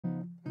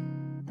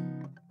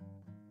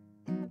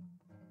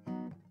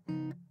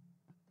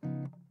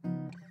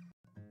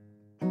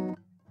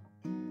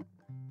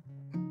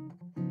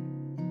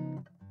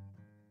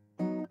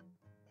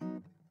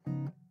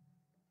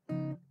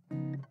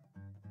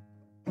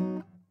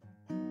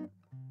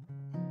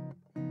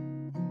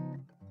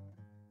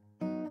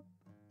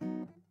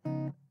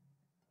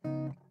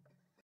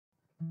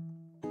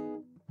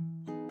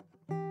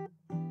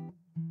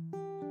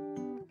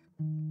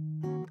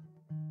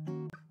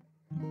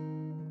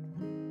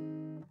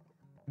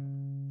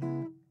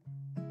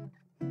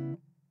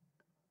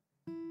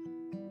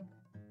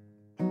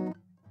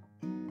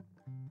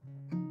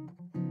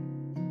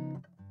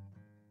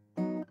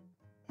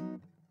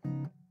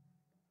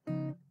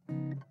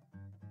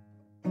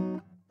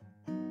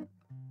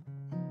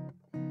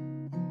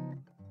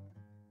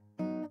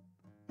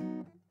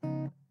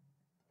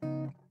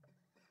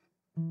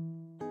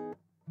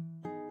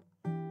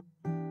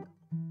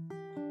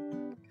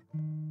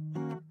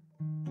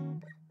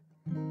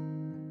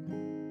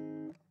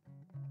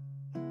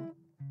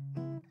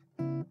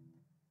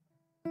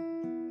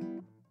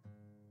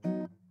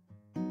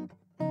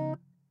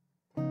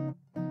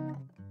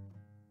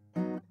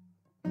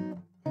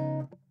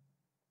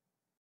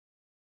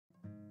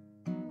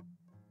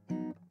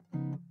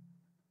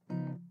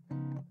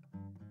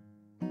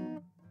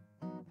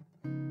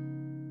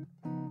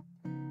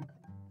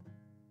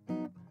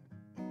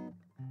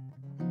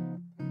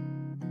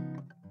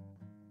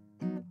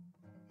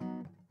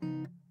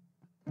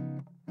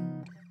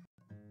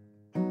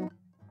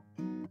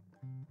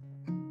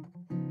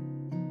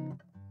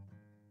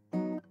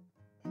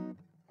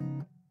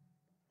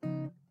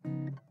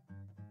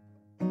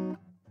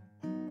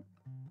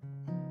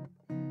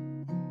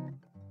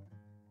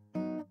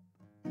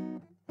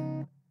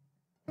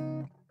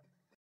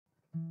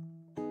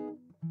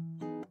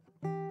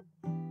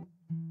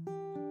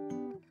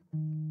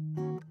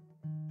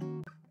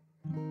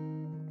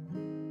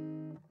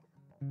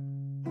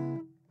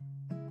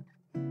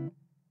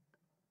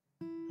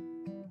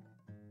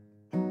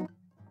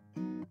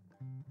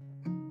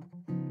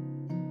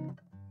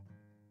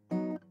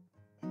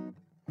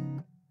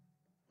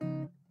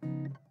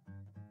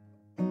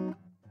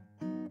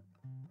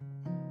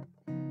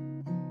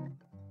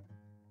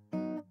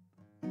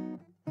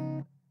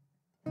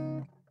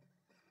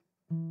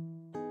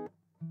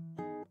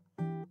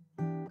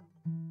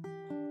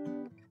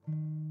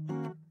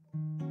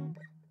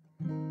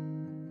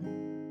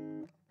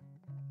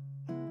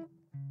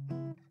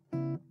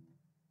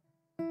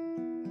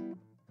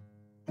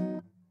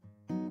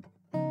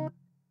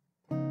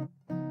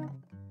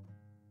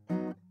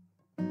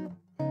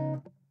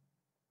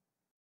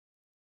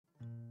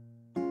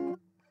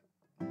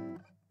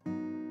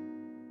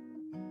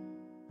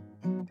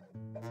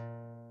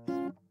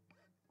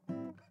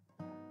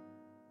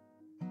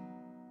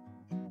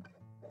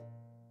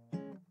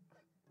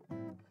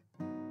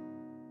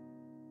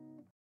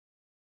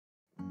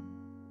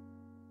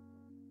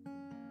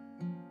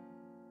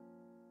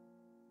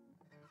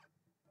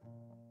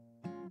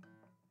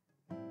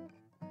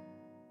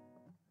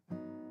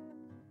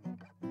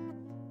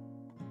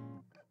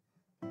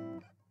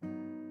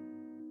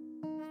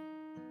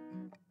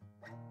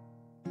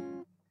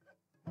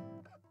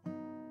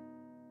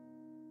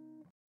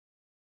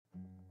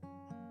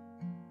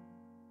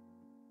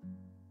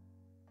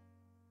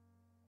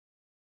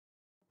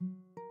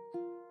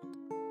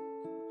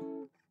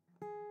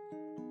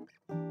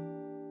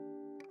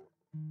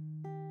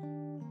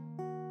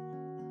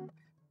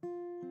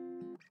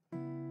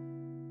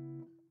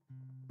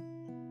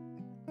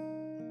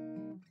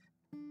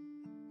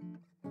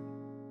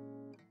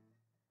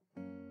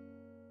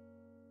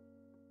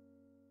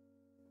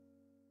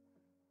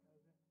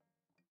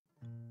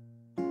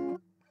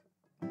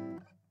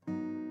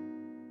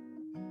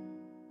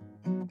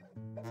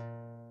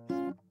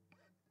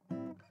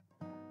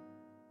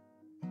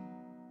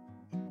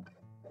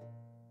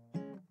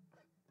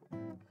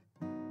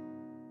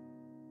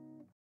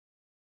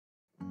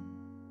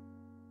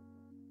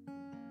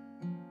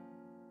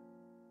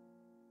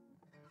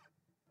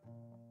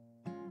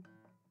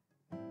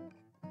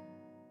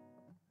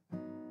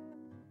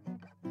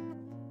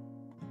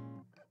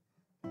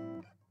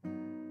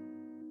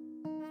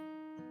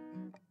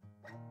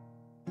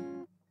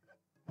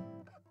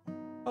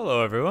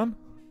Hello everyone.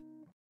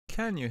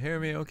 Can you hear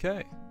me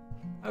okay?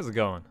 How's it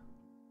going?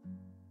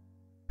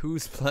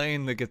 Who's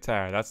playing the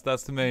guitar? That's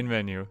the main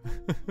menu.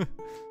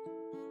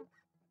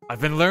 I've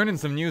been learning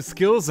some new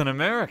skills in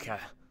America.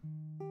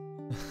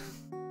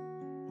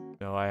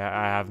 No, I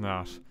have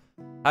not.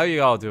 How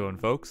you all doing,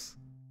 folks?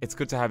 It's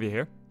good to have you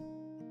here.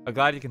 I'm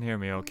glad you can hear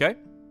me okay.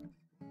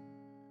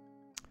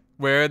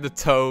 Where are the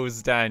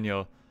toes,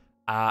 Daniel?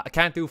 I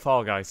can't do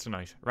Fall Guys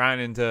tonight.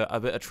 Ran into a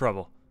bit of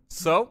trouble.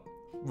 So,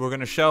 we're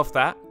gonna shelf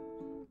that.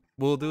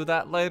 We'll do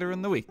that later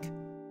in the week.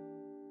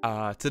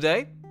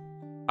 Today,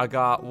 I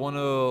got one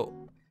of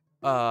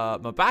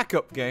my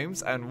backup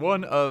games and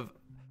one of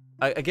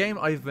a game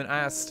I've been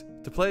asked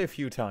to play a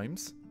few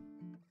times.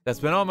 That's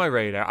been on my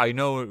radar. I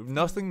know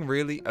nothing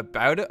really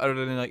about it other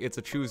than like it's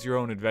a choose your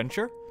own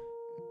adventure.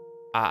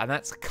 And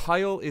that's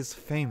Kyle is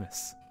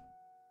Famous.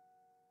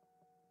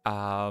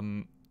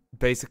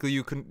 Basically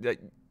you can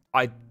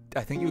I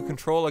think you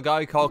control a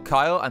guy called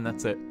Kyle and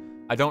that's it.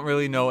 I don't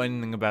really know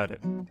anything about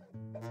it.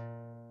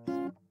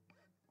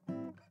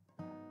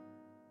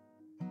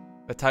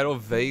 The title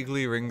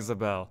vaguely rings a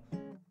bell.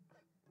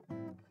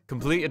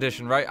 Complete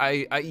edition,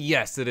 right?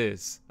 Yes, it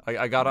is.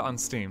 I got it on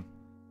Steam.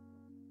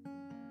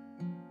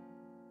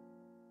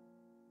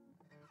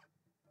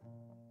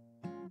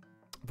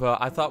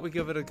 But I thought we'd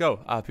give it a go.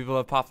 People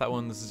have popped that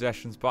one in the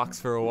suggestions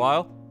box for a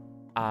while.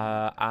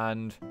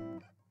 And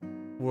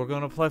we're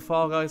gonna play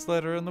Fall Guys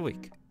later in the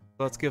week.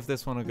 Let's give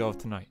this one a go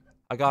tonight.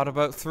 I got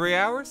about 3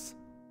 hours.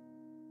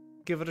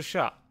 Give it a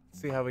shot.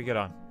 See how we get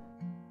on.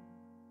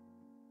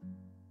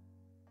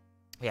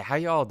 Yeah, how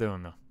y'all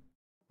doing though?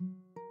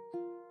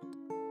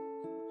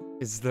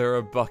 Is there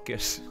a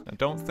bucket? I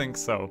don't think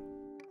so.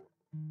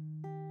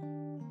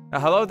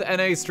 Hello to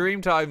NA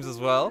Stream Times as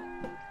well.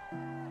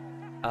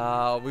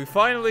 We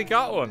finally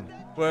got one.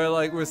 Where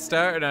like we're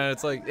starting and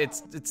it's like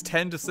it's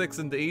 10 to 6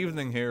 in the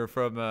evening here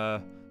from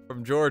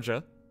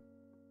Georgia.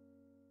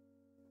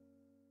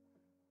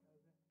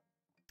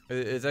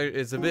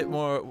 It's a bit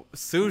more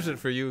suited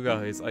for you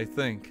guys, I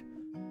think.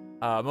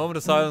 A moment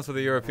of silence for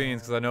the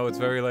Europeans, because I know it's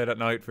very late at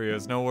night for you.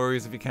 There's no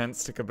worries if you can't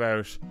stick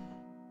about.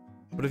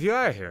 But if you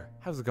are here,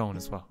 how's it going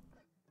as well?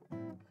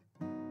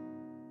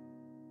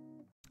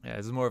 Yeah,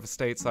 this is more of a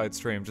stateside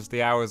stream. Just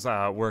the hours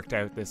worked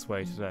out this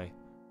way today.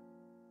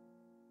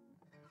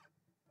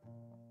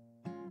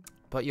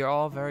 But you're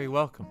all very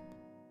welcome.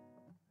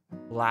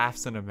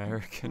 Laughs in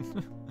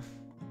American.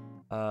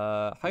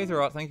 Hi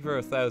Therot, thank you for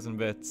 1,000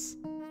 bits.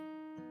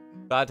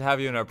 Glad to have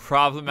you in a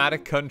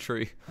problematic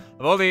country.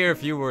 I'm only here a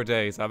few more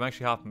days. I'm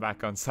actually hopping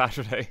back on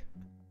Saturday.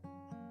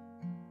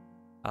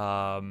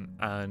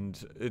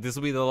 And this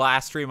will be the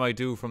last stream I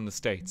do from the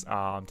States.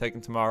 I'm taking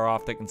tomorrow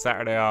off, taking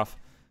Saturday off.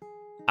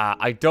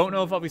 I don't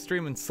know if I'll be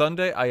streaming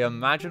Sunday. I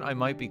imagine I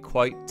might be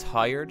quite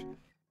tired.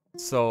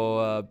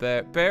 So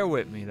bear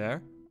with me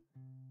there.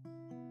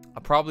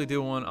 I'll probably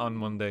do one on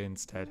Monday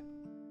instead.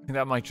 I think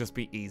that might just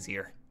be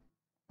easier.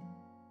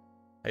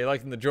 Are you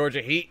liking the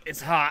Georgia heat?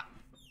 It's hot.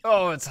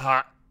 Oh, it's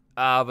hot.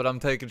 But I'm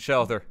taking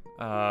shelter.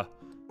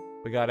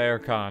 We got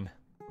aircon,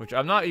 which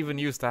I'm not even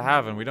used to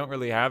having. We don't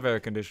really have air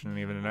conditioning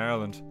even in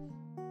Ireland.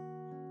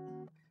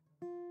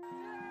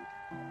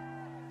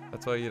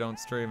 That's why you don't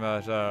stream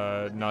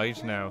at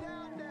night now.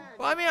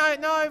 Well, I mean,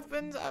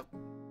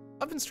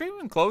 I've been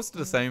streaming close to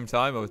the same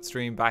time I would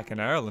stream back in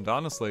Ireland,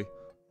 honestly.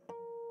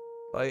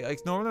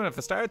 Like normally if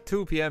I start at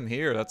 2 PM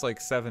here, that's like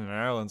 7 in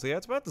Ireland. So yeah,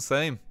 it's about the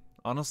same,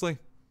 honestly.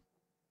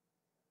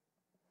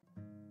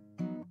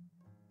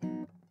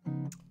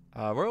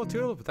 Royal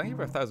Tulip, thank you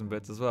for 1,000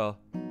 bits as well.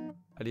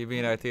 How do you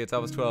mean, RT? It's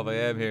almost 12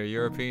 AM here,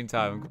 European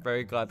time. I'm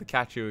very glad to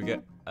catch you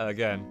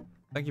again.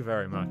 Thank you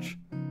very much.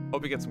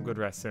 Hope you get some good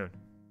rest soon.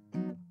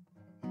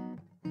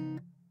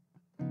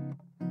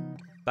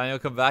 Daniel,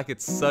 come back.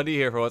 It's sunny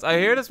here for once. I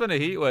hear there's been a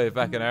heat wave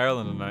back in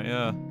Ireland tonight,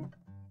 yeah.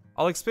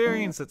 I'll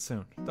experience it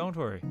soon. Don't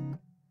worry.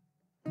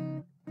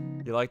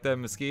 You like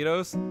them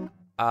mosquitoes?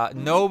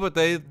 No, but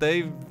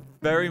they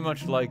very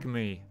much like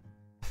me.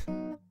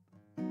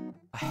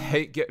 I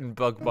hate getting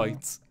bug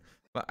bites.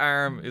 My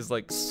arm is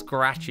like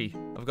scratchy.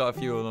 I've got a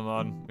few of them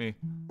on me.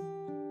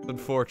 It's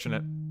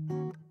unfortunate.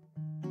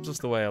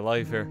 Just the way of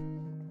life here.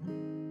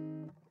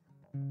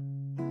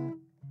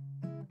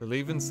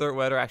 Relieve insert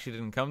weather actually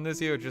didn't come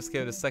this year. It just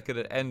gave a second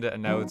to end it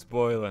and now it's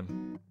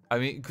boiling. I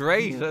mean,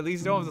 great. At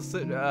least you don't have to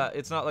sit.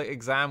 It's not like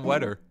exam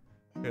weather.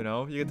 You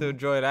know, you get to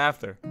enjoy it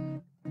after.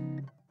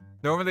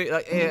 Normally,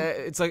 like,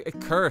 it's like a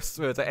curse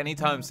where it's like any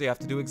time so you have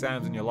to do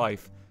exams in your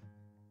life.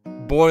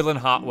 Boiling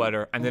hot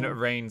weather, and then it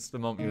rains the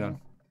moment you're done.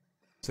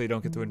 So you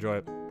don't get to enjoy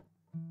it.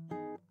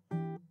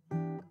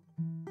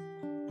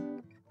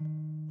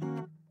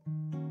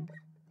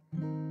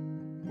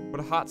 Put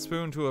a hot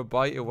spoon to a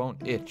bite, it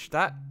won't itch.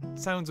 That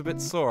sounds a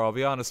bit sore, I'll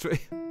be honest with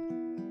you.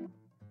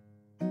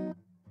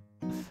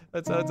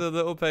 That sounds a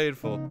little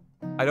painful.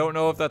 I don't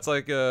know if that's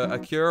like a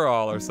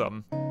cure-all or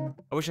something.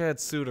 I wish I had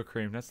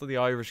Sudocrem. That's the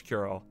Irish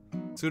cure-all.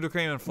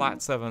 Sudocrem and flat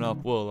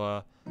 7-Up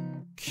will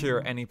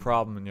cure any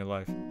problem in your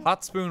life.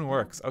 Hot spoon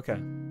works. Okay.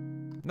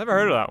 Never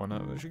heard of that one.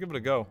 I should give it a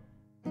go.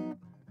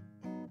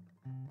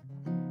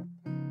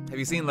 Have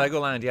you seen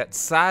Legoland yet?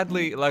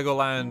 Sadly,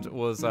 Legoland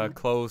was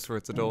closed for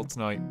its adults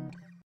night.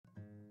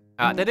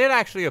 They did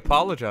actually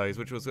apologize,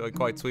 which was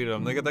quite sweet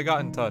of them. They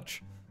got in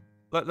touch.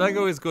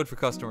 Lego is good for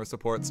customer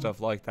support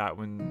stuff like that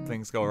when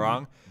things go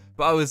wrong.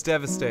 But I was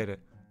devastated.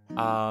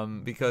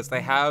 Because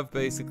they have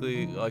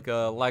basically like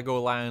a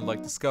Legoland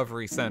like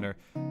Discovery Center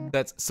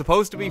that's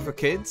supposed to be for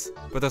kids,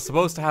 but they're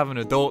supposed to have an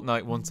adult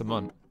night once a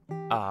month.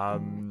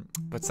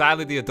 But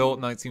sadly the adult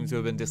night seems to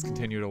have been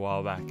discontinued a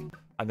while back.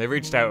 And they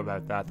reached out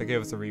about that. They gave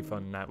us a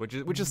refund on that,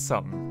 which is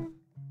something.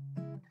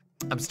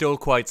 I'm still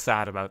quite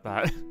sad about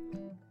that.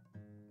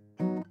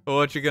 But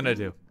what you gonna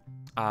do?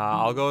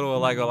 I'll go to a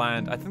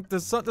Legoland. I think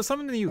there's some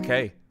in the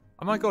UK.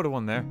 I might go to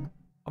one there.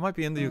 I might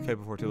be in the UK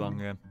before too long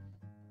again.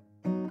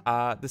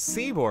 The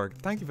Seaborg,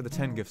 thank you for the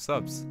 10 gift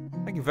subs.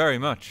 Thank you very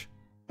much.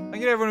 Thank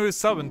you to everyone who's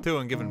subbing too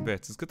and giving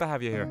bits. It's good to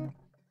have you here.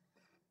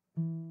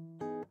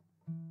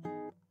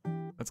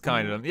 That's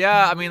kind of them.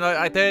 Yeah, I mean,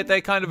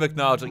 they kind of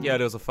acknowledge, like, yeah,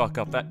 there was a fuck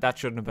up. That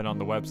shouldn't have been on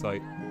the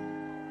website.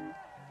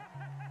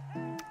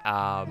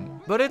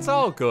 But it's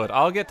all good.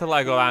 I'll get to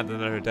Legoland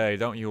another day,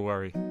 don't you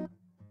worry.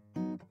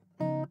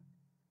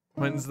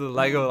 When's the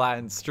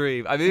Legoland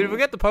stream? I mean, if we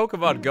get the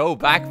Pokemon Go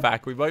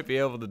backpack, we might be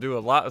able to do a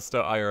lot of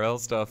stuff, IRL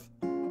stuff.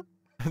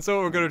 That's what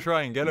we're gonna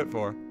try and get it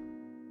for.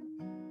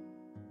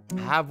 I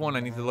have one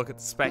I need to look at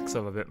the specs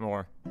of a bit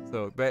more.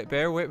 So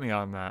bear with me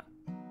on that.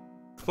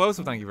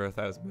 Explosive, thank you for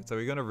 1,000 bits. Are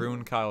we gonna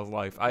ruin Kyle's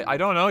life? I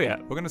don't know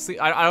yet. We're gonna see.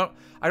 I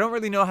don't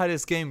really know how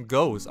this game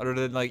goes, other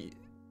than like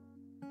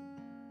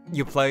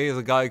you play as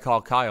a guy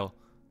called Kyle.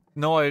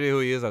 No idea who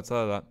he is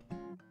outside of that.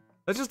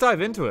 Let's just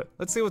dive into it.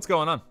 Let's see what's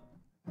going on.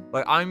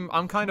 Like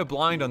I'm kind of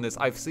blind on this.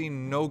 I've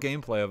seen no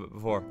gameplay of it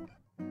before.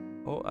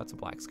 Oh, that's a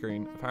black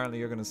screen. Apparently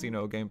you're gonna see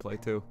no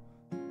gameplay too.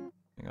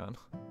 Hang on.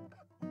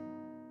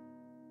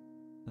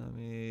 Let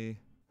me...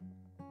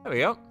 There we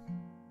go.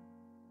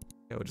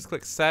 Yeah, we'll just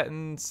click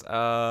settings.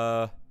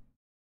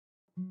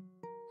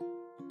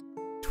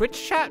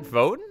 Twitch chat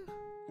voting?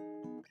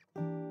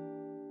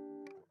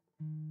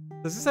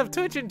 Does this have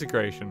Twitch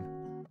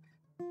integration?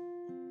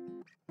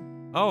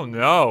 Oh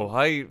no,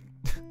 I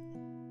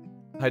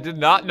did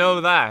not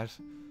know that.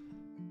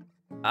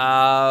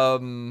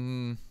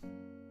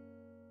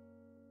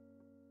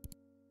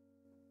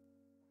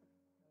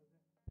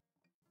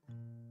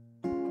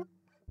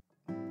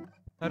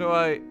 How do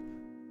I...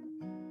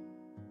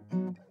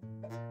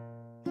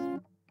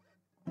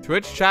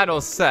 Twitch channel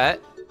set?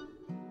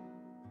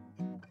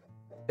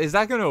 Is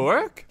that gonna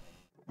work?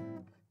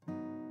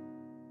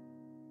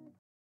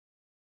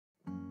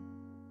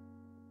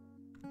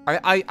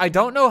 I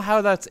don't know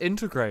how that's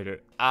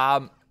integrated.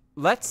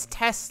 Let's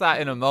test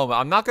that in a moment.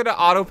 I'm not gonna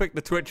auto-pick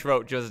the Twitch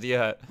vote just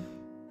yet.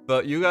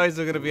 But you guys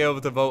are gonna be able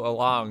to vote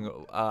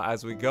along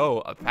as we go,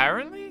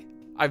 apparently?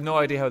 I have no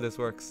idea how this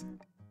works.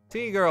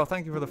 T-Girl,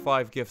 thank you for the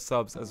 5 gift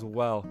subs as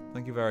well.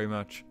 Thank you very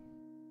much.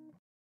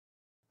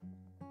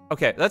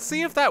 Okay, let's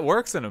see if that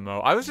works in a mo.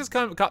 I was just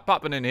kind of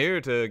popping in here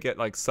to get,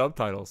 like,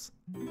 subtitles.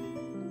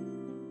 Can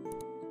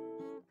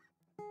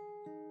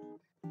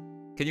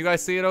you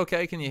guys see it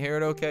okay? Can you hear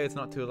it okay? It's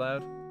not too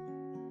loud.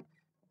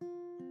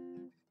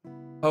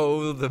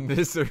 Oh, the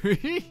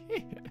misery.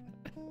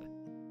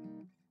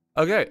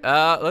 Okay,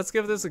 let's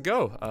give this a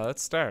go.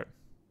 Let's start.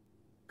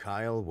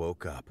 Kyle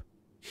woke up.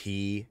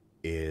 He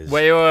is...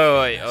 Wait.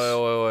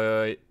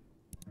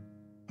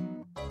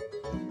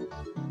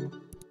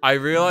 I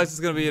realize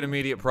it's gonna be an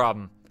immediate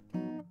problem.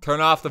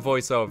 Turn off the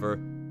voiceover.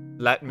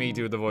 Let me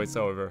do the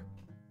voiceover.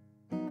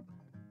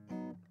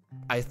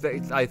 I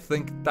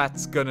think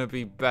that's gonna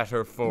be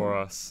better for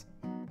us.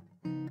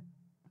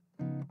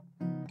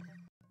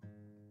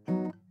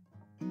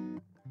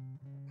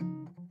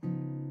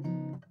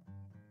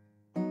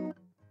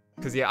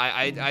 Cause yeah,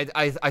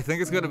 I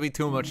think it's gonna be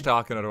too much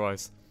talking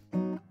otherwise.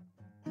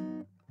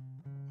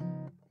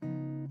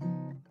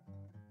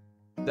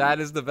 That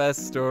is the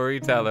best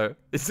storyteller.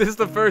 Is this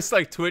the first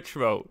like Twitch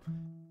vote?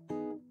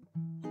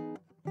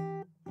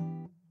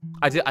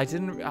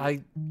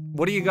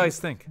 What do you guys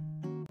think?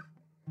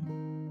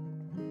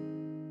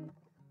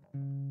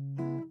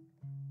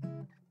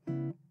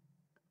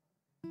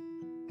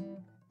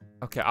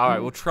 Okay,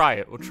 alright, we'll try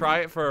it. We'll try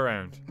it for a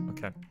round.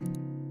 Okay.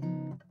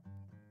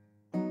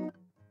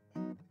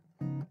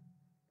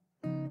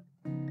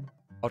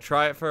 I'll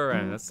try it for a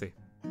round. Let's see.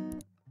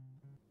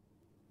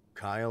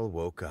 Kyle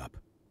woke up.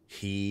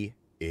 He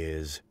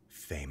is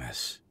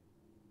famous.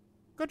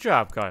 Good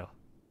job, Kyle.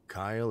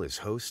 Kyle is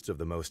host of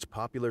the most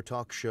popular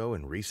talk show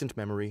in recent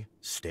memory,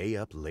 Stay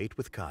Up Late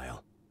with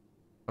Kyle.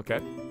 Okay.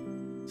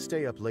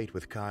 Stay Up Late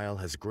with Kyle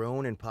has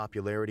grown in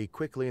popularity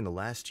quickly in the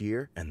last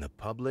year, and the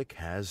public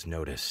has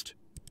noticed.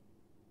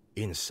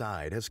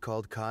 Inside has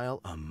called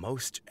Kyle a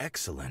most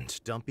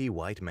excellent dumpy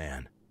white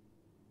man.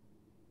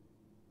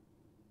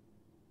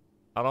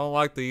 I don't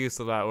like the use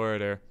of that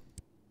word there.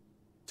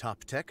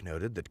 Top Tech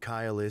noted that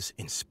Kyle is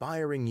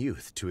inspiring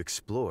youth to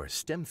explore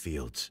STEM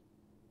fields.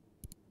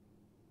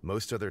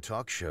 Most other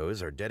talk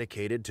shows are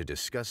dedicated to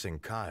discussing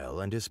Kyle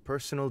and his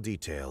personal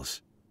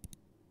details.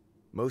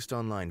 Most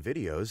online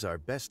videos are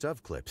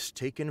best-of clips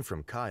taken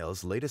from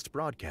Kyle's latest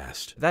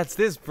broadcast. That's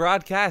this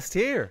broadcast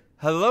here.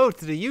 Hello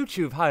to the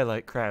YouTube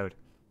highlight crowd.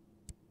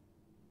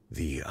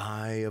 The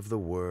eye of the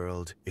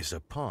world is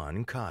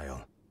upon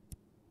Kyle.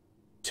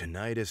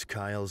 Tonight is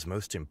Kyle's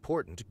most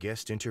important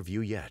guest interview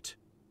yet.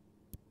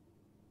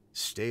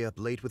 Stay Up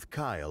Late with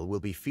Kyle will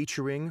be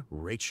featuring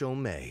Rachel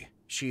May.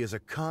 She is a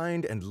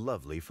kind and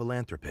lovely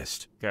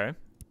philanthropist. Okay.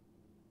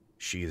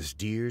 She is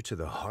dear to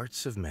the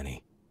hearts of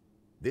many.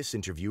 This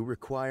interview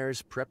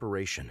requires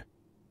preparation.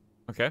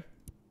 Okay.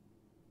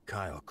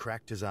 Kyle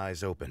cracked his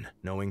eyes open,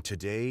 knowing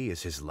today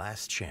is his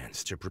last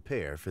chance to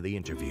prepare for the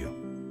interview.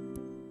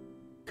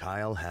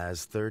 Kyle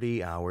has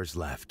 30 hours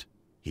left.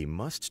 He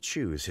must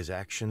choose his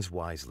actions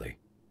wisely.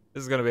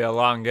 This is going to be a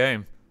long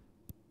game.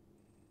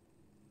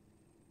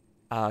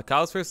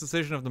 Kyle's first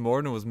decision of the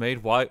morning was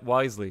made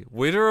wisely.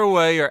 Wither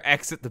away or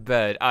exit the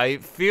bed. I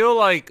feel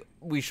like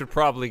we should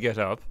probably get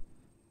up.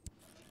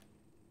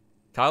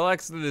 Kyle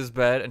exited his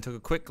bed and took a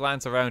quick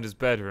glance around his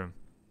bedroom.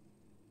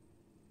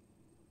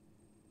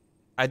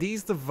 Are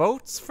these the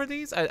votes for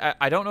these?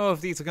 I don't know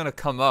if these are going to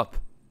come up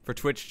for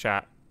Twitch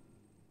chat.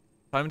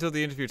 Time until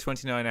the interview,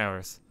 29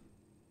 hours.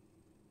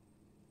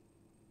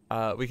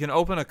 We can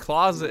open a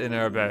closet in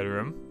our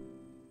bedroom.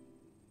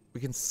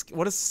 We can...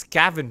 What does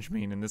scavenge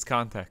mean in this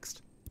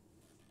context?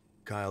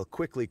 Kyle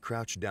quickly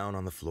crouched down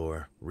on the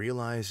floor,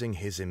 realizing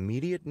his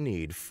immediate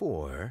need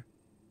for...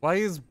 Why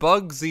is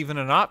bugs even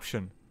an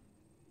option?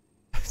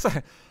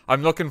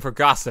 I'm looking for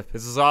gossip.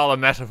 This is all a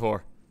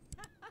metaphor.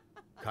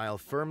 Kyle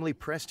firmly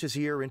pressed his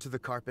ear into the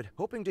carpet,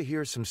 hoping to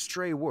hear some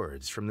stray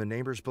words from the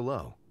neighbors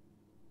below.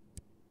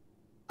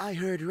 I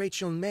heard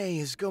Rachel May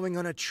is going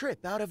on a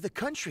trip out of the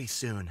country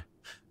soon.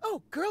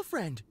 Oh,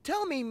 girlfriend,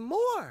 tell me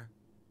more.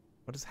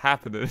 What is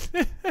happening?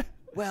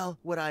 Well,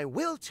 what I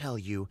will tell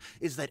you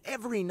is that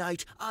every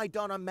night I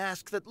don a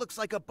mask that looks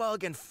like a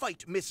bug and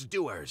fight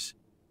misdoers.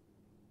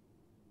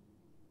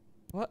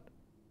 What?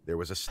 There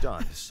was a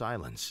stunned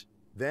silence.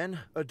 Then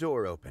a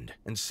door opened,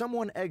 and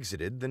someone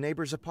exited the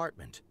neighbor's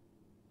apartment.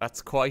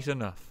 That's quite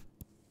enough.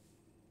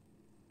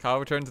 Kyle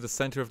returned to the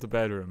center of the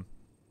bedroom.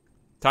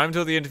 Time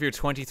until the interview,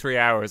 23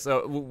 hours.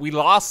 We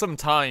lost some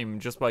time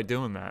just by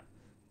doing that.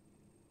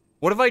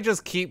 What if I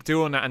just keep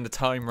doing that and the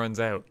time runs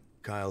out?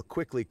 Kyle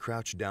quickly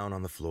crouched down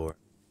on the floor.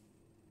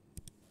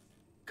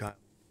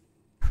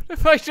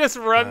 If I just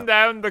run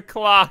down the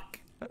clock?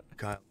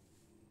 Kyle.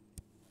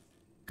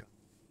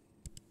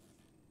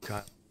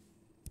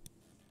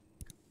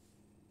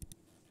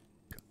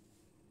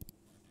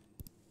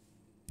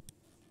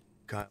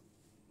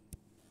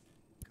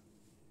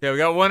 Yeah, we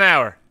got 1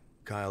 hour.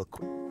 Kyle.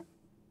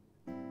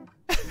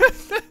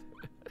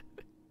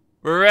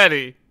 We're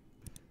ready.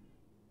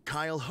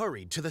 Kyle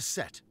hurried to the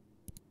set.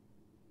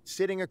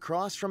 Sitting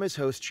across from his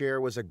host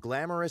chair was a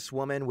glamorous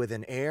woman with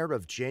an air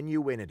of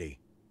genuinity.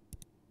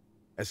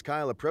 As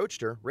Kyle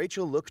approached her,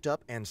 Rachel looked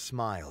up and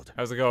smiled.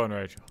 How's it going,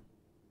 Rachel?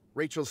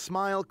 Rachel's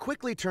smile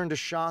quickly turned to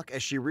shock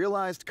as she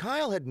realized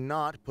Kyle had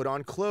not put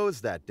on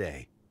clothes that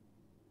day.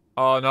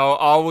 Oh no,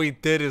 all we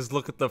did is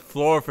look at the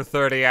floor for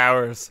 30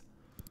 hours.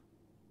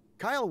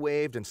 Kyle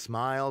waved and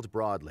smiled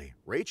broadly.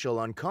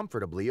 Rachel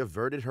uncomfortably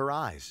averted her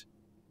eyes.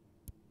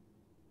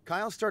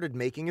 Kyle started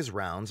making his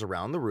rounds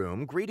around the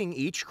room, greeting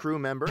each crew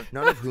member,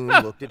 none of whom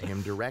looked at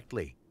him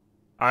directly.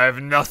 I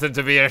have nothing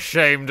to be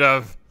ashamed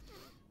of.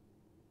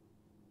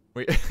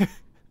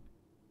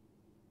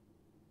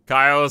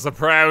 Kyle is a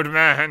proud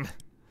man.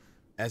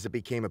 As it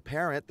became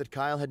apparent that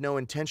Kyle had no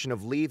intention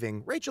of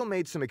leaving, Rachel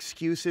made some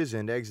excuses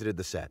and exited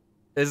the set.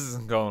 This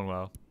isn't going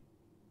well.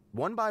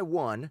 One by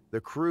one, the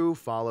crew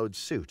followed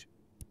suit.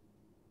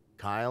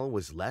 Kyle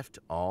was left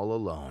all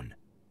alone.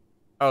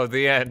 Oh,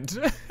 the end.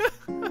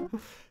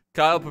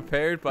 Kyle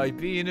prepared by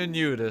being a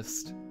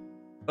nudist.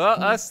 Well,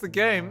 that's the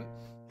game.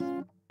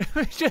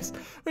 we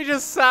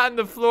just sat on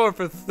the floor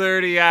for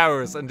 30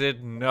 hours and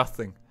did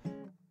nothing.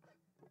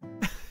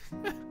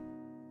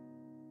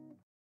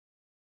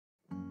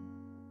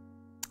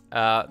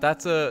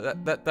 That's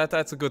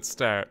a good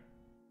start.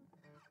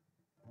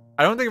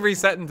 I don't think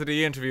resetting to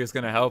the interview is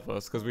going to help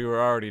us because we were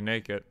already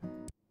naked.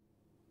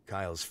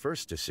 Kyle's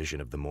first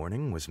decision of the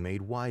morning was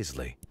made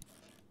wisely.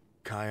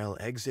 Kyle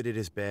exited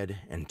his bed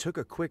and took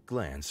a quick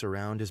glance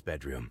around his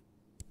bedroom.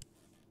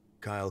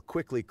 Kyle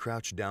quickly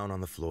crouched down on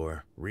the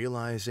floor,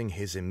 realizing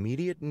his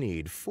immediate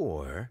need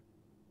for...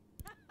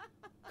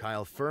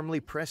 Kyle firmly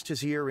pressed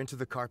his ear into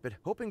the carpet,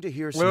 hoping to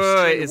hear some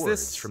stray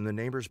words from the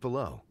neighbors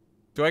below.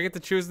 Do I get to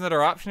choose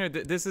another option, or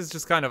this is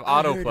just kind of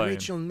autoplaying? I heard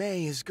Rachel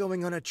May is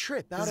going on a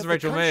trip out of the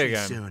Rachel May country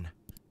again. soon.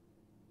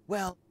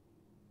 Well,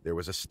 there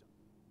was a...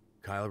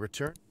 Kyle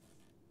returned.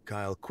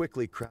 Kyle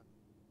quickly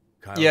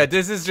Yeah,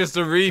 this is just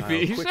a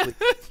repeat.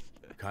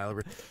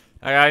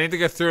 I need to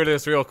get through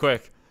this real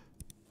quick.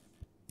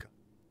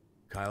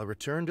 Kyle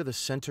returned to the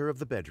center of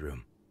the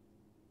bedroom.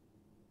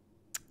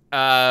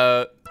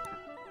 There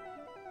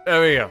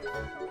we go.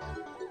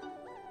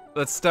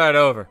 Let's start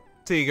over.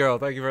 T-Girl,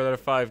 thank you for the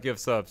 5 gift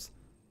subs.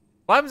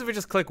 What happens if we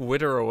just click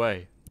wither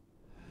away?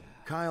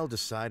 Kyle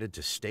decided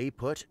to stay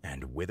put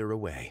and wither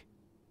away.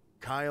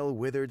 Kyle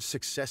withered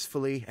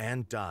successfully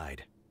and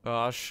died.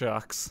 Aw,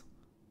 shucks.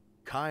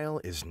 Kyle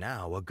is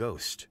now a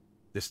ghost.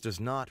 This does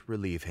not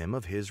relieve him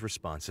of his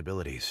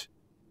responsibilities.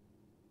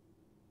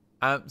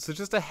 So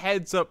just a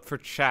heads up for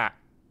chat.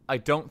 I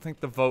don't think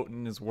the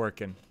voting is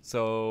working.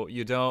 So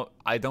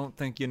I don't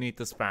think you need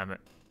to spam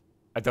it.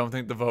 I don't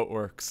think the vote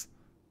works.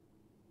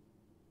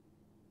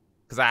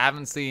 Because I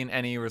haven't seen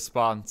any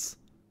response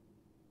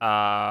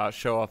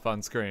show up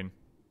on screen.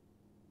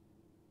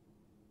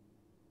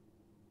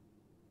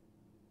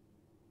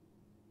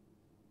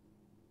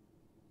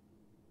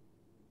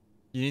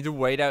 You need to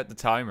wait out the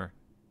timer.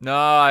 No,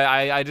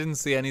 I didn't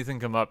see anything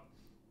come up.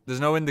 There's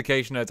no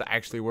indication that it's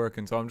actually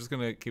working, so I'm just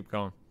gonna keep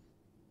going.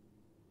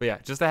 But yeah,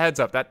 just a heads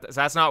up.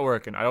 That's not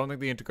working. I don't think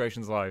the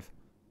integration's live.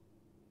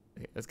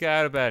 Okay, let's get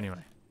out of bed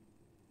anyway.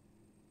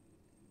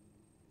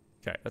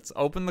 Okay, let's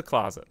open the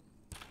closet.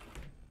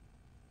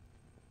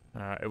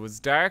 It was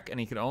dark, and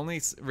he could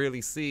only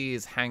really see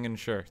his hanging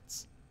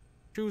shirts.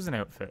 Choose an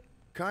outfit.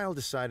 Kyle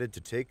decided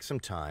to take some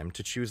time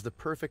to choose the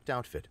perfect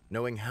outfit,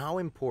 knowing how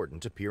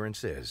important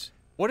appearance is.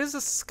 What is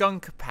a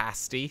skunk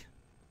pasty?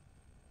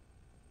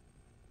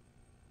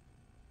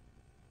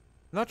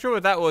 Not sure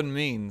what that one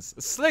means.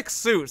 A slick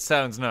suit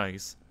sounds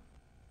nice.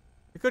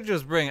 You could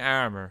just bring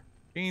armor.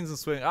 Jeans and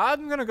swing.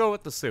 I'm gonna go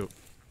with the suit.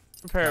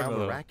 Prepare Kyle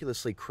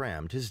miraculously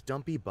crammed his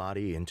dumpy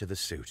body into the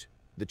suit.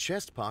 The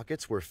chest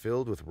pockets were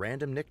filled with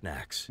random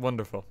knickknacks.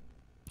 Wonderful.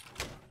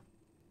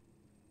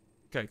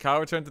 Okay, Kyle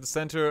returned to the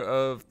center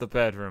of the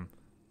bedroom.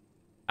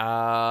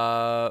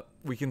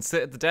 We can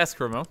sit at the desk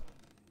for a moment.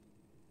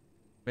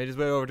 Made his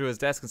way over to his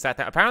desk and sat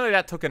down. Apparently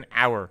that took an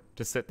hour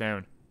to sit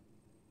down.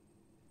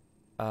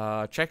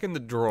 Check in the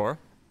drawer.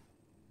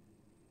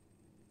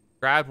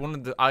 Grab one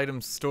of the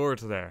items stored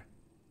there.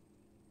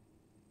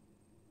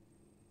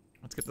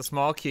 Let's get the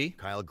small key.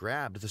 Kyle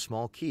grabbed the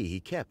small key he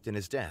kept in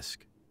his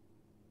desk.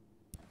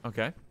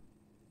 Okay.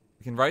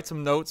 We can write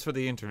some notes for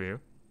the interview.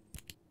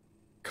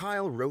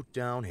 Kyle wrote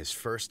down his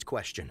first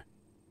question.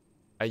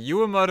 Are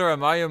you a mother?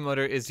 Am I a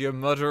mother? Is your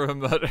mother a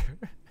mother?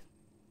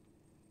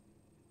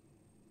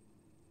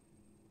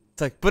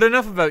 It's like, but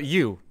enough about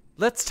you.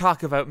 Let's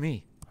talk about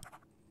me.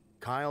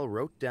 Kyle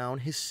wrote down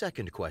his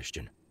second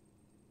question.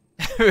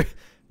 You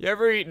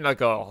ever eaten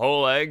like a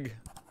whole egg?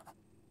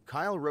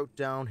 Kyle wrote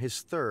down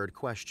his third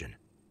question.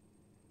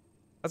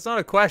 That's not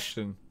a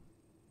question.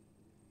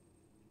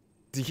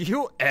 Do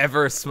you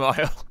ever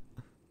smile?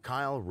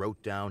 Kyle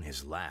wrote down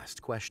his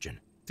last question.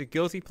 It's a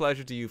guilty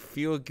pleasure. Do you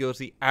feel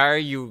guilty? Are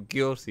you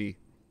guilty?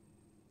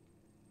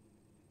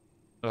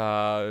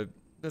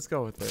 Let's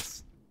go with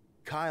this.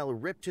 Kyle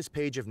ripped his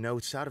page of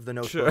notes out of the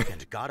notebook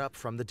and got up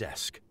from the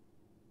desk.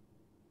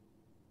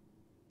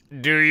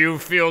 Do you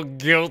feel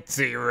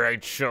guilty,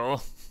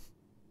 Rachel?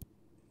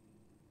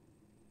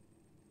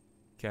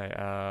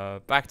 Okay,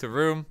 back to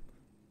room.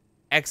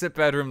 Exit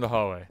bedroom, the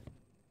hallway.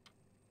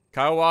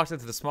 Kyle walked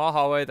into the small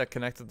hallway that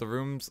connected the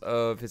rooms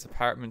of his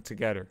apartment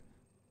together.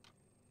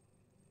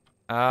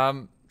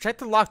 Check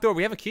the locked door.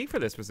 We have a key for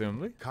this,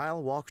 presumably.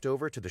 Kyle walked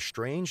over to the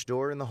strange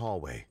door in the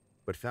hallway,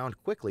 but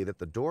found quickly that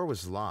the door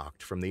was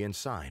locked from the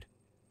inside.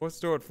 What's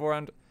the door at 4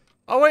 and...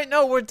 Oh, wait,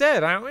 no, we're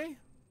dead, aren't we?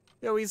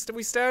 Yeah, we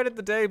started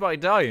the day by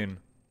dying.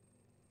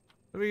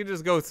 We can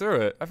just go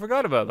through it. I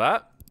forgot about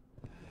that.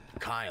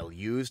 Kyle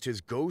used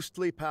his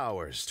ghostly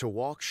powers to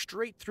walk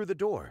straight through the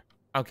door.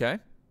 Okay,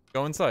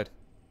 go inside.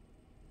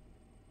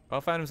 Kyle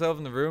found himself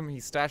in the room. He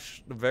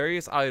stashed the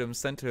various items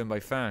sent to him by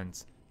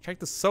fans. Check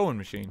the sewing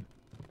machine.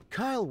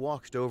 Kyle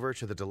walked over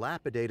to the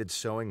dilapidated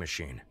sewing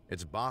machine.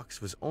 Its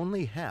box was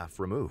only half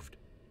removed.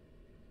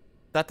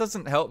 That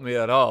doesn't help me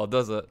at all,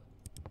 does it?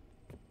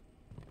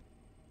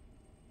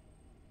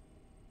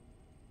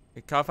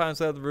 Kyle found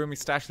himself in the room. He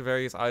stashed the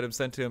various items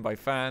sent to him by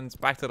fans.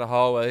 Back to the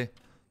hallway.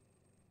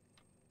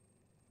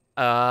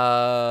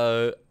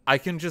 I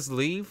can just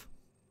leave.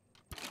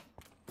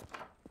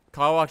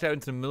 Kyle walked out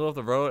into the middle of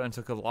the road and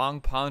took a long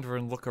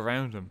pondering look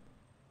around him.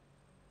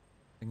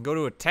 I can go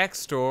to a tech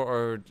store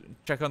or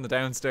check on the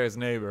downstairs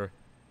neighbor.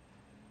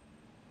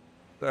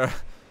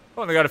 I've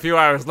only got a few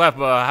hours left,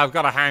 but I've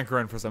got a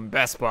hankering for some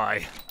Best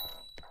Buy.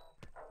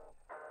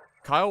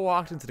 Kyle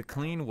walked into the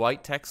clean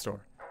white tech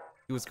store.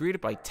 He was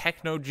greeted by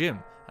Techno Jim,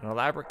 an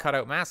elaborate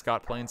cutout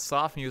mascot playing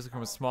soft music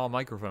from a small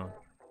microphone.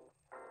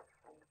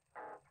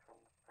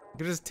 I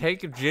could just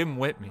take Jim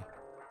with me.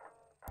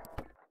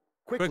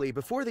 Quickly,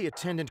 before the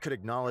attendant could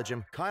acknowledge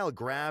him, Kyle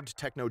grabbed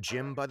Techno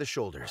Jim by the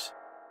shoulders.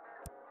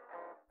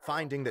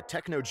 Finding that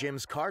Techno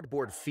Jim's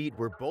cardboard feet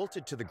were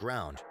bolted to the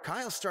ground,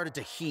 Kyle started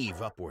to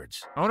heave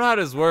upwards. I don't know how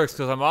this works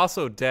because I'm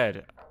also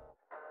dead.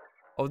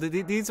 Oh,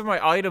 these are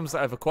my items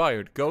that I've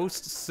acquired.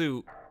 Ghost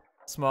suit,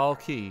 small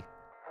key.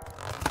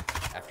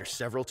 After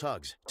several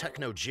tugs,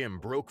 Techno Jim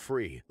broke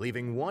free,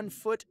 leaving one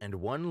foot and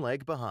one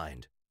leg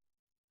behind.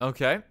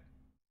 Okay.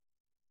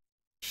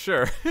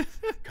 Sure.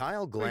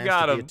 Kyle glanced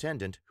at the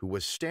attendant, who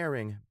was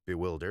staring,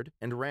 bewildered,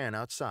 and ran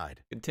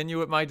outside. Continue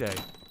with my day.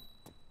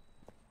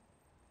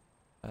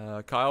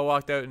 Kyle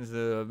walked out into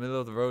the middle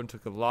of the road and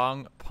took a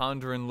long,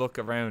 pondering look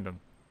around him.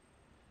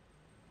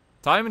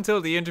 Time until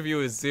the interview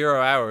is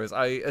 0 hours.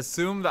 I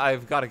assume that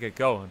I've got to get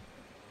going.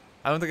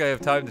 I don't think I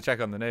have time to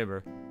check on the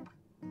neighbor.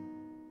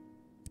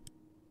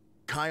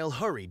 Kyle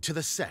hurried to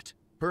the set.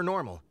 Per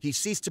normal, he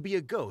ceased to be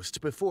a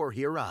ghost before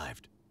he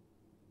arrived.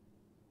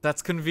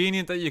 That's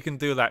convenient that you can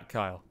do that,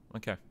 Kyle.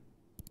 Okay.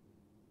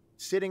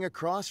 Sitting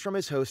across from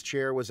his host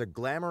chair was a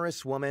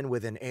glamorous woman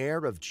with an air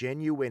of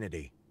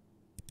genuinity.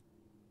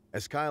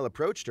 As Kyle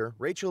approached her,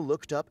 Rachel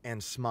looked up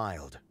and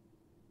smiled.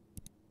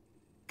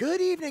 "Good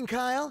evening,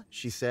 Kyle,"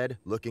 she said,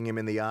 looking him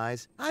in the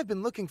eyes. "I've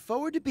been looking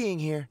forward to being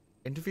here."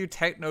 Interview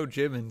Techno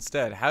Jim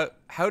instead.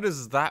 How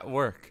does that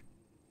work?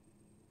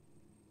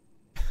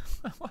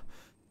 I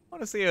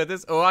want to see how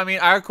this... Oh, I mean,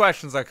 our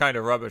questions are kind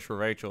of rubbish for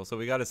Rachel, so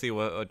we got to see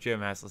what Jim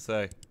has to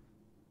say.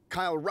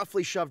 Kyle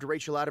roughly shoved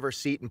Rachel out of her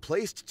seat and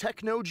placed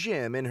Techno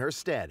Jim in her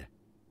stead.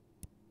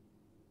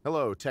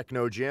 "Hello,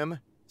 Techno Jim,"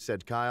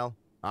 said Kyle.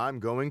 "I'm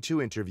going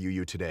to interview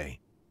you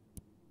today."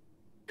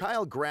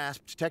 Kyle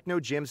grasped Techno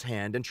Jim's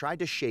hand and tried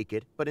to shake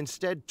it, but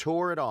instead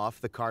tore it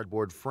off the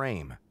cardboard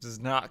frame. This is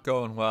not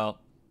going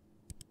well.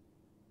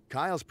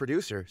 Kyle's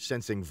producer,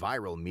 sensing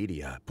viral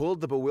media, pulled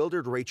the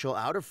bewildered Rachel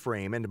out of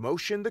frame and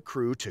motioned the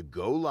crew to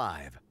go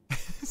live.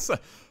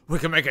 We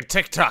can make a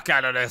TikTok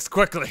out of this,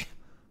 quickly.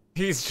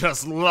 He's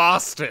just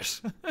lost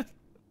it.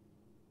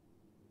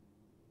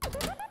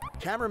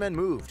 Cameramen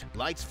moved,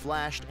 lights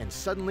flashed, and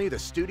suddenly the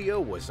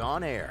studio was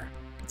on air.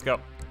 Let's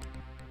go.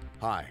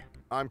 "Hi,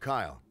 I'm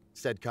Kyle,"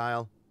 said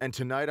Kyle, "and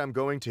tonight I'm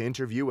going to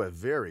interview a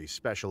very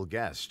special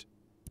guest."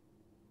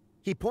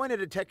 He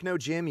pointed at Techno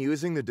Jim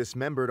using the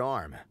dismembered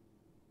arm.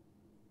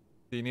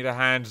 Do you need a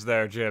hand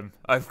there, Jim?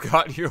 I've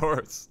got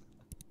yours.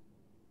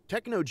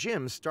 Techno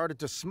Jim started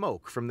to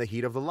smoke from the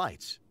heat of the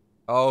lights.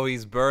 Oh,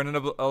 he's burning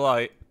a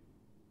light.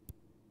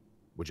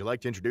 "Would you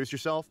like to introduce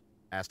yourself?"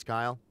 asked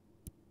Kyle.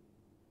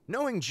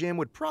 Knowing Jim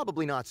would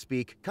probably not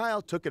speak,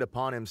 Kyle took it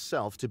upon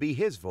himself to be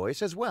his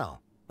voice as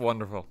well.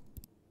 Wonderful.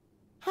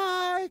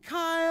 "Hi,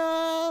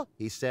 Kyle,"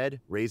 he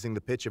said, raising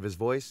the pitch of his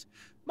voice.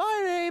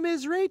 "My name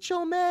is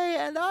Rachel May,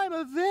 and I'm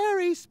a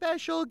very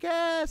special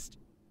guest."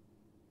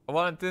 I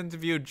wanted to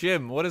interview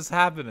Jim. What is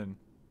happening?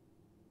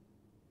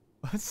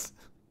 What's...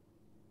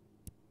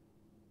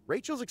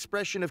 Rachel's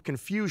expression of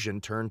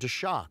confusion turned to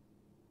shock.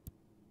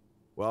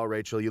 "Well,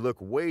 Rachel, you look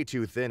way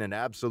too thin and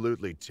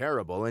absolutely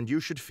terrible, and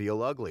you should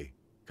feel ugly."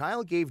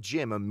 Kyle gave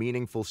Jim a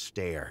meaningful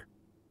stare.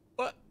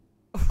 What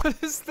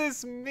does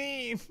this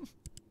mean?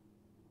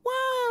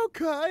 "Wow,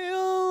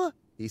 Kyle,"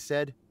 he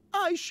said.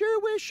 "I sure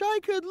wish I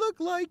could look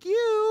like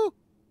you."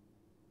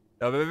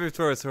 Now, maybe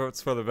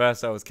it's for the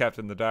best I was kept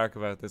in the dark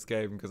about this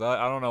game, because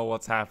I don't know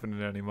what's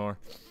happening anymore.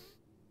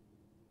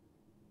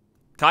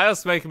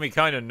 Kyle's making me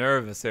kind of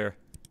nervous here.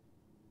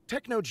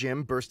 Techno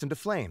Jim burst into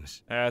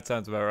flames. Yeah, that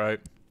sounds about right.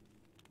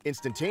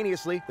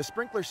 Instantaneously, the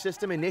sprinkler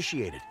system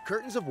initiated.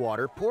 Curtains of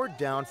water poured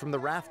down from the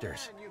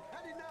rafters.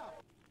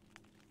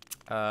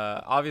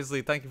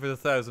 Obviously, thank you for the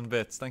 1,000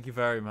 bits. Thank you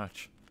very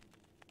much.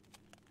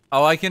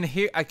 Oh, I can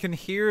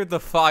hear the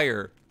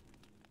fire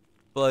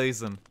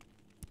blazing.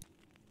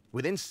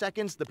 Within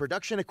seconds, the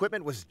production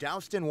equipment was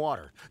doused in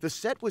water. The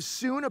set was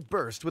soon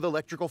aburst with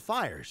electrical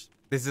fires.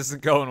 This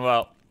isn't going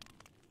well.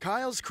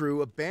 Kyle's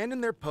crew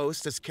abandoned their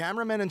posts as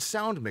cameramen and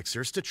sound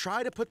mixers to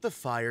try to put the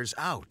fires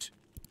out.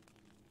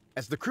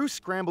 As the crew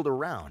scrambled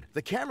around,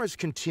 the cameras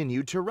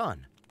continued to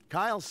run.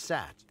 Kyle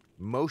sat,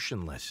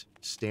 motionless,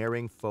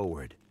 staring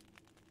forward.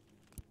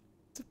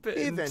 It's a bit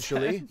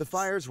Eventually, intense. the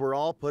fires were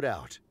all put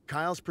out.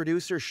 Kyle's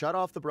producer shut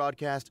off the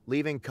broadcast,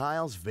 leaving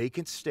Kyle's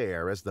vacant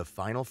stare as the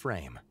final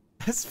frame.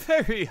 That's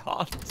very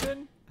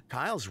haunting.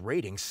 Kyle's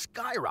rating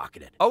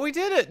skyrocketed. Oh, we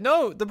did it!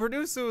 No, the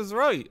producer was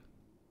right.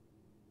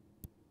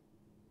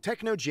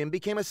 Techno Jim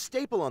became a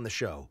staple on the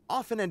show,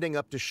 often ending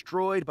up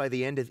destroyed by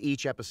the end of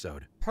each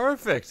episode.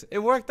 Perfect. It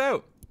worked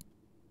out.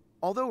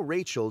 Although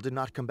Rachel did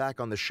not come back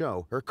on the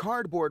show, her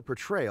cardboard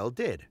portrayal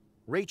did.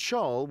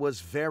 Rachel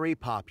was very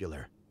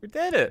popular. We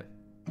did it.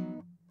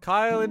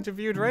 Kyle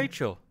interviewed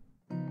Rachel.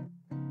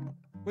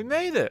 We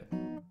made it.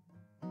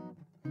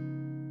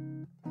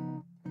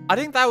 I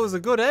think that was a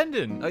good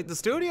ending. Like, the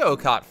studio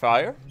caught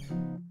fire.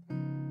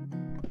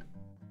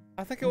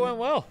 I think it went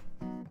well.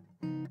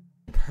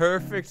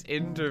 Perfect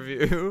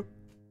interview.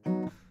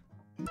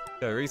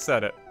 Yeah,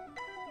 reset it.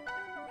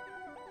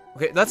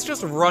 Okay, let's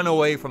just run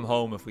away from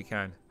home if we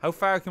can. How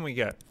far can we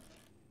get?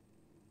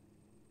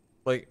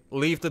 Like,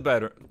 leave the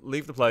bed,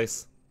 leave the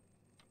place.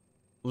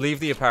 Leave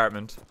the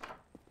apartment.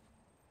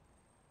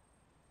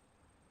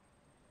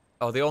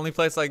 Oh, the only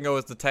place I can go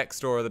is the tech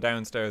store or the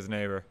downstairs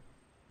neighbor.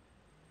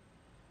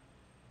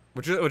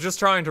 We're just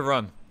trying to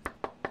run.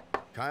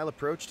 Kyle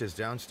approached his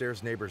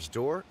downstairs neighbor's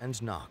door and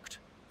knocked.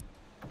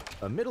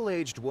 A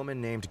middle-aged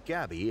woman named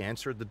Gabby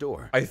answered the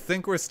door. I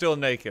think we're still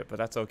naked, but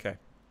that's okay.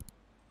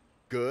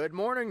 "Good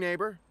morning,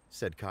 neighbor,"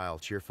 said Kyle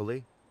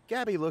cheerfully.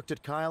 Gabby looked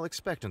at Kyle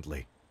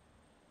expectantly.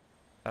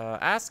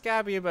 Ask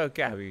Gabby about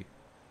Gabby.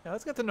 Yeah,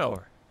 let's get to know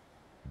her.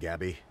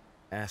 "Gabby,"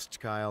 asked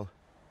Kyle,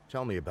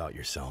 "tell me about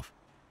yourself."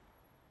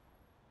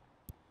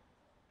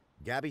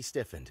 Gabby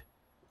stiffened.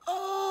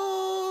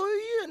 "Oh,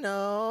 you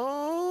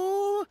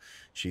know,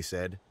 she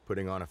said,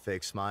 putting on a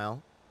fake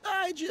smile.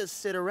 I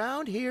just sit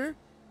around here.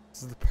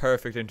 This is the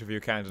perfect interview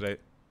candidate.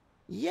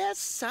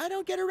 Yes, I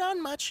don't get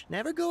around much.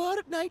 Never go out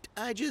at night.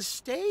 I just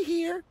stay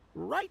here,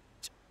 right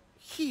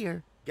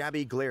here.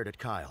 Gabby glared at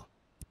Kyle.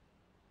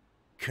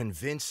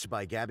 Convinced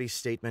by Gabby's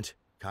statement,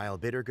 Kyle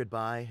bid her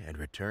goodbye and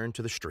returned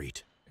to the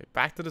street. Okay,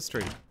 back to the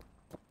street.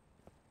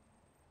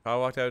 Kyle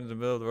walked out into the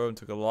middle of the road and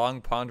took a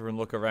long, pondering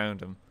look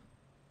around him.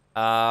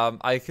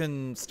 I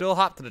can still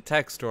hop to the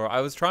tech store.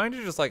 I was trying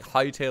to just, like,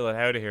 hightail it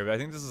out of here, but I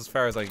think this is as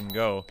far as I can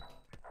go.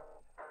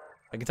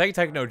 I can take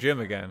Techno Gym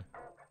again.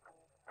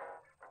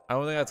 I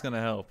don't think that's gonna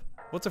help.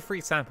 What's a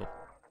free sample?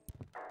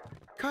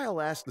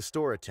 Kyle asked the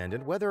store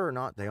attendant whether or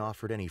not they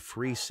offered any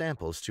free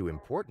samples to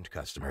important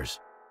customers.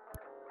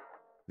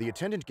 The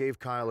attendant gave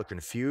Kyle a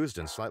confused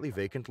and slightly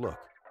vacant look.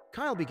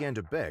 Kyle began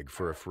to beg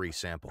for a free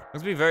sample.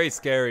 It's be very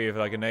scary if,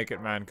 like, a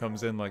naked man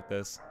comes in like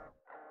this.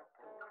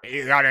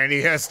 You got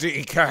any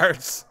SD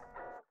cards?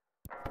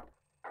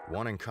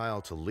 Wanting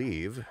Kyle to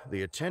leave,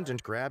 the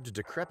attendant grabbed a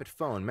decrepit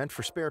phone meant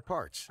for spare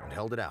parts and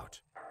held it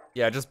out.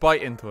 Yeah, just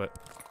bite into it.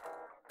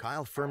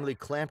 Kyle firmly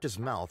clamped his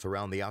mouth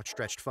around the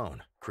outstretched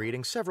phone,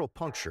 creating several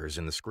punctures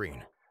in the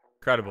screen.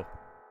 Incredible.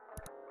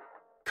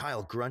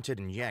 Kyle grunted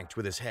and yanked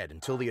with his head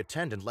until the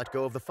attendant let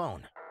go of the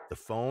phone. The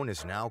phone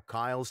is now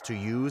Kyle's to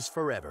use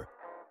forever.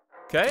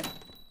 Okay.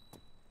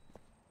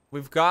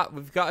 We've got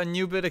a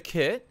new bit of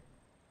kit.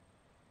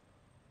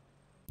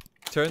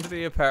 Turn to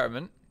the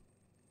apartment.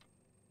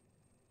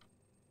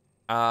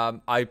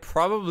 I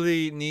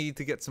probably need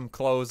to get some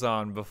clothes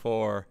on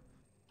before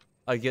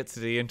I get to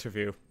the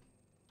interview.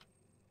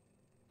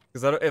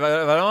 Because if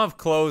I don't have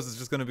clothes, it's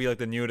just going to be like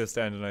the nudist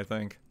ending, I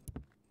think.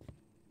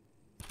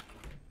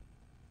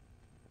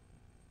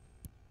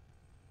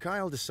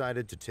 Kyle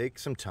decided to take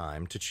some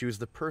time to choose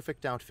the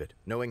perfect outfit,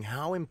 knowing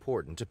how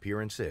important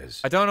appearance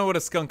is. I don't know what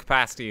a skunk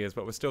pasty is,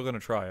 but we're still going to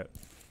try it.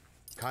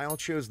 Kyle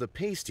chose the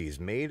pasties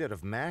made out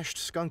of mashed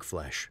skunk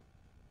flesh.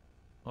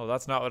 Oh,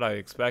 that's not what I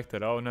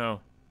expected. Oh,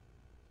 no.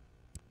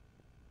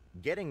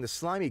 Getting the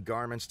slimy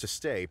garments to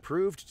stay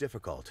proved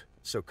difficult,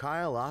 so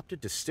Kyle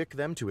opted to stick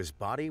them to his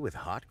body with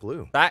hot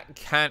glue. That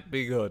can't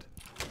be good.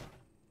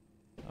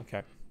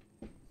 Okay.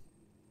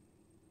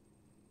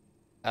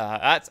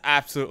 That's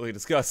absolutely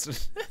disgusting.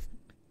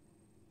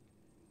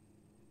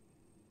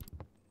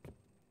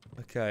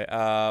 Okay,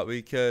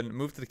 we can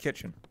move to the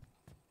kitchen.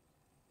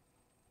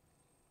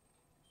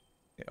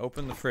 Okay,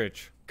 open the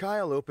fridge.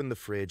 Kyle opened the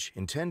fridge,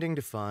 intending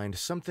to find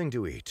something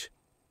to eat.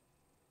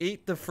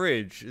 Eat the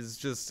fridge is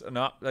just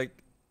not,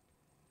 like...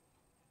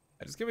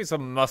 Just give me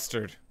some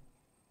mustard.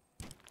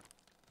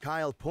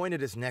 Kyle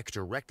pointed his neck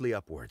directly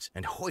upwards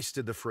and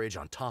hoisted the fridge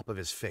on top of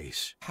his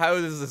face. How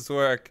does this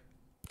work?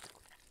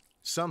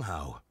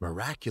 Somehow,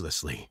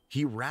 miraculously,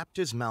 he wrapped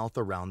his mouth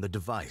around the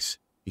device.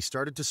 He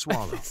started to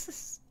swallow.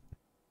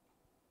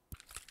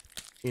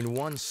 In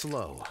one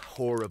slow,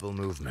 horrible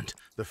movement,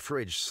 the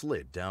fridge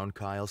slid down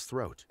Kyle's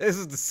throat. This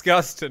is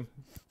disgusting.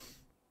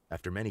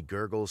 After many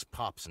gurgles,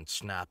 pops, and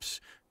snaps,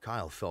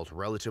 Kyle felt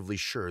relatively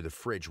sure the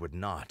fridge would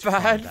not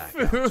Bad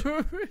come back out.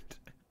 food.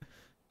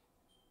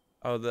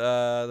 Oh,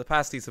 the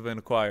pasties have been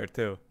acquired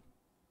too.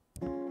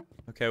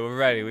 Okay, we're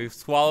ready. We've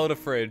swallowed a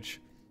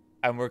fridge,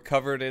 and we're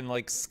covered in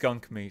like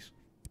skunk meat.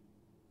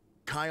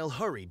 Kyle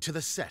hurried to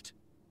the set.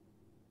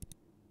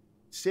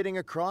 Sitting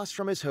across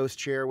from his host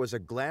chair was a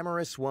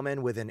glamorous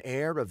woman with an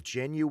air of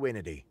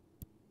genuinity.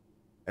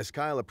 As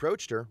Kyle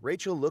approached her,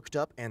 Rachel looked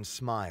up and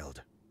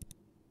smiled.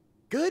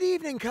 Good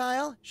evening,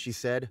 Kyle, she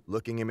said,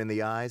 looking him in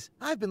the eyes.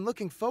 I've been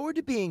looking forward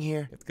to being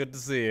here. It's good to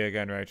see you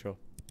again, Rachel.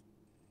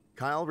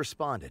 Kyle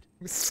responded.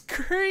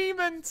 Scream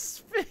and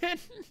spin.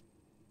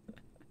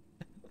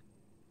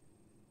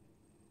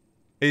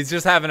 He's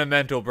just having a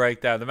mental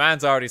breakdown. The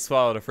man's already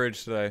swallowed a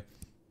fridge today.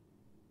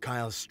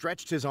 Kyle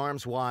stretched his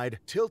arms wide,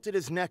 tilted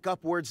his neck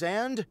upwards,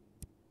 and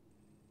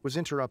was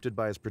interrupted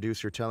by his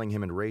producer telling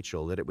him and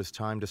Rachel that it was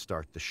time to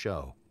start the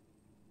show.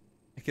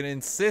 I can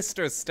insist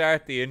or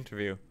start the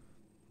interview.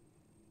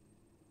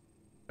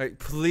 Right,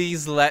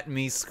 please let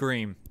me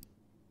scream.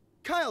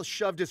 Kyle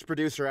shoved his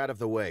producer out of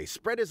the way,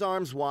 spread his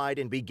arms wide,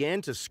 and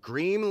began to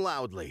scream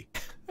loudly.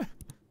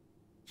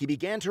 He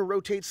began to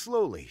rotate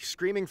slowly,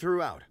 screaming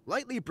throughout,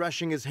 lightly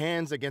brushing his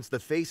hands against the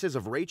faces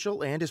of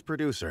Rachel and his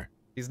producer.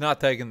 He's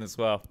not taking this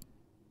well.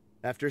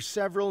 After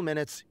several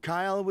minutes,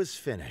 Kyle was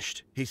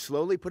finished. He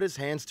slowly put his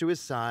hands to his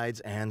sides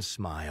and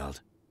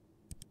smiled.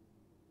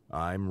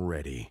 I'm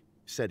ready,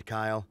 said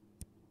Kyle.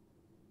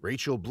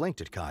 Rachel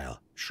blinked at Kyle,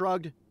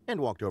 shrugged, and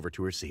walked over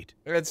to her seat.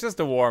 It's just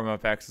a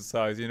warm-up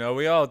exercise, you know?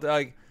 We all,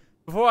 like,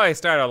 before I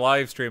start a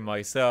live stream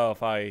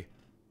myself, I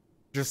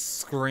just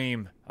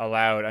scream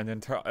aloud and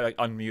then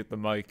unmute the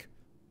mic.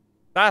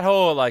 That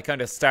whole, like,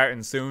 kind of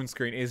starting soon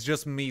screen is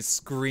just me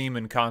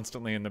screaming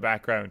constantly in the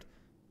background.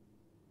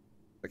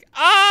 Like,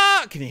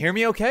 ah! Can you hear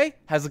me okay?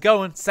 How's it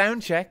going?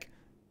 Sound check.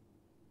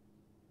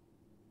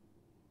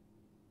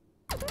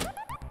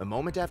 A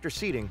moment after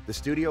seating, the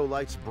studio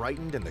lights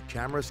brightened and the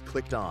cameras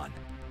clicked on.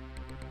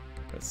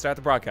 Let's start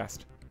the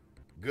broadcast.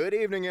 Good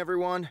evening,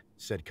 everyone,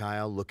 said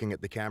Kyle, looking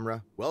at the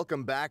camera.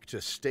 Welcome back to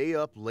Stay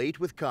Up Late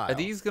with Kyle. Are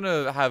these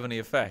gonna have any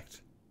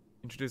effect?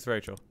 Introduce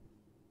Rachel.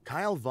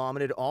 Kyle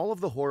vomited all of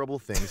the horrible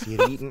things he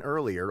had eaten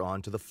earlier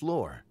onto the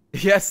floor.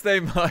 Yes, they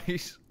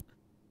might.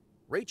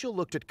 Rachel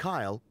looked at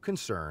Kyle,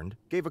 concerned,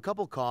 gave a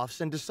couple coughs,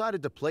 and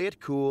decided to play it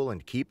cool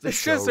and keep the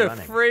show There's running.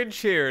 just a fridge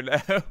here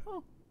now.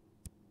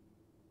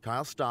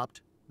 Kyle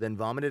stopped, then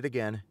vomited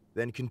again,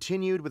 then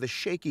continued with a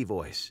shaky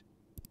voice.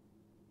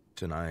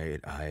 Tonight,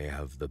 I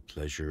have the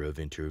pleasure of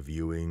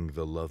interviewing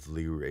the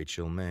lovely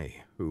Rachel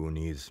May, who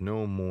needs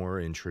no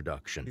more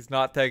introduction. He's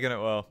not taking it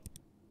well.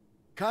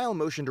 Kyle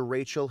motioned to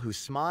Rachel, who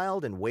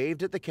smiled and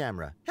waved at the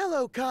camera.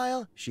 Hello,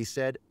 Kyle, she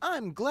said.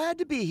 I'm glad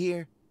to be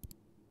here.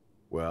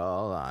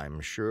 Well, I'm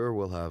sure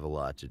we'll have a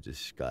lot to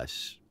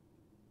discuss.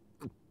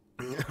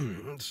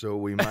 So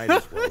we might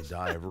as well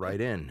dive right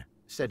in,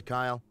 said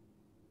Kyle.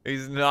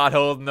 He's not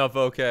holding up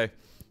okay.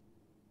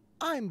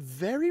 I'm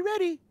very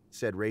ready,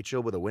 said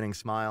Rachel with a winning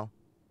smile.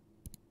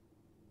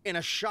 In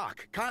a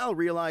shock, Kyle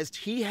realized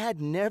he had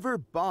never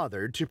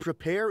bothered to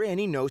prepare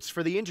any notes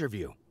for the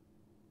interview.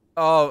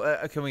 Oh,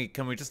 can we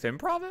just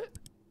improv it?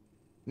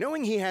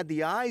 Knowing he had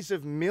the eyes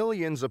of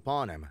millions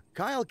upon him,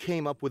 Kyle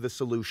came up with a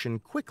solution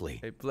quickly.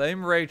 Hey,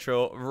 blame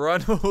Rachel,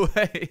 run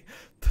away,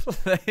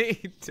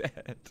 play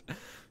dead.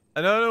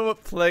 I don't know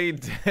what play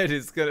dead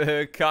is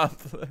gonna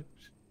accomplish.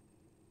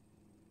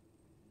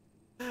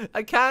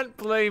 I can't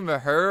blame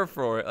her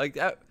for it. Like,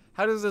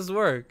 how does this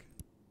work?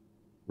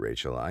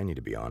 Rachel, I need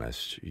to be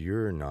honest.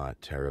 You're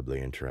not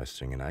terribly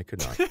interesting, and I could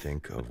not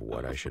think of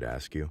what I should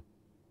ask you.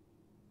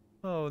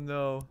 Oh,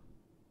 no.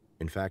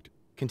 In fact,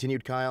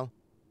 continued Kyle,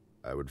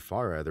 I would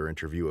far rather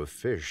interview a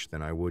fish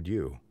than I would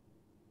you.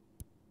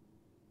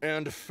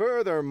 And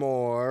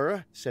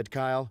furthermore, said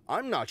Kyle,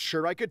 I'm not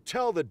sure I could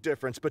tell the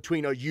difference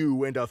between a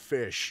you and a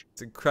fish.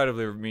 It's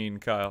incredibly mean,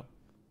 Kyle.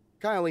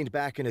 Kyle leaned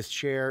back in his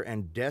chair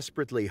and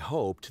desperately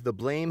hoped the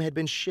blame had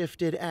been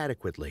shifted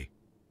adequately.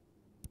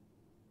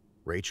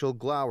 Rachel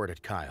glowered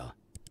at Kyle.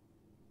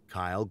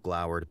 Kyle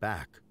glowered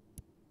back.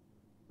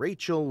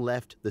 Rachel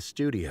left the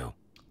studio.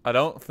 I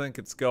don't think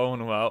it's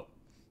going well.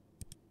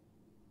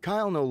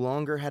 Kyle no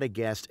longer had a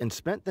guest and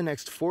spent the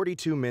next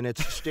 42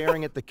 minutes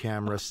staring at the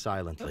camera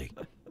silently.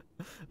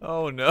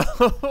 Oh no.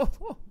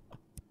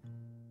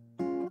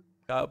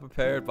 Got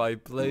prepared by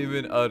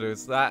blaming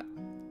others. That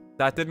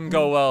didn't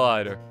go well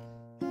either.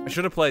 I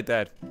should have played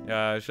dead.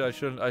 Yeah, I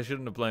shouldn't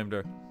have blamed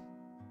her.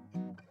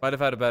 Might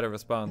have had a better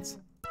response.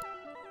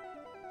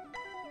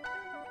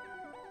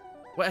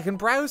 Wait, I can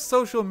browse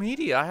social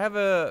media. I have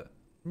a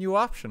new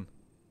option.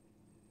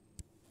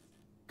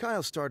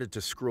 Kyle started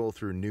to scroll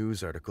through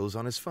news articles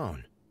on his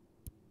phone.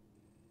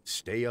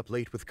 Stay Up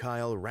Late with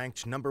Kyle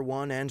ranked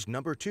 #1 and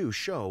 #2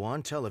 show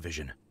on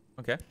television.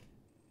 Okay.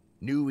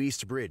 New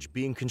East Bridge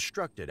being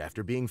constructed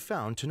after being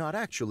found to not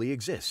actually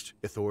exist.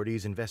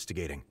 Authorities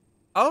investigating.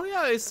 Oh yeah,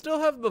 I still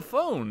have the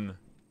phone.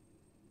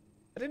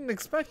 I didn't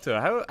expect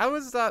to. How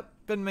has that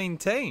been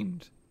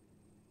maintained?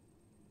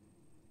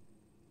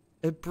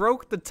 It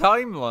broke the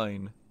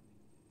timeline.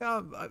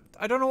 Yeah,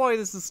 I don't know why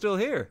this is still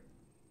here.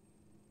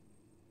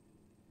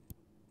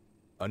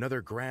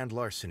 Another grand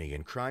larceny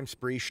and crime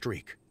spree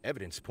streak.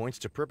 Evidence points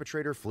to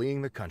perpetrator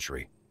fleeing the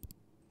country.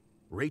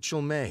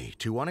 Rachel May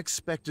to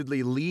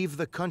unexpectedly leave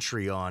the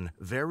country on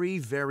very,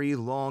 very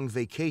long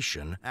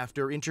vacation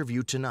after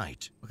interview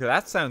tonight. Okay,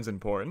 that sounds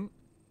important.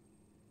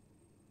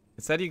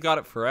 It said you got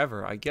it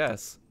forever, I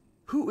guess.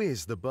 Who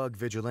is the bug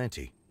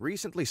vigilante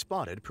recently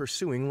spotted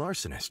pursuing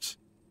larcenists?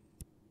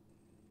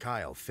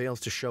 Kyle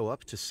fails to show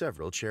up to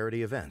several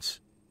charity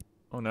events.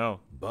 Oh no.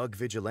 Bug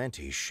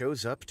Vigilante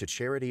shows up to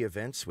charity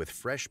events with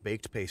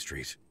fresh-baked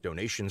pastries.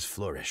 Donations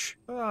flourish.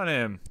 Good on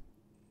him.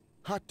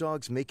 Hot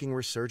dogs making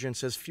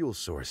resurgence as fuel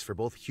source for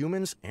both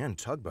humans and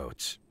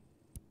tugboats.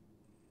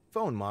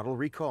 Phone model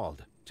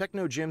recalled.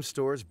 Techno gym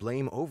stores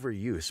blame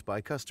overuse by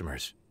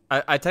customers.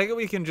 I take it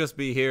we can just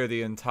be here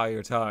the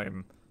entire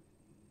time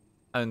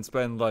and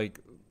spend like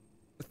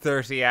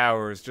 30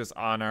 hours just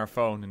on our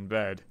phone in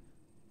bed.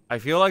 I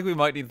feel like we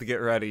might need to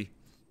get ready.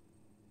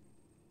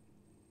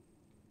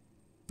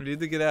 We need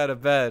to get out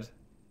of bed.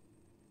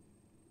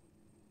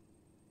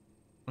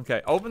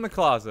 Okay, open the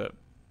closet.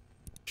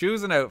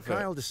 Choose an outfit.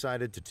 Kyle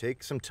decided to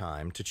take some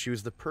time to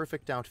choose the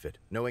perfect outfit,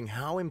 knowing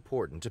how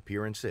important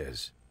appearance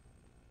is.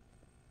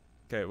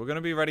 Okay, we're gonna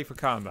be ready for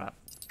combat.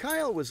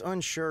 Kyle was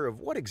unsure of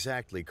what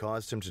exactly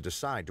caused him to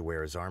decide to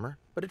wear his armor,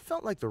 but it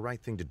felt like the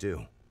right thing to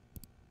do.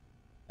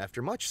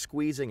 After much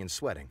squeezing and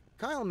sweating,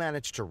 Kyle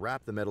managed to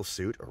wrap the metal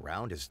suit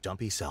around his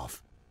dumpy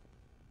self.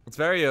 It's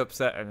very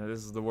upsetting that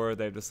this is the word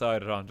they've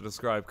decided on to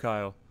describe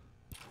Kyle.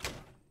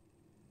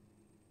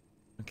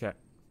 Okay.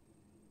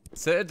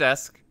 Sit at a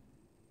desk.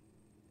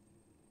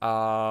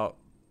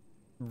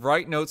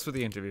 Write notes for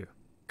the interview.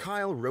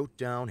 Kyle wrote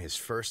down his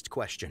first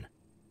question.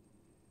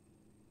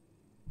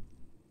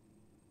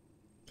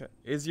 Okay.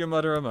 Is your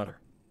mother a mother?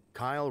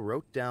 Kyle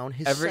wrote down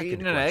his Ever second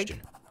eaten an question.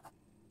 egg?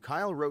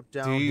 Kyle wrote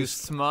down Do you his...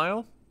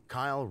 smile?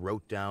 Kyle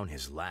wrote down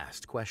his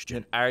last question.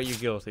 And are you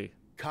guilty?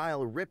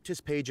 Kyle ripped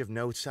his page of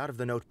notes out of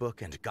the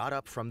notebook and got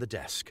up from the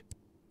desk.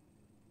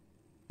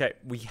 Okay,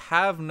 we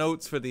have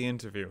notes for the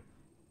interview,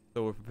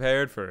 so we're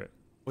prepared for it.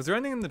 Was there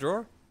anything in the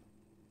drawer?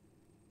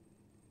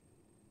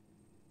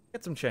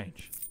 Get some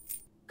change.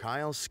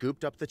 Kyle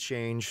scooped up the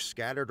change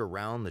scattered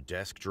around the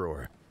desk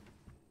drawer.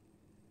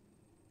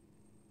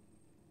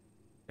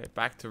 Okay,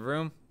 back to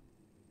room.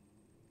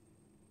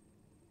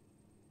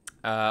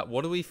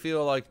 What do we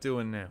feel like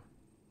doing now?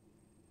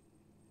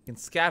 We can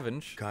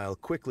scavenge. Kyle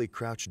quickly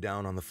crouched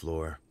down on the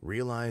floor,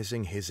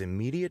 realizing his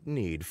immediate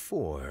need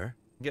for...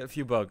 Get a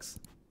few bugs.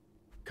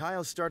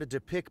 Kyle started to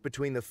pick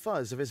between the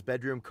fuzz of his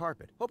bedroom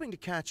carpet, hoping to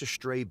catch a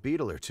stray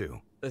beetle or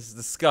two. This is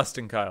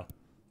disgusting, Kyle.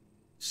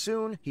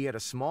 Soon, he had a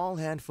small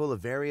handful of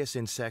various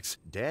insects,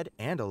 dead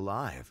and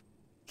alive.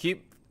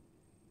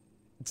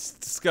 It's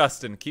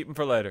disgusting. Keep them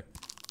for later.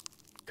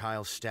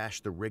 Kyle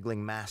stashed the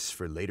wriggling mass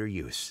for later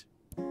use.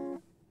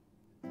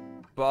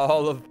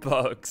 Ball of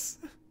bugs.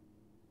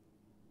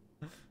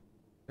 We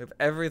have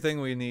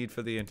everything we need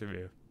for the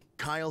interview.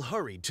 Kyle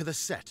hurried to the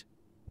set.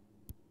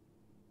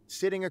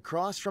 Sitting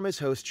across from his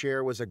host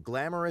chair was a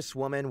glamorous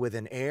woman with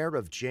an air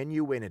of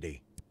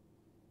genuinity.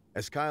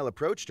 As Kyle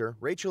approached her,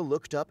 Rachel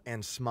looked up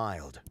and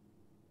smiled.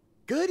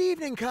 "Good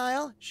evening,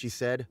 Kyle," she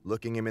said,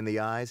 looking him in the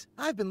eyes.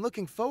 "I've been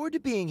looking forward to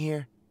being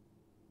here."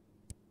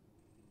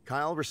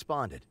 Kyle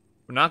responded.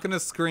 We're not going to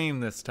scream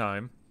this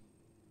time.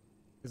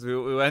 Because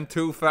we went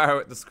too far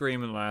with the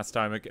screaming last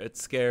time. It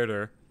scared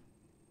her.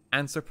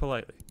 Answer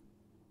politely.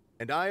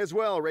 "And I as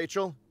well,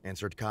 Rachel,"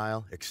 answered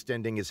Kyle,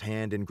 extending his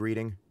hand in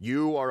greeting.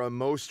 "You are a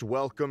most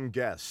welcome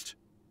guest."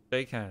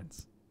 Shake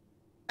hands.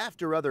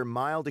 After other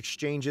mild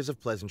exchanges of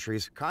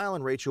pleasantries, Kyle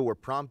and Rachel were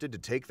prompted to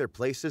take their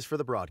places for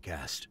the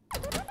broadcast.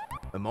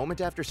 A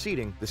moment after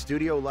seating, the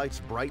studio lights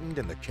brightened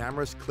and the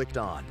cameras clicked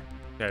on.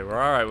 Okay, we're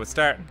alright. We're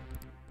starting.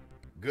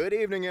 "Good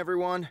evening,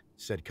 everyone,"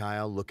 said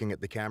Kyle, looking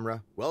at the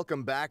camera.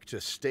 "Welcome back to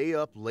Stay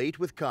Up Late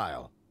with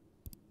Kyle.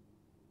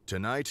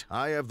 Tonight,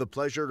 I have the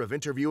pleasure of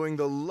interviewing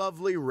the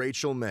lovely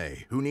Rachel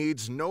May, who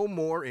needs no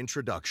more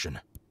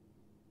introduction."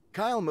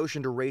 Kyle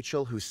motioned to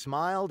Rachel, who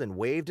smiled and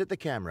waved at the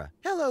camera.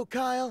 "Hello,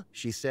 Kyle,"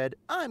 she said.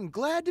 "I'm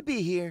glad to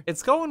be here."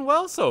 It's going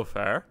well so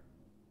far.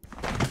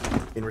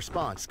 In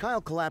response,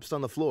 Kyle collapsed on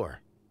the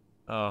floor.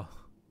 Oh.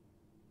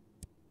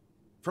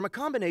 From a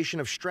combination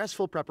of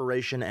stressful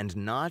preparation and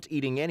not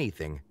eating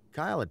anything,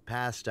 Kyle had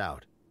passed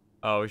out.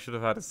 Oh, we should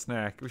have had a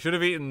snack. We should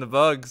have eaten the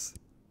bugs.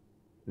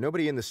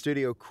 Nobody in the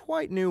studio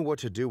quite knew what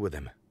to do with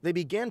him. They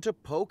began to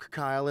poke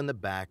Kyle in the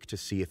back to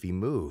see if he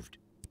moved.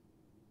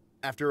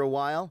 After a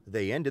while,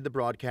 they ended the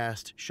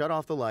broadcast, shut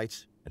off the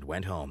lights, and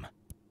went home.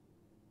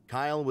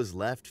 Kyle was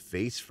left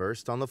face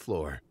first on the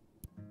floor.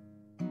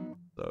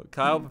 So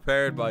Kyle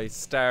prepared by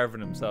starving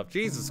himself.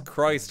 Jesus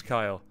Christ,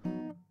 Kyle.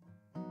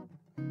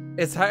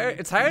 It's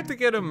hard to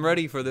get him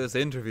ready for this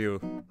interview.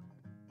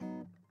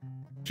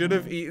 Should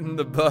have eaten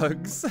the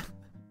bugs.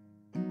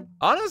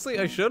 Honestly,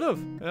 I should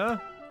have. Yeah.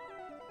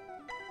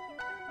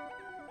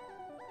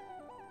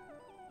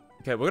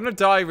 Okay, we're gonna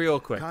die real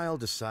quick. Kyle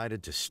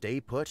decided to stay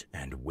put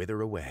and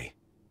wither away.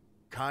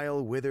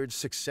 Kyle withered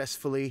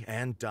successfully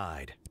and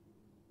died.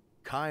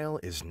 Kyle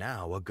is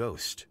now a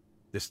ghost.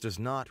 This does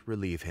not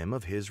relieve him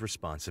of his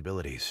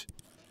responsibilities.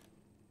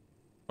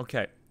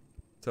 Okay,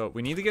 so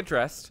we need to get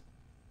dressed.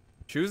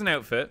 Choose an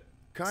outfit.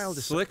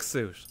 Slick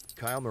suit.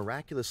 Kyle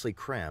miraculously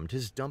crammed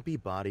his dumpy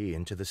body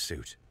into the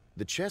suit.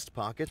 The chest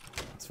pocket...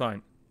 It's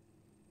fine.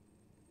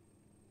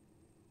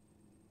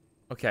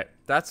 Okay,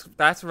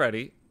 that's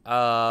ready.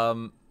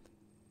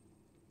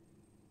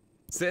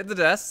 Sit at the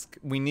desk.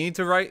 We need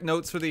to write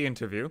notes for the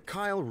interview.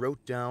 Kyle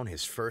wrote down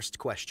his first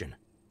question.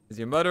 Is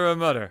your mother a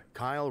mother?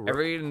 Kyle wrote...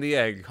 Ever eaten the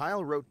egg?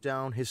 Kyle wrote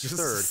down his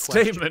third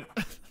statement.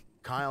 question.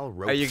 Kyle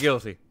wrote... Are you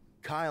guilty?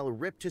 Kyle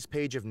ripped his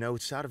page of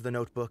notes out of the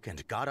notebook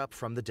and got up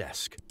from the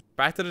desk.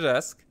 Back to the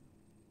desk.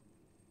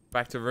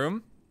 Back to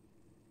room.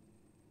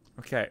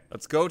 Okay,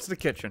 let's go to the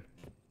kitchen.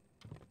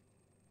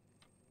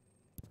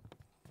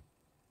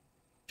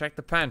 Check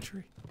the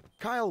pantry.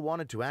 Kyle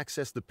wanted to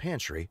access the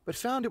pantry, but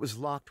found it was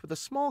locked with a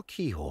small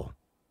keyhole.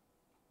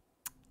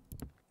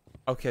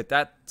 Okay,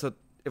 so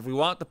if we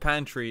want the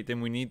pantry,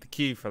 then we need the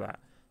key for that.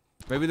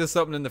 Maybe there's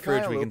something in the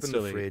fridge we can still eat. Kyle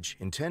opened the fridge,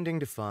 intending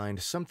to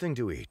find something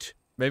to eat.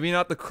 Maybe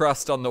not the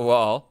crust on the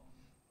wall.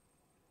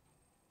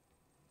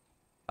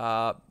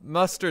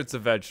 Mustard's a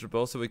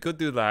vegetable, so we could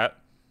do that.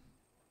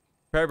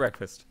 Prepare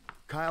breakfast.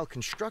 Kyle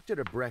constructed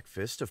a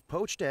breakfast of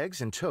poached eggs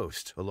and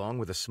toast, along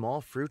with a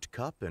small fruit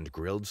cup and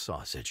grilled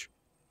sausage.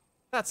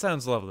 That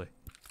sounds lovely.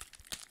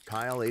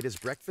 Kyle ate his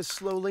breakfast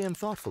slowly and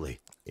thoughtfully,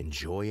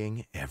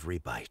 enjoying every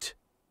bite.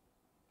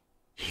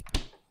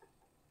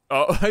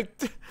 Oh, I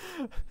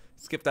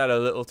skipped that a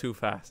little too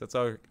fast. That's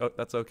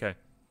okay.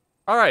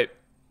 All right.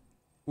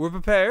 We're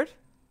prepared.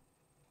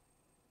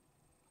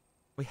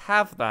 We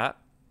have that.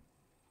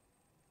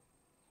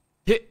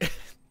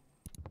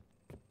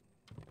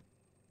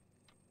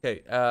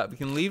 Okay, we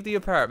can leave the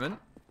apartment.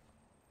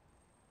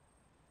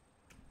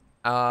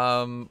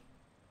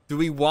 Do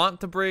we want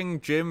to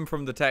bring Jim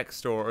from the tech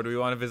store, or do we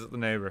want to visit the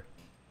neighbor?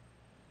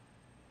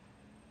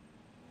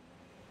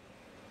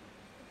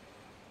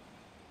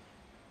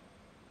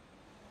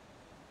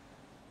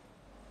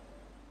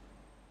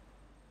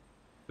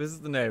 This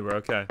is the neighbor,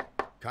 okay.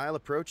 Kyle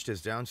approached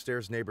his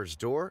downstairs neighbor's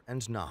door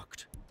and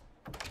knocked.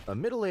 A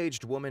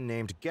middle-aged woman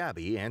named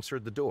Gabby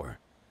answered the door.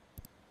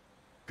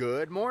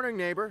 "Good morning,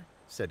 neighbor,"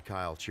 said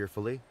Kyle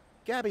cheerfully.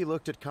 Gabby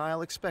looked at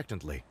Kyle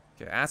expectantly.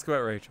 Okay, ask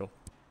about Rachel.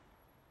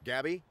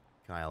 "Gabby,"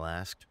 Kyle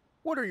asked,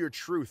 "what are your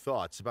true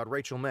thoughts about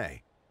Rachel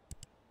May?"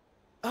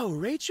 "Oh,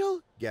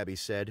 Rachel?" Gabby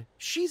said.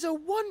 "She's a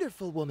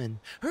wonderful woman.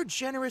 Her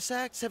generous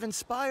acts have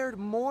inspired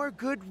more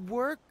good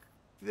work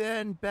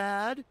than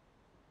bad."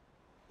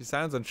 She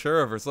sounds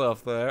unsure of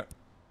herself there.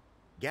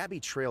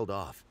 Gabby trailed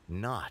off,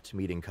 not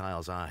meeting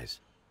Kyle's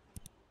eyes.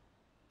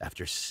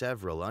 After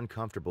several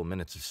uncomfortable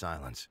minutes of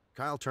silence,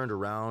 Kyle turned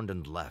around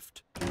and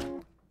left.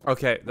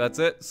 Okay, that's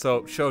it.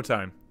 So,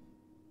 showtime.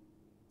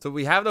 So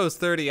we have those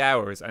 30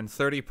 hours and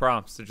 30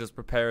 prompts to just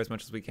prepare as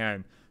much as we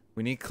can.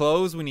 We need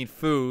clothes, we need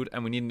food,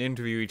 and we need an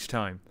interview each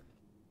time.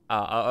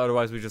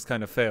 Otherwise, we just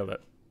kind of failed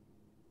it.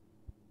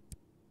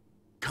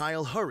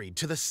 Kyle hurried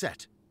to the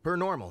set. Per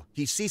normal,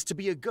 he ceased to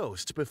be a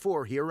ghost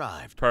before he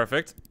arrived.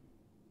 Perfect.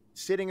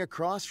 Sitting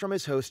across from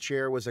his host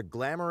chair was a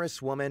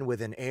glamorous woman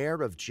with an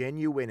air of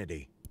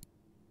genuinity.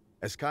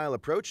 As Kyle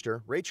approached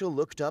her, Rachel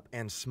looked up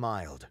and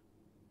smiled.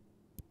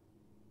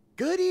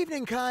 "Good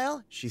evening,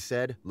 Kyle," she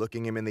said,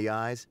 looking him in the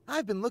eyes.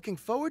 "I've been looking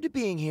forward to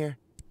being here."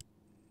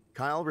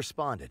 Kyle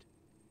responded.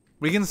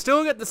 We can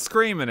still get the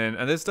screaming in,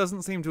 and this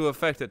doesn't seem to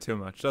affect it too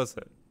much, does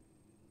it?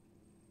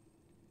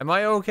 Am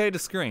I okay to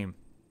scream?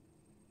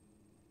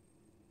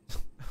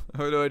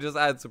 Or do I just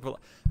add some...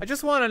 I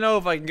just want to know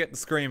if I can get the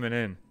screaming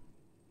in.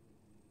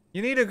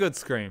 You need a good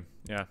scream,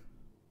 yeah.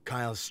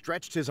 Kyle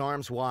stretched his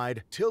arms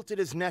wide, tilted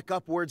his neck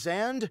upwards,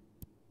 and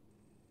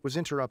was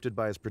interrupted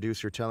by his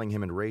producer telling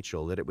him and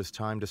Rachel that it was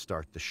time to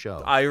start the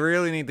show. I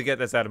really need to get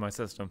this out of my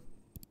system.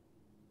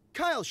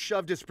 Kyle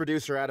shoved his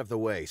producer out of the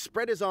way,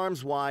 spread his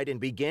arms wide, and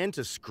began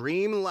to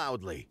scream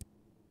loudly.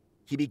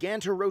 He began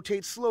to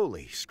rotate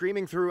slowly,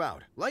 screaming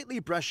throughout, lightly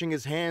brushing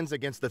his hands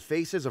against the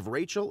faces of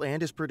Rachel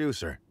and his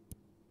producer.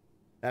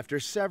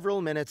 After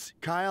several minutes,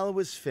 Kyle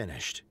was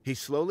finished. He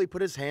slowly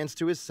put his hands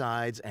to his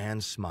sides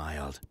and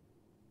smiled.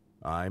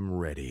 "I'm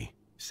ready,"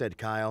 said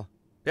Kyle.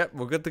 Yep,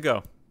 we're good to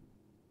go.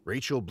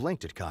 Rachel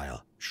blinked at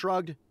Kyle,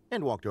 shrugged,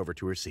 and walked over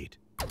to her seat.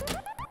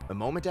 A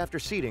moment after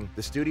seating,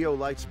 the studio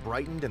lights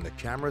brightened and the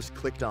cameras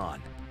clicked on.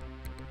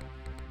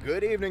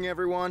 "Good evening,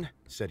 everyone,"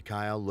 said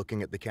Kyle,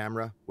 looking at the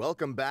camera.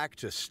 "Welcome back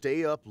to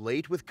Stay Up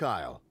Late with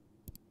Kyle.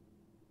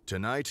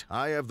 Tonight,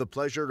 I have the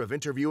pleasure of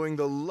interviewing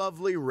the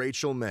lovely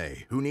Rachel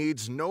May, who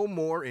needs no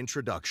more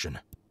introduction."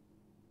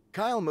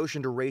 Kyle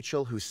motioned to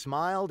Rachel, who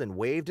smiled and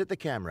waved at the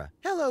camera.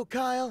 "Hello,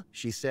 Kyle,"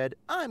 she said.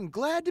 "I'm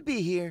glad to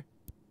be here."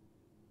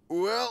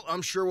 "Well,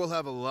 I'm sure we'll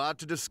have a lot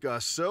to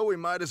discuss, so we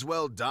might as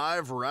well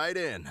dive right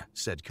in,"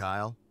 said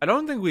Kyle. I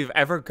don't think we've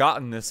ever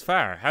gotten this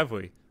far, have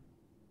we?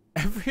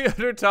 Every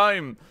other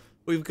time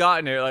we've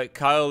gotten here, like,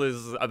 Kyle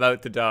is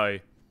about to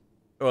die.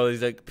 Or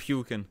he's, like,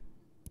 puking.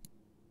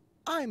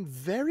 "I'm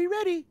very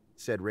ready,"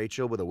 said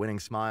Rachel with a winning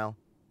smile.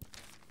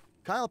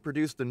 Kyle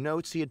produced the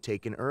notes he had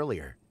taken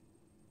earlier.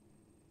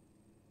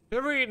 You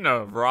ever eaten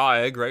a raw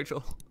egg,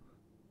 Rachel?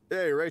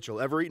 "Hey, Rachel,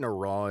 ever eaten a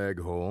raw egg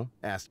whole?"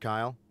 asked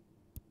Kyle.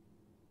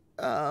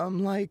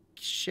 Like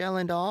shell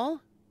and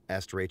all?"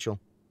 asked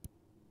Rachel.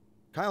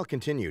 Kyle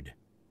continued.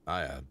 "I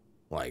have,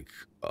 like,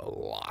 a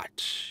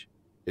lot.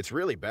 It's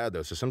really bad,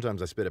 though, so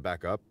sometimes I spit it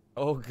back up."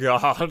 Oh,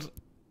 God.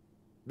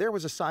 There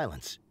was a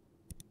silence.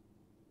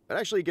 "It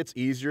actually gets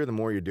easier the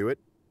more you do it,"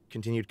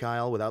 continued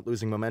Kyle without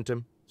losing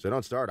momentum. "So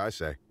don't start, I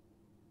say."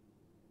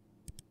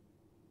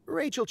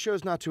 Rachel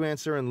chose not to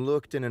answer and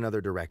looked in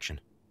another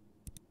direction.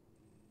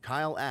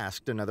 Kyle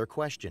asked another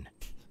question.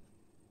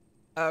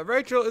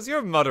 Rachel, is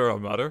your mother a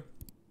mother?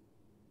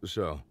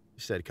 "So,"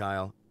 said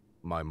Kyle,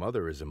 "my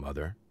mother is a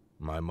mother.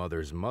 My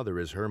mother's mother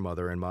is her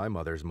mother and my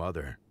mother's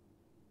mother.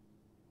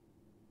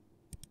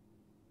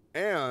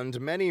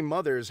 And many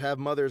mothers have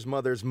mother's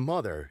mother's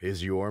mother.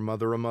 Is your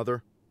mother a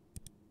mother?"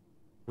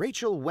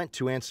 Rachel went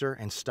to answer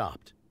and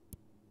stopped.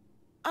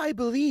 "I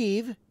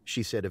believe,"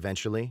 she said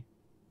eventually,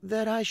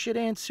 "that I should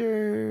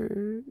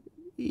answer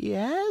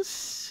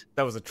yes?"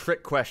 That was a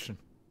trick question.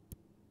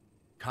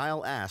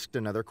 Kyle asked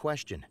another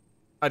question.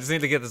 I just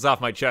need to get this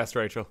off my chest,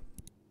 Rachel.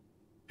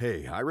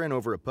 "Hey, I ran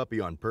over a puppy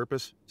on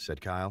purpose,"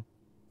 said Kyle.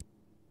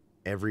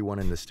 Everyone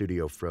in the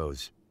studio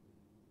froze.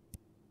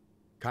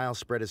 Kyle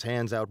spread his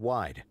hands out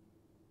wide.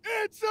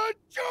 "It's a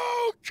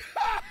joke!"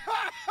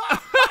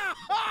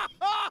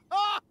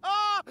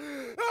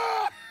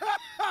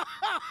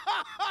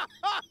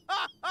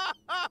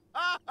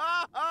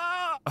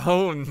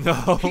 Oh,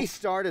 no. He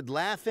started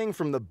laughing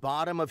from the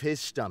bottom of his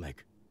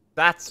stomach.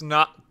 That's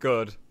not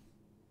good.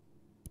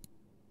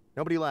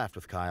 Nobody laughed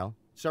with Kyle.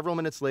 Several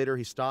minutes later,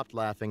 he stopped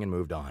laughing and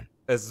moved on.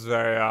 This is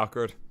very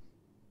awkward.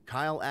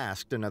 Kyle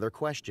asked another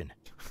question.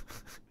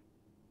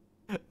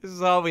 This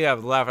is all we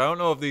have left. I don't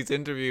know if these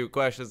interview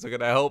questions are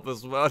going to help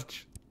us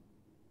much.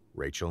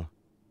 "Rachel,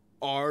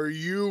 are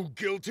you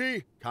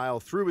guilty?" Kyle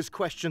threw his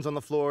questions on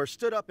the floor,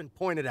 stood up, and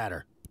pointed at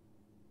her.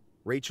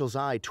 Rachel's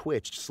eye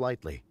twitched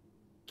slightly.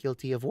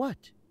 "Guilty of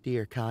what,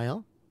 dear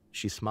Kyle?"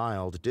 She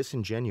smiled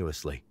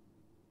disingenuously.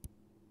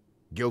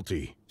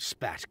 "Guilty,"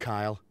 spat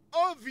Kyle.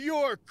 "Of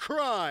your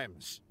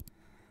crimes!"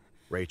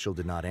 Rachel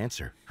did not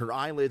answer. Her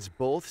eyelids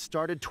both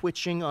started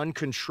twitching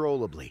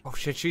uncontrollably. Oh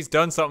shit, she's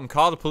done something.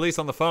 Call the police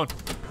on the phone.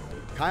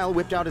 Kyle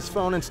whipped out his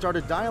phone and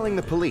started dialing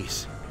the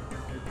police.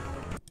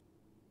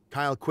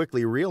 Kyle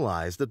quickly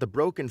realized that the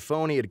broken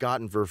phone he had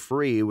gotten for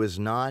free was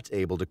not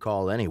able to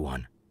call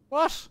anyone.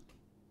 What?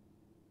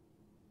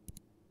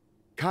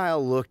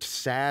 Kyle looked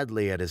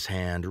sadly at his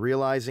hand,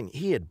 realizing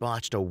he had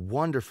botched a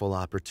wonderful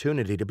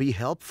opportunity to be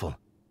helpful.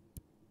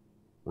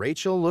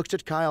 Rachel looked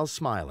at Kyle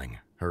smiling.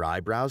 Her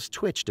eyebrows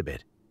twitched a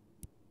bit.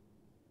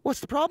 "What's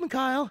the problem,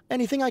 Kyle?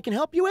 Anything I can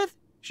help you with?"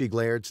 She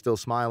glared, still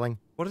smiling.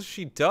 What has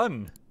she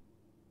done?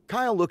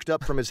 Kyle looked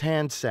up from his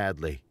hand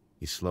sadly.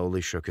 He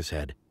slowly shook his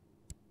head.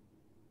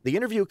 The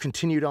interview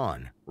continued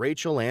on.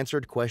 Rachel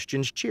answered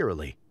questions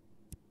cheerily.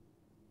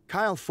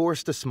 Kyle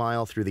forced a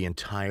smile through the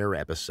entire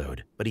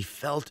episode, but he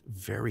felt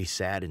very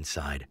sad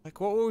inside.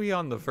 Like, what were we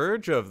on the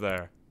verge of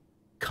there?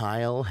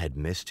 Kyle had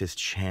missed his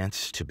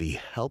chance to be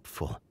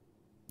helpful.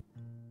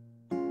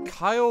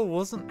 Kyle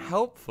wasn't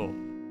helpful.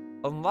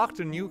 Unlocked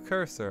a new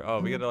cursor. Oh,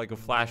 we get like a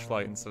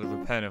flashlight instead of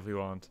a pen if we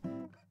want.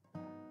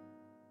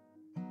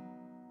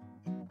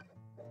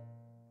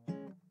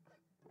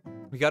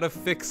 We gotta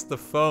fix the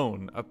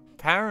phone.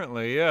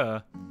 Apparently,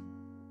 yeah.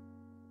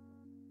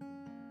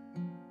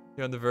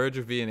 You're on the verge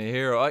of being a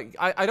hero.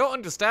 I don't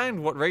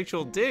understand what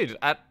Rachel did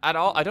at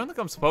all. I don't think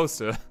I'm supposed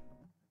to.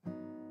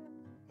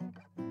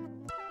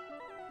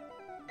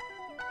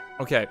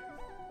 Okay.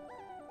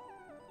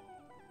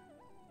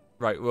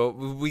 Right, well,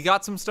 we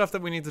got some stuff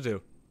that we need to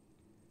do.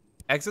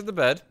 Exit the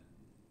bed.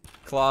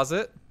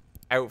 Closet.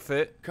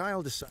 Outfit.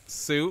 Kyle decided.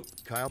 Suit.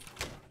 Kyle.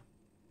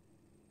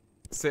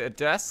 Sit at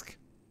desk.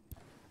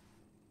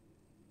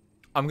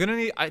 I'm gonna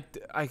need.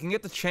 I can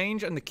get the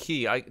change and the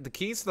key. The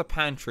key's to the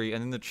pantry,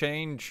 and then the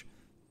change.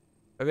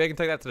 Maybe I can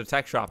take that to the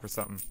tech shop or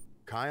something.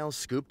 Kyle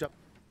scooped up.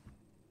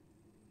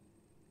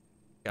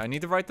 Yeah, I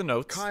need to write the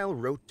notes. Kyle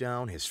wrote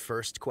down his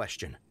first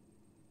question.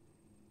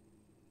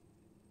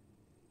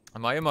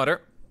 Am I a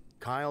mother?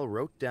 Kyle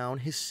wrote down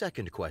his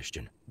second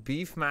question.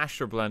 Beef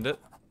mashed or blended?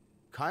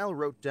 Kyle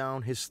wrote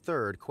down his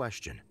third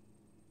question.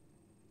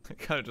 I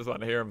kind of just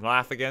want to hear him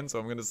laugh again, so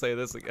I'm gonna say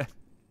this again.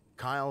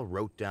 Kyle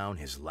wrote down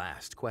his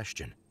last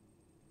question.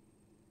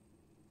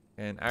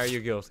 And are you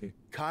guilty?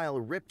 Kyle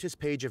ripped his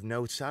page of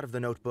notes out of the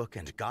notebook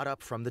and got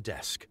up from the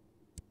desk.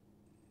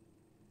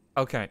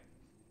 Okay.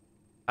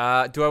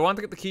 Do I want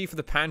to get the key for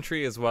the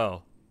pantry as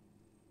well?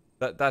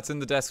 That's in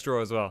the desk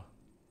drawer as well.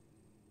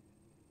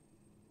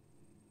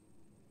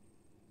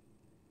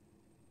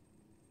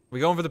 We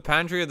going for the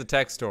pantry or the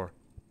tech store?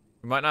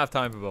 We might not have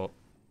time for both.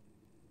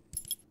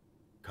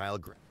 Kyle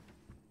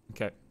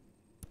Okay.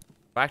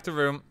 Back to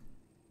room.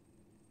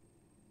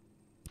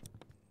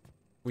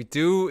 We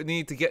do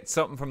need to get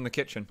something from the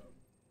kitchen.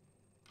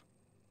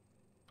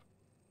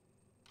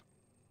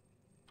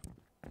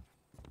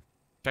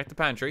 Check the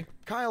pantry.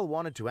 Kyle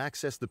wanted to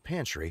access the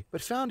pantry,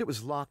 but found it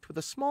was locked with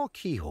a small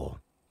keyhole.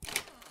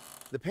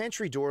 The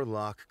pantry door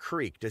lock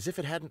creaked as if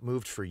it hadn't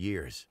moved for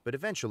years, but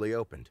eventually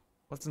opened.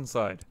 What's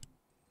inside?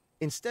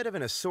 Instead of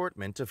an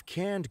assortment of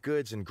canned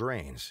goods and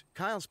grains,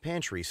 Kyle's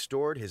pantry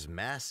stored his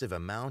massive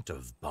amount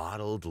of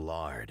bottled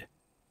lard.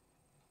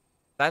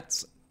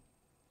 That's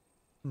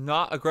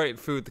not a great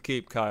food to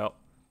keep, Kyle.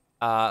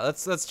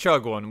 Let's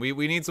chug one. We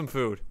need some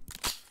food.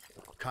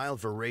 Kyle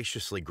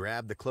voraciously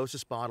grabbed the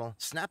closest bottle,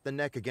 snapped the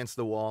neck against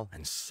the wall,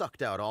 and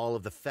sucked out all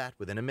of the fat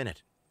within a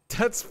minute.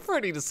 That's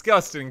pretty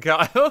disgusting,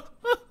 Kyle.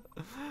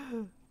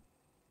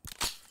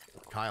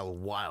 Kyle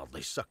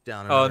wildly sucked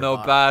down Oh another no,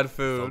 bottle. bad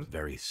food. Felt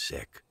very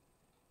sick.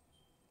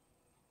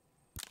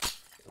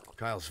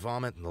 Kyle's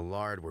vomit and the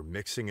lard were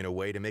mixing in a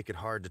way to make it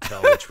hard to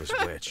tell which was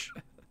which.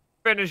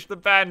 Finish the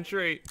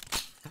pantry.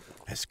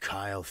 As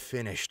Kyle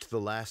finished the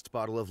last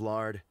bottle of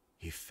lard,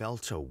 he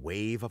felt a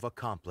wave of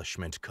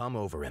accomplishment come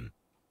over him.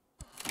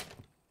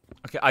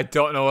 Okay, I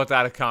don't know what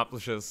that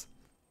accomplishes.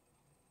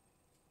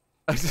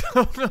 I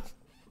don't know.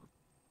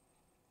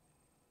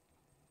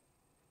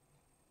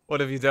 What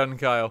have you done,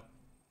 Kyle?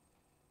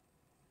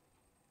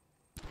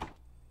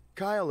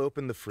 Kyle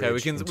opened the fridge.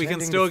 Okay, we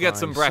can still get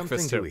some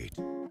breakfast too.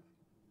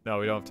 No,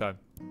 we don't have time.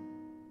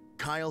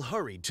 Kyle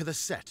hurried to the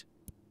set.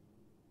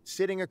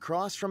 Sitting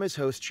across from his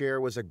host chair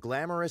was a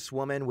glamorous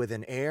woman with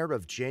an air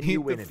of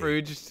genuinity. Eat the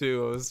fridge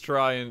too. I was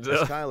trying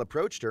to. As Kyle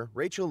approached her,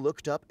 Rachel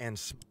looked up and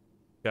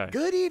Okay.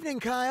 "Good evening,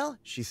 Kyle,"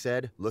 she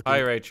said, looking. Hi,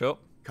 Rachel.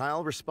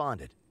 Kyle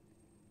responded.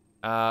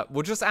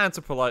 We'll just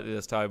answer politely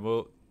this time.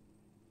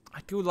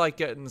 I do like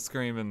getting the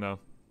screaming though.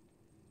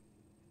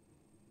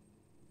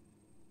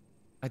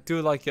 I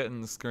do like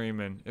getting the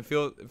screaming. It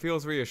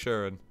feels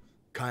reassuring.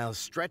 Kyle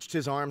stretched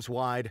his arms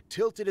wide,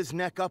 tilted his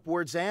neck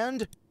upwards,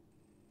 and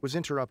was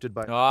interrupted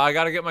by... Oh, I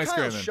gotta get my Kyle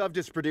screaming. shoved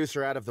his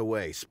producer out of the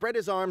way, spread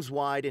his arms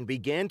wide, and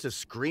began to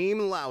scream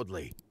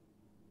loudly.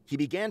 He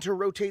began to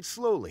rotate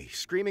slowly,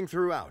 screaming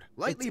throughout,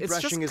 lightly It's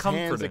brushing just his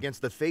hands comforting.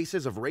 against the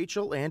faces of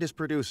Rachel and his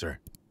producer.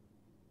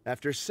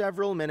 After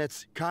several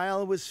minutes,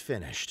 Kyle was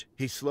finished.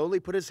 He slowly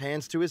put his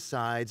hands to his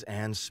sides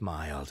and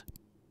smiled.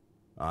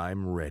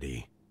 "I'm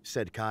ready,"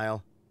 said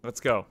Kyle.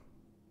 Let's go.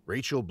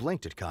 Rachel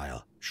blinked at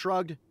Kyle,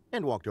 shrugged,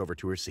 and walked over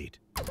to her seat.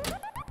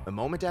 A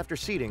moment after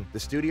seating, the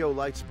studio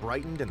lights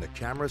brightened and the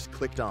cameras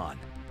clicked on.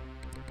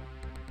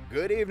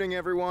 "Good evening,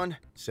 everyone,"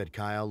 said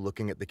Kyle,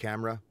 looking at the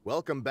camera.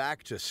 "Welcome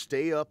back to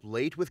Stay Up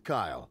Late with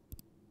Kyle."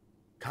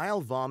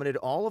 Kyle vomited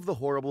all of the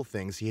horrible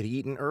things he had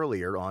eaten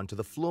earlier onto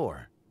the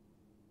floor.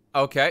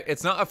 Okay,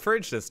 it's not a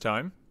fridge this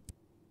time.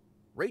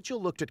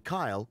 Rachel looked at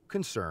Kyle,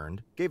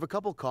 concerned, gave a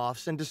couple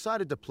coughs, and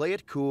decided to play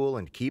it cool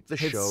and keep the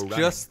show running. It's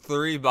just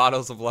 3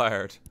 bottles of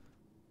lard.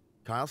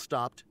 Kyle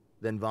stopped,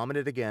 then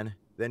vomited again,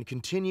 then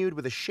continued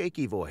with a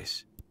shaky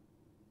voice.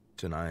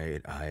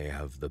 "Tonight, I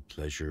have the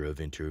pleasure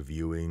of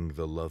interviewing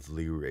the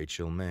lovely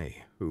Rachel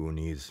May, who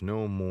needs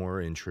no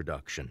more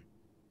introduction."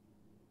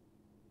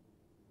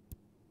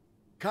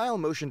 Kyle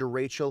motioned to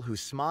Rachel, who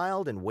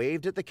smiled and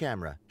waved at the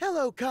camera.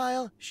 "Hello,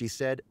 Kyle," she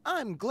said.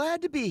 "I'm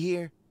glad to be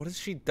here." What has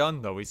she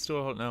done, though? We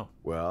still don't know.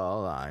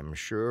 "Well, I'm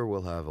sure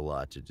we'll have a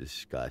lot to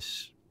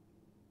discuss.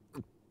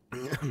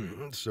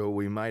 So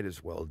we might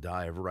as well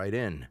dive right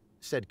in,"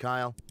 said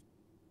Kyle.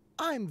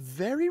 "I'm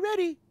very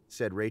ready,"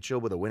 said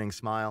Rachel with a winning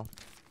smile.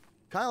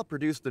 Kyle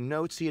produced the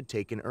notes he had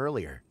taken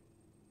earlier.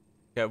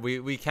 Yeah,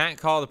 we can't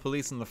call the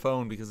police on the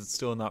phone because it's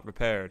still not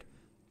repaired.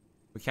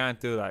 We can't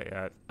do that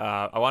yet.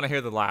 I want to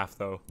hear the laugh,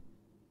 though.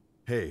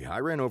 "Hey,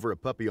 I ran over a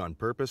puppy on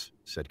purpose,"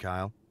 said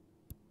Kyle.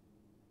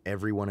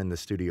 Everyone in the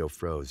studio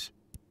froze.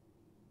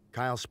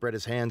 Kyle spread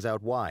his hands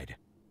out wide.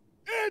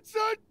 "It's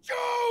a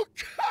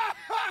joke!"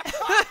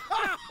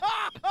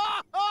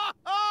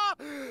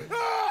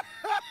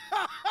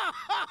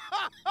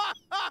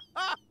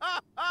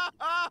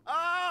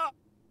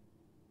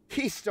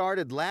 He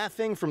started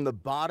laughing from the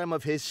bottom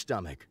of his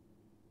stomach.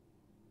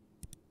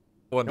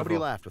 Wonderful. Nobody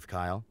laughed with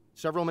Kyle.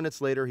 Several minutes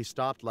later, he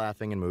stopped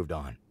laughing and moved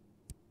on.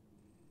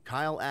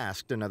 Kyle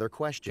asked another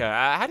question. Okay,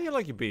 how do you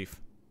like your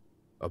beef?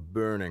 "A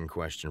burning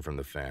question from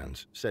the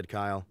fans," said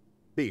Kyle.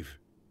 "Beef,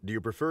 do you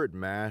prefer it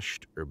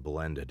mashed or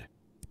blended?"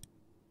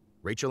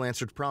 Rachel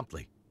answered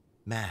promptly,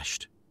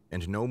 "Mashed,"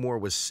 and no more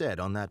was said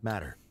on that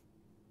matter.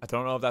 I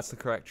don't know if that's the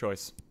correct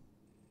choice.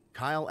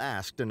 Kyle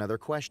asked another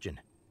question.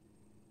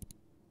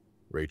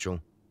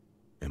 "Rachel,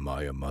 am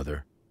I a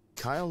mother?"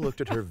 Kyle looked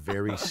at her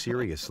very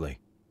seriously.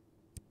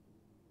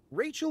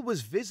 Rachel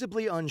was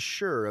visibly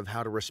unsure of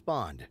how to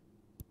respond.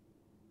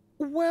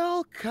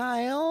 "Well,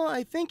 Kyle,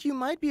 I think you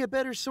might be a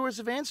better source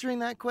of answering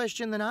that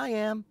question than I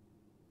am."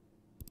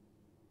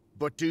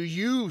 "But do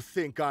you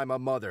think I'm a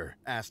mother?"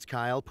 asked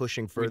Kyle,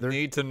 pushing further. We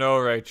need to know,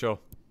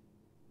 Rachel.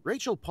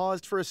 Rachel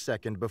paused for a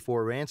second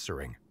before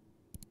answering.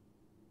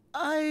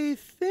 "I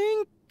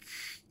think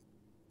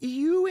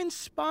you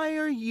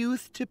inspire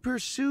youth to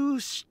pursue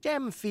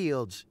STEM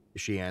fields,"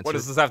 she answered. What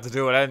does this have to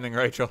do with anything,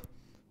 Rachel?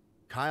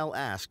 Kyle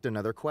asked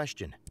another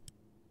question.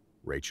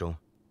 "Rachel,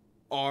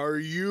 are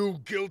you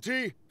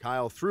guilty?"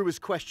 Kyle threw his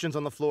questions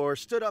on the floor,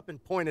 stood up,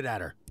 and pointed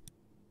at her.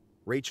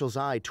 Rachel's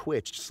eye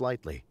twitched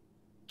slightly.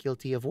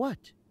 "Guilty of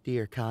what,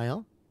 dear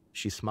Kyle?"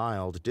 She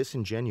smiled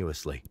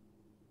disingenuously.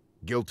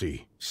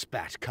 "Guilty,"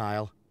 spat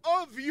Kyle,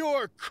 "of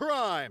your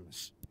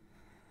crimes."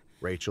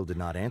 Rachel did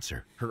not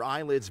answer. Her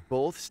eyelids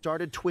both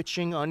started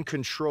twitching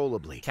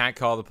uncontrollably. Can't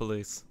call the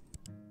police.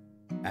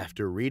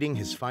 After reading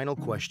his final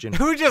question,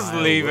 Who just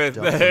Kyle leave looked it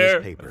up from there?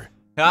 his paper.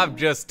 I'm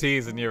just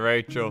teasing you,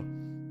 Rachel.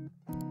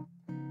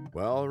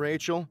 "Well,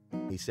 Rachel,"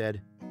 he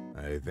said,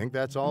 "I think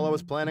that's all I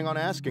was planning on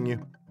asking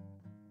you."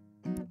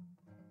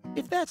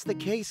 "If that's the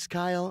case,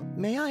 Kyle,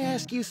 may I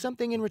ask you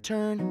something in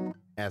return?"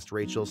 asked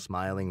Rachel,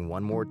 smiling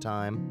one more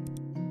time.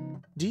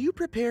 "Do you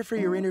prepare for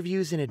your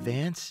interviews in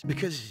advance?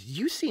 Because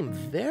you seem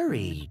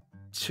very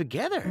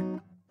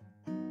together."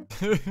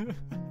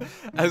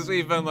 As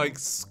we've been like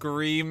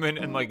screaming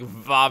and like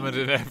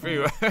vomiting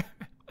everywhere.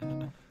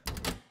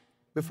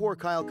 Before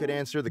Kyle could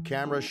answer, the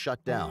camera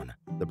shut down.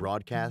 The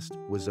broadcast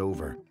was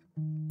over.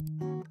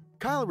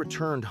 Kyle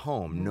returned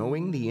home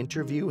knowing the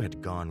interview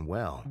had gone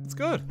well. It's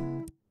good.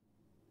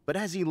 But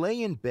as he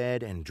lay in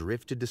bed and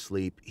drifted to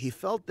sleep, he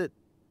felt that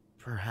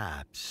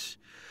perhaps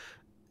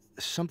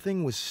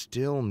something was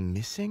still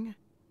missing.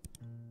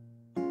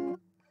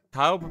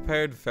 Kyle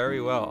prepared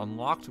very well,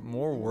 unlocked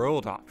more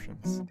world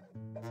options.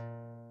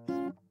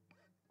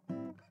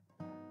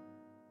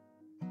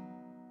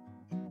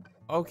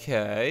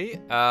 Okay,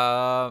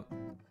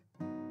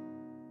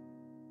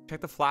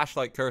 check the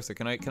flashlight cursor.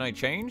 Can I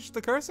change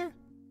the cursor?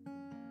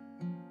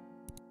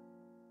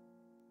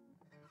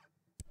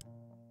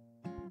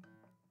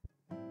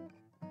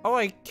 Oh,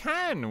 I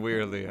can,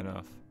 weirdly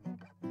enough.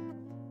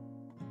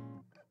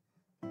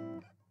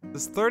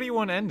 There's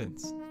 31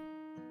 endings.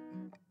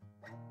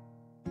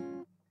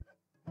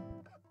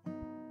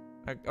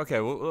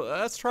 Okay, well,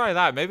 let's try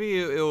that. Maybe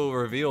it'll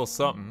reveal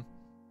something.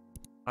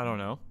 I don't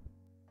know.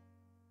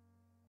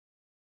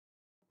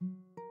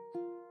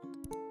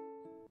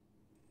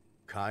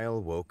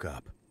 Kyle woke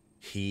up.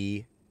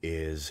 He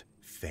is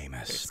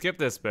famous. Okay, skip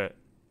this bit.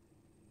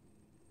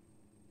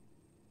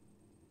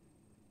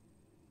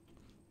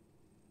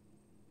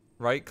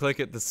 Right click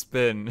it to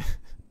spin.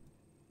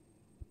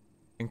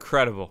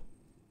 Incredible.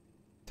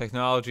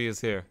 Technology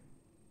is here.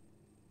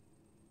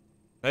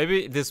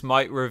 Maybe this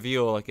might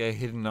reveal like a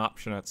hidden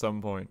option at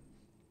some point.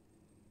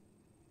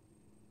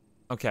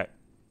 Okay.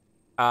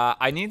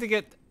 I need to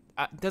get...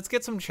 let's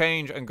get some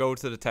change and go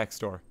to the tech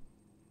store.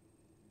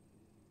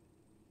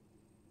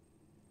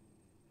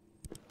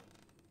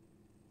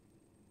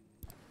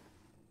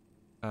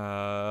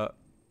 No,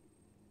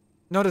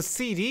 there's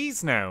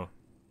CDs now.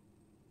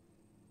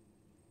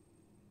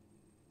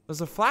 There's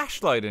a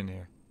flashlight in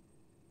here.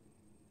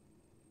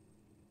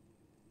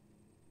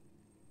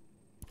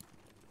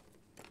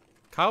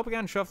 Kyle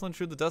began shuffling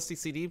through the dusty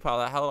CD pile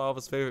that held all of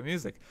his favorite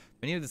music.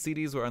 Many of the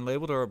CDs were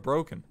unlabeled or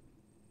broken.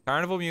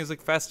 Carnival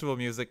music, festival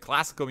music,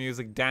 classical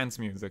music, dance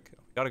music.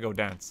 Gotta go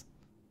dance.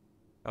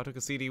 I took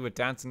a CD with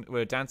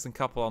a dancing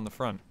couple on the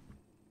front.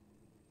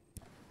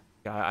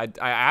 I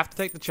have to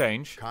take the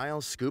change.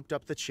 Kyle scooped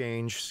up the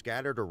change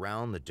scattered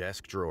around the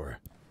desk drawer.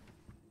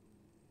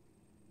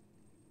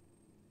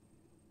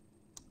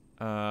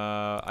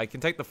 I can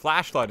take the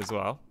flashlight as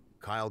well.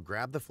 Kyle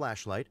grabbed the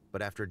flashlight,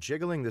 but after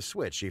jiggling the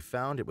switch, he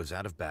found it was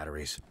out of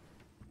batteries.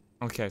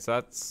 Okay,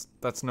 so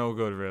that's no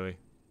good, really.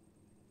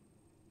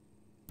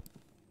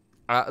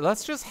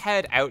 Let's just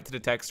head out to the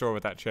tech store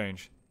with that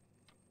change.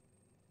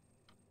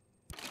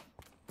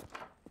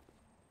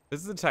 This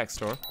is the tech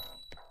store.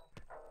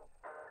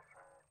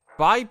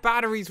 Buy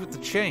batteries with the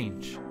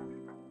change.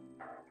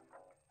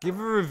 Give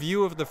a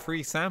review of the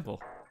free sample.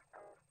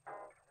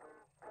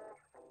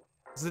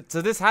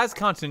 So this has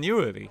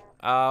continuity.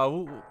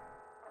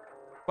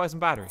 Buy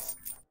some batteries.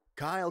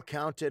 Kyle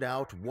counted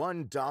out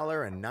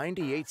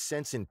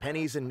 $1.98 in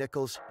pennies and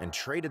nickels and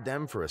traded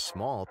them for a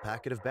small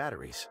packet of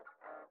batteries.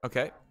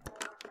 Okay.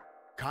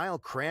 Kyle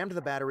crammed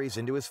the batteries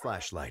into his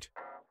flashlight.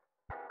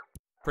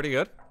 Pretty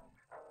good.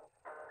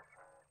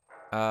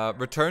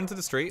 Return to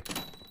the street.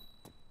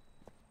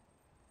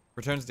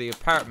 Return to the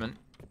apartment.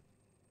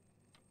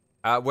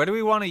 Where do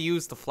we want to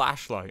use the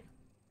flashlight?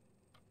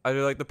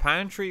 Either like the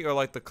pantry or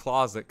like the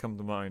closet come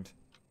to mind.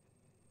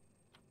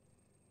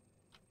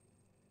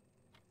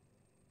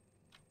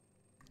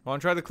 I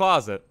want to try the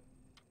closet.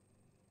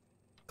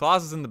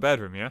 Closet's in the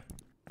bedroom, yeah?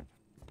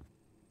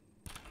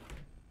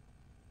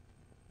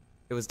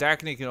 It was dark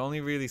and he could only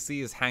really see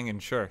his hanging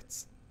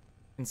shirts.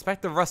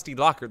 Inspect the rusty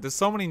locker. There's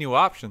so many new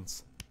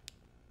options.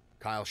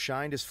 Kyle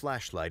shined his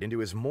flashlight into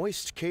his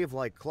moist,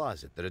 cave-like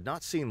closet that had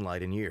not seen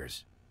light in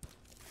years.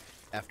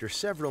 After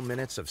several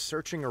minutes of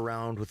searching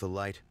around with the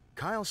light,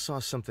 Kyle saw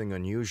something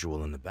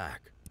unusual in the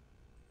back.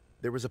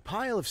 There was a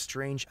pile of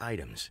strange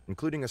items,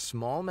 including a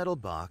small metal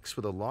box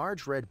with a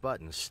large red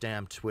button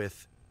stamped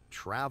with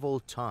travel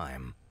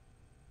time.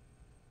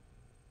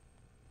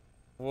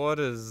 What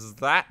does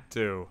that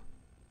do?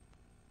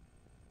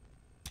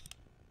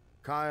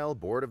 Kyle,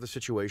 bored of the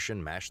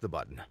situation, mashed the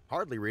button,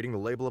 hardly reading the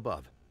label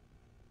above.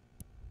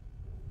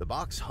 The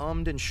box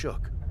hummed and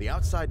shook. The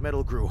outside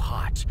metal grew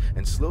hot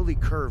and slowly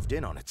curved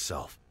in on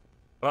itself.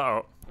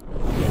 Uh-oh. In a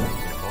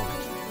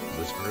moment, it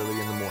was early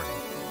in the morning.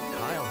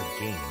 Kyle had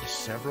gained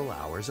several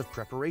hours of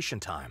preparation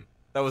time.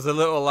 That was a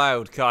little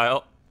loud,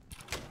 Kyle.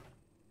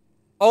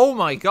 Oh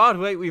my god,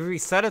 wait, we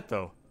reset it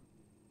though.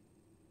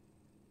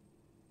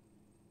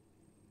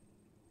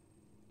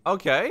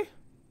 Okay.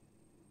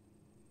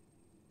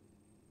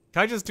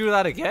 Can I just do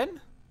that again?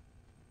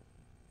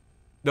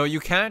 No, you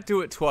can't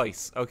do it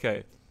twice.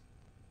 Okay.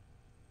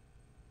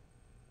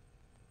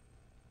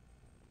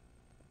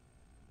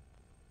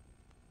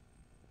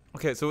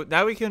 Okay, so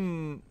now we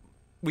can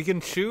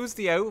choose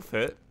the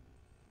outfit.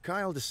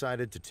 Kyle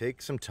decided to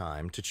take some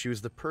time to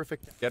choose the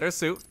perfect... Get our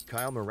suit.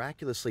 Kyle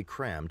miraculously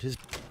crammed his...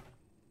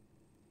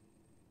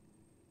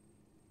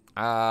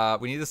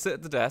 We need to sit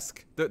at the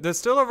desk. There's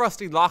still a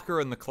rusty locker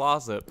in the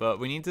closet, but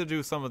we need to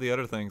do some of the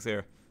other things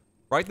here.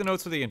 Write the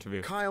notes for the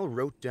interview. Kyle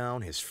wrote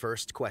down his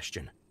first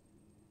question.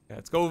 Yeah,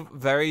 let's go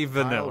very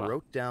vanilla. Kyle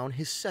wrote down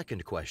his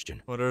second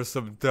question. What are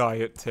some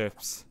diet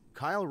tips?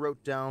 Kyle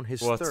wrote down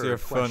his What's third your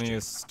question.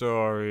 funniest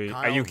story?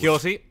 Kyle Are you was-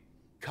 guilty?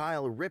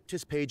 Kyle ripped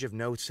his page of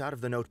notes out of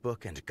the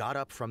notebook and got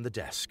up from the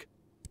desk.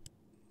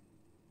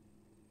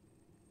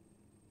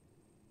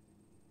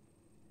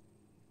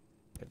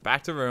 Get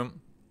back to room.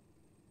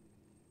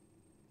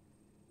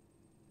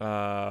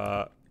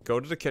 Go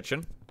to the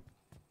kitchen.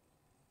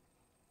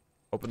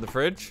 Open the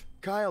fridge.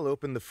 Kyle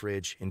opened the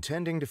fridge,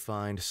 intending to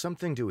find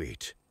something to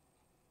eat.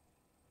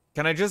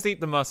 Can I just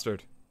eat the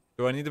mustard?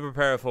 Do I need to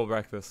prepare a full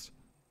breakfast?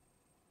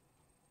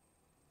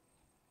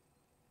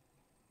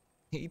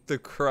 Eat the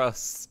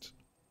crust.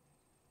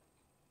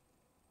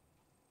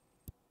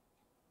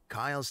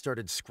 Kyle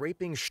started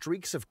scraping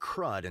streaks of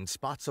crud and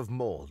spots of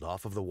mold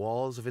off of the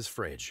walls of his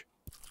fridge.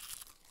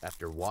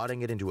 After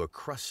wadding it into a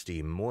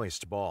crusty,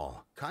 moist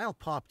ball, Kyle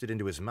popped it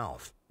into his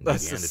mouth and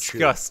That's began to chew.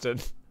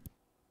 disgusting.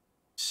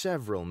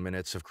 Several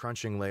minutes of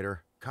crunching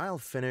later, Kyle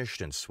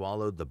finished and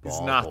swallowed the ball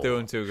He's not whole.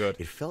 doing too good.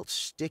 It felt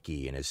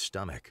sticky in his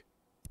stomach.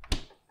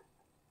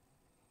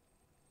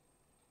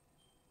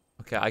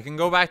 Okay, I can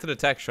go back to the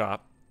tech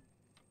shop.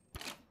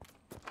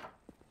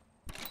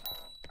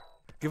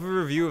 Give a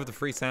review of the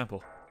free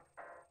sample.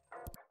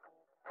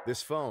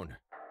 This phone,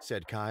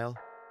 said Kyle,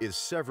 is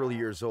several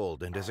years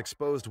old and has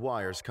exposed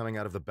wires coming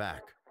out of the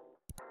back.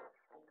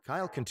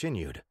 Kyle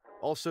continued.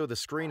 Also, the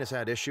screen has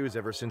had issues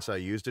ever since I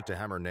used it to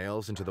hammer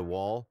nails into the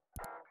wall.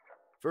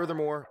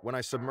 Furthermore, when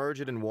I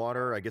submerge it in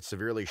water, I get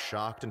severely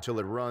shocked until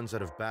it runs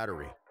out of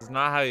battery. This is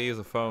not how you use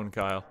a phone,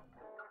 Kyle.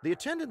 The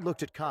attendant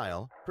looked at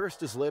Kyle,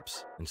 pursed his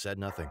lips, and said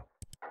nothing.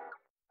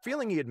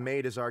 Feeling he had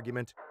made his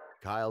argument,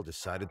 Kyle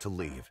decided to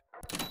leave.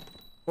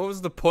 What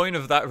was the point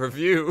of that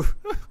review?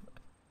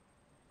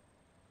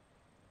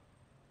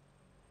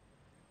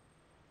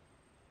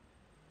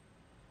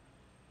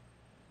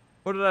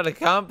 What did that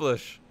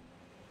accomplish?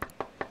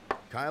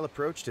 Kyle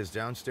approached his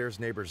downstairs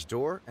neighbor's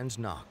door and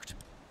knocked.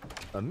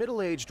 A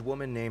middle-aged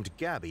woman named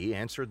Gabby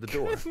answered the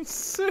door.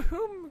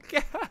 Consume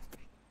Gabby.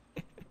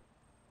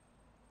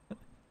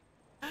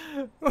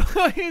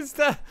 Why is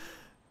that?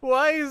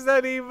 Why is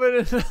that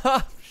even an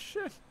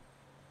option?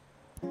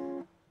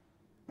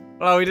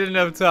 Oh, we didn't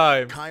have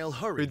time. Kyle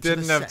hurried. We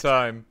didn't have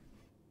time.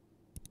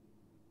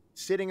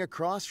 Sitting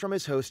across from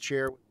his host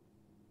chair,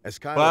 as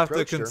Kyle We'll have to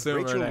approached her, consume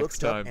her Rachel next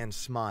looked time. up and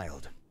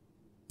smiled.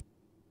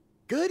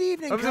 Good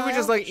evening, How about Kyle. we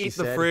just like she eat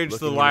the said, fridge, the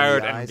looking into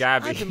lard, and eyes.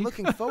 Gabby? I've been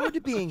looking forward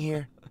to being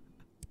here.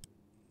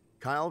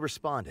 Kyle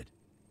responded.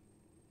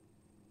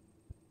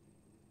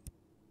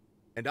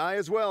 And I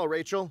as well,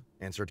 Rachel,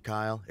 answered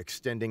Kyle,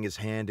 extending his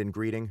hand in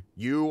greeting.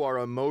 You are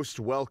a most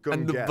welcome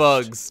And the guest.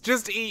 bugs.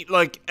 Just eat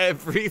like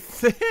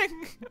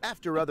everything.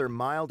 After other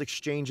mild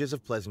exchanges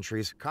of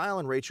pleasantries, Kyle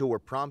and Rachel were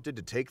prompted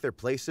to take their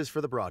places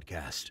for the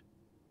broadcast.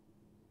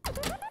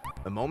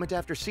 A moment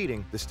after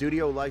seating, the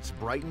studio lights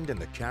brightened and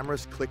the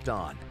cameras clicked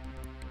on.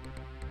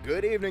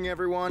 Good evening,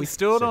 everyone. We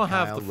still said don't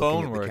have Kyle, the looking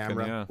phone at the working,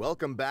 camera. yeah.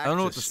 Welcome back I don't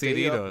know to what the Stay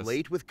CD Up does.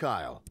 Late with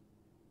Kyle.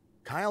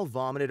 Kyle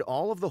vomited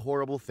all of the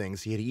horrible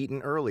things he had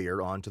eaten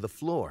earlier onto the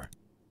floor.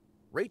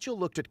 Rachel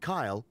looked at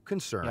Kyle,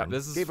 concerned. Yeah,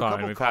 this is gave a fine.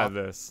 couple We've cough- had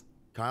this.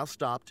 Kyle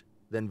stopped,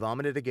 then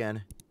vomited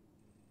again.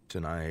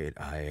 Tonight,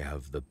 I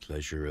have the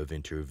pleasure of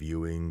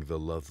interviewing the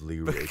lovely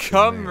Rachel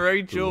Become May,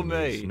 Rachel who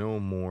needs May. no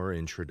more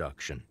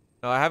introduction.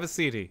 Oh, I have a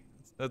CD.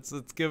 Let's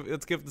give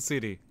the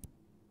CD.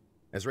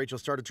 As Rachel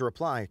started to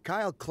reply,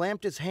 Kyle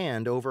clamped his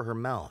hand over her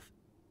mouth.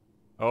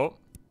 Oh.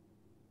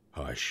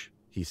 Hush,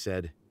 he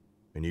said.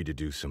 I need to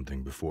do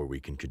something before we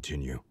can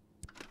continue.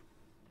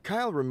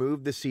 Kyle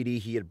removed the CD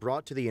he had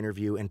brought to the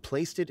interview and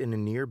placed it in a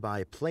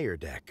nearby player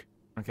deck.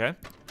 Okay.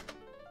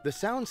 The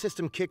sound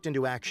system kicked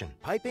into action,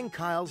 piping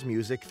Kyle's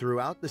music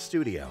throughout the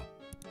studio.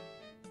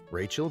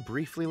 Rachel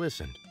briefly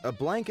listened, a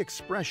blank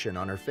expression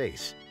on her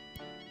face.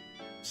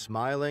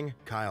 Smiling,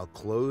 Kyle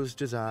closed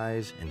his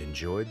eyes and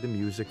enjoyed the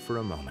music for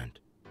a moment.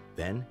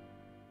 Then,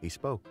 he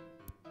spoke.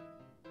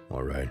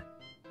 All right,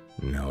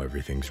 now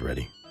everything's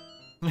ready.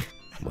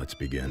 Let's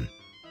begin.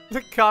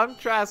 The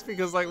contrast,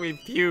 because like we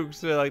puked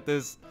to like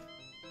this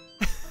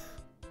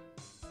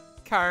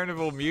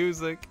carnival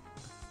music.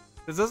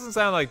 This doesn't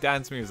sound like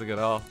dance music at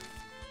all.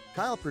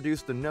 Kyle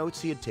produced the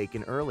notes he had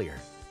taken earlier.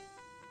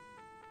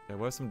 There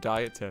were some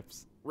diet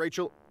tips.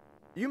 Rachel,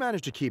 you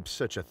managed to keep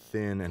such a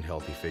thin and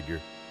healthy figure,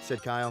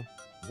 said Kyle.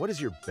 What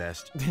is your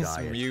best This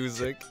diet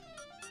music. tip?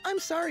 I'm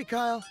sorry,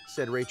 Kyle,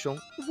 said Rachel.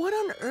 What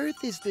on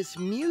earth is this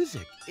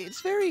music?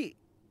 It's very...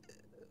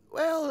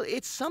 well,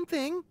 it's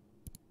something.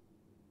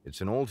 It's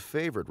an old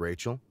favorite,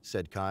 Rachel,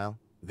 said Kyle.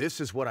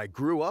 This is what I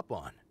grew up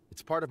on.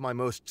 It's part of my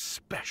most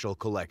special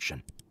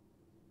collection.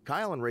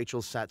 Kyle and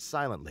Rachel sat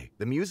silently,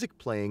 the music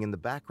playing in the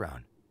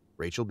background.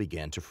 Rachel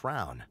began to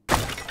frown.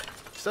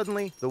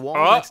 Suddenly, the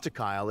wall next to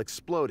Kyle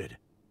exploded.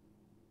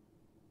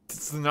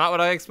 This is not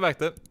what I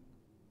expected.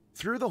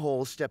 Through the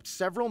hole stepped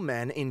several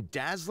men in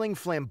dazzling,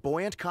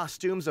 flamboyant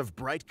costumes of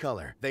bright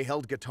color. They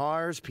held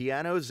guitars,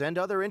 pianos, and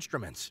other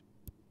instruments.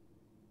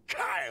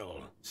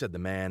 Kyle, Said the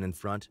man in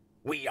front.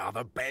 we are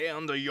the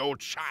band of your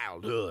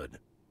childhood.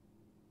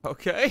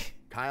 Okay.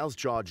 Kyle's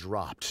jaw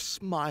dropped,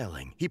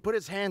 smiling. He put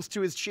his hands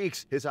to his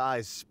cheeks. His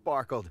eyes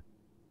sparkled.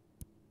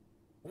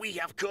 We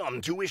have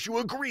come to issue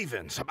a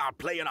grievance about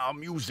playing our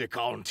music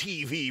on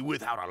TV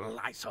without a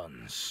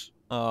license.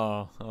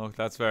 Oh,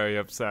 that's very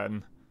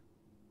upsetting.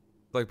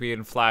 It's like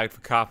being flagged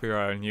for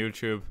copyright on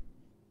YouTube.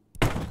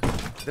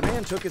 The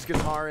man took his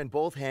guitar in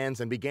both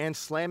hands and began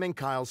slamming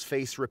Kyle's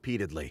face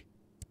repeatedly.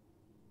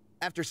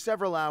 After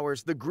several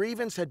hours, the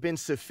grievance had been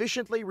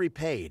sufficiently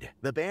repaid.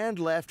 The band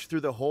left through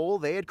the hole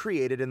they had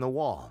created in the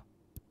wall.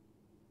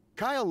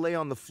 Kyle lay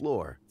on the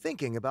floor,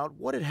 thinking about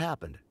what had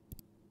happened.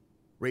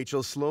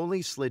 Rachel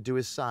slowly slid to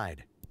his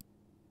side.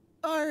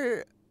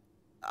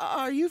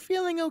 Are you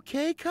feeling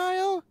okay,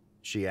 Kyle?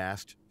 She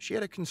asked. She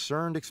had a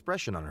concerned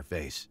expression on her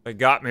face. They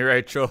got me,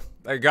 Rachel.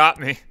 They got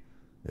me.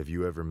 Have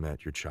you ever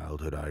met your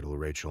childhood idol,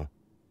 Rachel?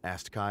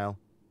 Asked Kyle.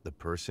 The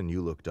person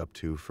you looked up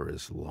to for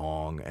as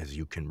long as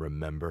you can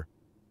remember?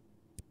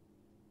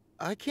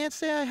 I can't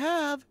say I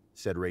have,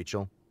 said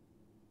Rachel.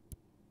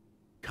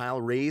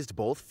 Kyle raised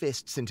both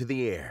fists into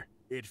the air.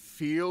 It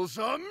feels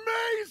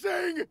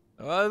amazing!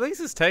 Well, at least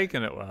he's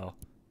taking it well.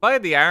 If I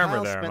had the armor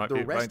Kyle there, I spent might the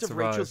be rest might of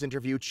survive. Rachel's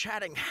interview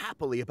chatting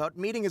happily about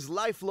meeting his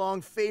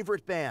lifelong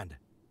favorite band.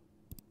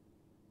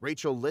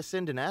 Rachel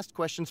listened and asked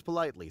questions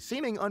politely,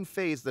 seeming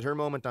unfazed that her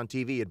moment on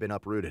TV had been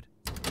uprooted.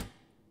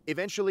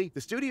 Eventually,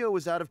 the studio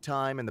was out of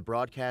time and the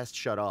broadcast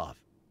shut off.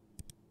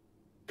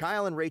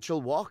 Kyle and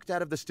Rachel walked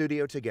out of the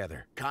studio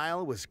together.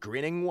 Kyle was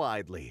grinning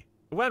widely.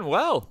 It went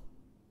well.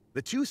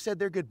 The two said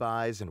their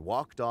goodbyes and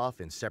walked off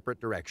in separate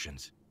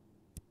directions.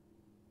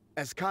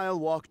 As Kyle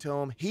walked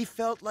home, he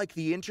felt like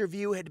the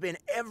interview had been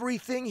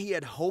everything he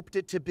had hoped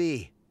it to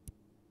be.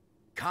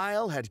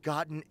 Kyle had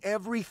gotten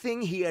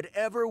everything he had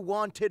ever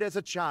wanted as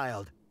a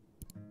child.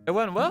 It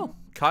went well.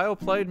 Kyle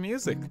played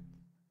music.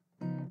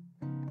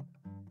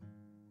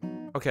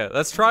 Okay,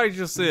 let's try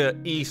just to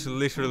eat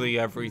literally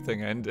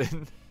everything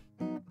ending.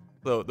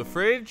 So, the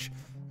fridge,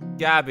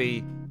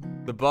 Gabby,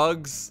 the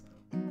bugs,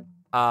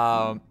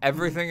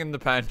 everything in the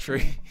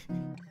pantry.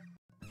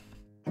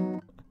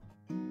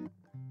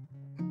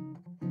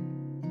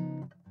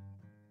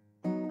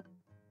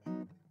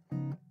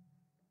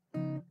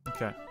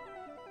 Okay.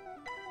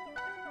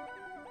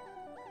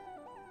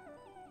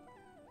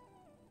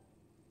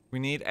 We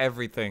need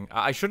everything.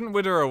 I shouldn't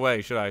wither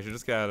away, should I? I should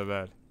just get out of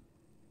bed.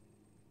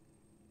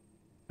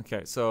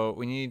 Okay, so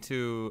we need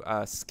to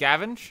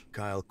scavenge.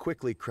 Kyle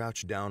quickly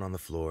crouched down on the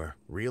floor,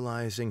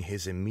 realizing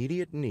his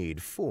immediate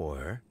need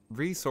for...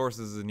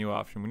 Resources is a new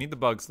option. We need the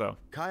bugs, though.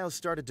 Kyle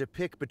started to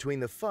pick between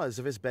the fuzz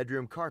of his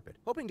bedroom carpet,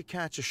 hoping to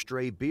catch a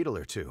stray beetle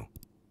or two.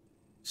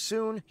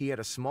 Soon, he had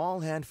a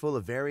small handful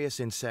of various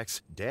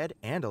insects, dead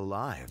and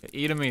alive.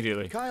 Eat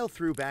immediately. Kyle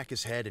threw back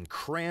his head and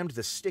crammed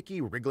the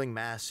sticky, wriggling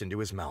mass into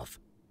his mouth.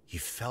 He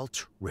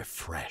felt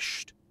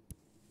refreshed.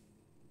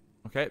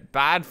 Okay,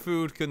 bad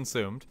food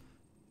consumed.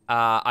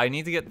 I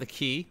need to get the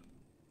key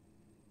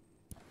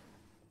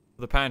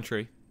for the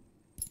pantry.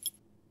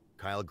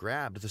 Kyle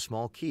grabbed the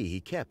small key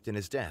he kept in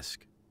his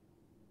desk.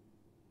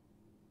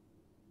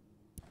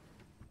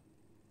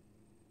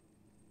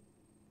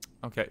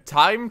 Okay,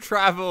 time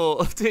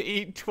travel to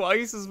eat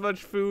twice as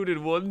much food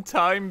in one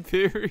time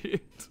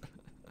period.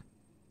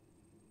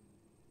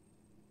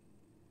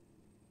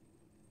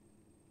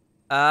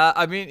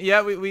 I mean,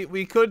 yeah,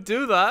 we could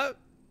do that.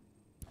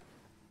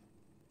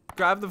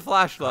 Grab the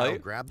flashlight. Kyle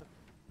grabbed.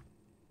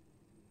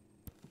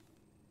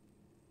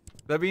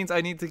 That means I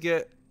need to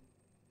get...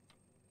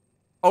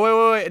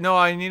 Oh, wait. No,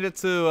 I needed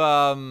to,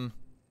 I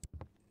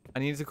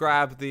need to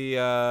grab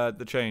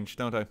the change,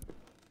 don't I?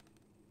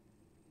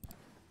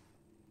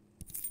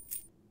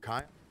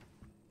 Kyle?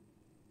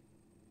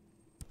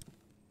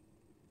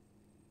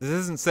 This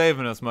isn't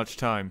saving us much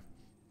time.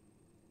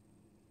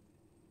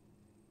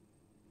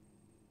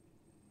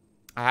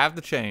 I have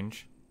the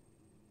change.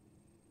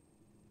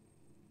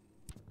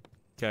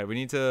 Okay, we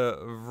need to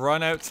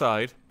run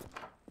outside.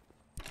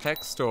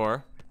 Tech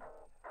store.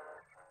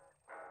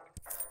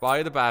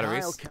 Buy the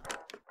batteries.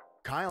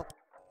 Kyle.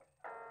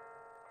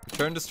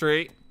 Turn to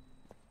street.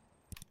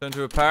 Turn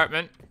to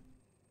apartment.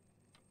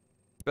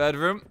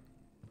 Bedroom.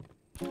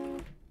 So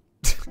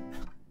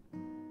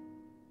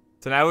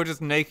now we're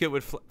just naked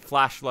with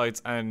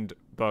flashlights and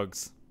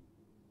bugs.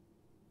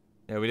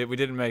 Yeah, we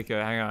didn't make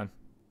it. Hang on.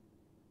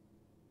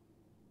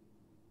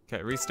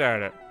 Okay,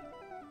 restart it.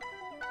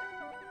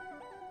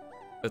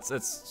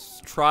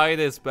 Let's try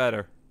this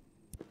better.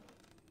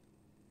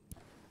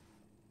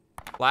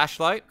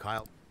 Flashlight.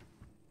 Kyle.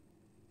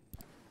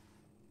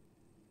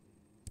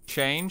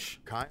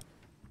 Change. Kyle.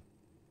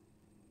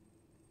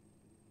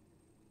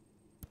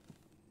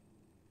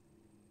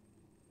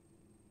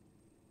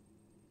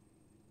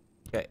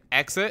 Okay,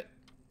 exit.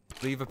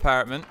 Leave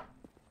apartment.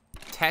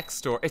 Tech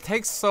store. It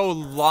takes so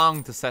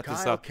long to set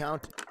this up.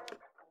 Kyle.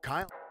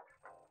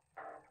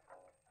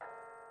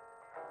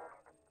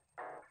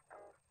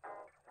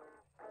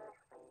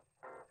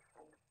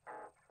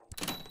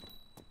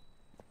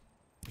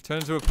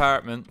 Return to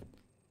apartment.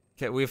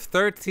 Okay, we have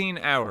 13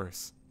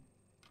 hours.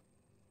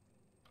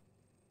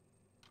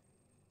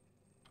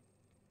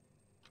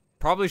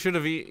 Probably should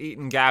have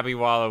eaten Gabby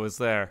while I was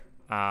there.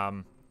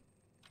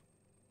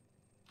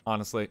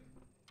 Honestly,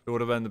 it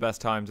would have been the best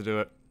time to do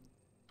it.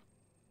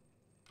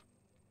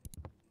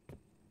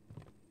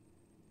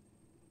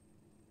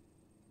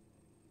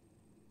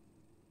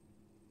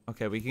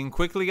 Okay, we can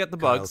quickly get the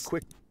bugs.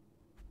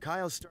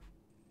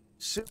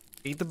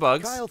 Eat the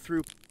bugs. Kyle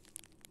threw.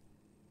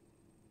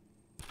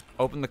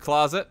 Open the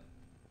closet.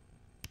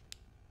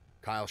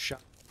 Kyle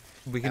shot.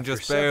 We can After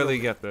just barely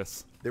several- get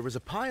this. There was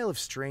a pile of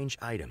strange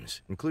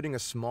items, including a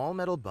small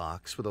metal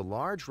box with a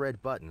large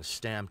red button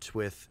stamped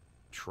with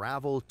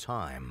travel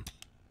time.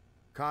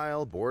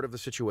 Kyle, bored of the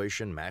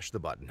situation, mashed the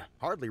button,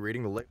 hardly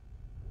reading the label.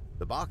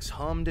 The box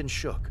hummed and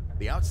shook.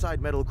 The outside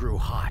metal grew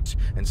hot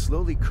and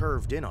slowly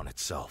curved in on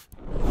itself.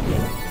 In a moment,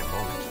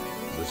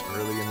 it was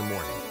early in the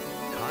morning.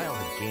 Kyle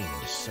had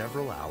gained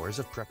several hours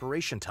of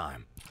preparation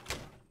time.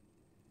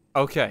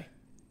 Okay.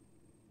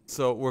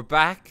 So we're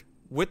back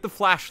with the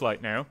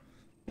flashlight now.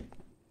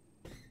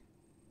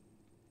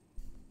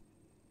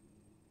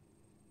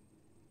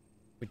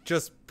 We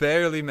just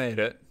barely made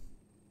it.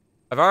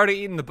 I've already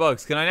eaten the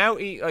bugs. Can I now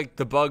eat, like,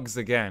 the bugs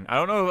again? I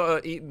don't know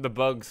if eating the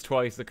bugs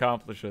twice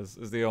accomplishes,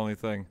 is the only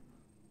thing.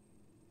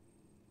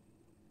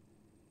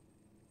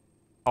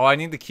 Oh, I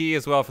need the key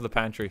as well for the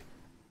pantry.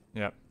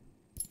 Yep.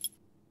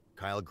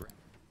 Kyle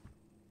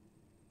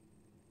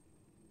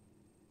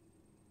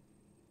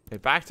Okay,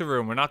 back to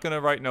room. We're not going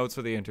to write notes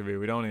for the interview.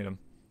 We don't need them.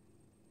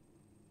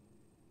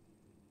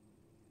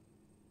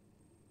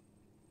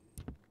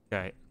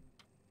 Okay.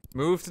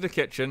 Move to the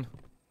kitchen.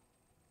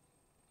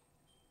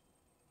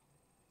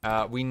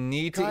 We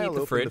need to eat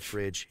the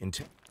fridge.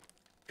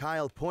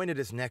 Kyle pointed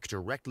his neck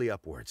directly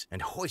upwards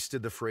and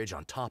hoisted the fridge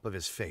on top of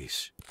his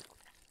face.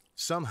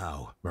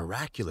 Somehow,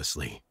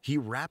 miraculously, he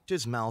wrapped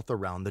his mouth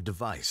around the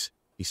device.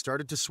 He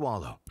started to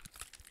swallow.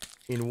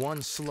 In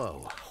one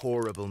slow,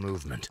 horrible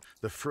movement,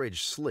 the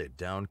fridge slid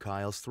down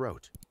Kyle's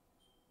throat.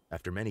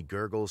 After many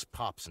gurgles,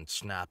 pops, and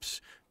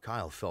snaps,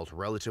 Kyle felt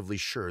relatively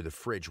sure the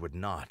fridge would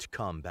not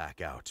come back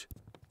out.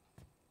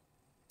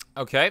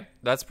 Okay,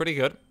 that's pretty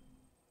good.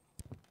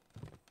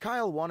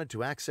 Kyle wanted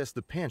to access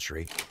the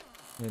pantry.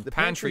 The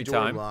pantry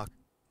time.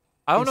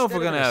 I don't know if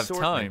we're gonna have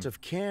time.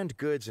 Of canned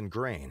goods and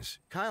grains,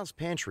 Kyle's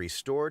pantry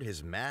stored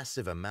his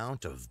massive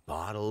amount of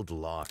bottled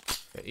lard.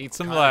 Eat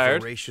some Kyle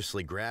lard.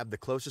 voraciously grabbed the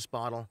closest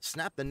bottle,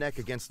 snapped the neck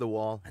against the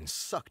wall, and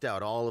sucked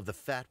out all of the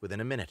fat within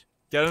a minute.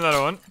 Get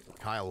another one.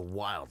 Kyle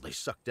wildly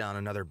sucked down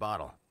another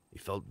bottle. He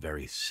felt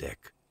very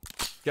sick.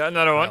 Get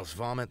another one. Kyle's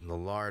vomit and the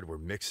lard were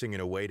mixing in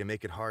a way to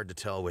make it hard to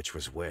tell which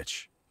was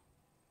which.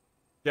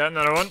 Get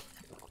another one.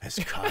 As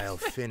Kyle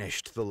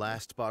finished the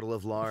last bottle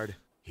of lard,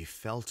 he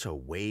felt a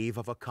wave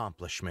of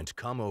accomplishment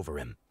come over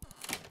him.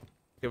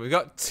 Okay, we've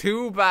got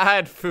 2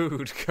 bad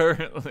food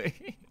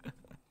currently.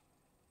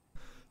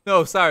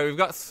 No, sorry, we've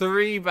got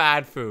 3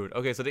 bad food.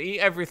 Okay, so the Eat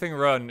Everything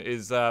run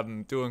is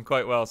doing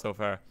quite well so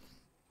far.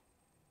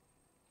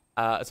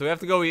 So we have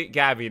to go eat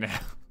Gabby now.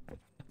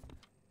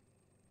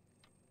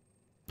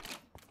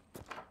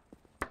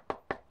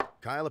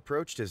 Kyle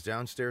approached his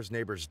downstairs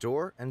neighbor's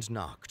door and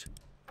knocked.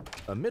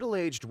 A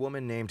middle-aged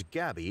woman named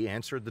Gabby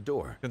answered the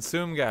door.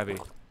 Consume Gabby.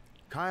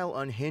 Kyle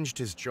unhinged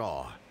his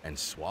jaw and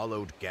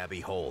swallowed Gabby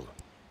whole.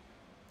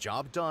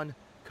 Job done,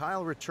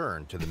 Kyle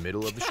returned to the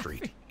middle of the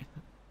street.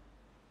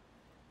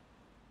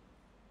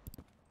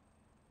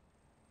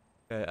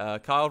 Okay,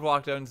 Kyle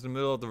walked out into the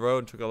middle of the road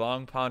and took a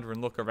long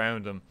pondering look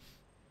around him.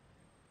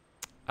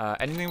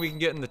 Anything we can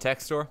get in the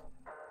tech store?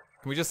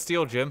 Can we just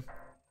steal Jim?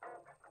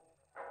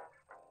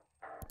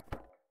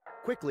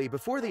 Quickly,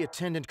 before the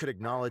attendant could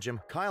acknowledge him,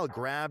 Kyle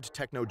grabbed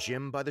Techno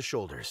Jim by the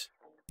shoulders.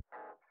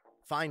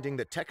 Finding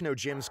that Techno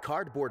Jim's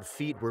cardboard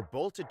feet were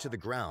bolted to the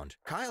ground,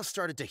 Kyle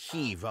started to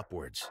heave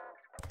upwards.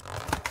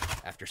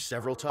 After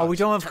several tugs, oh, we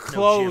don't have Techno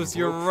clothes, Jim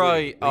you're broke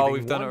right. free, Oh, leaving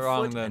we've done it one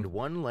wrong foot then. and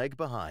one leg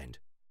behind.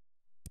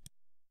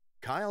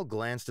 Kyle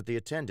glanced at the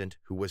attendant,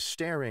 who was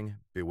staring,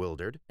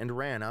 bewildered, and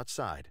ran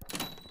outside.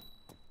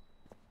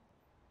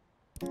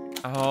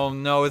 Oh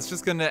no, it's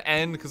just gonna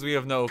end because we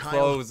have no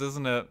clothes,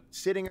 isn't it?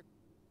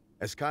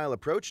 As Kyle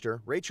approached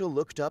her, Rachel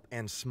looked up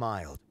and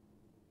smiled.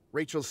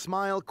 Rachel's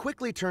smile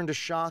quickly turned to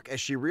shock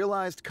as she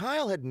realized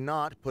Kyle had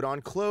not put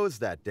on clothes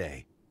that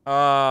day.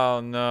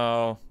 Oh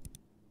no.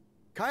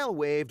 Kyle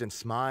waved and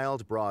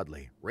smiled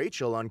broadly.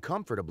 Rachel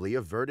uncomfortably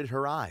averted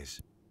her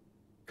eyes.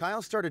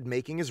 Kyle started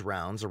making his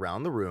rounds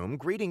around the room,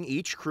 greeting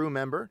each crew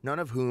member, none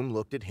of whom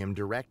looked at him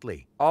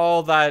directly.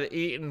 All that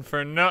eating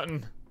for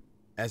nothing.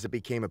 As it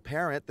became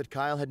apparent that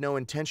Kyle had no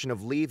intention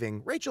of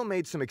leaving, Rachel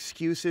made some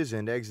excuses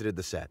and exited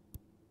the set.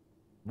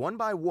 One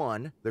by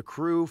one, the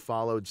crew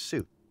followed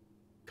suit.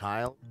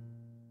 Kyle.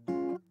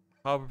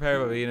 I'll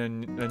prepare by being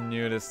a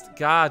nudist.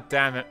 God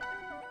damn it.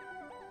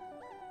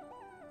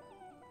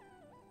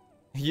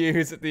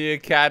 Years at the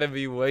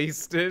academy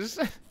wasted.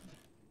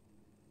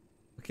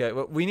 Okay,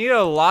 well, we need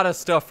a lot of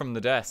stuff from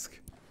the desk.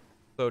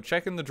 So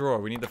check in the drawer.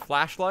 We need the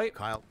flashlight.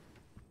 Kyle.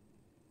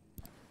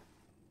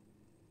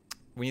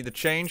 We need the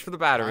change for the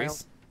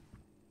batteries.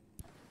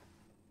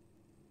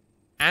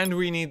 And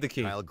we need the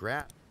key. Kyle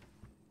grabbed.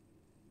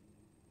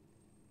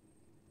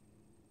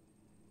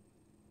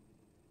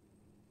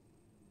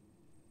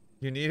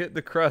 You needed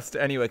the crust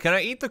anyway. Can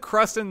I eat the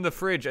crust in the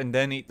fridge and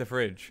then eat the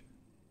fridge?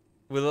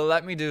 Will it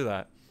let me do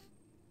that?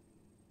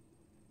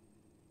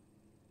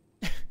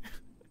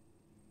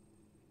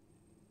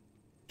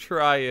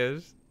 Try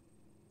it.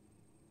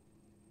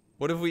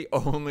 What if we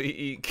only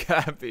eat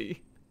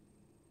Gabby?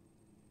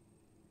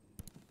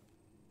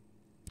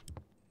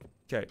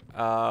 Okay,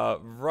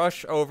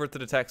 rush over to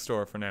the tech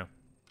store for now.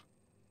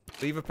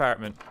 Leave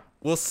apartment.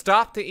 We'll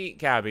stop to eat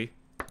Gabby.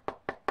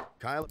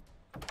 Kyle,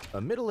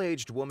 a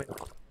middle-aged woman.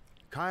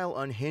 Kyle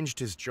unhinged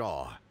his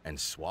jaw and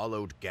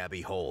swallowed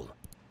Gabby whole.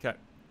 Okay.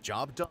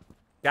 Job done.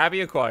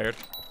 Gabby acquired.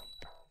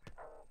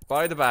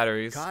 Buy the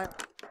batteries.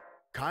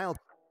 Kyle.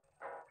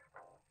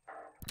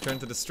 Return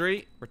to the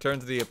street. Return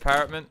to the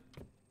apartment.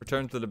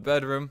 Return to the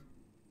bedroom.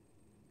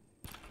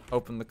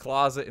 Open the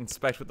closet.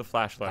 Inspect with the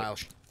flashlight. Kyle.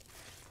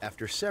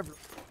 After several,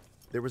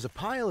 there was a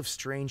pile of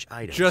strange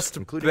items. Just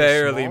including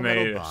barely a small made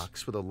metal it.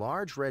 box with a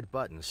large red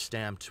button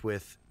stamped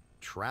with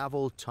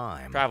 "Travel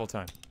Time." Travel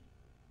time.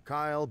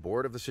 Kyle,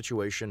 bored of the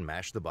situation,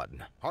 mashed the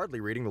button, hardly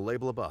reading the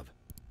label above.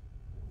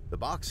 The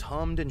box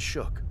hummed and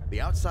shook. The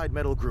outside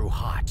metal grew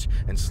hot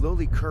and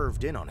slowly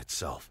curved in on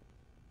itself.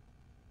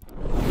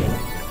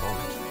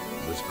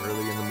 was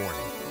early in the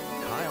morning.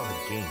 Kyle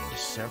had gained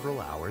several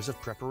hours of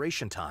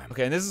preparation time.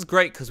 Okay, and this is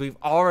great because we've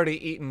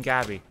already eaten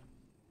Gabby.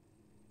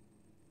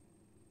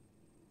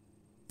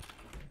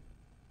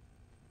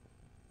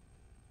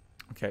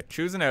 Okay,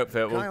 choose an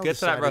outfit. We'll Kyle get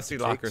to that decided rusty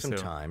to locker take some soon.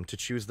 time to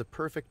choose the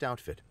perfect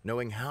outfit,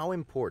 knowing how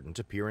important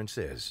appearance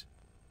is.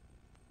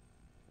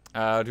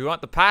 Do you want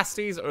the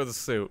pasties or the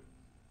suit?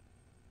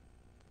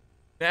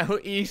 Now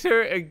eat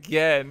her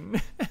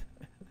again.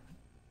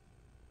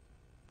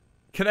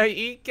 Can I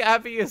eat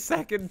Gabby a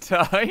second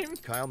time?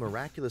 Kyle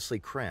miraculously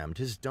crammed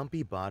his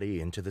dumpy body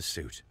into the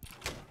suit.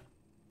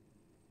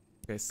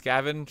 Okay,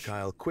 scavenge.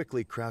 Kyle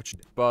quickly crouched.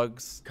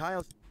 Bugs.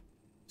 Kyle.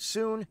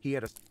 Soon he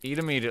had a. Eat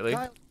immediately.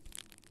 Kyle.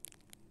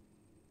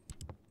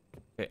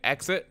 Okay,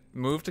 exit.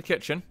 Move to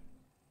kitchen.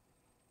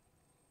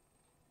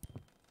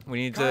 We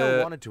need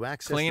Kyle wanted to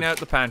access clean out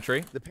the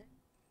pantry.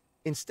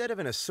 Instead of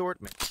an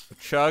assortment.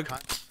 Chug,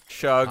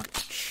 chug,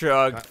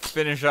 chug.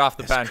 Finish off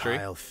the pantry.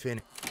 Kyle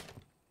finished.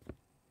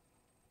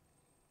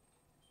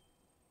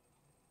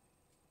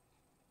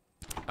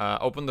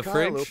 Open the Kyle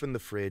fridge. opened the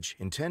fridge,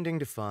 intending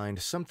to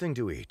find something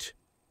to eat.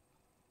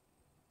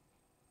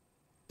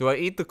 Do I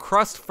eat the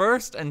crust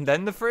first and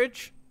then the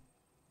fridge?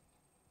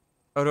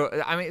 Or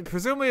I mean,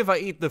 presumably if I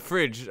eat the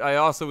fridge, I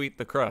also eat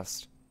the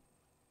crust.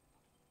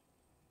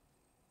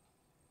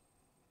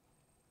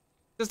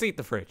 Just eat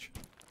the fridge.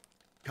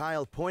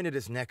 Kyle pointed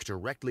his neck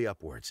directly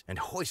upwards and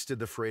hoisted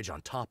the fridge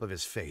on top of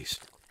his face.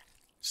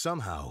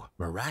 Somehow,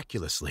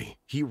 miraculously,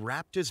 he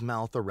wrapped his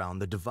mouth around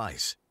the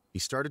device. He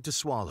started to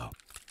swallow.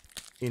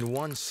 In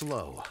one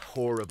slow,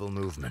 horrible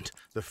movement,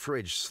 the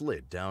fridge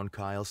slid down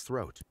Kyle's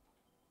throat.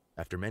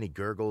 After many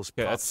gurgles,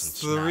 Yeah, pops,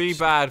 that's and 3 snaps,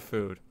 bad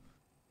food.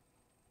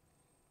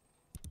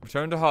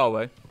 Return to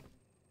hallway.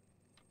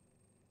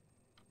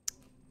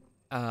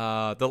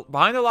 Behind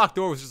the locked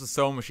door was just a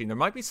sewing machine. There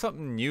might be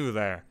something new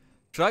there.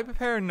 Should I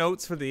prepare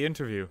notes for the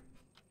interview?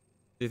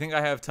 Do you think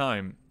I have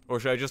time? Or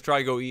should I just try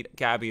to go eat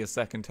Gabby a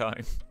second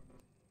time?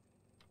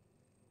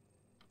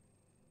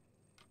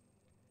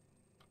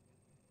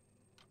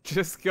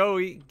 Just go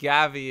eat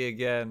Gabby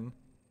again.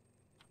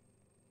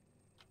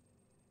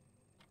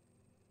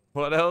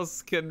 What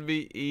else can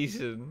be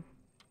eaten?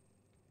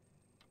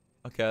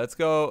 Okay, let's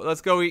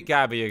go eat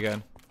Gabby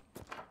again.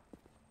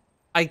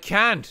 I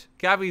can't.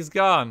 Gabby's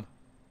gone.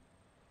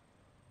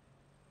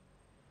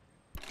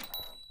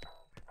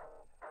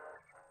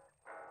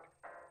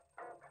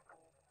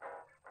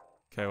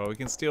 Okay, well we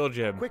can steal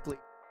Jim. quickly,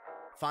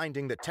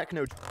 finding the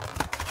techno.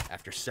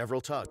 After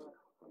several tugs,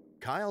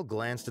 Kyle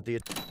glanced at the.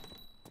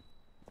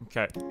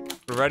 Okay,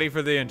 we're ready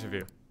for the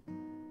interview.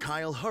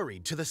 Kyle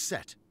hurried to the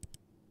set.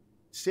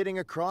 Sitting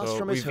across So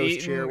from his we've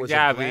host chair eaten was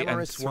Gabby a and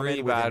glamorous 3 woman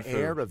with bad an food.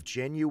 air of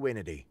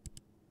genuinity.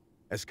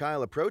 As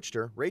Kyle approached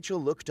her,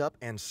 Rachel looked up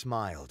and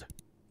smiled.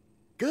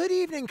 "Good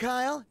evening,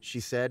 Kyle," she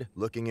said,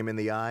 looking him in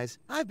the eyes.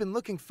 "I've been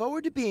looking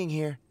forward to being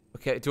here."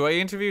 Okay, do I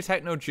interview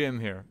Techno Jim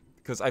here?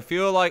 Because I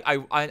feel like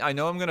I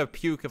know I'm gonna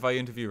puke if I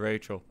interview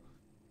Rachel.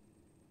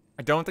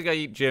 I don't think I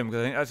eat Jim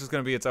because I think that's just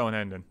gonna be its own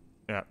ending.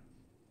 Yeah.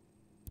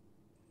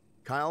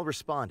 Kyle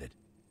responded.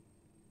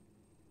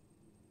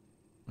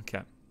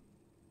 Okay.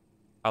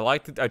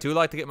 I do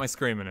like to get my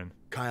screaming in.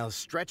 Kyle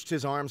stretched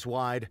his arms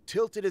wide,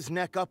 tilted his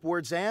neck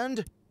upwards,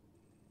 and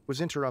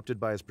was interrupted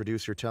by his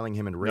producer telling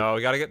him in rage. No,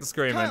 we gotta get the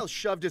screaming. Kyle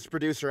shoved his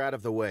producer out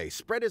of the way,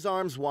 spread his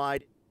arms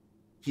wide.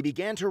 He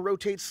began to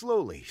rotate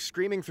slowly,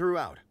 screaming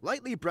throughout,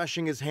 lightly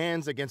brushing his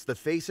hands against the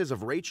faces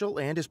of Rachel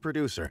and his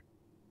producer.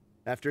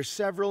 After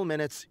several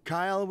minutes,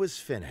 Kyle was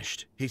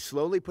finished. He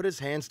slowly put his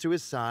hands to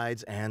his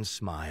sides and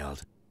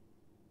smiled.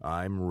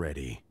 "I'm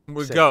ready,"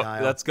 We said go.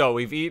 Kyle. Let's go.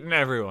 We've eaten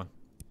everyone.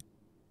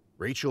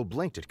 Rachel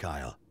blinked at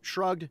Kyle,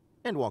 shrugged,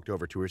 and walked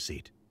over to her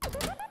seat.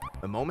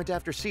 A moment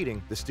after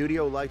seating, the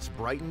studio lights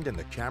brightened and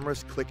the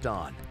cameras clicked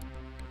on.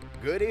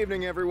 "Good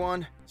evening,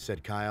 everyone,"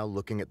 said Kyle,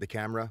 looking at the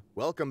camera.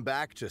 "Welcome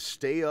back to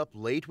Stay Up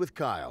Late with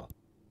Kyle."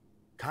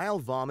 Kyle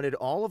vomited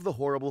all of the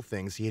horrible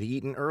things he had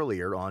eaten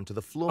earlier onto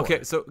the floor.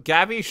 Okay, so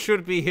Gabby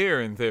should be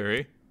here in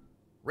theory.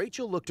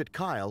 Rachel looked at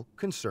Kyle,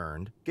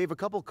 concerned, gave a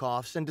couple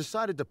coughs, and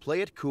decided to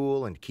play it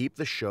cool and keep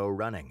the show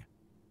running.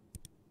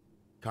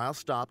 Kyle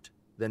stopped,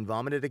 then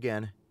vomited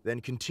again, then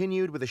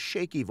continued with a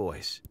shaky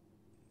voice.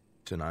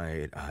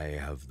 "Tonight, I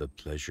have the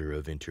pleasure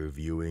of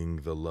interviewing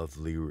the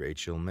lovely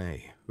Rachel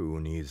May, who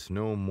needs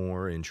no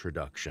more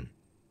introduction."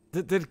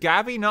 Did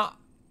Gabby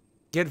not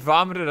get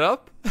vomited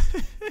up?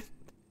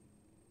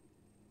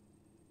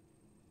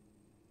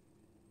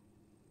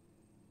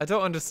 I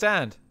don't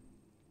understand.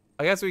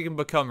 I guess we can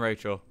become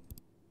Rachel.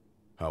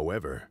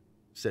 "However,"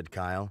 said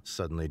Kyle,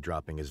 suddenly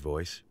dropping his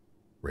voice,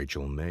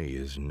 "Rachel May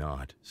is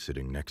not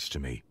sitting next to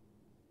me.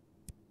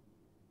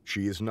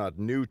 She is not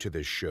new to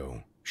this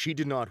show. She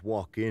did not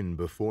walk in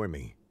before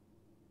me.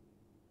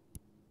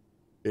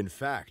 In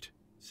fact,"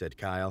 said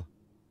Kyle,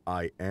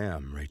 "I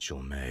am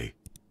Rachel May."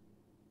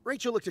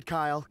 Rachel looked at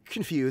Kyle,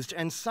 confused,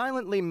 and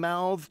silently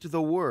mouthed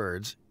the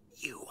words,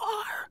 "You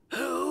are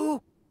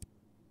who?"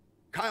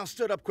 Kyle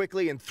stood up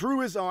quickly and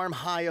threw his arm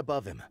high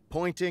above him,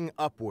 pointing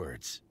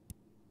upwards.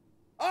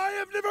 I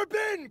have never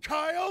been,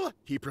 Kyle,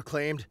 he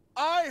proclaimed.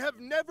 I have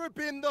never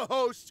been the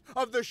host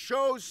of the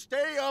show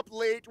Stay Up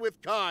Late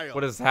with Kyle.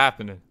 What is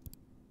happening?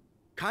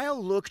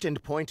 Kyle looked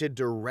and pointed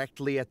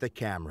directly at the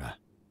camera.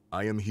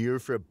 I am here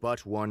for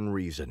but one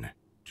reason,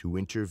 to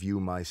interview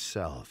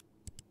myself.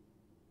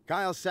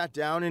 Kyle sat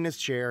down in his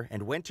chair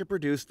and went to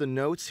produce the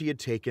notes he had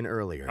taken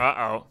earlier.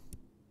 Uh-oh.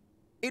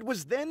 It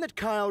was then that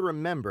Kyle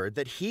remembered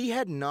that he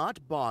had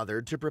not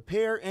bothered to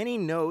prepare any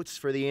notes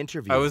for the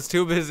interview. I was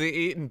too busy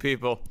eating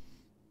people.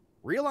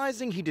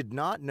 Realizing he did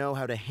not know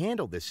how to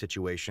handle this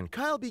situation,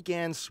 Kyle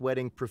began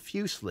sweating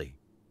profusely,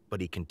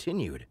 but he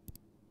continued.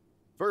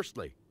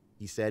 Firstly,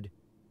 he said,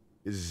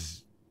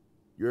 Is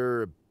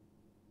your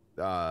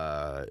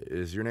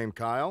name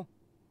Kyle?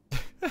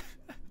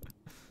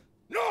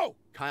 No!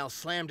 Kyle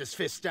slammed his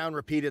fist down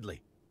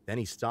repeatedly. Then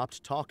he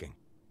stopped talking.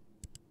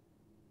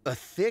 A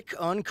thick,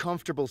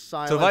 uncomfortable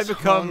silence So if I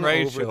become hung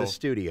Rachel, over the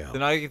studio.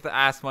 then I get to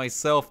ask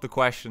myself the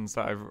questions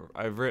that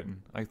I've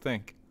written, I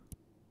think.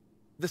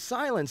 The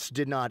silence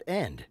did not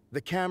end.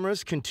 The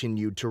cameras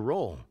continued to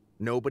roll.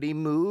 Nobody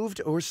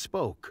moved or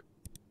spoke.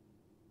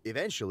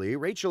 Eventually,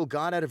 Rachel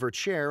got out of her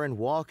chair and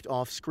walked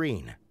off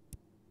screen.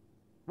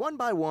 One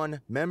by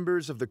one,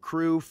 members of the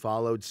crew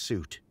followed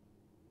suit.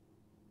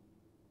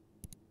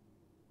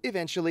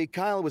 Eventually,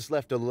 Kyle was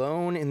left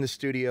alone in the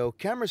studio,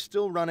 camera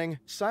still running,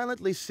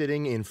 silently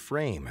sitting in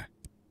frame.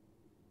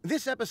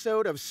 This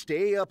episode of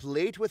Stay Up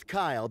Late with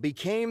Kyle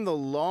became the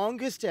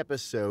longest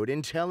episode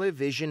in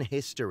television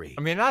history.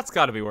 I mean, that's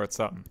got to be worth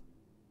something.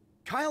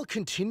 Kyle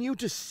continued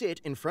to sit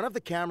in front of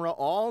the camera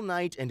all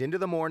night and into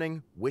the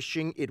morning,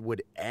 wishing it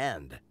would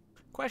end.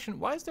 Question,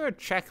 why is there a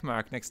check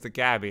mark next to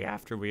Gabby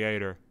after we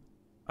ate her?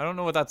 I don't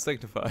know what that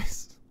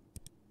signifies.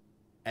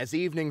 As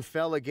evening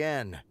fell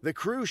again, the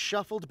crew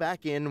shuffled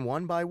back in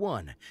one by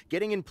one,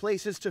 getting in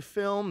places to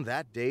film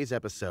that day's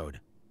episode.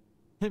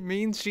 It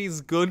means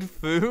she's good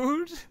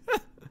food?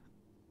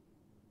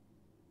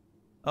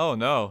 Oh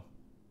no.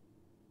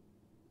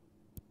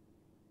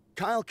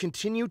 Kyle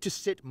continued to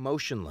sit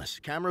motionless,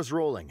 cameras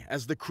rolling,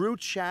 as the crew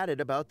chatted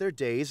about their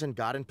days and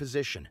got in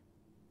position.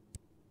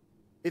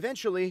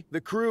 Eventually, the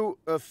crew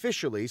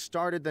officially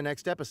started the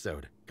next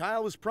episode.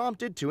 Kyle was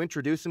prompted to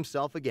introduce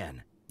himself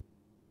again.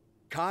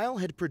 Kyle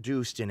had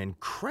produced an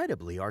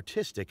incredibly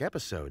artistic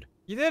episode.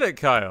 You did it,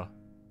 Kyle.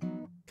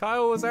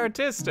 Kyle was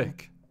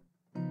artistic.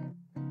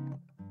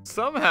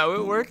 Somehow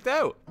it worked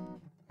out.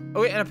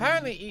 Oh wait, and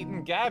apparently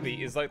eating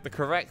Gabby is like the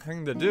correct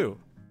thing to do.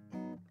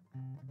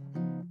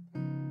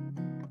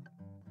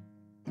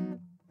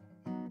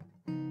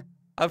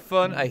 Have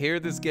fun. I hear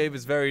this game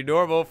is very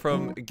normal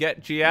from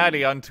Get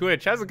Giaddi on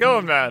Twitch. How's it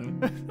going,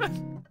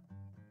 man?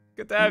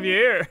 Good to have you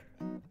here.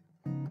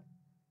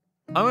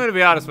 I'm gonna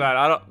be honest, man.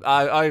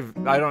 I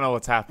don't know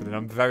what's happening.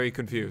 I'm very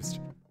confused.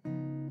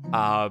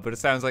 But it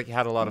sounds like you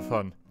had a lot of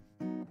fun.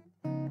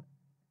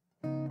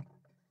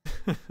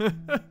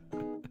 I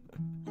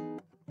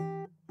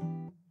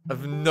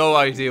have no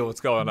idea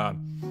what's going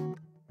on.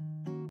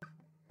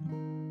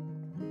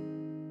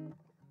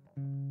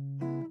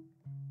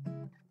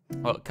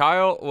 Well,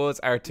 Kyle was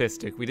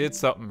artistic. We did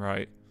something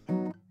right.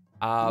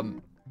 I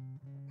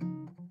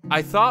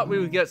thought we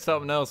would get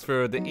something else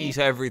for the Eat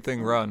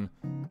Everything run.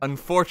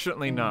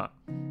 Unfortunately not.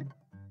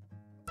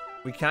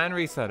 We can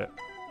reset it.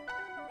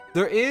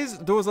 There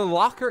was a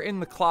locker in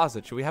the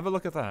closet. Should we have a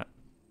look at that?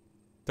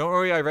 Don't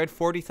worry, I read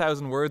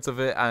 40,000 words of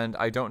it and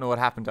I don't know what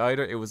happened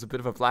either. It was a bit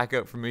of a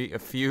blackout for me, a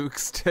fugue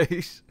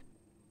state.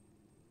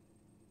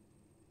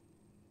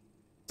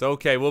 It's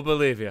okay, we'll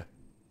believe you. It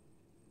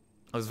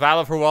was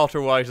valid for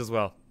Walter White as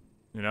well.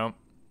 You know?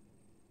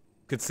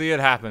 Could see it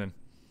happening.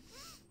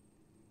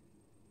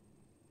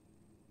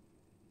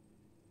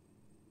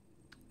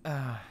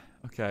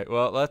 Okay,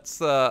 well,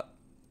 let's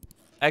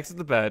exit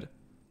the bed,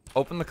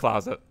 open the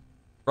closet,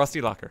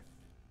 rusty locker.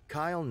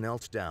 Kyle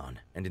knelt down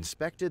and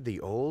inspected the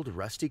old,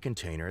 rusty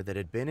container that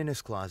had been in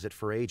his closet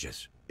for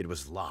ages. It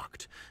was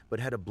locked, but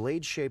had a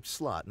blade-shaped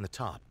slot in the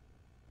top.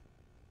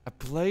 A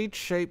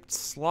blade-shaped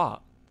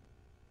slot?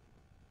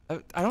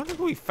 I don't think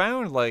we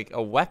found, like,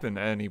 a weapon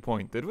at any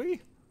point, did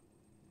we?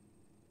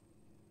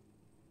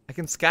 I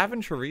can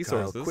scavenge for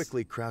resources. Kyle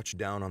quickly crouched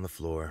down on the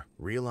floor,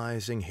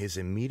 realizing his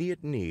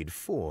immediate need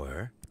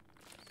for...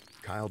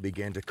 Kyle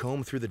began to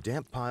comb through the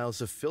damp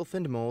piles of filth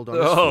and mold on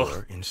the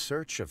floor in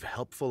search of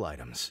helpful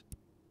items.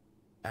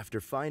 After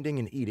finding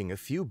and eating a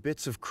few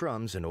bits of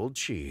crumbs and old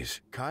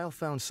cheese, Kyle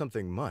found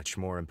something much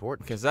more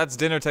important. Okay, so that's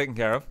dinner taken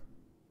care of.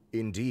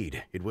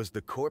 Indeed, it was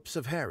the corpse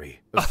of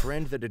Harry, a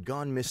friend that had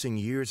gone missing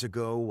years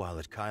ago while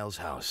at Kyle's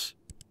house.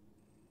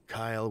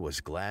 Kyle was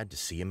glad to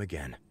see him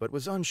again, but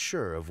was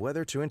unsure of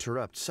whether to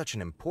interrupt such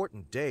an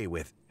important day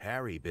with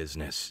Harry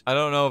business. I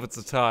don't know if it's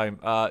the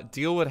time.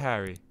 Deal with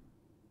Harry.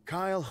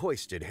 Kyle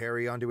hoisted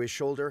Harry onto his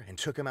shoulder and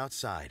took him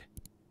outside.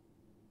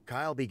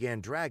 Kyle began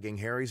dragging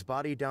Harry's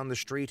body down the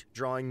street,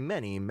 drawing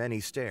many, many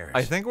stares.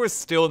 I think we're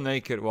still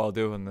naked while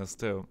doing this,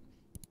 too.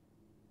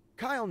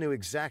 Kyle knew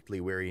exactly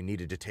where he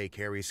needed to take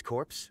Harry's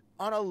corpse,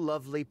 on a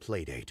lovely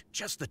playdate,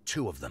 just the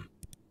two of them.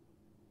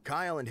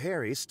 Kyle and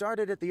Harry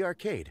started at the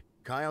arcade.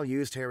 Kyle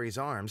used Harry's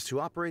arms to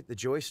operate the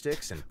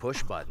joysticks and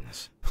push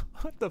buttons.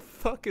 What the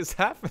fuck is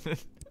happening?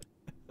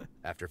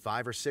 After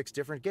 5 or 6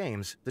 different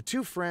games, the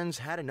two friends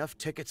had enough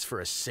tickets for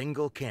a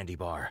single candy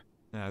bar.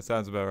 Yeah,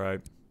 sounds about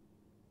right.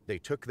 They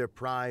took their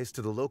prize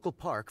to the local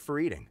park for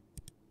eating.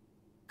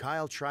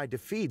 Kyle tried to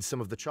feed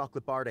some of the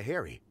chocolate bar to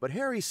Harry, but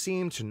Harry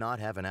seemed to not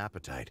have an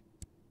appetite.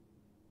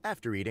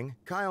 After eating,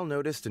 Kyle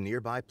noticed a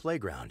nearby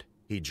playground.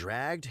 He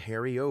dragged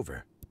Harry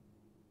over.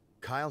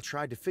 Kyle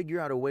tried to figure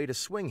out a way to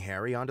swing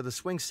Harry onto the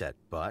swing set,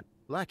 but,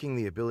 lacking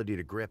the ability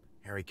to grip,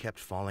 Harry kept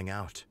falling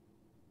out.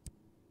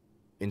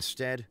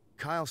 Instead,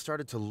 Kyle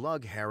started to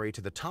lug Harry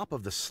to the top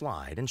of the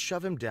slide and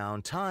shove him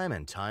down time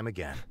and time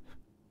again.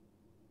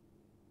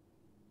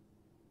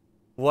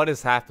 What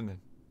is happening?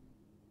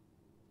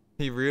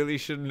 He really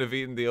shouldn't have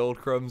eaten the old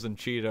crumbs and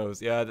Cheetos.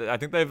 Yeah, I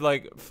think they've,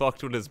 like,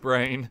 fucked with his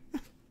brain.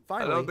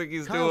 Finally, I don't think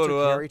he's Kyle doing took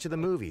well. Harry to the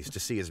movies to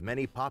see as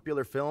many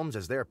popular films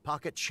as their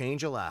pocket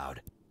change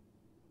allowed.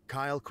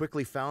 Kyle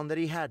quickly found that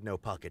he had no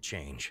pocket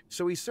change,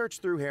 so he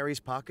searched through Harry's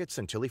pockets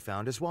until he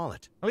found his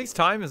wallet. At least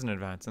time isn't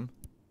advancing.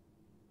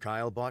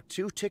 Kyle bought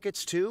 2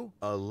 tickets to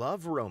A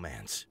Love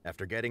Romance.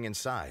 After getting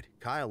inside,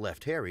 Kyle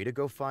left Harry to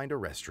go find a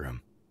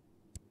restroom.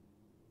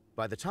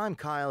 By the time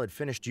Kyle had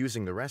finished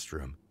using the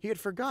restroom, he had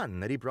forgotten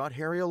that he brought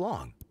Harry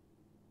along.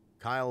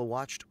 Kyle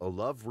watched A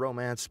Love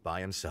Romance by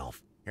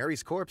himself.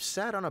 Harry's corpse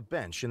sat on a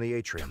bench in the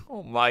atrium.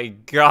 Oh my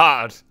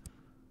god.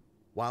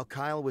 While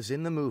Kyle was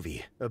in the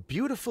movie, a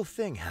beautiful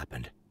thing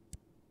happened.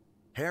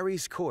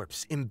 Harry's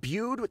corpse,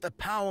 imbued with the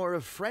power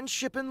of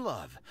friendship and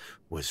love,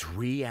 was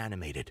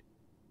reanimated.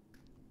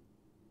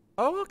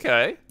 Oh,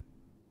 okay.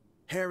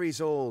 Harry's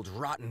old,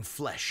 rotten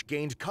flesh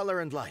gained color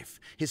and life.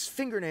 His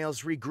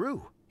fingernails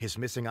regrew. His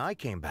missing eye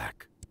came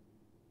back.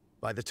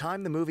 By the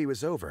time the movie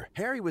was over,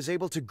 Harry was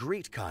able to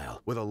greet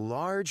Kyle with a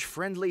large,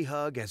 friendly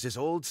hug as his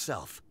old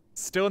self.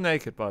 Still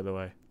naked, by the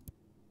way.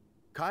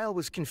 Kyle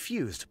was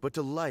confused, but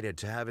delighted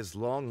to have his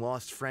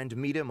long-lost friend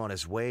meet him on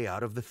his way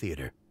out of the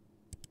theater.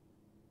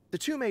 The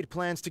two made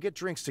plans to get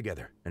drinks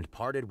together and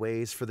parted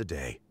ways for the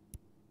day.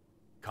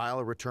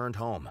 Kyle returned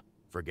home,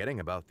 forgetting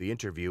about the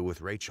interview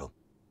with Rachel.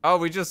 Oh,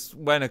 we just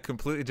went a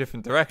completely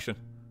different direction.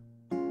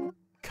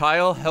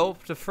 Kyle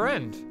helped a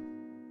friend.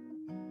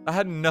 That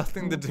had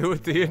nothing to do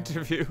with the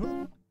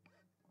interview.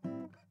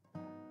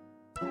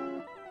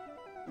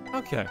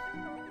 Okay.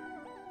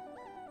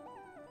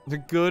 The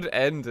good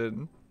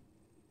ending.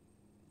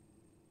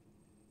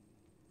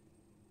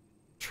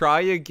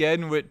 Try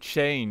again with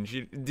change.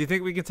 Do you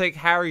think we can take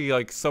Harry,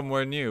 like,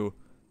 somewhere new?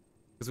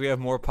 Because we have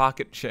more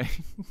pocket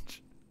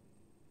change.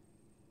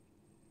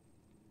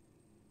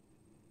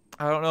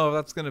 I don't know if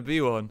that's going to be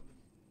one.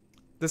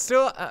 There's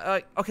still...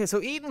 okay,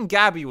 so eating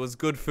Gabby was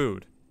good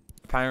food.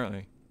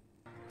 Apparently.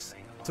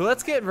 So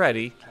let's get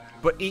ready,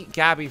 but eat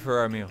Gabby for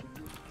our meal.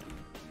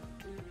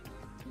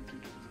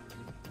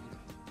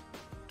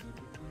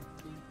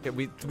 Okay,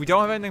 we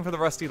don't have anything for the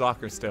rusty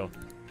locker still.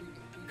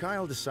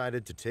 Kyle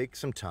decided to take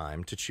some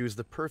time to choose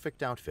the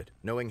perfect outfit,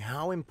 knowing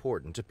how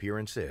important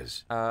appearance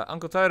is.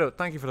 Uncle Toto,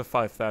 thank you for the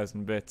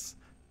 5,000 bits.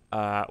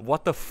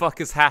 What the fuck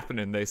is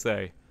happening, they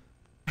say.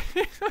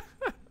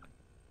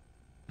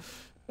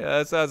 Yeah,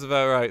 that sounds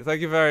about right. Thank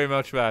you very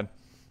much, man.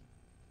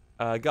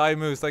 Guy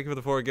Moose, thank you for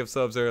the 4 gift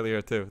subs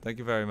earlier, too. Thank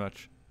you very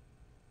much.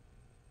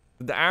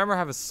 Did the armor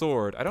have a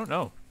sword? I don't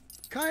know.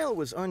 Kyle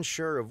was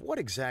unsure of what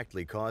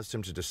exactly caused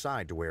him to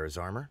decide to wear his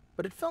armor,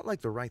 but it felt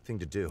like the right thing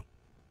to do.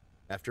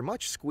 After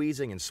much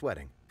squeezing and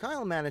sweating,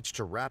 Kyle managed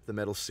to wrap the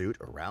metal suit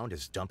around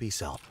his dumpy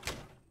self.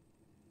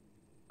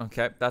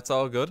 Okay, that's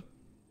all good.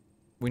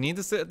 We need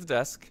to sit at the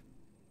desk.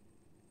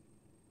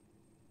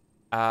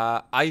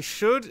 I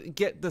should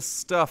get the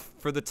stuff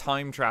for the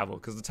time travel,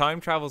 because the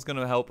time travel is going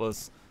to help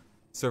us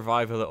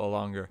survive a little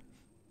longer.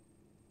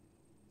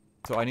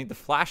 So I need the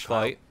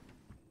flashlight.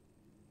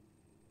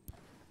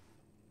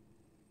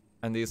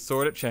 And the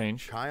assorted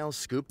change. Kyle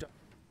scooped...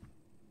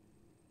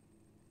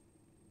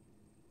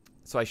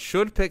 So I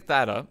should pick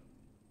that up.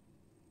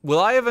 Will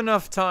I have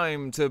enough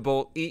time to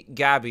both eat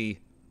Gabby,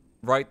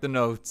 write the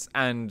notes,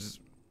 and...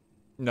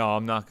 No,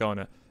 I'm not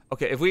gonna.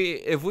 Okay, if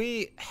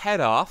we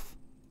head off,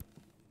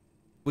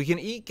 we can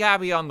eat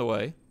Gabby on the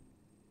way.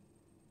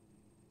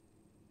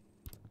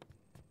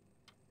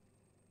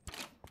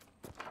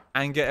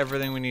 And get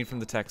everything we need from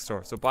the tech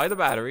store. So buy the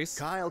batteries.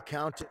 Kyle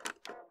cramped...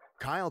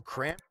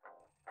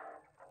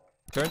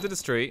 Turn to the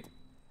street.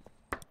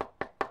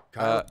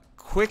 Kyle,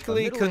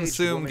 quickly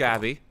consume woman-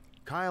 Gabby.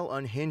 Kyle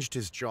unhinged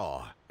his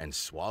jaw and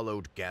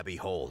swallowed Gabby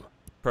whole.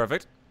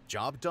 Perfect.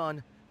 Job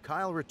done.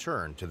 Kyle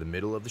returned to the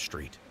middle of the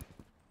street.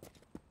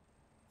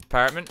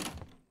 Apartment.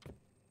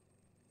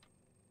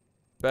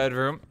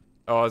 Bedroom.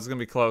 Oh, this is gonna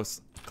be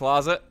close.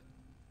 Closet.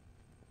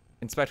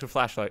 Inspect with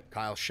flashlight.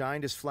 Kyle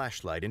shined his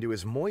flashlight into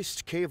his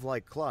moist,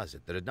 cave-like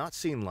closet that had not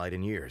seen light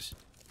in years.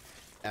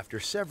 After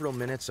several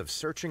minutes of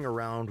searching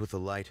around with the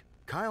light,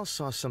 Kyle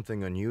saw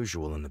something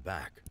unusual in the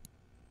back.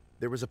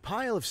 There was a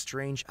pile of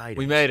strange items.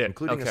 We made it.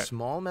 Including Okay. a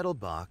small metal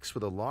box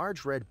with a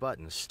large red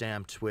button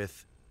stamped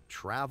with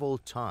Travel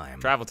Time.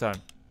 Travel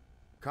time.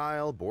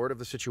 Kyle, bored of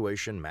the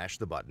situation, mashed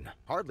the button,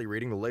 hardly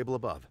reading the label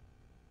above.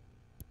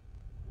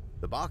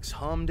 The box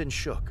hummed and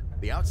shook.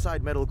 The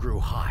outside metal grew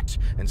hot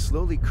and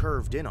slowly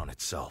curved in on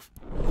itself.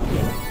 In a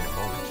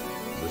moment,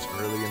 it was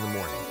early in the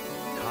morning.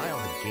 Kyle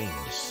had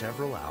gained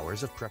several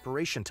hours of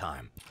preparation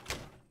time.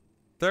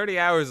 30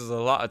 hours is a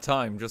lot of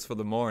time just for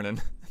the morning.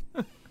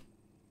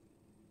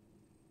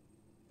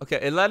 Okay,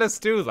 it let us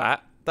do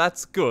that.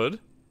 That's good.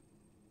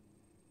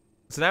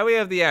 So now we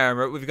have the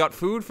armor. We've got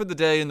food for the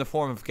day in the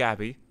form of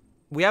Gabby.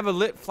 We have a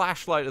lit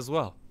flashlight as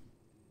well.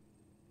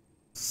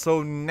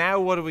 So now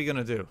what are we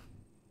gonna do?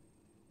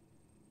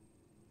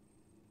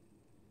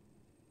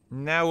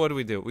 Now what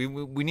do?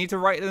 We need to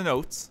write the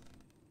notes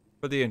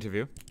for the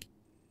interview.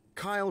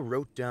 Kyle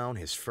wrote down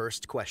his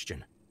first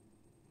question.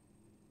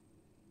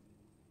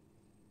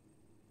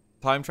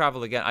 Time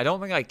travel again. I don't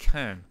think I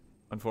can,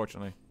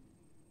 unfortunately.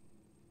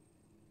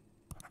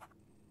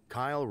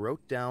 Kyle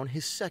wrote down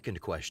his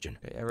second question.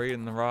 Okay,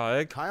 reading the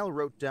rag. Kyle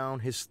wrote down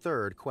his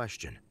third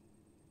question.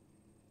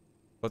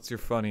 What's your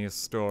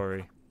funniest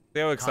story? See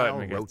how excited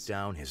me Kyle wrote gets.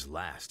 down his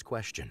last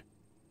question.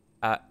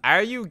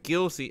 Are you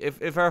guilty?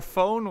 If our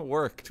phone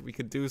worked, we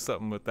could do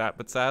something with that,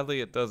 but sadly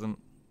it doesn't.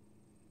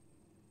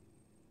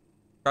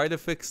 Try to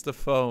fix the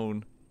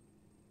phone.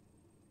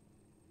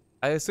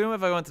 I assume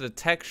if I went to the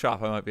tech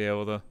shop, I might be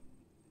able to.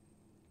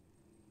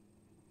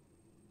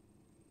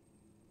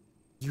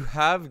 You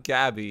have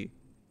Gabby.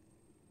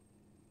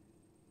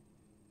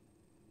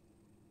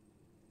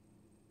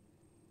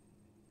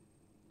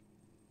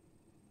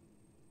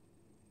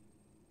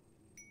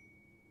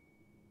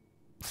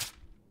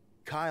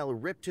 Kyle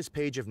ripped his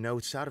page of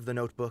notes out of the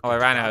notebook. Oh, I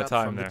and ran got out of up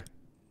time from the there.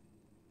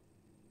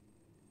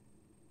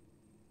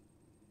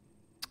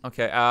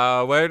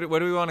 Okay, where do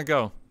we want to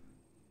go?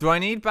 Do I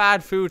need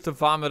bad food to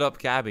vomit up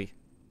Gabby?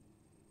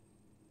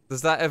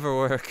 Does that ever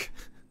work?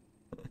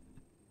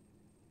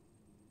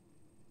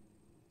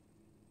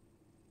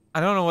 I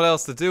don't know what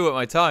else to do with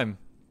my time.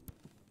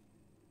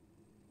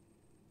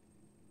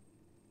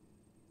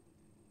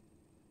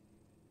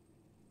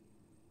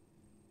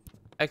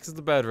 Exit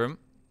the bedroom.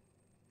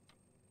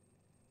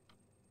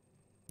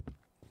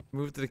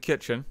 Move to the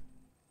kitchen.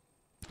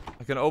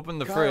 I can open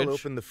the fridge. Kyle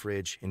opened the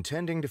fridge,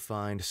 intending to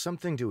find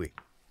something to eat.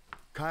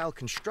 Kyle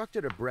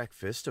constructed a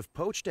breakfast of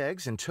poached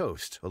eggs and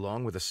toast,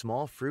 along with a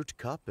small fruit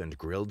cup and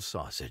grilled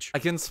sausage. I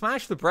can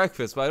smash the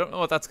breakfast, but I don't know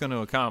what that's going to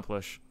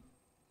accomplish.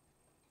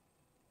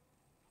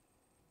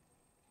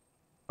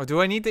 Or do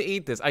I need to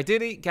eat this? I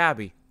did eat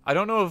Gabby. I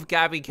don't know if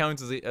Gabby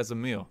counts as a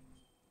meal.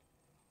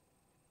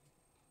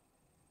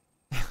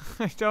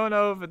 I don't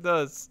know if it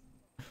does.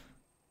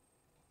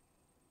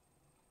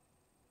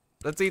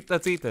 Let's eat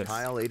this.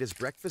 Kyle ate his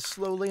breakfast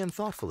slowly and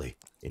thoughtfully,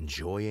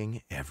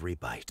 enjoying every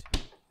bite.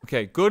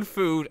 Okay, good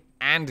food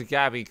and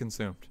Gabby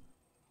consumed.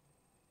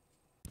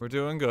 We're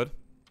doing good.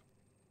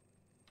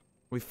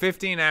 We've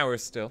 15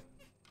 hours still.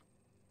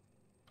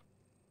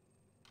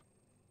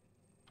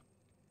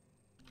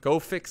 Go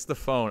fix the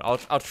phone. I'll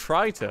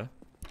try to.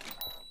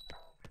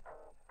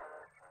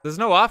 There's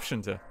no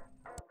option to.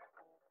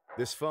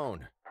 This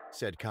phone,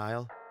 said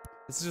Kyle.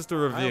 This is just a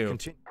review.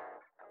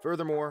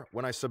 Furthermore,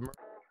 when I submerged...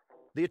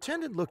 The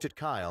attendant looked at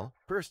Kyle,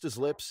 pursed his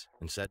lips,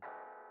 and said,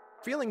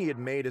 feeling he had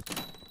made it...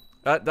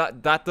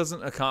 That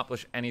doesn't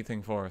accomplish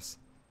anything for us.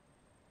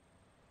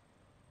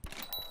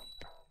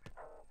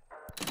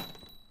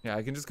 Yeah,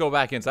 I can just go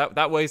back in. So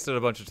that wasted a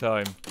bunch of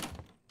time.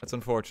 That's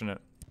unfortunate.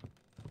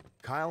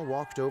 Kyle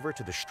walked over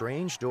to the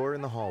strange door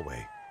in the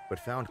hallway, but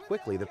found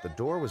quickly that the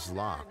door was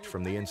locked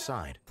from the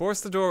inside.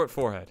 Force the door with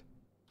forehead.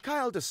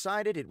 Kyle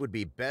decided it would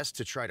be best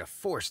to try to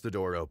force the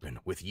door open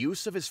with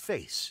use of his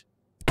face.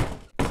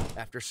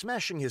 After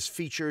smashing his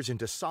features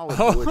into solid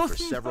wood for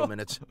several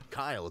minutes,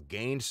 Kyle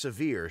gained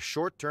severe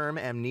short-term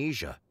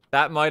amnesia.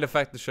 That might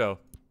affect the show.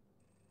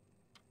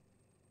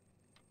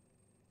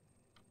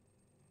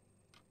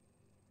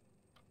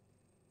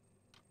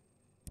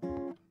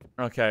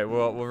 Okay,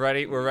 well, we're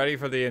ready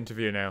for the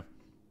interview now.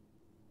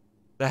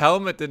 The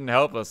helmet didn't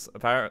help us,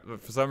 apparently,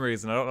 for some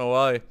reason. I don't know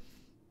why.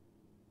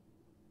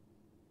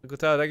 Uncle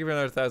Todd, thank you for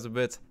another 1,000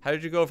 bits. How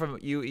did you go from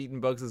you eating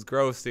bugs is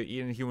gross to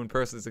eating a human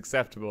person is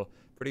acceptable?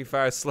 Pretty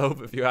far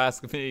slope, if you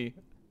ask me.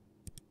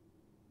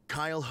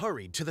 Kyle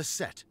hurried to the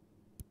set.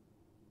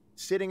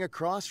 Sitting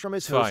across from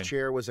his host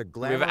chair was a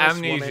glamorous woman. We have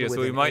amnesia, woman with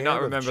so we an might not air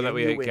of remember that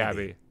we ate genuinity.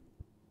 Gabby.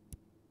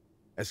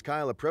 As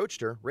Kyle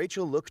approached her,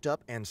 Rachel looked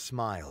up and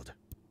smiled.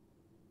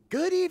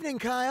 Good evening,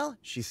 Kyle,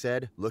 she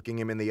said, looking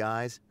him in the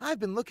eyes. I've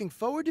been looking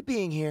forward to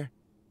being here.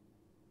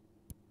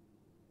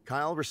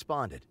 Kyle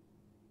responded.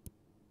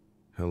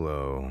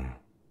 Hello.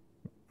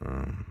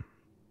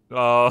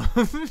 Oh,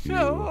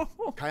 no.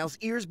 Kyle's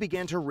ears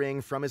began to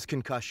ring from his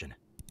concussion.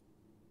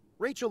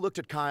 Rachel looked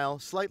at Kyle,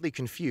 slightly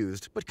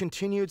confused, but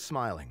continued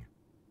smiling.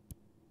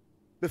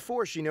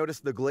 Before she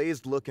noticed the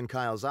glazed look in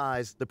Kyle's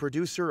eyes, the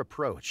producer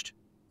approached.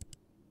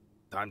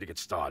 Time to get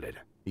started,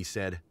 He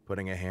said,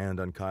 putting a hand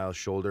on Kyle's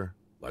shoulder.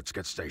 Let's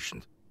get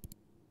stationed.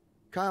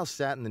 Kyle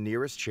sat in the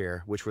nearest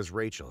chair, which was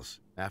Rachel's.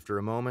 After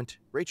a moment,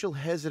 Rachel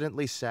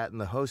hesitantly sat in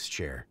the host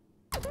chair.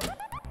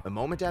 A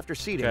moment after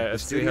seating, Okay, the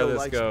let's see studio how this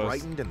lights goes.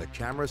 brightened and the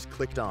cameras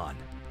clicked on.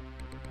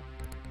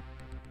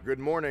 Good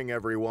morning,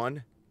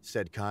 everyone,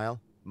 said Kyle.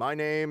 My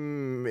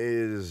name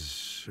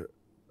is...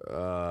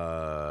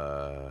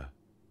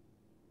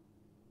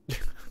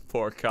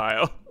 Poor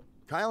Kyle.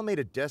 Kyle made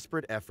a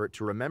desperate effort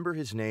to remember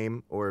his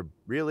name, or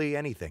really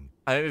anything.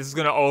 I think this is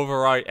going to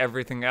overwrite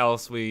everything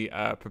else we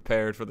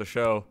prepared for the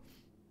show.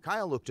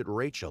 Kyle looked at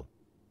Rachel.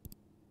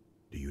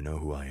 Do you know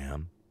who I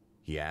am?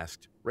 He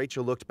asked.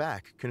 Rachel looked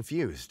back,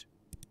 confused.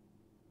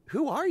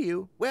 Who are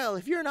you? Well,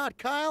 if you're not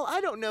Kyle, I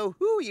don't know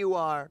who you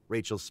are.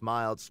 Rachel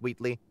smiled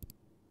sweetly.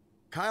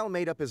 Kyle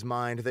made up his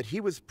mind that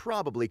he was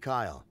probably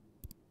Kyle.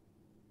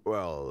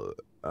 Well,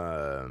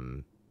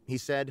 he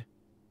said,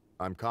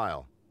 I'm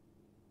Kyle.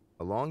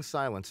 A long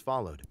silence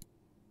followed.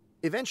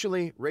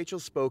 Eventually, Rachel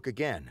spoke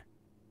again.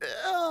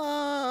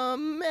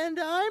 And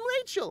I'm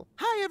Rachel.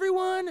 Hi,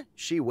 everyone.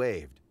 She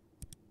waved.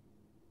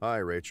 Hi,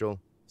 Rachel,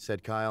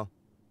 said Kyle.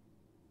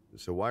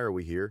 So why are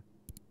we here?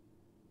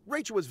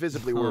 Rachel was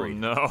visibly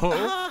worried. Oh, no.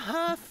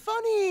 Ha,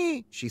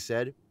 funny, she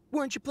said.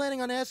 Weren't you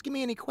planning on asking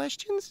me any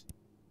questions?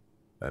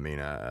 I mean,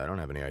 I don't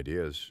have any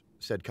ideas,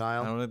 said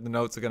Kyle. I don't think the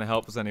notes are going to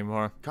help us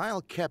anymore.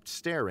 Kyle kept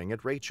staring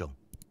at Rachel.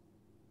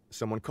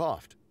 Someone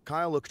coughed.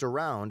 Kyle looked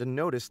around and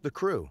noticed the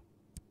crew.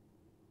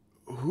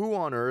 Who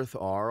on earth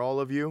are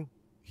all of you?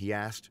 He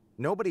asked.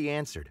 Nobody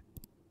answered.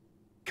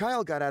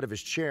 Kyle got out of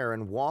his chair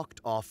and walked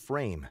off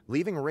frame,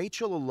 leaving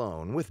Rachel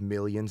alone with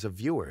millions of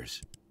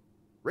viewers.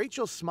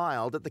 Rachel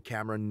smiled at the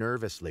camera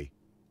nervously.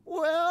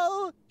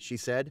 Well, she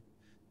said,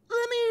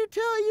 let me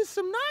tell you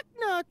some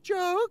knock-knock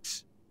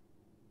jokes.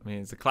 I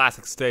mean, it's a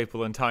classic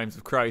staple in times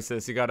of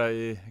crisis. You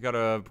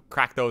gotta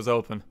crack those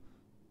open.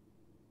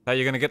 How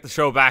you gonna get the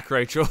show back,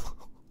 Rachel?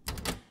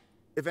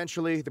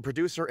 Eventually, the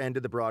producer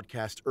ended the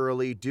broadcast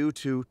early due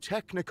to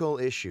technical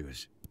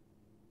issues.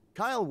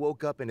 Kyle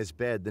woke up in his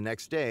bed the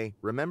next day,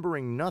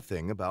 remembering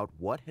nothing about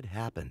what had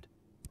happened.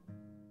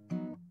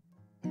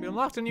 We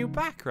unlocked a new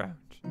background.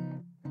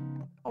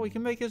 Oh, we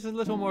can make it a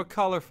little more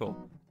colorful.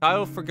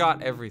 Kyle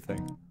forgot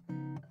everything.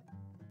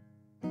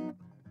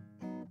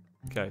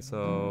 Okay,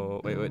 so...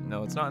 Wait,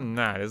 no, it's not in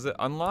that, is it?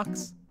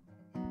 Unlocks?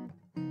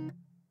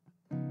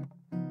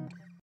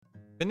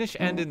 Finish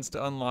endings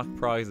to unlock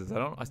prizes.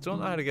 I still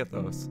don't know how to get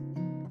those.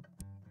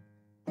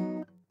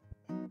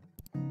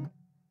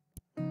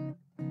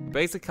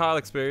 Basic Kyle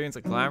experience,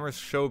 a glamorous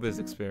showbiz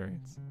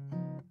experience.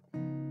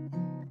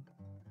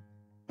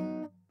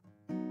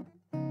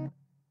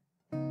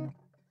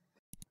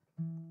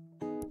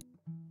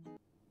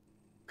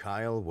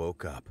 Kyle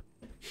woke up.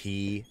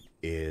 He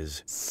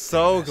is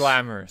So famous.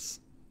 glamorous.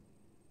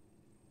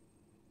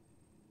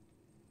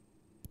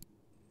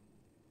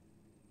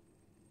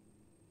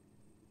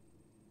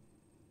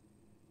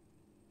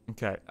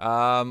 Okay,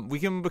 we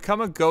can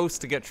become a ghost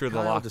to get through the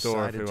Kyle locked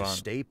door if decided we to want.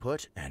 stay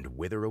put and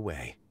wither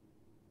away.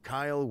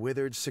 Kyle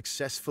withered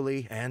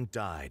successfully and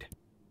died.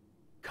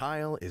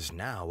 Kyle is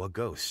now a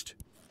ghost.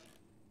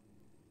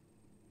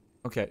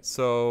 Okay,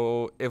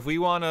 so if we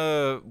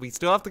wanna, we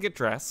still have to get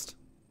dressed.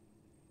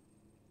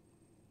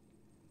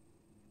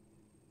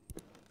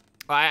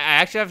 I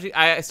actually have to,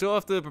 I still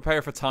have to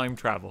prepare for time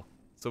travel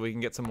so we can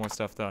get some more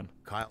stuff done.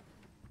 Kyle.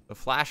 The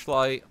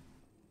flashlight,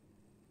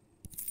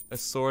 a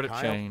sword at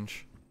Kyle?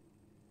 change.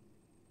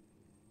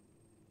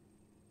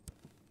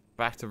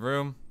 Back to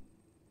room.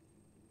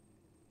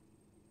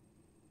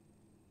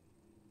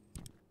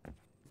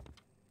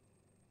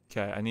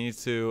 Okay, I need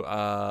to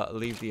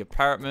leave the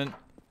apartment.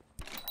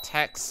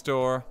 Tech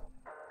store.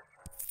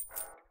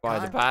 Buy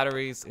the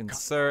batteries.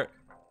 Insert.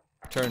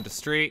 Turn to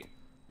street.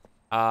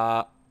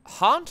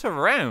 Haunt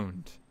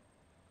around.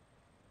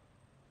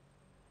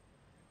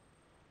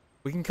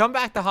 We can come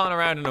back to haunt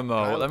around in a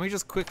mo. Kyle, Let me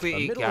just quickly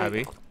eat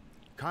Gabby.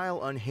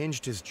 Kyle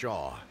unhinged his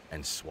jaw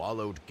and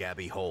swallowed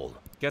Gabby whole.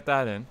 Get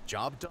that in.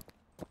 Job done.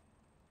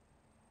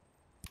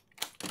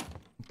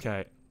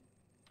 Okay.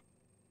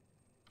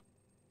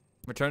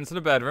 Return to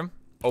the bedroom.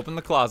 Open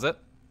the closet.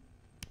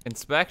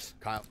 Inspect.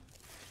 Kyle.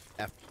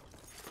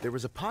 There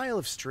was a pile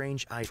of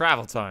strange items.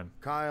 Travel time.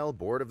 Kyle,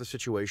 bored of the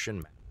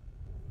situation.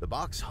 The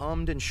box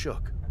hummed and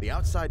shook. The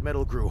outside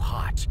metal grew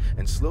hot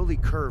and slowly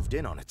curved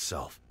in on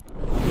itself. In a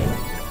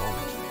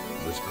moment,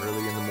 it was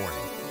early in the morning.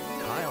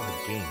 Kyle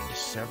had gained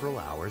several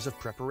hours of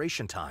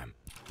preparation time.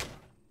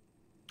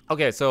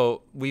 Okay,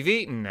 so we've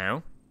eaten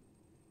now.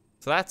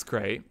 So that's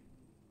great.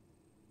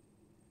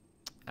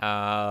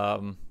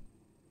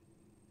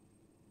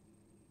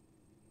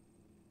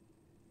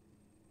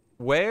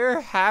 Where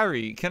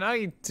Harry? Can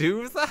I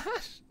do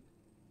that?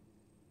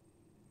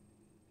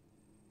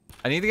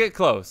 I need to get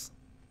close.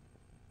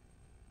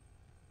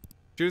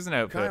 Choose an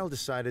outfit. Kyle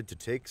decided to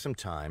take some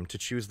time to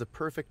choose the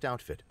perfect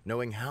outfit,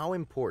 knowing how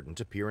important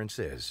appearance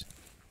is.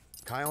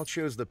 Kyle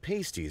chose the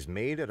pasties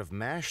made out of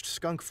mashed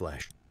skunk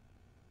flesh.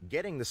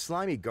 Getting the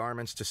slimy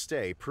garments to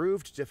stay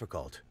proved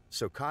difficult,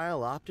 so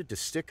Kyle opted to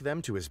stick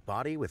them to his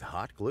body with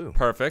hot glue.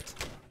 Perfect.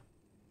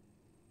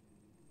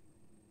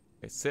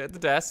 Okay, sit at the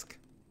desk.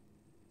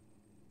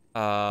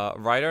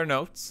 Write our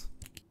notes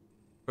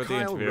for the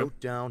Kyle interview. wrote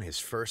down his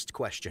first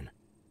question.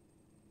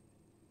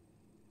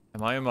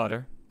 Am I a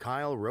mother?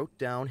 Kyle wrote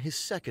down his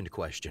second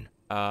question.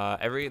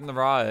 Ever eaten the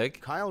raw egg?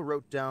 Kyle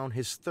wrote down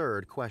his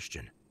third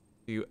question.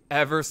 Do you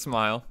ever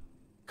smile?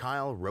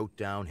 Kyle wrote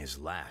down his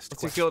last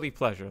What's your question. guilty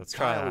pleasure? Let's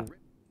try Kyle that.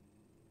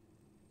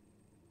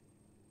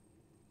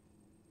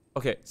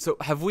 Okay, so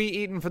have we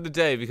eaten for the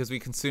day because we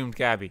consumed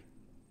Gabby?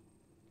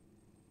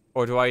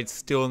 Or do I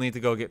still need to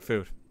go get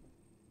food?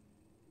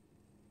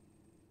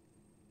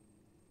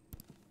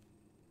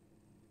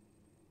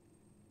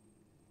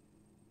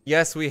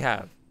 Yes, we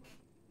have.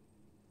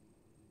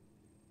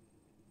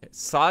 Okay,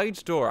 side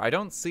door. I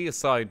don't see a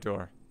side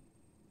door.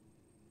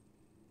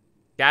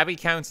 Gabby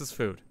counts as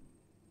food.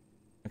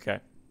 Okay.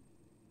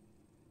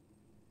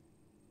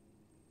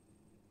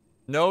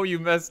 No, you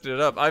messed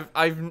it up.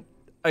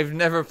 I've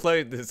never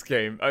played this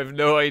game. I've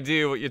no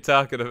idea what you're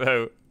talking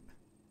about.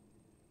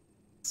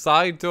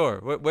 Side door.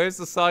 Where's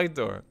the side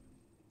door?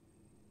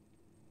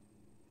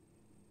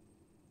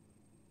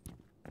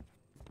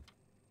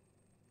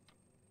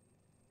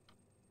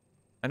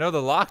 I know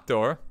the locked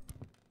door.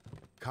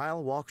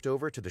 Kyle walked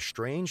over to the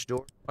strange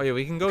door. Oh yeah,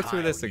 we can go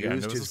through this again.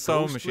 Used There was a his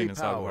sewing ghostly machine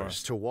inside the door.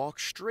 powers to walk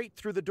straight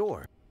through the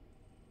door.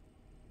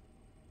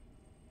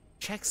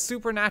 Check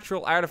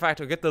supernatural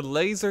artifact or get the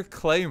laser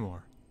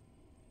claymore.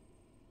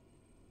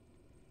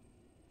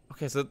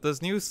 Okay, so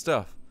there's new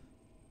stuff.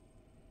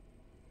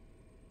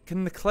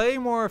 Can the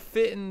claymore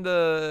fit in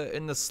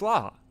the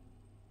slot?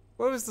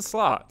 Where was the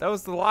slot? That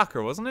was the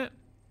locker, wasn't it?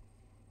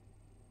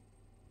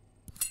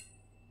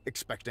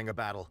 Expecting a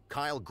battle,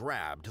 Kyle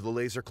grabbed the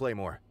laser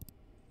claymore.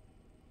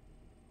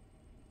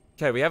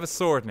 Okay, we have a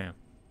sword now.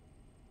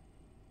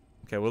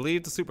 Okay, we'll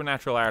leave the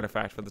supernatural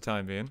artifact for the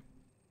time being.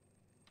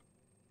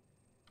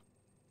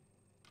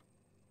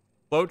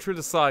 Float through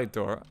the side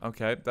door.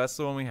 Okay, that's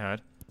the one we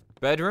had.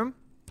 Bedroom.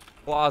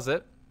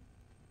 Closet.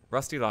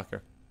 Rusty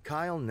locker.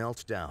 Kyle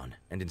knelt down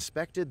and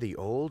inspected the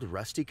old,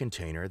 rusty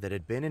container that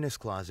had been in his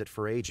closet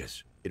for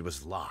ages. It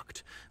was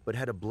locked, but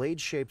had a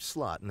blade-shaped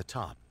slot in the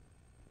top.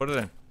 Put it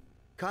in.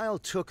 Kyle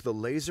took the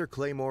laser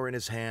claymore in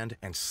his hand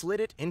and slid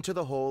it into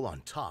the hole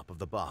on top of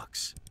the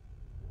box.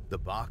 The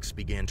box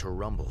began to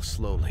rumble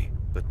slowly,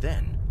 but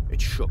then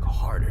it shook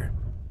harder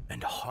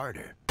and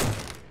harder.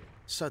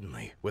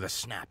 Suddenly, with a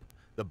snap,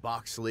 the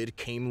box lid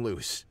came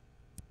loose.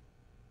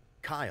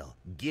 Kyle,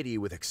 giddy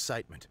with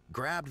excitement,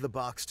 grabbed the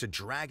box to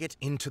drag it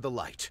into the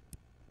light.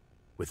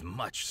 With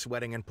much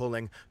sweating and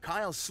pulling,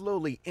 Kyle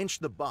slowly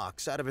inched the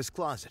box out of his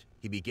closet.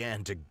 He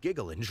began to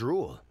giggle and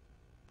drool.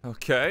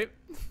 Okay.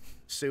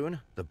 Soon,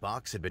 the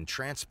box had been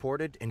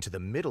transported into the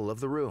middle of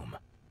the room.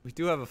 We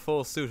do have a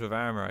full suit of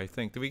armor, I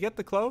think. Did we get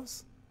the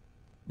clothes?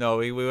 No,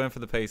 we went for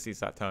the pasties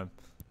that time.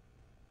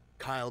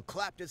 Kyle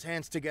clapped his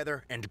hands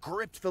together and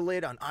gripped the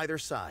lid on either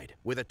side.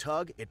 With a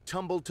tug, it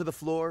tumbled to the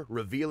floor,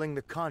 revealing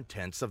the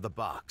contents of the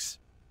box.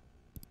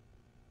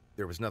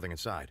 There was nothing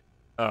inside.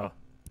 Oh.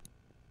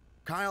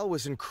 Kyle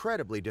was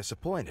incredibly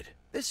disappointed.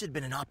 This had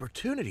been an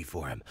opportunity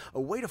for him,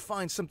 a way to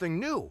find something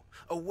new,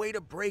 a way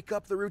to break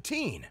up the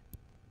routine.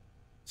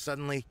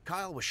 Suddenly,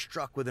 Kyle was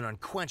struck with an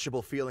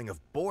unquenchable feeling of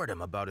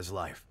boredom about his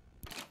life.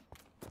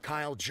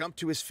 Kyle jumped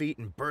to his feet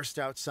and burst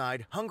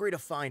outside, hungry to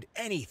find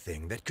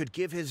anything that could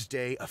give his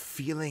day a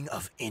feeling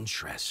of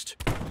interest.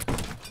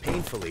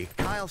 Painfully,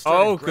 Kyle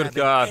started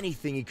grabbing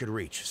anything he could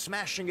reach,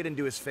 smashing it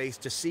into his face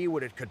to see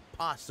what it could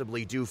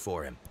possibly do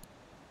for him.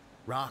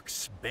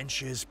 Rocks,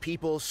 benches,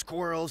 people,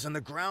 squirrels, and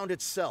the ground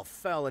itself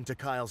fell into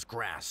Kyle's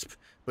grasp,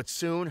 but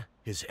soon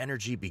his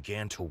energy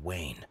began to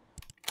wane.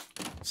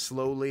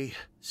 Slowly,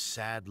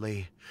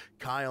 sadly,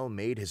 Kyle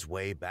made his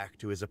way back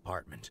to his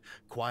apartment,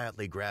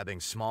 quietly grabbing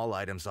small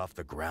items off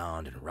the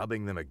ground and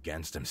rubbing them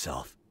against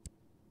himself.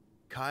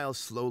 Kyle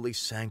slowly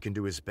sank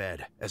into his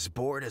bed, as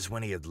bored as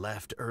when he had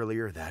left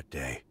earlier that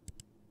day.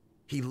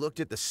 He looked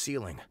at the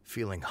ceiling,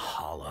 feeling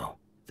hollow.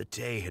 The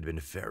day had been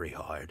very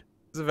hard.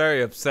 It's a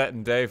very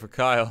upsetting day for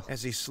Kyle.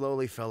 As he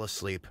slowly fell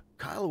asleep,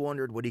 Kyle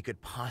wondered what he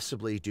could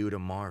possibly do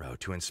tomorrow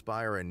to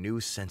inspire a new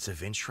sense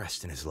of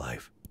interest in his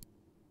life.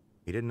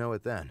 He didn't know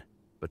it then,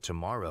 but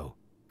tomorrow,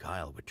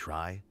 Kyle would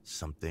try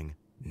something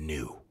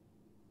new.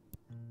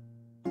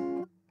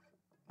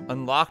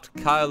 Unlocked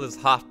Kyle as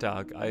hot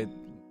dog.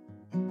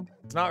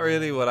 It's not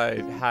really what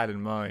I had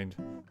in mind.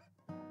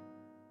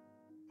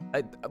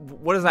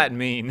 What does that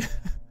mean?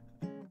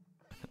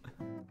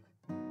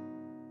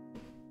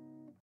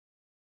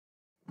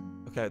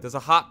 Okay, there's a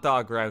hot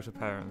dog route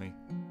apparently.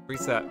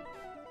 Reset.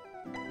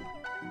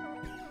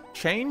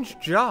 Change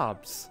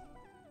jobs.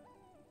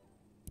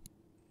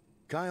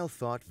 Kyle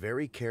thought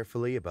very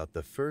carefully about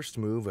the first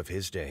move of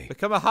his day.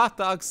 Become a hot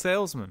dog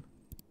salesman.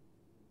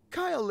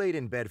 Kyle laid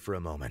in bed for a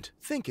moment,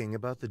 thinking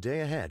about the day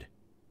ahead.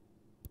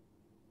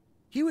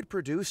 He would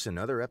produce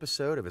another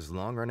episode of his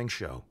long-running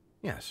show,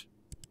 yes.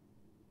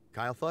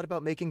 Kyle thought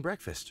about making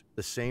breakfast,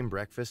 the same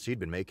breakfast he'd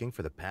been making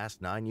for the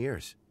past 9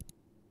 years.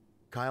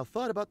 Kyle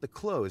thought about the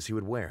clothes he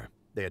would wear.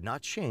 They had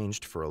not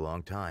changed for a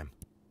long time.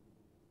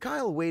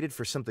 Kyle waited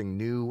for something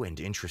new and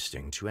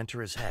interesting to enter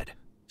his head.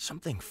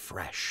 Something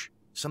fresh.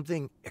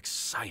 Something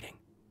exciting.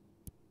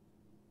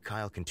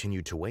 Kyle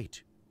continued to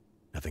wait.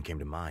 Nothing came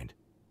to mind.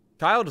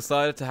 Kyle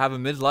decided to have a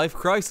midlife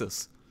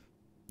crisis.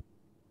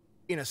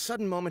 In a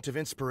sudden moment of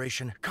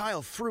inspiration,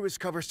 Kyle threw his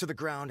covers to the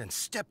ground and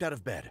stepped out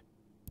of bed.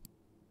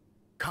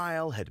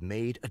 Kyle had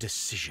made a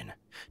decision.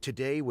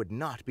 Today would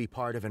not be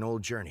part of an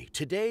old journey.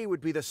 Today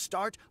would be the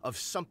start of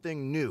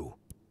something new.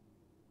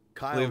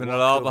 Kyle Leaving it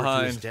walked all over to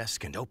behind. his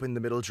desk and opened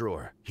the middle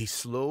drawer. He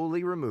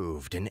slowly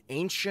removed an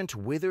ancient,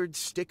 withered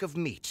stick of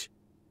meat.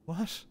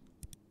 What?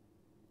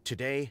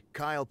 Today,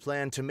 Kyle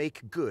planned to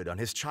make good on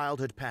his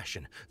childhood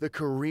passion, the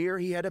career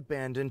he had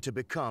abandoned to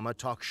become a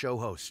talk show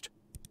host.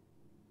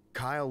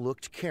 Kyle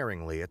looked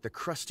caringly at the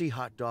crusty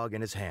hot dog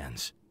in his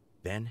hands.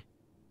 Then,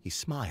 he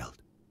smiled.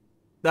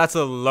 That's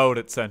a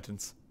loaded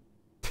sentence.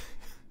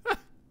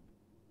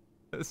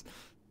 There's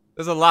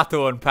a lot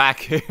to unpack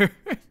here.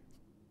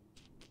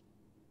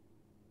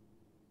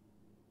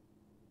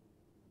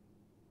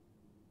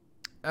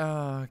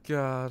 Oh,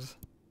 God.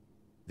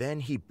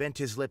 Then he bent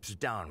his lips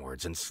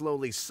downwards and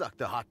slowly sucked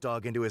the hot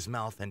dog into his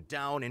mouth and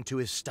down into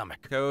his stomach.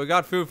 Okay, well, we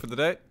got food for the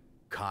day.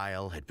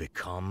 Kyle had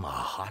become a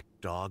hot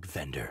dog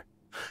vendor.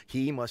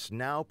 He must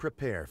now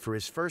prepare for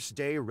his first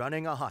day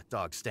running a hot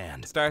dog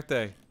stand. Start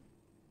day.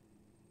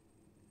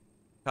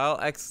 Kyle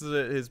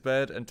exited his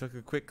bed and took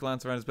a quick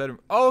glance around his bedroom.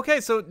 Oh, okay,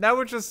 so now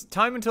we're just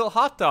time until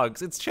hot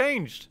dogs. It's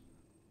changed.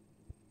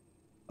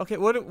 Okay,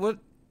 what?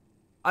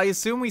 I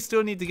assume we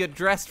still need to get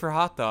dressed for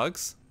hot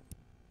dogs.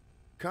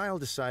 Kyle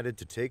decided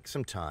to take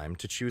some time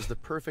to choose the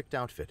perfect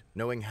outfit,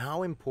 knowing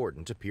how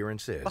important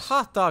appearance is. A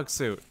hot dog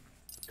suit.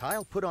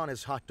 Kyle put on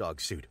his hot dog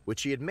suit,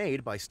 which he had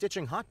made by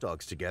stitching hot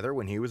dogs together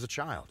when he was a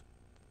child.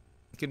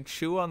 You can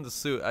chew on the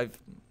suit. I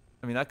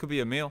mean, that could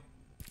be a meal.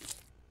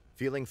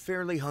 Feeling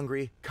fairly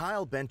hungry,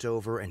 Kyle bent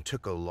over and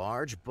took a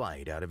large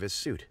bite out of his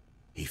suit.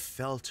 He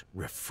felt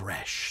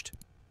refreshed.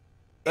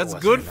 That's It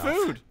wasn't good enough.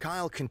 food.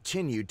 Kyle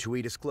continued to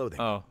eat his clothing.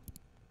 Oh.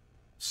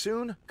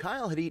 Soon,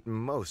 Kyle had eaten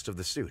most of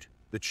the suit.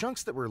 The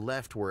chunks that were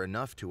left were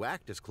enough to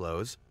act as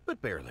clothes,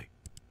 but barely.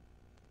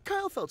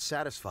 Kyle felt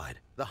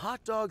satisfied. The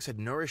hot dogs had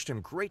nourished him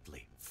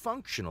greatly,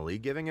 functionally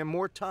giving him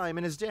more time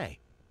in his day.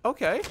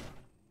 Okay.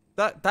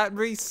 That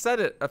reset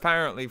it,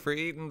 apparently, for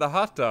eating the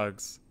hot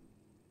dogs.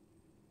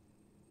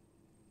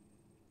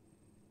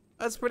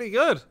 That's pretty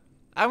good.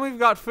 And we've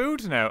got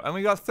food now, and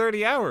we got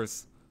 30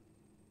 hours.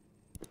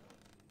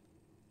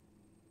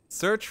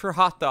 Search for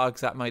hot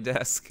dogs at my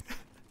desk.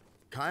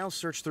 Kyle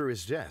searched through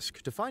his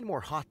desk to find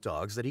more hot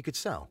dogs that he could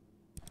sell.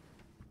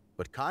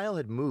 But Kyle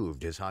had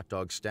moved his hot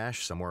dog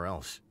stash somewhere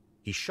else.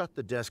 He shut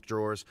the desk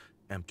drawers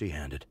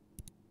empty-handed.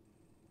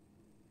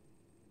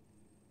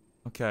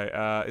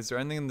 Okay, is there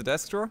anything in the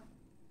desk drawer?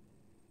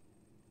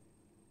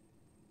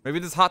 Maybe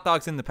there's hot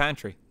dogs in the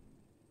pantry.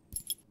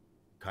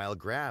 Kyle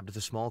grabbed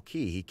the small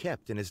key he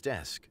kept in his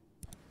desk.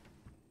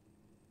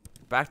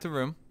 Back to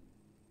room.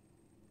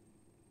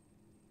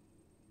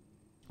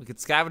 We could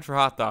scavenge for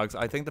hot dogs.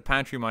 I think the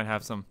pantry might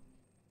have some.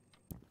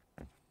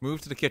 Move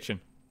to the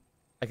kitchen.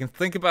 I can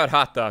think about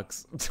hot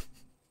dogs.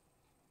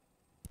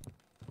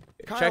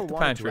 Check the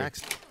pantry.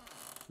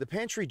 The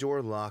pantry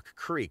door lock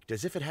creaked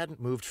as if it hadn't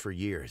moved for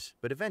years,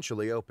 but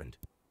eventually opened.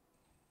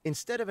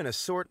 Instead of an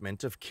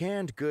assortment of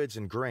canned goods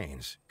and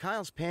grains,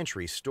 Kyle's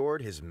pantry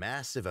stored his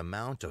massive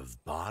amount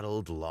of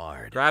bottled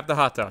lard. Grab the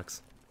hot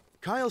dogs.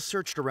 Kyle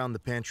searched around the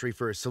pantry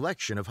for a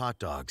selection of hot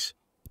dogs.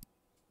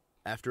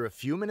 After a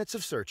few minutes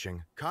of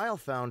searching, Kyle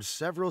found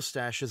several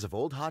stashes of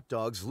old hot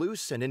dogs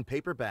loose and in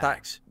paper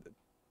bags.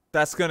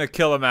 That's gonna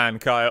kill a man,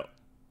 Kyle.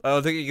 I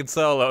don't think you can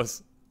sell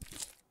those.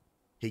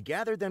 He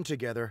gathered them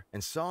together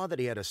and saw that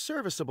he had a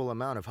serviceable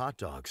amount of hot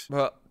dogs.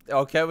 Well,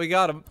 okay, we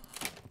got them.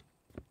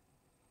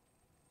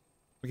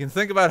 We can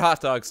think about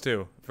hot dogs,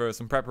 too, for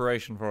some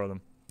preparation for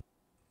them.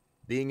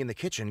 Being in the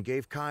kitchen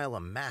gave Kyle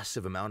a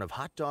massive amount of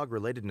hot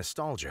dog-related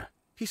nostalgia.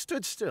 He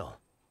stood still,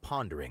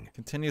 pondering.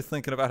 Continue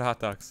thinking about hot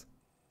dogs.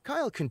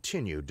 Kyle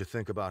continued to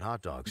think about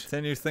hot dogs.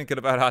 Continue thinking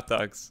about hot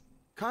dogs.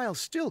 Kyle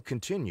still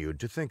continued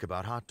to think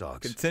about hot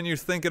dogs. Continue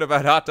thinking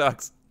about hot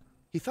dogs.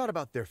 He thought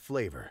about their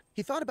flavor.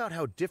 He thought about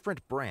how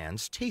different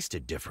brands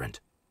tasted different.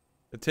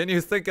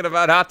 Continue thinking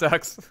about hot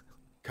dogs.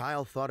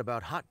 Kyle thought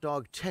about hot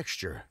dog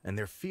texture and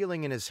their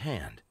feeling in his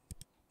hand.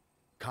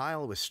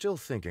 Kyle was still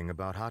thinking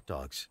about hot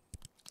dogs.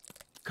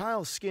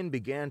 Kyle's skin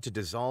began to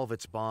dissolve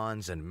its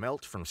bonds and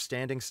melt from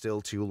standing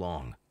still too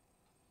long.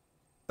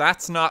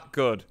 That's not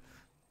good.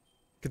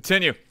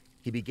 Continue.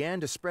 He began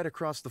to spread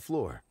across the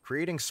floor,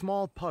 creating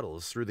small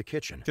puddles through the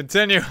kitchen.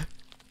 Continue.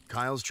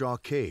 Kyle's jaw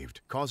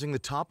caved, causing the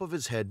top of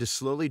his head to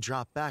slowly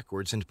drop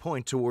backwards and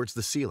point towards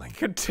the ceiling.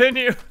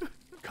 Continue.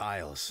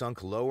 Kyle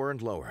sunk lower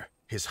and lower.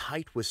 His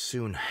height was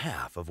soon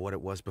half of what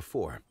it was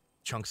before.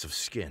 Chunks of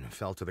skin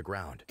fell to the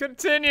ground.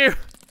 Continue.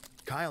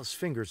 Kyle's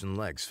fingers and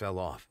legs fell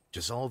off,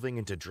 dissolving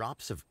into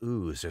drops of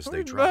ooze as they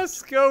We dropped.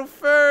 must go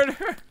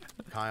further.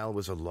 Kyle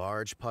was a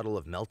large puddle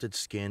of melted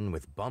skin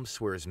with bumps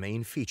where his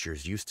main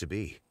features used to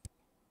be.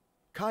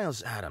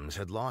 Kyle's atoms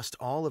had lost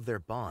all of their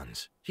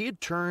bonds. He had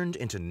turned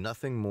into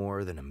nothing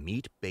more than a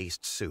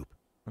meat-based soup.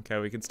 Okay,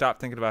 we can stop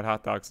thinking about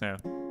hot dogs now.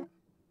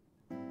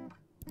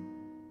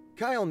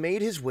 Kyle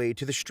made his way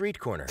to the street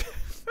corner.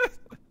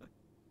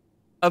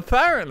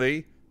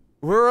 apparently,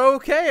 we're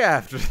okay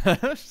after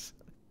that.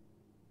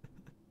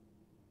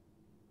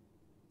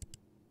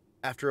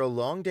 After a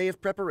long day of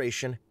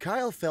preparation,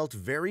 Kyle felt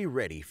very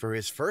ready for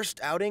his first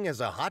outing as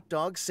a hot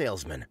dog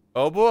salesman.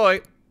 Oh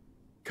boy.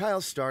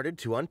 Kyle started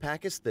to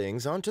unpack his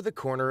things onto the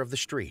corner of the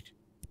street.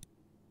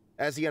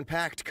 As he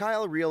unpacked,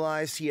 Kyle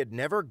realized he had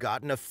never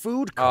gotten a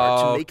food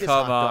cart to make his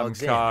hot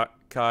dogs in.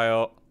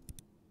 Kyle.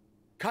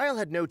 Kyle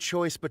had no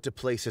choice but to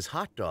place his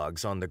hot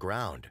dogs on the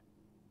ground.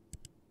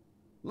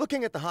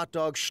 Looking at the hot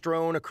dogs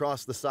strewn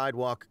across the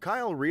sidewalk,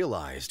 Kyle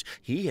realized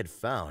he had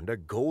found a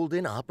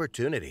golden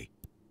opportunity.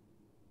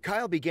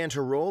 Kyle began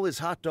to roll his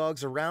hot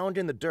dogs around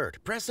in the dirt,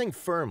 pressing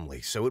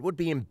firmly so it would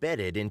be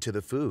embedded into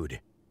the food.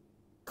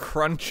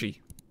 Crunchy.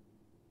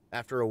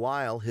 After a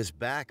while, his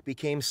back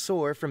became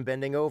sore from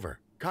bending over.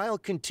 Kyle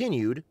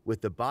continued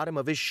with the bottom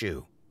of his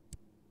shoe.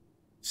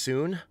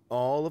 Soon,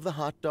 all of the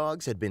hot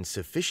dogs had been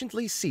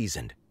sufficiently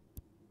seasoned.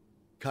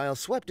 Kyle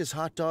swept his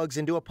hot dogs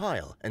into a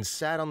pile and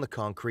sat on the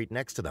concrete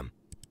next to them.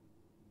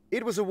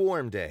 It was a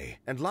warm day,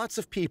 and lots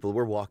of people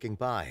were walking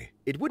by.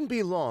 It wouldn't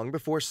be long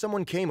before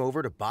someone came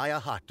over to buy a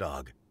hot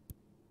dog.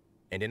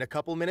 And in a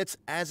couple minutes,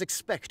 as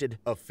expected,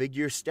 a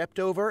figure stepped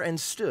over and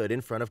stood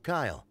in front of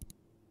Kyle.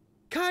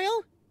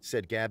 "Kyle,"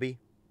 said Gabby,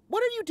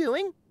 "what are you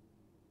doing?"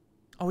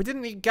 Oh, we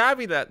didn't need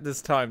Gabby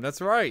this time. That's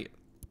right.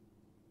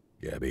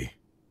 "Gabby,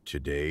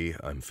 today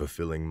I'm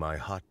fulfilling my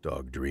hot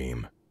dog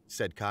dream,"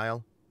 said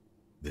Kyle.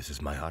 "This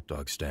is my hot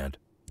dog stand."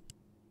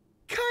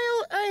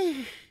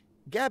 "Kyle,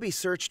 Gabby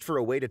searched for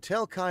a way to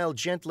tell Kyle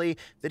gently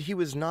that he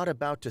was not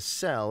about to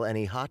sell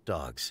any hot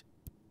dogs.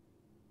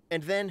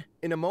 And then,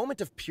 in a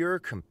moment of pure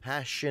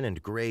compassion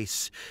and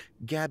grace,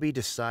 Gabby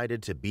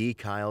decided to be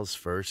Kyle's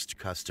first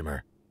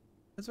customer.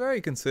 That's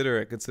very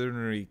considerate,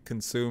 considering he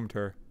consumed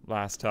her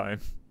last time.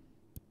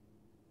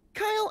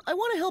 "Kyle, I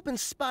want to help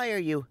inspire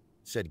you,"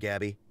 said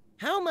Gabby.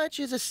 "How much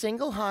is a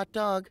single hot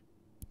dog?"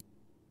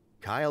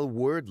 Kyle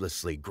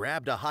wordlessly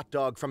grabbed a hot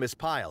dog from his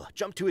pile,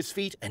 jumped to his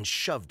feet, and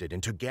shoved it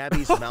into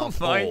Gabby's mouth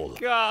hole. Oh my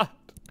god!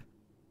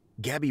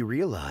 Gabby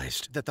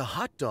realized that the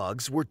hot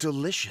dogs were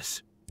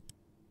delicious.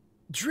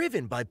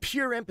 Driven by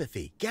pure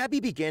empathy,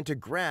 Gabby began to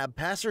grab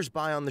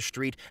passers-by on the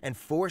street and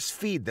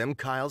force-feed them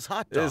Kyle's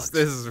hot dogs.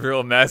 This is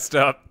real messed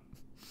up.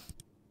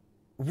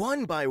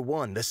 One by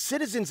one, the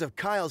citizens of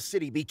Kyle's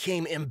city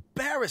became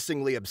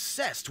embarrassingly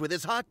obsessed with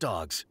his hot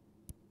dogs.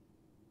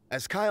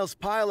 As Kyle's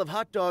pile of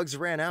hot dogs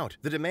ran out,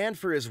 the demand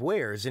for his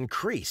wares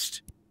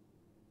increased.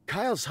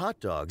 Kyle's hot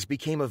dogs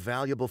became a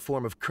valuable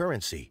form of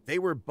currency. They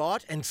were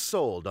bought and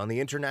sold on the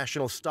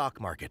international stock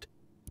market.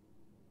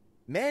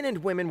 Men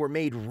and women were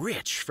made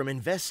rich from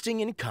investing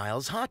in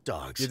Kyle's hot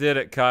dogs. You did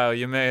it, Kyle.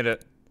 You made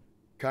it.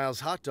 Kyle's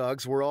hot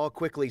dogs were all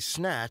quickly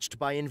snatched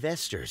by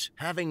investors.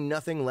 Having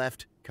nothing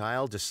left,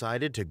 Kyle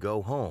decided to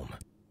go home.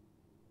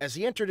 As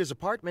he entered his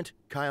apartment,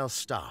 Kyle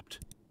stopped.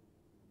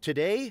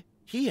 Today,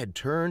 he had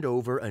turned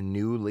over a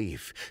new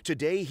leaf.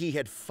 Today, he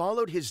had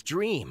followed his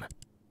dream.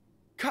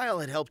 Kyle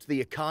had helped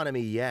the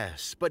economy,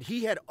 yes, but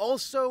he had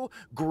also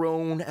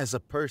grown as a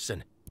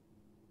person.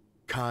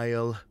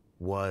 Kyle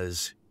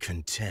was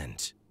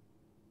content.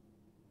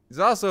 He's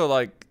also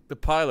like the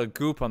pile of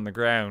goop on the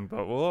ground,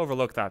 but we'll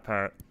overlook that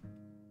part.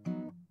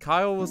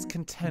 Kyle was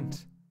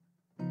content.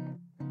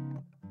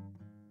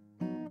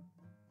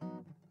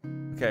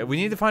 Okay, we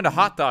need to find a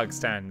hot dog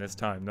stand this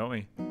time, don't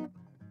we?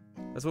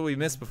 That's what we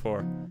missed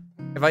before.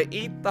 If I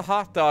eat the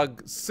hot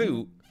dog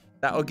suit,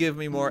 that'll give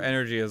me more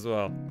energy as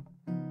well.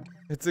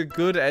 It's a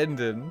good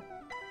ending.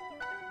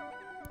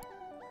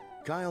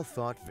 Kyle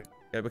thought...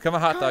 Yeah, become a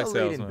hot dog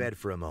salesman. Kyle laid in bed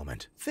for a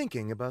moment,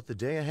 thinking about the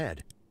day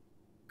ahead.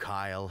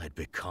 Kyle had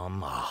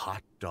become a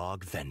hot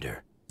dog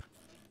vendor.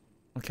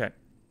 Okay.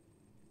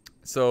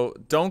 So,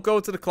 don't go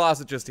to the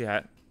closet just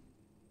yet.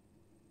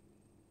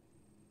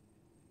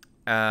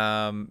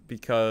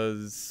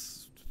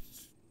 Because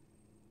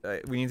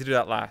we need to do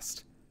that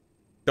last.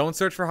 Don't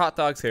search for hot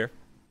dogs here.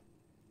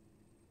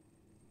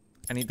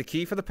 I need the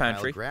key for the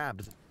pantry. Kyle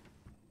grabbed.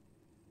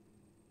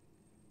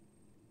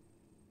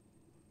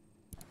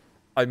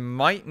 I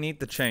might need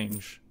the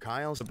change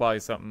to buy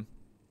something.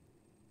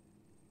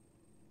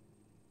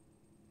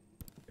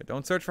 Okay,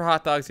 don't search for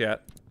hot dogs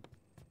yet.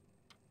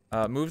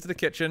 Move to the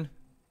kitchen.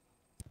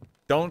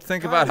 Don't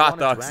think about hot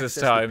dogs this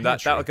time.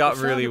 That got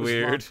really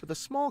weird. With a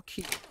small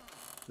key.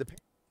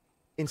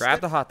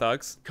 Grab the hot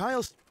dogs.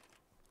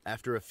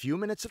 After a few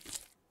minutes of...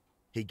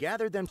 He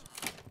gathered them...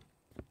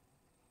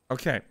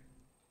 Okay.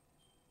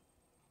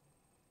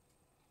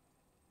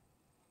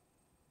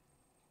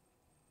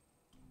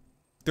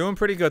 Doing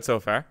pretty good so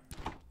far.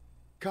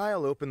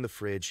 Kyle opened the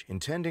fridge,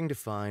 intending to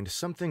find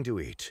something to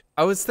eat.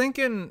 I was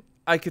thinking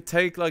I could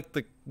take, like,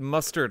 the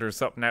mustard or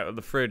something out of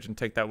the fridge and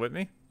take that with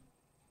me.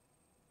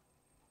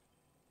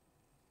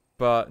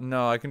 But,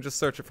 no, I can just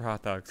search it for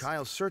hot dogs.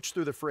 Kyle searched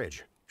through the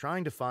fridge,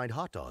 trying to find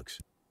hot dogs.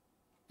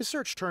 His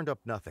search turned up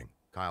nothing.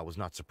 Kyle was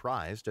not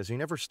surprised, as he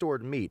never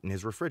stored meat in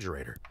his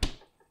refrigerator.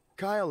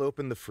 Kyle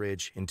opened the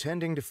fridge,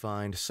 intending to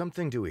find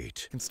something to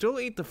eat. Can still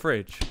eat the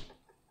fridge.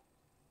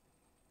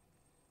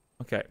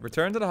 Okay,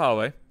 return to the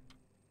hallway.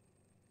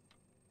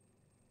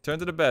 Turn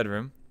to the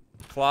bedroom.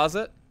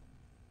 Closet.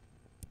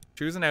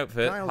 Choose an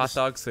outfit. Hot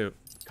dog soup.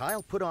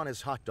 Kyle put on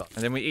his hot dog.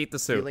 And then we eat the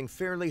soup. Feeling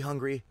fairly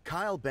hungry,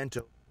 Kyle bent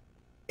over.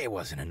 It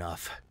wasn't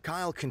enough.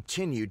 Kyle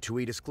continued to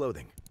eat his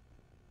clothing.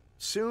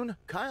 Soon,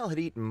 Kyle had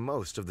eaten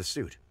most of the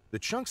suit. The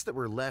chunks that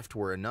were left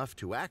were enough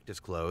to act as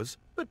clothes,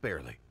 but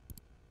barely.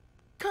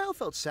 Kyle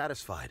felt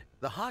satisfied.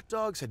 The hot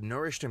dogs had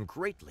nourished him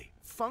greatly,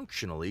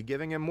 functionally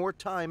giving him more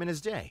time in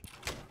his day.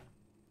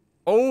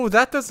 Oh,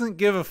 that doesn't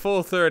give a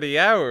full 30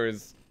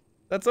 hours.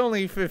 That's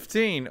only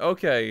 15.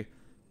 Okay.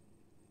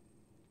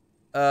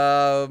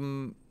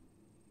 So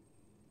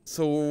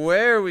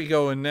where are we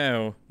going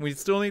now? We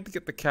still need to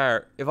get the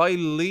car. If I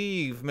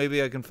leave,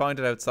 maybe I can find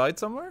it outside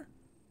somewhere?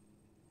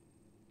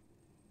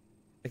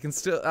 I can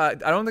still... I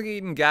don't think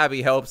eating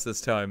Gabby helps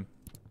this time.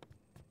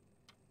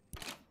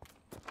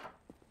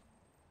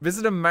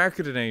 Visit a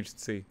marketing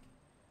agency.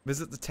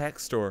 Visit the tech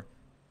store.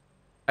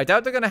 I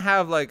doubt they're gonna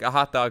have, like, a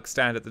hot dog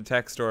stand at the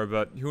tech store,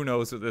 but who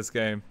knows with this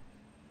game.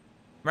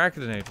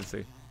 Marketing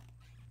agency.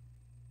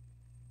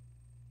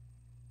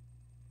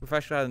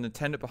 Professional had an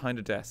attendant behind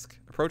a desk.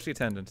 Approach the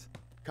attendant.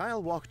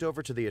 Kyle walked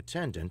over to the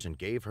attendant and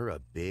gave her a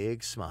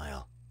big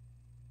smile.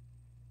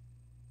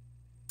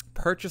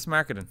 Purchase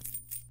marketing.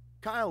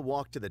 Kyle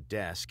walked to the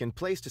desk and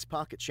placed his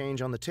pocket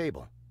change on the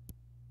table.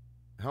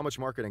 How much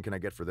marketing can I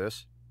get for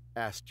this?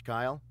 Asked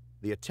Kyle.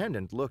 The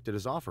attendant looked at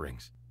his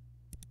offerings.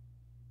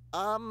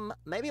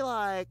 Maybe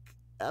like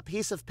a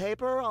piece of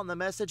paper on the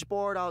message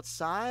board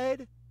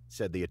outside?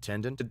 Said the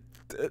attendant.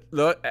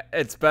 Look,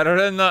 it's better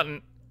than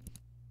nothing.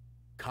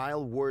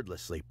 Kyle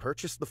wordlessly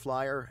purchased the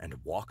flyer and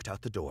walked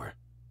out the door.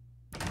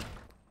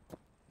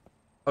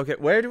 Okay,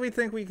 where do we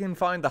think we can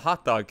find the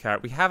hot dog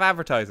cart? We have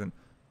advertising.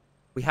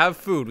 We have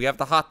food. We have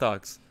the hot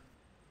dogs.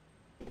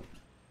 Do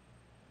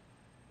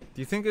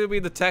you think it'll be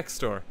the tech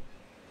store?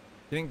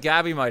 Do you think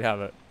Gabby might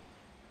have it?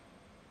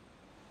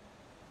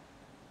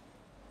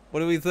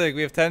 What do we think?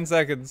 We have 10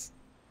 seconds.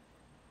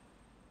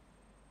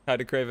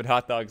 Kinda craving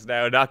hot dogs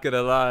now, not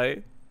gonna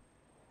lie.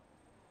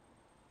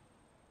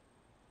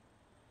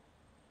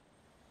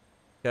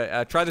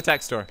 Okay, try the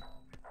tech store.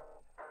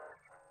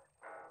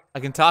 I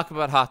can talk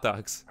about hot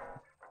dogs.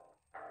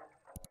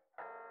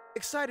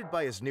 Excited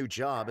by his new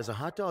job as a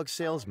hot dog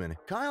salesman,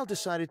 Kyle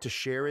decided to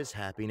share his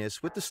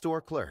happiness with the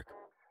store clerk.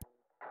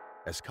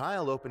 As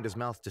Kyle opened his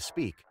mouth to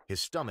speak, his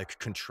stomach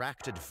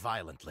contracted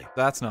violently.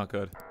 That's not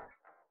good.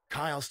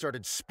 Kyle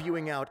started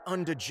spewing out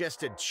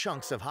undigested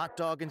chunks of hot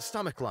dog and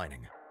stomach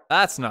lining.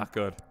 That's not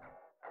good.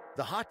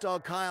 The hot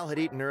dog Kyle had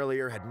eaten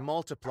earlier had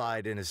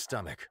multiplied in his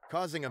stomach,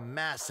 causing a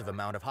massive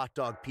amount of hot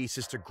dog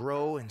pieces to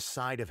grow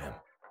inside of him.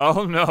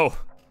 Oh no.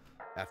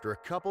 After a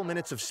couple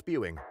minutes of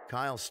spewing,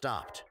 Kyle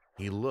stopped.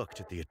 He looked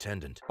at the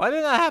attendant. Why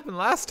didn't that happen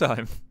last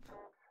time?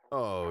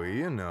 Oh,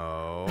 you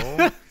know,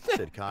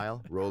 said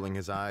Kyle, rolling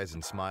his eyes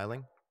and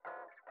smiling.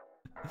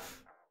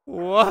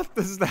 What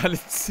does that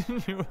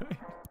insinuate?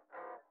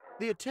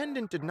 The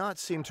attendant did not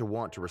seem to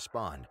want to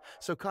respond,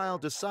 so Kyle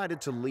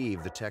decided to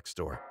leave the tech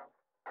store.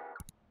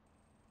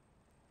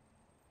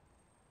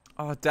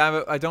 Oh, damn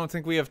it. I don't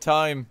think we have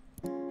time.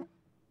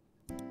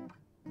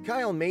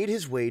 Kyle made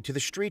his way to the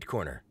street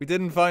corner. We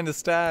didn't find a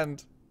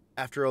stand.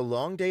 After a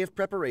long day of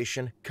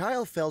preparation,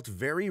 Kyle felt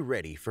very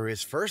ready for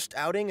his first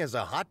outing as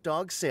a hot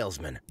dog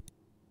salesman.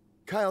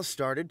 Kyle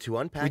started to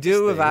unpack his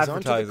things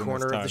onto the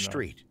corner of the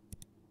street.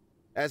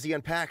 As he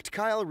unpacked,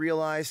 Kyle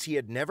realized he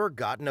had never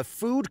gotten a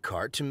food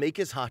cart to make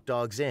his hot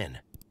dogs in.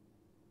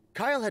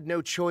 Kyle had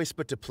no choice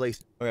but to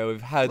place... Okay,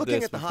 we've had Looking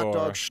this at the before. hot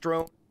dog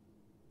strewn,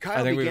 Kyle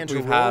I think began to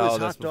we've had roll all his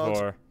this hot dogs.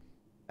 before.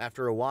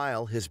 After a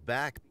while, his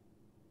back...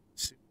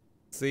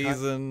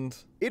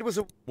 Seasoned. It was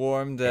a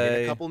warm and day.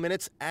 in a couple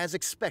minutes, as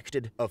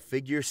expected, a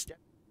figure stepped.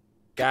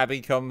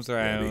 Gabby comes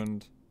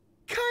around.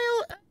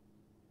 Kyle...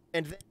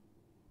 And then...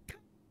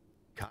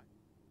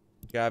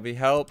 Gabby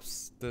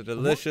helps. The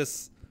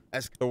delicious.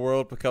 As The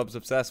world becomes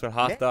obsessed with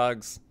hot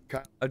dogs.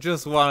 Kyle, I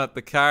just wanted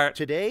the cart.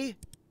 today,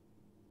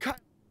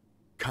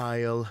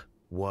 Kyle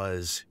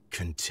was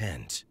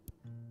content.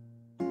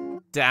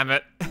 Damn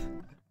it.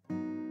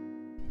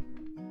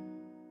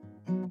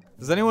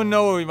 Does anyone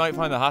know where we might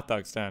find the hot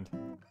dog stand?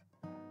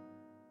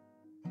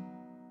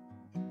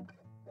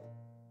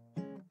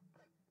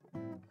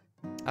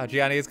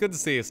 Gianni, it's good to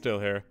see you still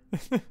here.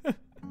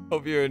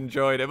 Hope you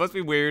enjoyed it. It must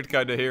be weird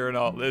kind of hearing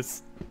all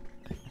this.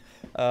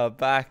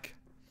 Back.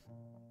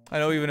 I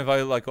know even if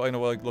I look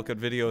at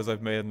videos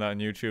I've made on that on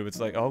YouTube, it's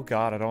like, oh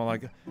god, I don't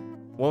like it.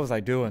 What was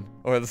I doing?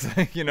 Or it's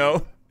like, you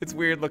know, it's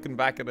weird looking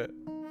back at it.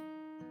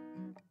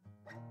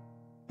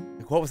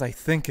 Like, what was I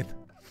thinking?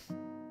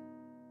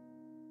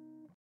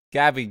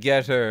 Gabby,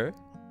 get her.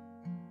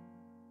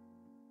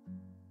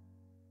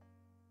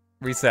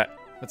 Reset.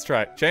 Let's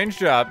try it. Change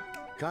job.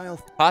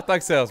 Hot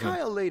dog salesman.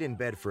 Kyle laid in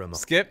bed for a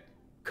moment. Skip.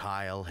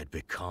 Kyle had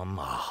become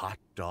a hot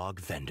dog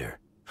vendor.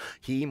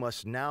 He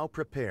must now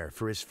prepare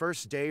for his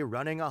first day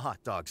running a hot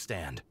dog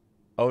stand.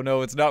 Oh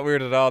no, it's not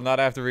weird at all. Not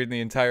after reading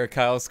the entire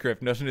Kyle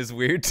script. Nothing is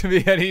weird to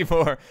me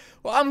anymore.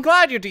 Well, I'm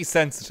glad you're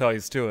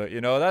desensitized to it, you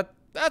know?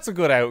 That's a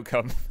good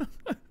outcome.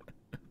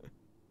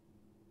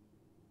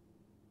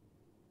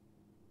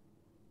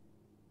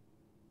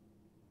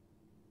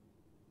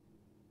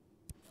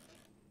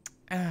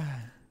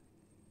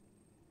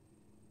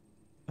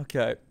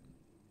 Okay.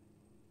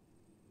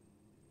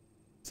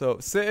 So,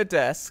 sit at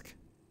desk.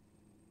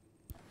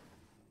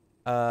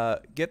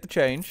 Get the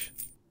change.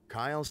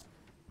 Kyle's.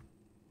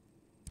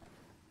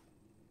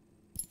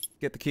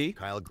 Get the key.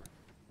 Kyle.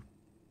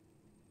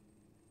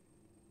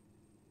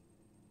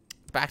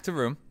 Back to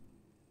room.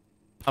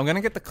 I'm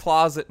gonna get the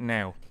closet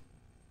now.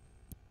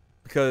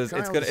 Because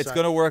Kyle it's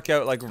gonna work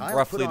out like Kyle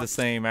roughly put the on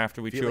same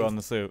after we chew feelings- on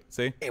the suit.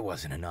 See? It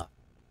wasn't enough.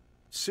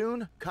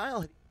 Soon,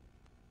 Kyle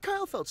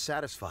felt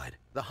satisfied.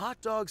 The hot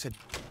dogs had.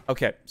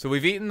 Okay, so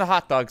we've eaten the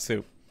hot dog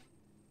soup.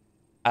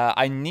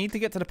 I need to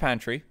get to the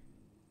pantry.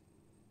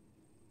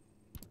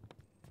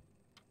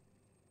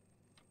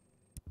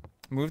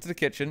 Move to the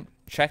kitchen.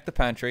 Check the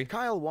pantry.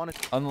 Kyle wanted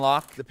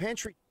Unlock. the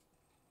pantry.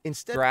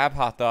 Instead, Grab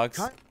hot dogs.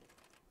 Kyle,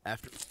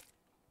 after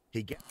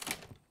he get.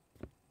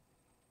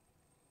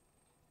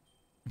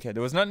 Okay,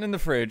 there was nothing in the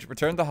fridge.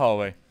 Return to the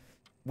hallway.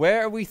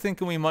 Where are we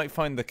thinking we might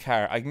find the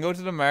car? I can go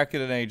to the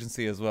marketing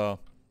agency as well.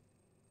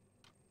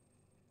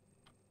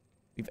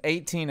 We've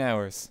 18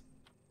 hours.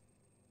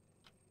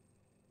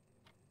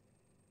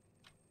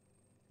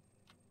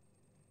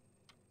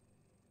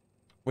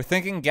 We're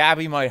thinking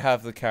Gabby might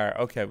have the car.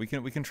 Okay, we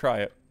can try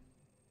it.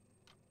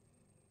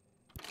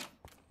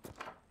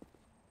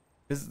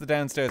 Visit the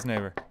downstairs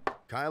neighbor.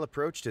 Kyle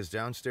approached his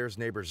downstairs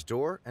neighbor's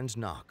door and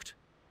knocked.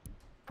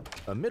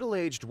 A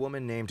middle-aged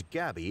woman named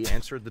Gabby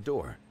answered the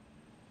door.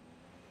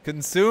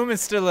 Consume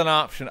is still an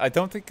option. I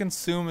don't think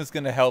consume is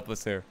going to help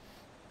us here.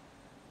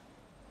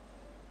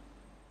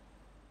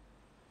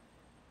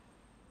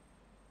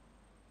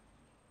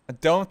 I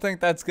don't think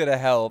that's going to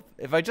help.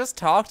 If I just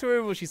talk to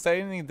her, will she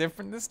say anything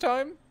different this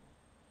time?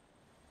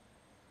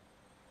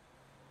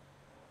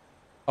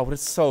 Oh, but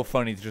it's so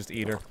funny to just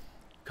eat her.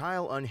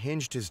 Kyle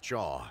unhinged his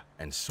jaw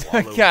and I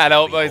swallowed. can't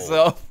help Gabby whole.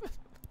 myself.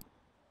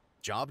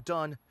 Job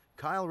done.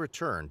 Kyle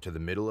returned to the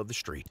middle of the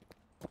street.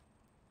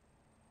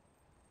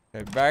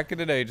 Okay, back at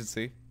an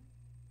agency.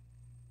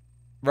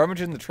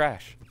 Rummage in the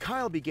trash.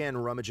 Kyle began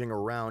rummaging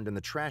around in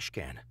the trash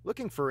can,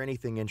 looking for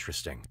anything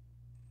interesting.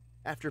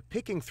 After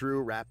picking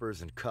through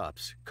wrappers and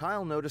cups,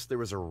 Kyle noticed there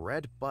was a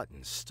red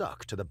button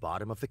stuck to the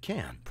bottom of the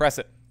can. Press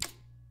it.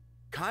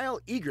 Kyle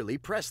eagerly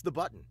pressed the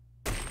button.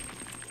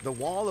 The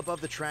wall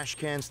above the trash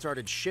can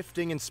started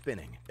shifting and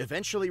spinning,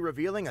 eventually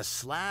revealing a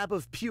slab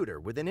of pewter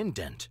with an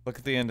indent. Look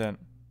at the indent.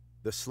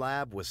 The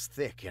slab was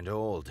thick and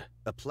old.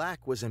 A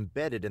plaque was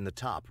embedded in the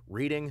top,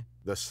 reading,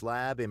 "The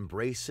slab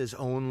embraces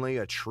only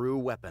a true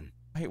weapon."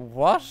 Wait,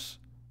 what?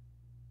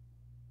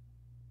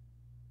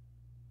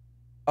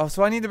 Oh,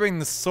 so I need to bring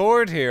the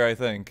sword here, I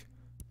think.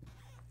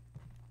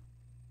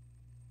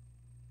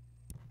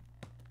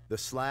 The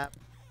slab.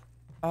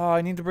 Oh,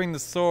 I need to bring the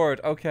sword.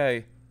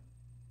 Okay.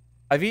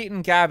 I've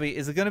eaten Gabby.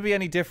 Is it going to be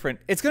any different?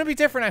 It's going to be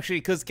different, actually,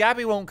 because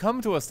Gabby won't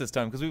come to us this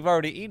time, because we've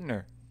already eaten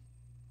her.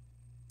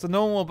 So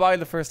no one will buy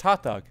the first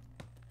hot dog.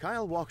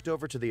 Kyle walked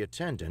over to the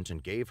attendant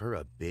and gave her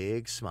a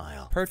big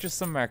smile. Purchase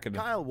some marketing.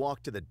 Kyle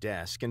walked to the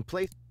desk and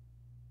placed...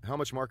 How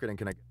much marketing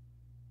can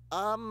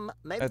I...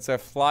 maybe... That's a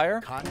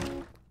flyer? Kyle...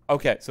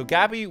 Okay, so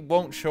Gabby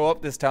won't show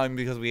up this time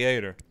because we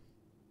ate her.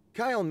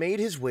 Kyle made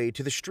his way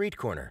to the street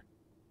corner.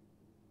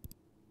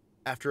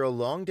 After a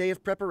long day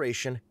of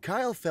preparation,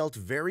 Kyle felt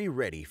very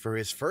ready for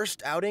his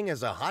first outing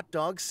as a hot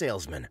dog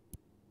salesman.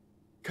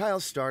 Kyle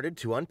started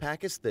to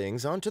unpack his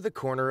things onto the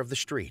corner of the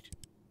street.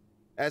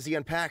 As he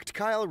unpacked,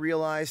 Kyle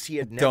realized he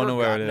had never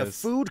gotten a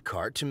food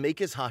cart to make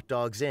his hot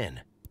dogs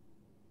in.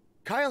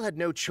 Kyle had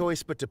no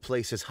choice but to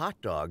place his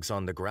hot dogs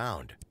on the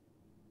ground.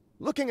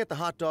 Looking at the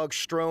hot dogs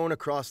strewn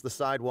across the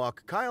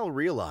sidewalk, Kyle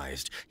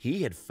realized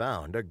he had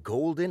found a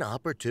golden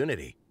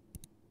opportunity.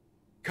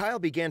 Kyle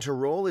began to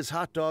roll his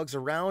hot dogs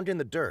around in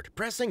the dirt,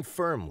 pressing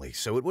firmly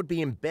so it would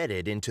be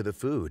embedded into the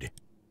food.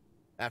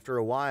 After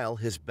a while,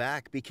 his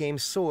back became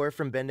sore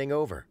from bending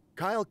over.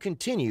 Kyle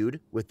continued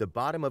with the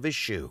bottom of his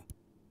shoe.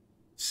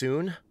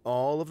 Soon,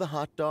 all of the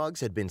hot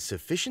dogs had been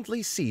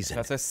sufficiently seasoned.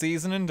 That's a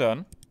seasoning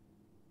done.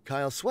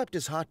 Kyle swept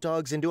his hot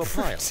dogs into a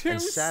pile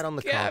and sat on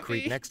the Gabby.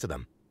 concrete next to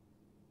them.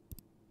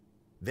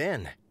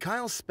 Then,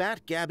 Kyle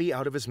spat Gabby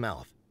out of his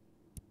mouth.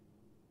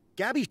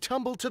 Gabby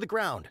tumbled to the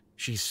ground.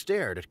 She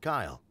stared at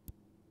Kyle.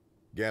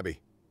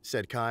 "Gabby,"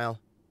 said Kyle,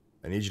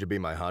 "I need you to be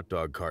my hot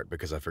dog cart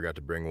because I forgot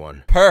to bring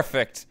one."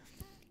 Perfect.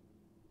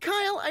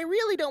 "Kyle, I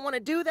really don't want to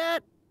do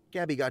that."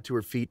 Gabby got to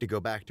her feet to go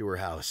back to her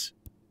house.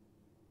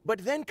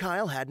 But then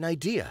Kyle had an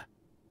idea.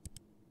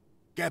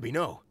 "Gabby,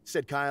 no,"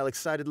 said Kyle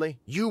excitedly.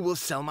 "You will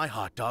sell my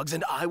hot dogs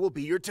and I will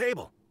be your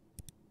table."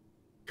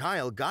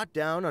 Kyle got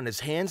down on his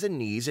hands and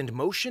knees and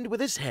motioned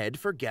with his head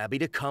for Gabby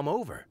to come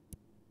over.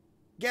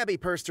 Gabby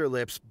pursed her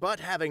lips, but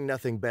having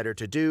nothing better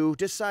to do,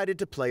 decided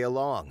to play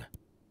along.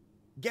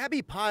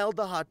 Gabby piled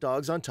the hot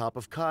dogs on top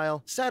of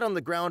Kyle, sat on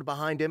the ground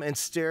behind him, and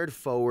stared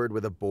forward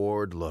with a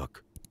bored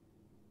look.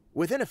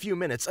 Within a few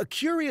minutes, a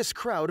curious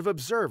crowd of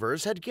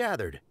observers had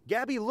gathered.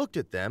 Gabby looked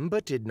at them,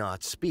 but did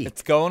not speak.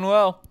 It's going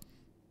well.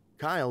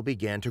 Kyle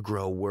began to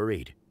grow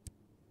worried.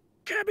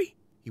 "Gabby,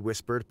 He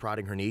whispered,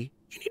 prodding her knee.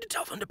 you need to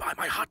tell them to buy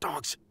my hot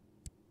dogs."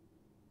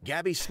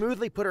 Gabby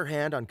smoothly put her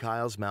hand on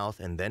Kyle's mouth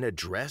and then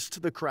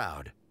addressed the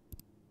crowd.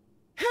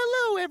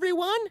 "Hello,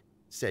 everyone,"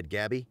 said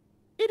Gabby.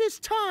 "It is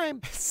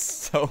time." It's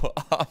so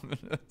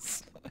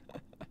ominous.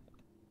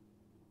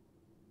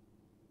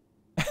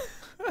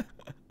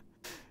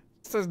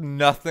 There's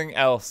nothing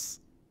else.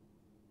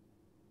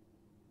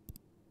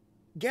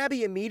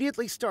 Gabby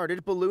immediately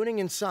started ballooning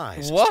in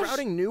size, What?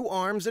 sprouting new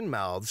arms and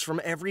mouths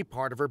from every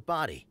part of her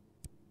body.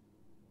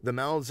 The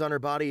mouths on her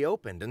body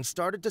opened and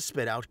started to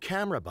spit out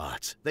camera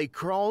bots. They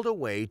crawled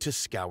away to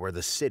scour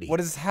the city. What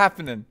is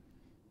happening?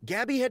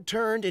 Gabby had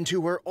turned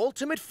into her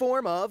ultimate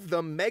form of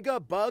the Mega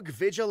Bug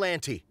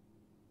Vigilante.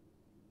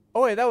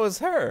 Oh wait, that was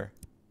her.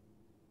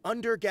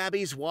 Under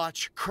Gabby's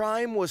watch,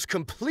 crime was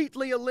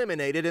completely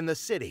eliminated in the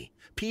city.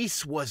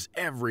 Peace was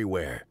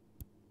everywhere.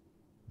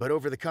 But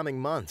over the coming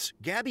months,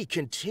 Gabby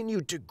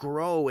continued to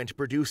grow and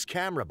produce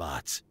camera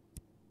bots.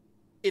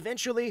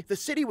 Eventually, the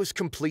city was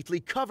completely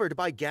covered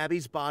by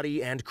Gabby's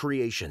body and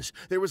creations.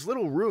 There was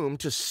little room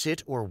to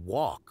sit or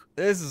walk.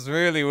 This is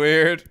really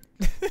weird.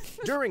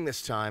 During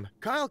this time,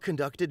 Kyle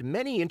conducted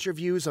many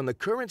interviews on the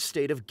current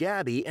state of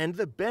Gabby and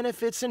the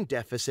benefits and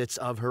deficits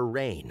of her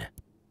reign.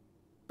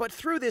 But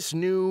through this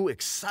new,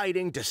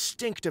 exciting,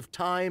 distinctive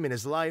time in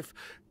his life,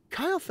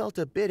 Kyle felt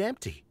a bit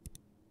empty.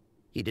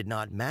 He did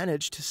not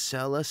manage to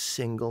sell a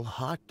single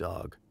hot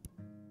dog.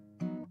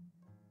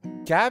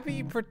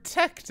 Gabby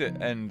protected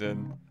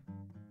Endon.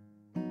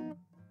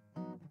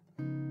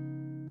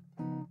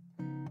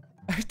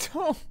 I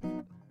don't...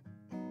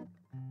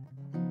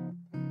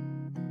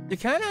 You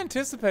can't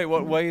anticipate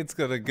what way it's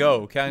gonna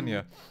go, can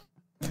you?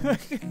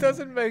 It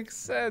doesn't make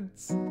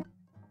sense.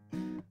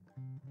 I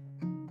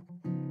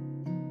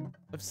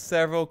have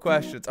several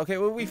questions. Okay,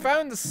 well, we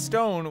found the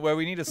stone where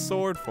we need a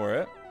sword for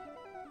it.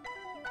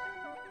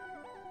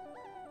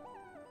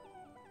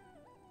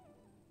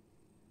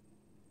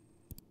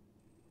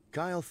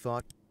 Kyle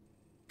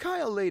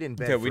laid in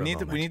bed Okay, for a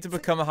moment. we need to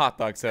become a hot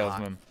dog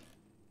salesman.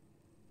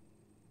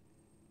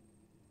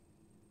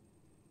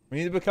 We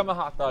need to become a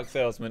hot dog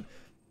salesman.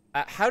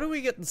 How do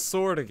we get the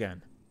sword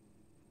again?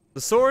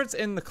 The sword's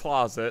in the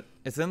closet.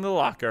 It's in the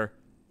locker.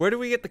 Where do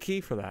we get the key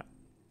for that?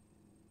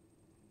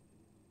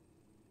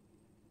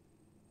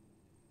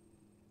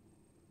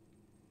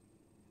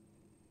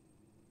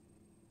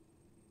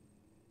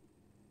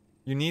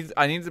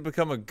 I need to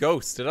become a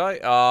ghost, did I?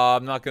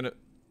 I'm not gonna...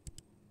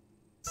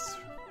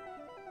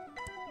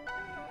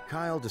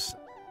 Kyle is...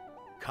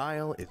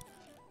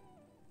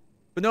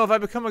 But no, if I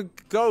become a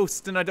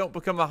ghost, then I don't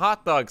become a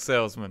hot dog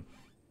salesman.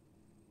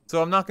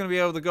 So I'm not gonna be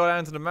able to go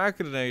down to the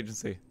marketing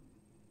agency.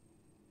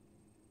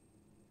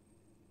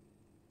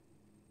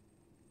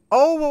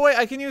 Oh, well, wait,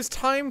 I can use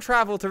time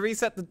travel to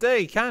reset the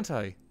day, can't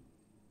I?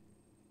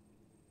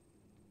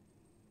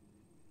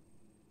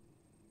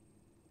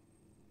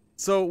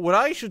 So what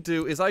I should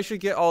do is I should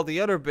get all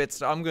the other bits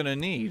that I'm gonna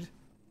need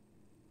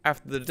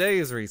after the day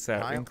is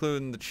reset,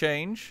 including the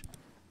change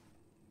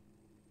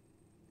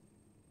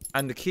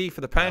and the key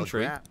for the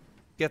pantry.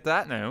 Get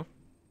that now.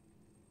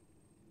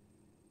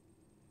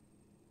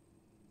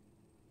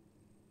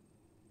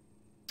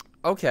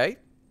 Okay.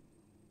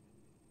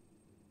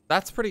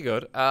 That's pretty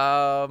good.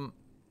 I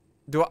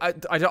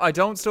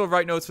don't still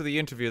write notes for the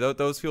interview, though.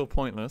 Those feel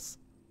pointless.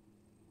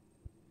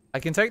 I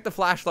can take the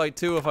flashlight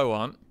too if I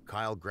want.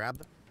 Kyle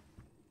grabbed...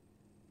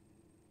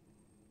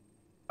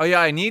 Oh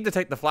yeah, I need to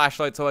take the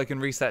flashlight so I can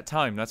reset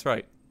time. That's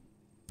right.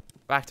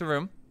 Back to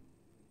room.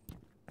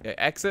 Okay,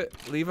 exit,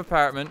 leave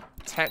apartment,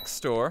 text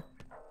store.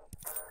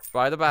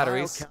 Buy the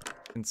batteries.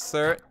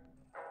 Insert.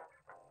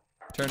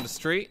 Turn to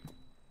street.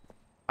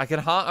 I can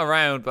haunt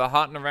around, but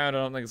haunting around I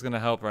don't think is going to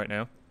help right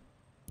now.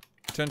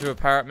 Turn to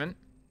apartment.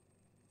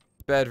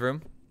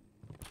 Bedroom.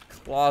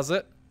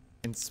 Closet.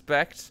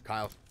 Inspect.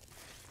 Kyle.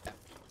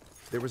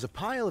 There was a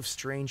pile of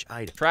strange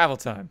items. Travel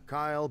time.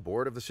 Kyle,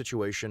 bored of the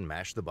situation,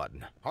 mashed the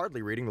button,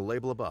 hardly reading the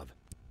label above.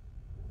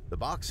 The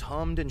box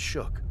hummed and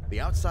shook. The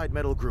outside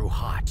metal grew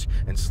hot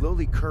and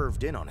slowly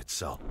curved in on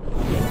itself. In a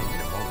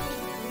moment,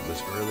 it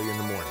was early in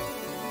the morning.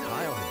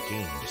 Kyle had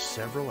gained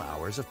several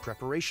hours of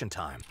preparation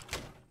time.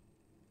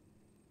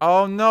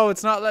 Oh no,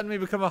 it's not letting me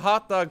become a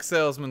hot dog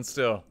salesman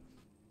still.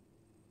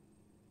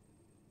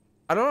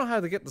 I don't know how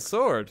to get the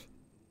sword.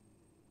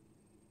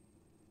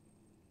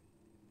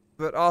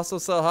 But also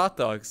sell hot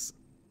dogs.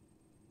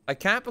 I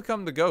can't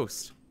become the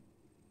ghost.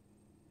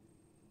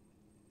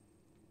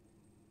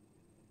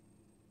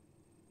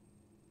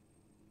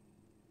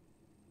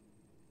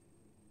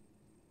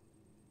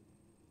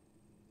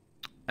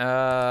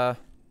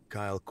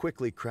 Kyle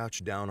quickly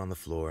crouched down on the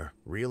floor,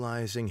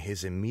 realizing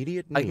his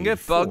immediate need I can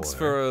get bugs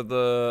for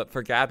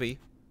Gabby.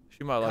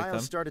 She might like them.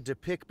 Kyle started to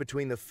pick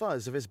between the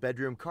fuzz of his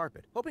bedroom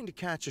carpet, hoping to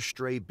catch a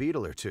stray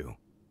beetle or two.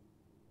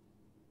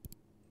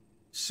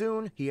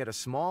 Soon, he had a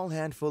small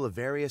handful of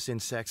various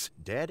insects,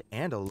 dead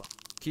and alive.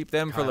 Keep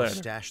them for later.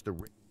 Stashed the...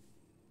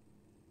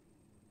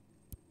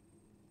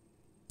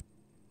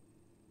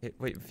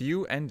 Wait,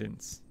 view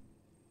endings.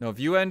 No,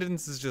 view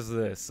endings is just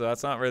this, so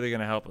that's not really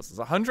going to help us. It's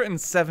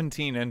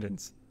 117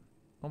 endings.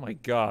 Oh my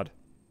god.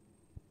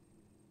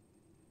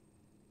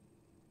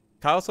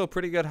 Kyle sold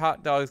pretty good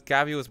hot dogs.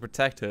 Gabby was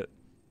protected.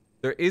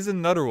 There is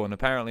another one,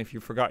 apparently, if you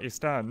forgot your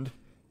stand.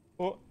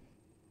 Oh.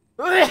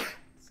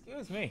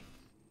 Excuse me.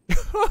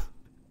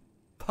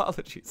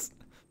 Apologies.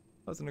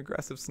 That was an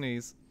aggressive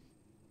sneeze.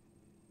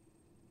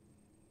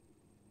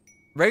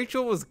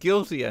 Rachel was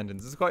guilty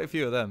endings. There's quite a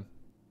few of them.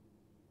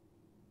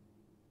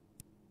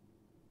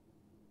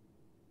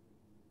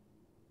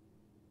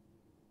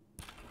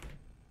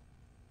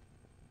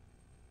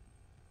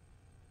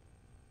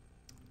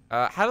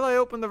 How did I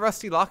open the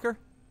rusty locker?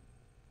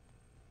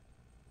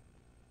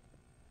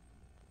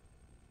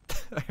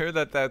 I heard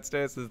that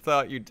downstairs and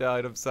thought you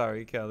died. I'm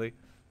sorry, Kelly.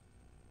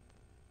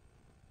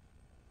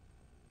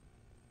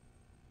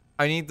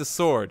 I need the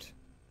sword.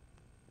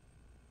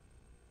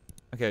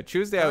 Okay,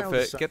 choose the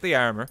outfit, get the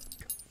armor.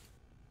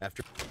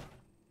 After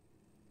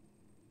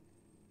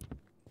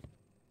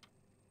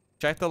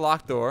Check the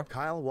locked door.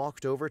 Kyle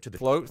walked over to the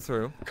Float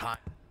through. Kyle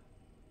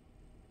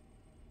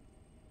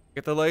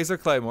Get the laser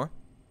claymore.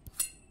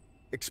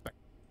 expect.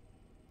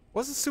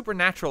 What's a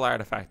supernatural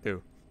artifact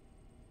do?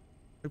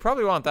 We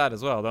probably want that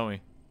as well, don't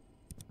we?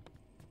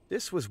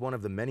 This was one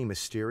of the many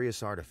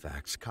mysterious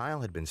artifacts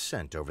Kyle had been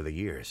sent over the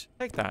years.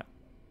 Take that.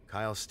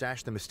 Kyle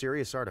stashed the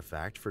mysterious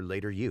artifact for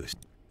later use.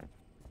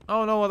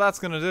 Oh no, what that's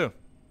gonna do.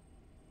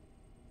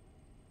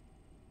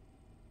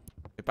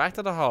 Get back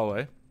to the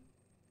hallway.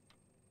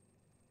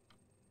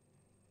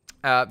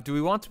 Do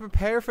we want to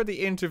prepare for the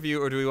interview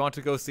or do we want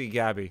to go see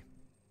Gabby?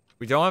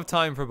 We don't have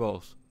time for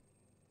both.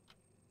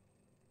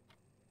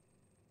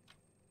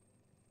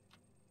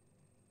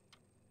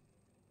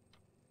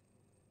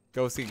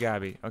 Go see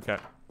Gabby. Okay.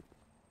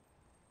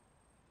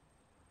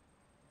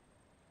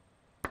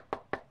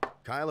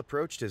 Kyle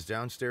approached his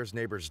downstairs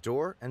neighbor's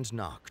door and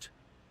knocked.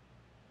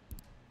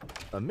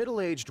 A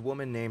middle-aged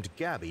woman named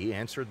Gabby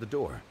answered the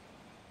door.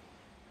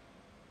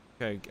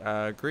 Okay,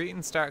 greet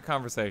and start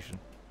conversation.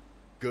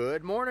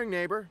 Good morning,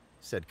 neighbor,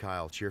 said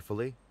Kyle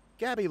cheerfully.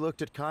 Gabby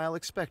looked at Kyle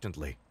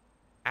expectantly.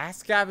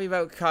 Ask Gabby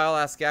about Kyle,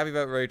 ask Gabby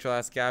about Rachel,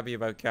 ask Gabby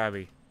about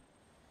Gabby.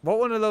 What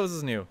one of those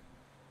is new?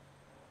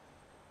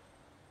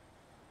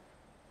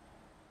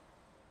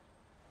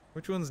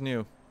 Which one's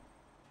new?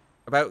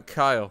 About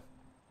Kyle.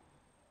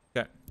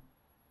 Okay.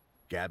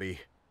 Gabby,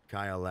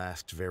 Kyle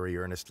asked very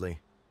earnestly,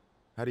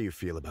 how do you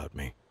feel about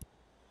me?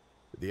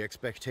 The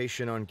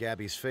expectation on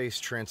Gabby's face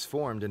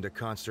transformed into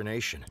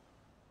consternation.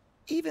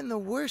 Even the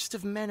worst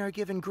of men are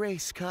given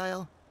grace,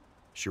 Kyle,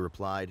 she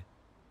replied,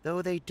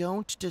 though they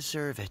don't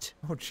deserve it.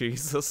 Oh,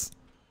 Jesus.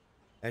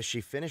 As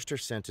she finished her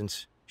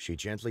sentence, she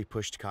gently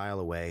pushed Kyle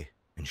away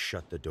and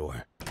shut the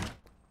door.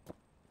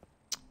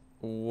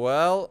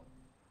 Well,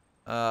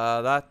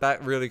 that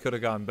really could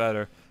have gone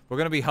better. We're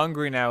gonna be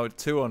hungry now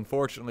too,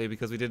 unfortunately,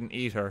 because we didn't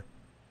eat her.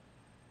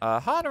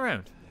 Hot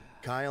around.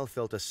 Kyle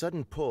felt a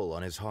sudden pull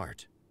on his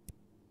heart.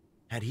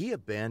 Had he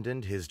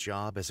abandoned his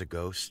job as a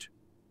ghost?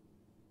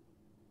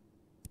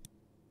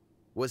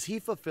 Was he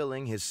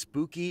fulfilling his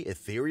spooky,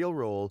 ethereal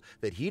role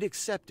that he'd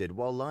accepted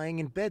while lying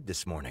in bed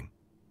this morning?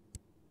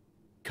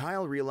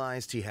 Kyle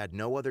realized he had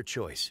no other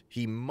choice.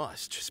 He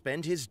must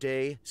spend his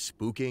day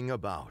spooking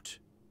about.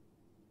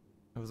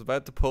 I was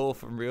about to pull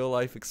from real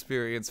life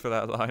experience for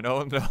that line.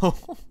 Oh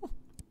no.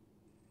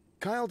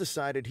 Kyle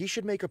decided he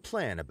should make a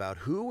plan about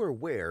who or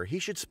where he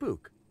should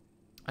spook.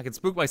 I can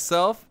spook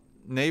myself,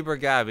 neighbor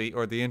Gabby,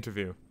 or the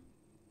interview.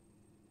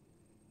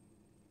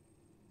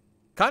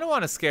 Kind of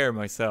want to scare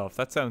myself.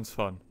 That sounds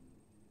fun.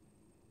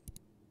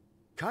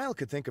 Kyle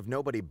could think of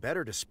nobody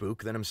better to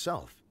spook than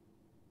himself.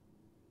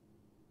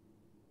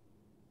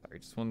 Sorry,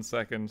 just 1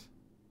 second.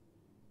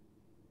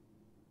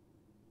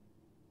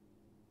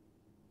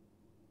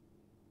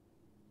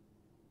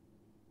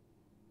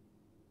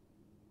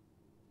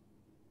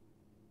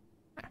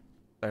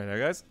 There,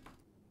 guys.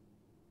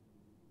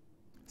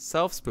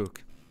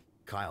 Self-spook.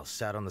 Kyle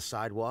sat on the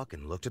sidewalk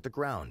and looked at the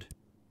ground.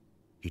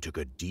 He took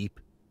a deep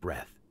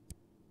breath.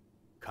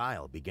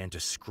 Kyle began to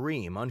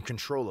scream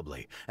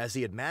uncontrollably, as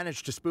he had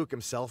managed to spook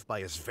himself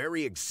by his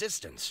very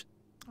existence.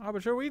 Oh,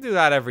 but sure, we do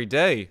that every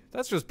day.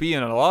 That's just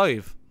being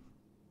alive.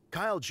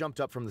 Kyle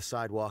jumped up from the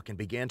sidewalk and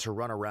began to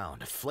run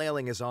around,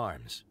 flailing his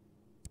arms.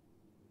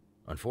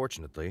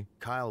 Unfortunately,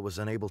 Kyle was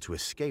unable to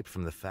escape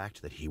from the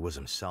fact that he was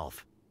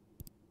himself.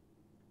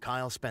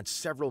 Kyle spent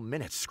several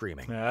minutes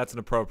screaming. Yeah, that's an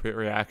appropriate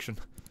reaction.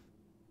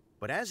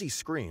 But as he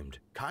screamed,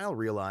 Kyle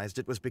realized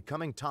it was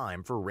becoming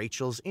time for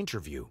Rachel's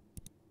interview.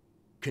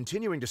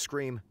 Continuing to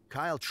scream,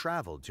 Kyle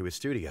traveled to his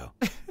studio.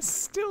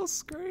 Still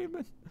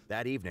screaming.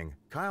 That evening,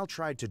 Kyle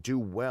tried to do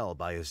well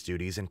by his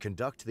duties and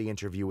conduct the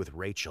interview with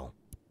Rachel.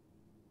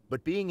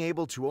 But being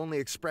able to only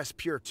express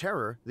pure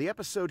terror, the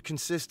episode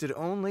consisted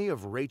only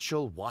of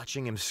Rachel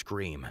watching him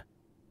scream.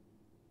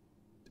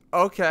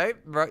 Okay,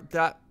 right,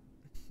 that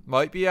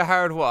might be a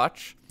hard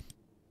watch.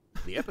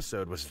 The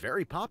episode was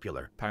very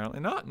popular. Apparently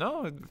not,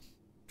 no, it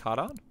caught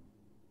on.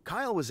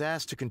 Kyle was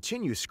asked to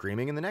continue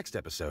screaming in the next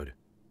episode,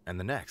 and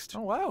the next.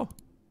 Oh, wow.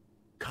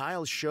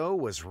 Kyle's show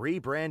was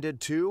rebranded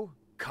to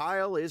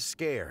Kyle is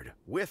Scared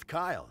with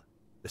Kyle.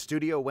 The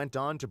studio went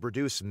on to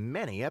produce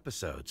many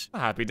episodes.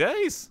 Happy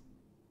days.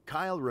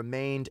 Kyle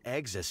remained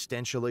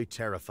existentially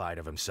terrified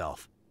of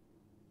himself.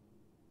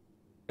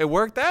 It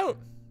worked out.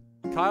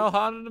 Kyle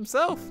haunted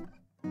himself.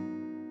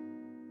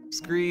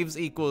 Screeves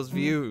equals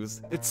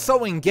views. It's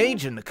so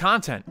engaging, the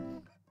content.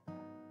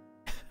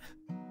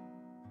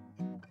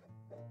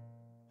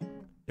 You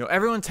know,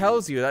 everyone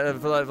tells you that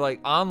for like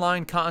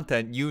online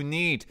content, you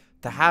need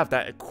to have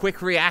that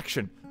quick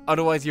reaction.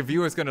 Otherwise, your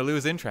viewer's going to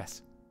lose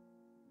interest.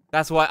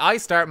 That's why I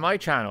start my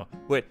channel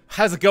with,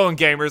 "How's it going,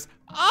 gamers?"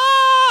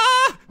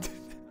 Ah!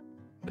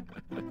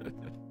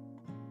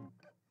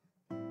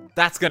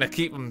 That's going to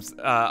keep them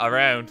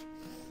around.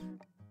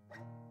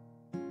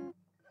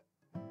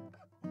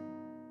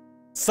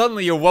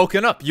 Suddenly you're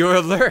woken up. You're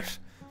alert.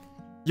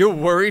 You're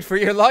worried for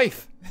your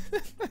life.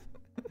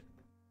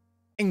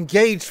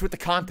 Engaged with the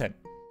content.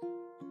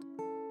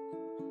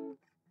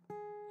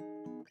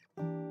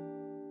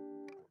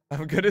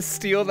 I'm gonna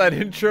steal that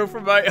intro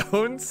from my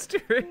own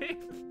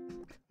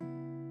stream.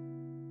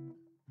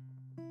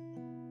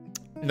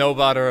 No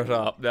bother at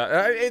all.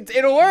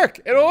 It'll work.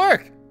 It'll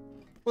work.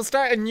 We'll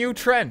start a new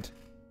trend.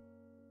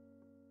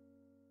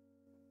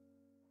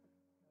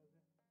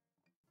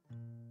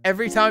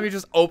 Every time you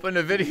just open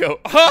a video.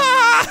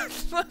 Ah!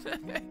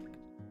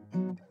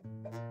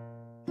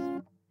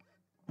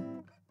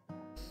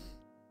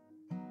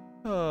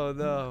 Oh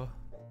no.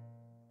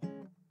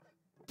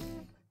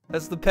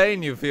 That's the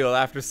pain you feel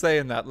after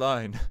saying that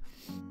line.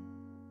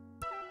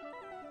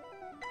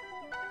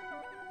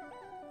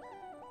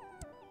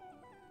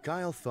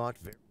 Kyle thought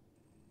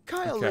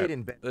Kyle laid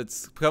in bed.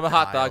 Let's become a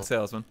hot dog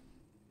salesman.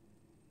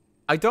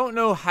 I don't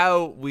know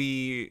how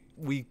we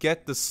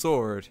get the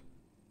sword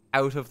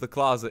out of the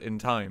closet in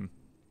time.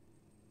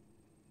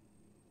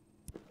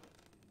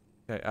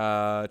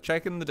 Okay,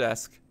 checking the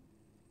desk.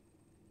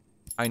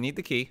 I need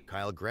the key.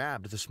 Kyle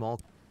grabbed the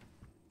small...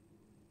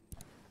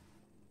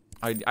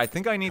 I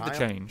think I need the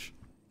change.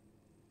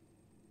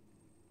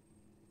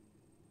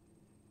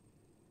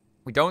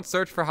 We don't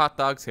search for hot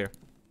dogs here.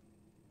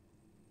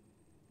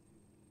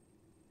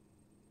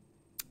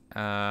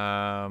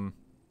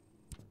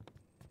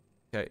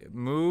 Okay,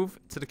 move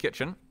to the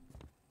kitchen.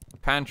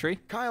 Pantry.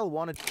 Kyle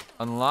wanted...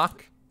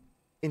 Unlock.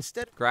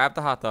 Instead... Grab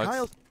the hot dogs.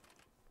 Kyle...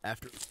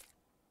 After...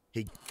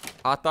 He...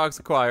 Hot dogs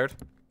acquired.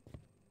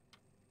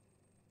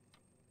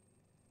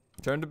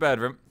 Turn to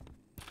bedroom.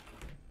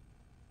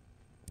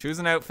 Choose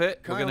an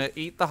outfit. Kyle, we're gonna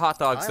eat the hot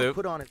dog Kyle soup.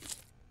 Put on it.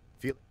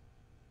 Feel...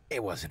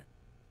 It wasn't.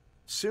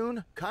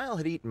 Soon, Kyle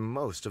had eaten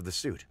most of the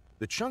suit.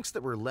 The chunks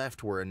that were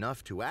left were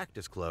enough to act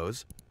as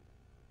clothes.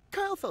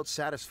 Kyle felt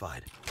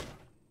satisfied.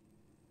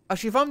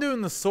 Actually, if I'm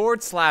doing the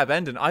sword slab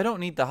ending, I don't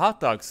need the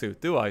hot dog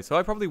suit, do I? So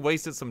I probably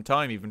wasted some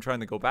time even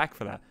trying to go back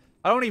for that.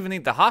 I don't even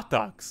need the hot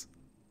dogs.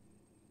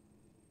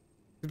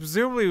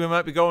 Presumably, we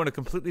might be going a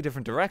completely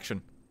different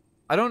direction.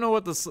 I don't know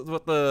what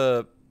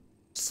the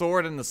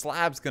sword and the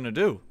slab's gonna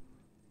do.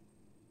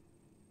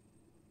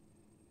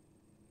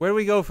 Where do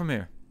we go from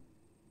here?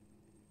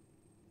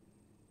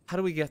 How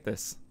do we get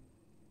this?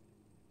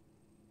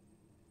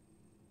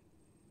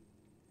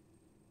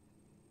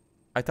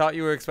 I thought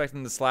you were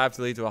expecting the slab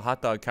to lead to a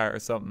hot dog cart or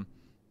something.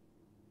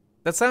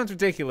 That sounds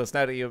ridiculous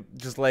now that you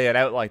just lay it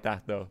out like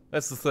that, though.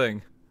 That's the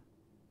thing.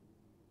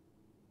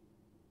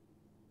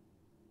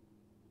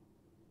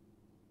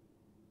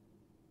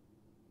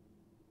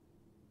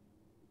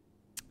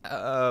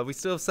 We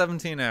still have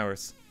 17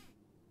 hours.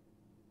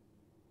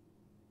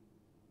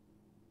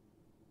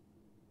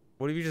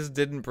 What if you just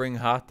didn't bring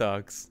hot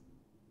dogs?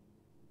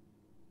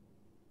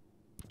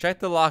 Check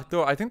the locked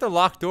door. I think the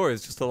locked door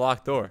is just a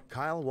locked door.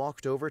 Kyle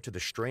walked over to the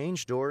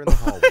strange door in the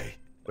hallway,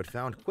 but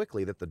found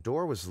quickly that the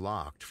door was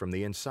locked from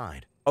the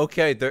inside.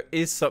 Okay, there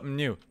is something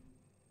new.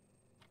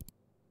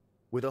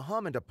 With a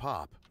hum and a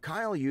pop,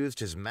 Kyle used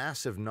his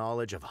massive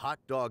knowledge of hot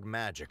dog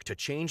magic to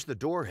change the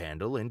door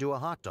handle into a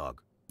hot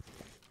dog.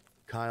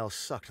 Kyle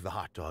sucked the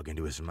hot dog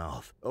into his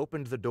mouth,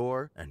 opened the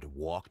door, and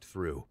walked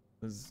through.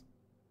 It was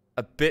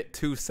a bit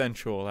too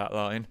sensual, that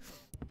line.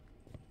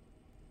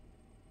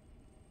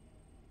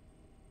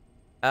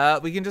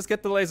 We can just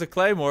get the laser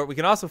claymore. We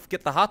can also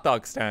get the hot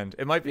dog stand.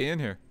 It might be in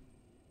here.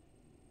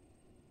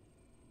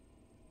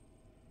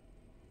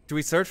 Do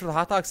we search for the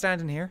hot dog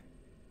stand in here?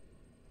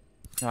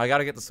 No, I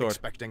gotta get the sword.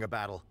 Expecting a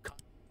battle,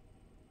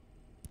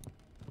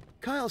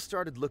 Kyle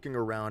started looking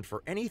around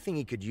for anything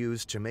he could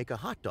use to make a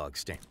hot dog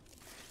stand.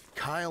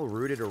 Kyle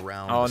rooted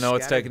around. Oh no,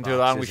 it's taking too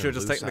long. We should have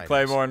just taken the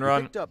claymore and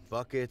run. He picked up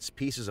buckets,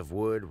 pieces of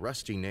wood,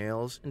 rusty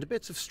nails, and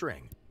bits of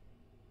string.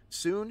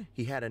 Soon,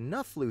 he had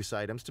enough loose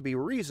items to be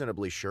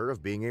reasonably sure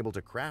of being able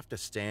to craft a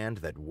stand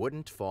that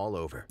wouldn't fall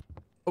over.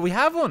 Oh, we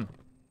have one!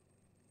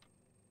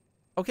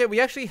 Okay,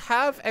 we actually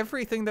have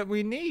everything that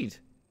we need.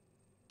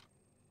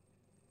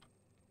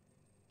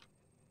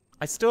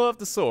 I still have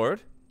the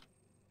sword.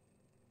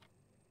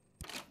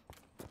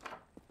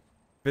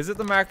 Visit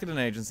the marketing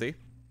agency.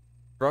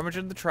 Rummage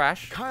in the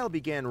trash. Kyle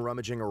began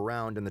rummaging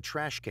around in the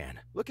trash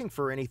can, looking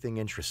for anything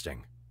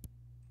interesting.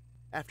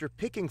 After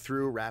picking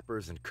through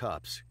wrappers and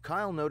cups,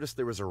 Kyle noticed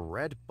there was a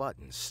red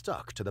button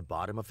stuck to the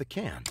bottom of the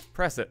can.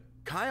 Press it.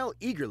 Kyle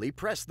eagerly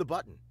pressed the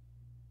button.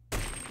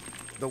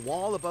 The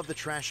wall above the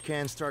trash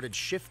can started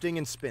shifting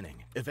and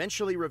spinning,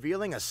 eventually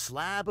revealing a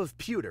slab of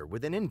pewter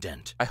with an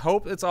indent. I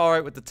hope it's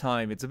alright with the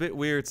time. It's a bit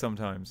weird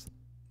sometimes.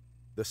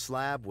 The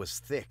slab was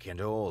thick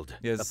and old.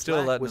 Yeah, it's a still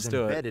plaque letting was us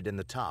do it. embedded in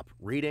the top,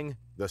 reading,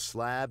 "The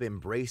slab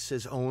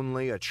embraces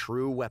only a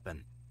true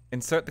weapon."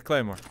 Insert the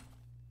claymore.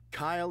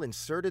 Kyle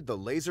inserted the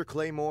laser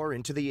claymore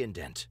into the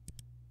indent.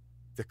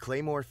 The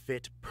claymore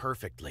fit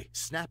perfectly,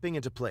 snapping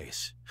into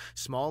place.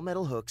 Small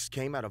metal hooks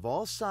came out of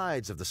all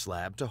sides of the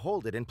slab to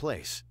hold it in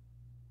place.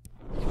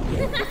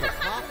 With a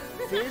pop,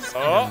 fizz,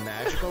 and a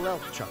magical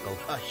elf chuckle,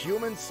 a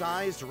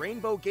human-sized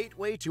rainbow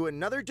gateway to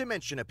another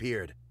dimension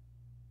appeared.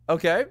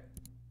 Okay.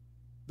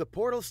 The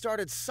portal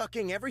started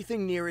sucking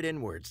everything near it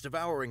inwards,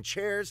 devouring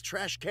chairs,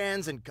 trash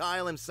cans, and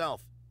Kyle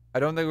himself. I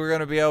don't think we're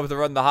going to be able to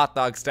run the hot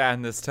dog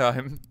stand this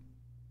time.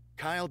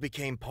 Kyle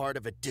became part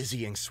of a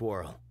dizzying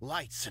swirl.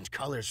 Lights and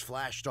colors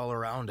flashed all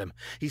around him.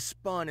 He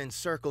spun in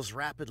circles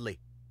rapidly.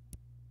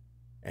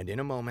 And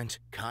in a moment,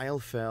 Kyle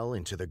fell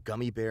into the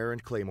Gummy Bear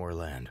and Claymore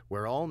land,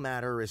 where all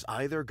matter is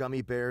either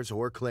gummy bears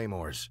or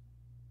claymores.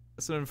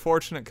 It's an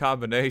unfortunate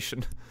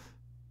combination.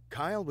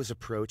 Kyle was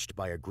approached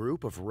by a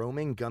group of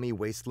roaming gummy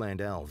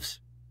wasteland elves.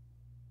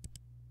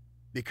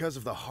 Because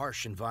of the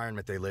harsh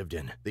environment they lived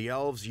in, the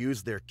elves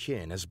used their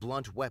kin as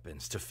blunt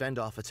weapons to fend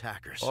off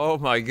attackers. Oh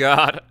my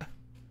god.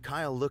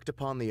 Kyle looked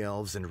upon the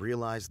elves and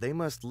realized they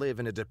must live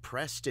in a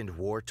depressed and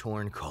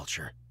war-torn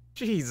culture.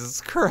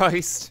 Jesus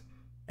Christ.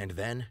 And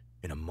then,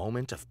 in a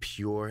moment of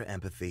pure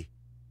empathy,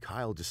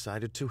 Kyle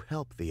decided to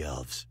help the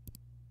elves.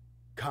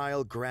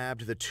 Kyle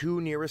grabbed the two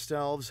nearest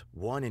elves,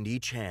 one in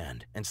each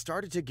hand, and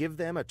started to give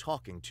them a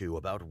talking to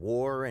about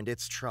war and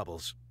its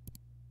troubles.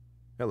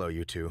 "Hello,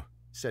 you two,"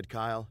 said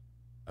Kyle.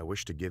 "I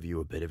wish to give you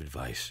a bit of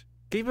advice."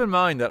 Keep in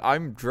mind that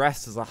I'm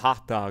dressed as a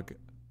hot dog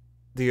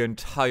the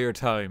entire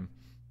time.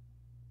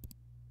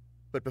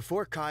 But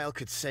before Kyle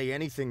could say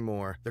anything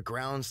more, the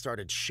ground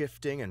started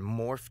shifting and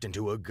morphed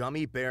into a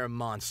gummy bear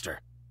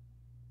monster.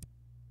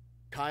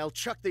 Kyle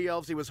chucked the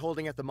elves he was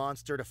holding at the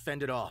monster to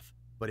fend it off,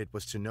 but it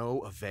was to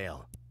no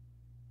avail.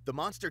 The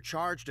monster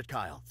charged at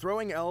Kyle,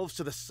 throwing elves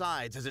to the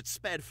sides as it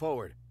sped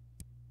forward.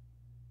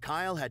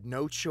 Kyle had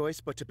no choice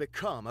but to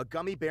become a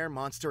gummy bear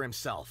monster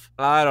himself.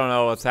 I don't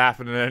know what's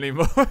happening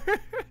anymore.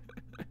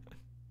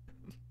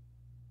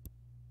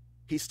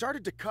 He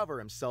started to cover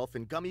himself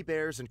in gummy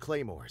bears and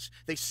claymores.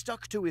 They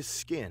stuck to his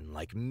skin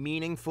like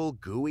meaningful,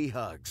 gooey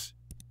hugs.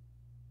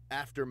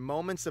 After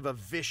moments of a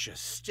vicious,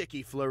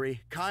 sticky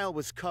flurry, Kyle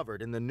was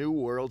covered in the new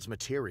world's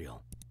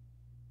material.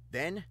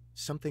 Then,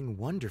 something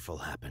wonderful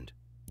happened.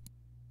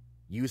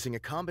 Using a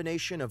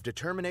combination of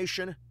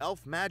determination,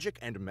 elf magic,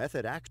 and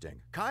method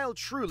acting, Kyle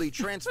truly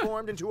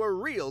transformed into a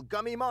real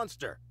gummy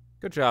monster.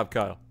 Good job,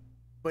 Kyle.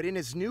 But in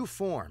his new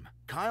form,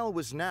 Kyle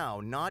was now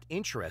not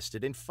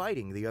interested in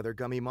fighting the other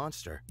gummy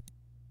monster.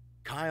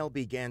 Kyle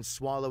began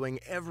swallowing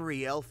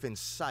every elf in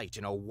sight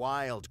in a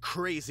wild,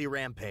 crazy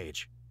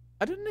rampage.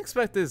 I didn't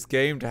expect this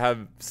game to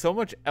have so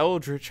much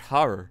eldritch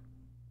horror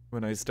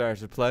when I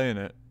started playing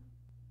it.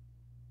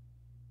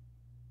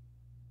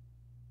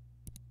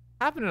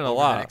 Happening a Over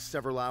lot. the next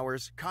several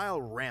hours, Kyle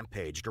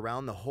rampaged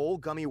around the whole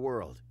gummy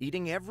world,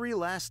 eating every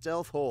last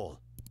elf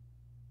whole.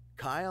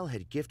 Kyle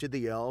had gifted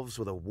the elves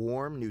with a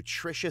warm,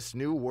 nutritious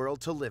new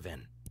world to live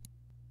in.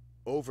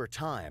 Over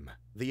time,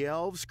 the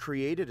elves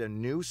created a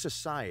new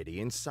society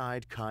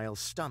inside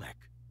Kyle's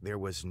stomach. There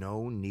was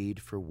no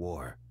need for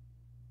war.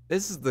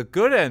 This is the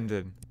good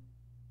ending.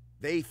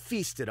 They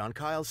feasted on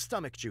Kyle's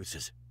stomach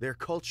juices. Their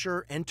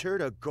culture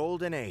entered a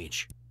golden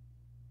age.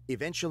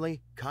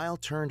 Eventually, Kyle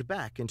turned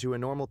back into a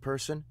normal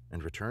person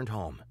and returned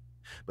home.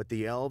 But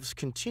the elves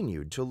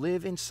continued to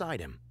live inside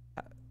him.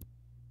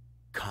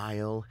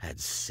 Kyle had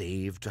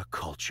saved a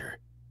culture.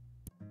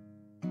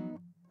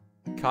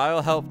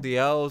 Kyle helped the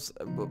elves.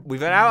 We've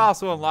now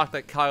also unlocked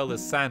that Kyle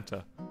is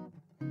Santa.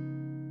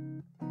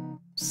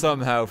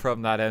 Somehow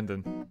from that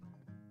ending.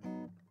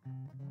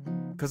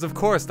 Because of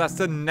course, that's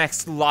the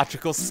next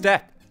logical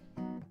step.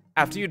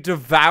 After you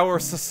devour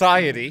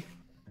society,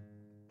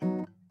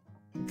 you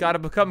gotta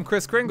become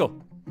Kris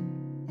Kringle.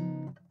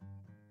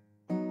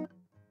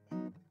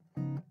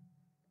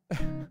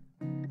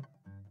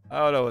 I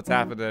don't know what's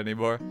happening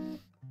anymore.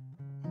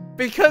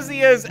 Because he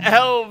has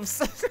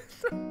elves!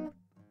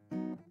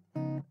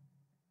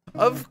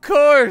 Of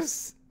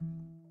course!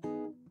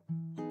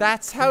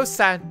 That's how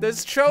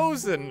Santa's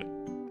chosen!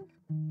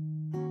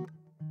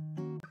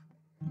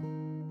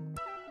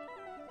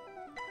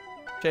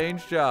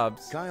 Change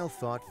jobs. Kyle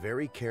thought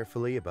very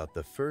carefully about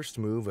the first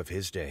move of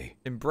his day.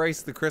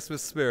 Embrace the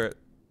Christmas spirit.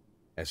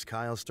 As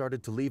Kyle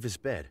started to leave his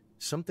bed,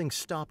 something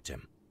stopped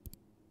him.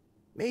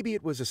 Maybe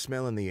it was a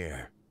smell in the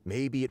air.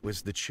 Maybe it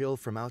was the chill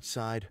from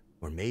outside.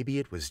 Or maybe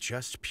it was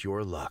just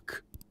pure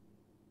luck.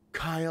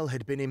 Kyle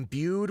had been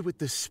imbued with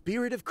the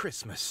spirit of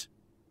Christmas.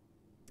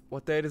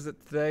 What date is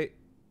it today?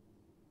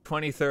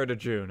 23rd of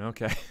June,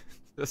 okay.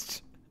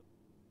 Just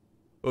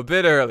a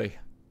bit early.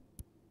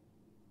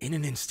 In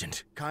an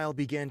instant, Kyle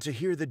began to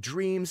hear the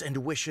dreams and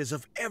wishes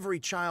of every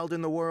child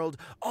in the world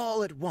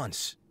all at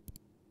once.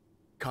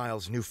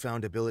 Kyle's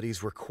newfound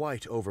abilities were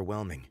quite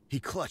overwhelming. He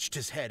clutched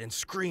his head and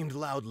screamed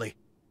loudly.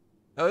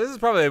 Oh, this is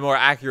probably a more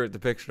accurate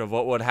depiction of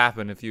what would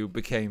happen if you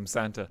became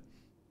Santa.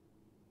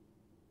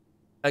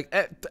 Like,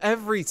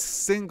 every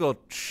single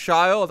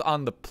child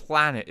on the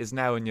planet is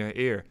now in your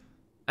ear.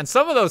 And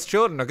some of those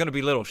children are going to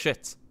be little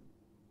shits.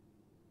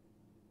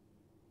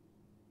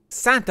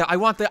 Santa, I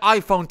want the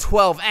iPhone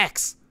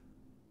 12X.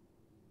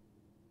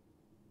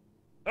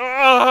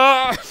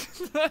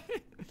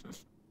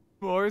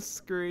 More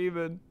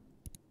screaming.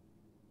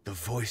 The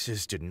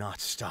voices did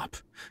not stop.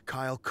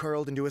 Kyle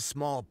curled into a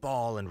small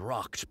ball and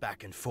rocked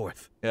back and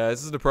forth. Yeah,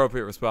 this is an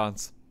appropriate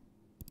response.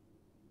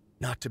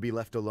 Not to be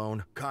left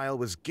alone, Kyle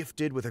was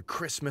gifted with a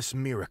Christmas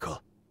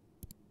miracle.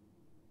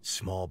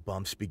 Small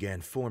bumps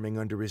began forming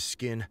under his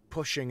skin,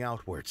 pushing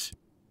outwards.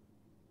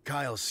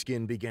 Kyle's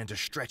skin began to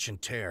stretch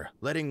and tear,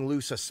 letting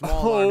loose a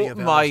small army of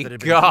elves that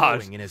had been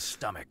growing in his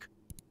stomach.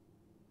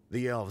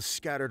 The elves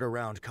scattered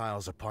around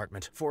Kyle's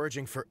apartment,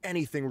 foraging for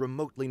anything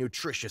remotely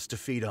nutritious to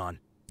feed on.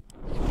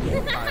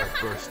 Kyle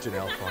burst an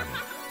elf army.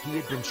 He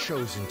had been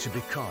chosen to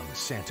become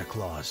Santa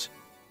Claus.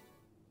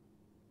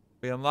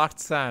 We unlocked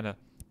Santa.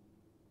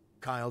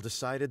 Kyle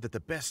decided that the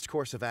best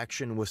course of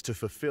action was to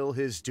fulfill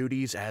his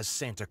duties as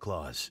Santa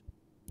Claus.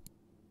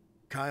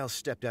 Kyle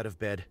stepped out of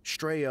bed,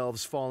 stray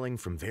elves falling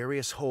from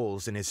various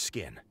holes in his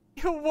skin.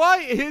 Why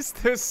is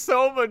there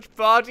so much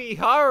body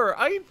horror?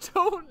 I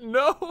don't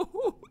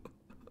know.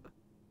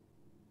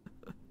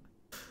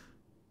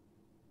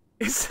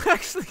 It's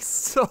actually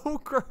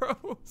so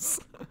gross.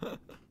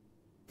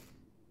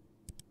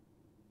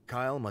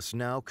 Kyle must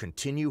now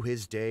continue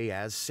his day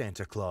as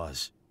Santa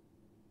Claus.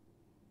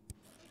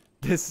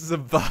 This is a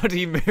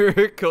body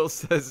miracle,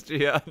 says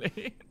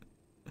Gianni.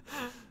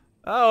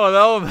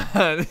 Oh no,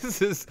 man,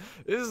 this is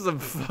some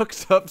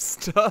fucked up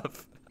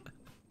stuff.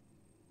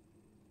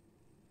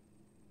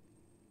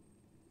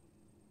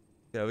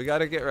 Yeah, we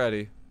gotta get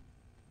ready.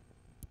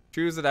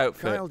 Choose an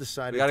outfit. Kyle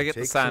decided we gotta to get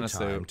take the Santa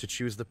some time suit to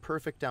choose the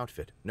perfect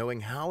outfit, knowing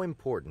how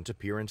important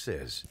appearance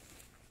is.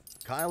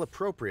 Kyle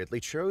appropriately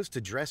chose to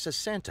dress as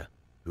Santa,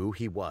 who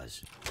he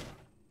was.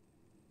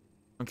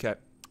 Okay,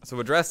 so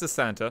we're dressed as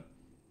Santa.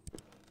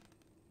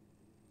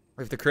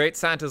 We have to create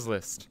Santa's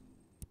list.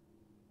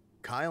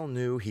 Kyle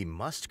knew he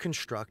must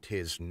construct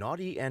his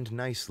naughty and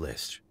nice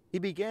list. He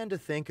began to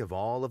think of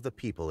all of the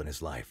people in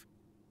his life.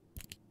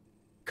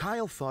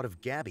 Kyle thought of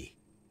Gabby.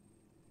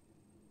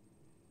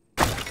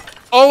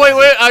 Oh wait!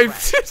 I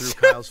through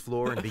Kyle's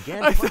floor and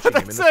began punching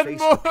him in the face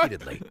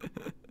repeatedly.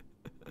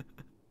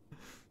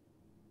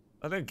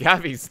 I think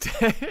Gabby's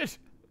dead.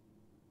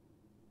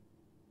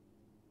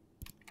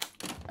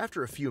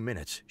 After a few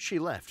minutes, she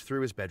left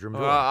through his bedroom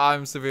door.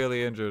 I'm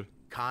severely injured.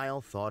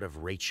 Kyle thought of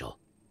Rachel.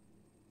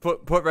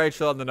 Put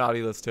Rachel on the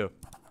naughty list too.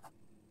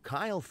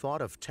 Kyle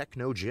thought of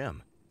Techno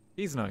Jim.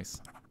 He's nice.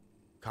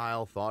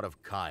 Kyle thought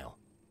of Kyle.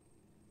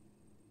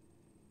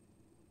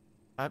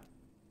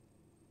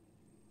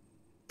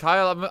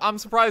 Kyle, I'm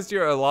surprised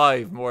you're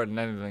alive more than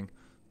anything.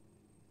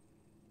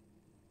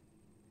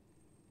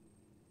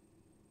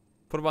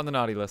 Put him on the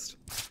naughty list.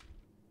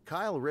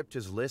 Kyle ripped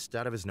his list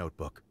out of his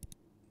notebook.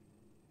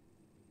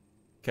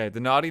 Okay,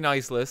 the naughty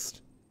nice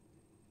list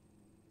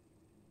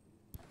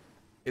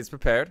is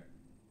prepared.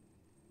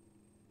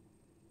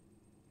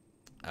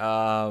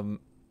 Let's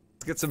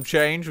get some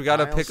change. We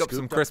gotta pick up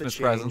some Christmas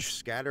presents.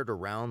 Scattered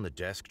around the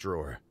desk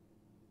drawer.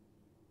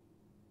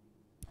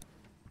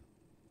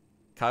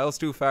 Kyle's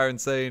too far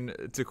insane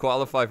to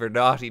qualify for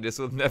naughtiness.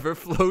 Will never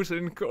float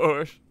in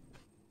court.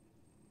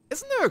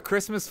 Isn't there a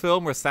Christmas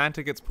film where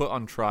Santa gets put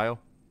on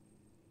trial?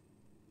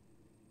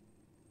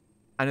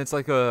 And it's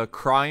like a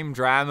crime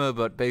drama,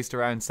 but based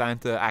around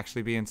Santa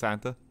actually being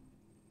Santa.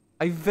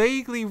 I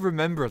vaguely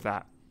remember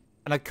that.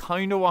 And I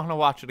kind of want to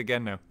watch it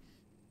again now.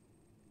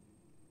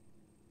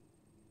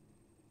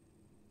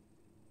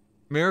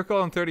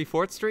 Miracle on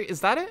 34th Street? Is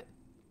that it?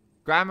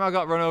 Grandma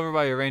got run over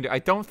by a reindeer. I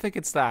don't think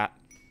it's that.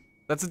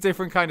 That's a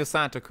different kind of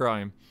Santa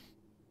crime.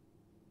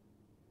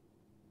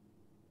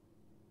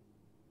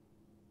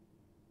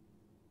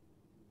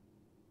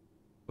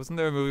 Wasn't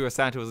there a movie where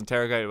Santa was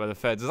interrogated by the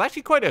feds? There's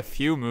actually quite a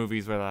few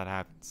movies where that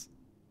happens.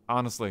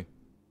 Honestly.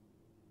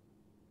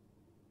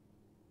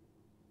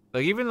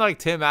 Like, even like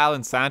Tim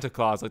Allen's Santa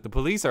Claus, like the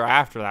police are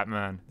after that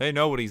man. They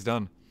know what he's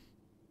done.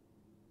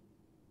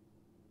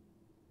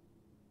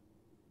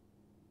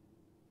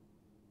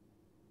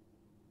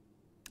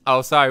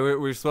 Oh, sorry,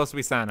 we're supposed to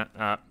be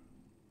Santa.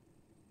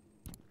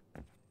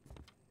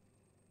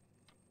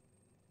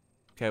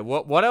 Okay,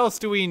 what else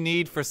do we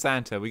need for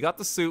Santa? We got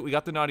the suit, we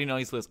got the naughty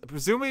nice list.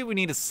 Presumably we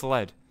need a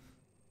sled.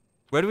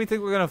 Where do we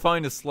think we're gonna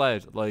find a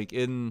sled? Like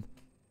in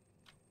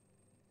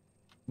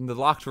the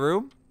locked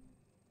room?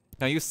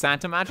 Can I use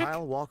Santa magic?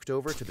 Kyle walked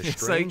over to the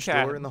strange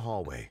door in the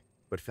hallway,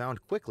 but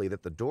found quickly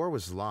that the door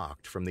was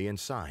locked from the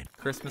inside.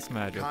 Christmas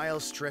magic. Kyle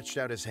stretched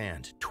out his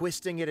hand,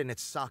 twisting it in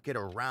its socket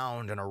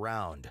around and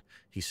around.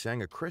 He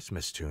sang a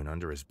Christmas tune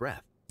under his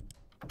breath.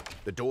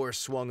 The door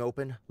swung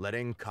open,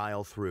 letting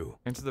Kyle through.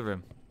 Into the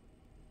room.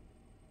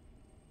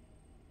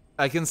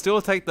 I can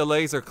still take the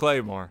laser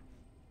claymore.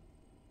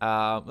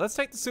 Let's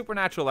take the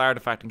supernatural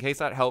artifact in case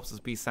that helps us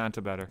be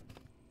Santa better.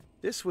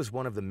 This was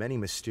one of the many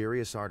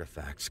mysterious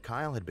artifacts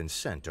Kyle had been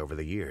sent over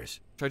the years.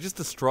 Should I just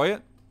destroy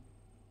it?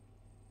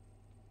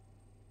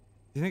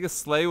 Do you think a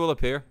sleigh will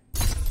appear?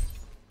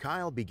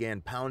 Kyle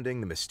began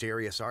pounding the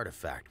mysterious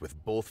artifact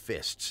with both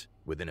fists.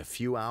 Within a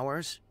few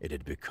hours, it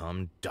had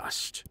become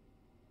dust.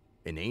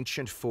 An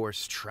ancient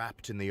force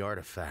trapped in the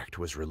artifact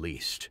was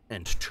released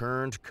and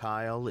turned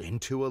Kyle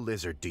into a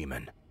lizard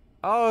demon.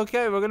 Oh,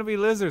 okay, we're gonna be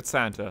Lizard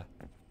Santa.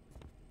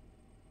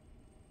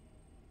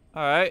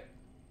 Alright.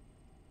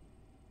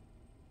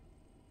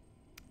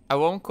 I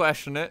won't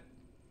question it.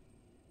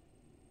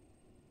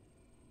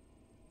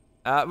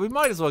 We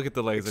might as well get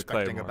the laser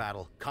Expecting claymore. a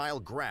battle, Kyle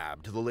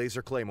grabbed the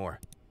laser claymore.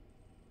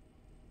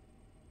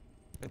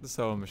 Get the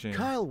sewing machine.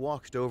 Kyle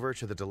walked over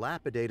to the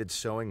dilapidated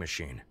sewing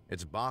machine.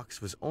 Its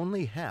box was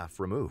only half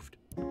removed.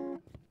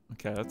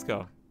 Okay, let's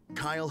go.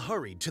 Kyle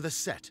hurried to the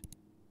set.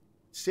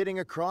 Sitting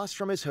across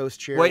from his host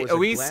chair Wait, was are a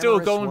we still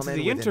glamorous going to woman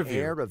the with interview?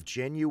 an air of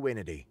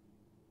genuinity.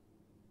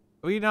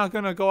 Are we not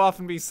gonna go off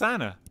and be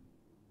Santa?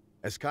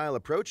 As Kyle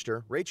approached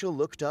her, Rachel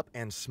looked up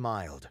and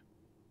smiled.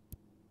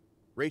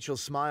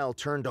 Rachel's smile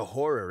turned to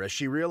horror as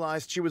she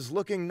realized she was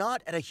looking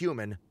not at a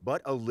human,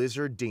 but a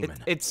lizard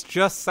demon. It's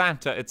just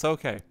Santa, it's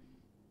okay.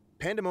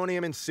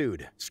 Pandemonium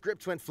ensued.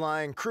 Scripts went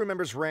flying, crew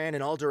members ran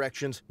in all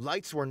directions,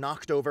 lights were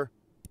knocked over.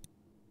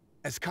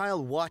 As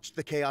Kyle watched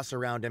the chaos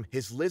around him,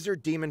 his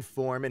lizard demon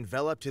form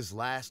enveloped his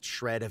last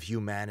shred of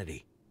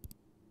humanity.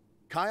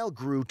 Kyle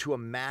grew to a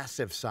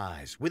massive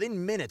size.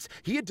 Within minutes,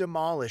 he had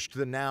demolished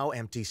the now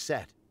empty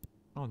set.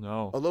 Oh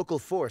no. A local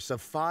force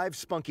of 5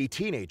 spunky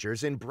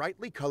teenagers in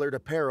brightly colored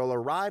apparel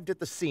arrived at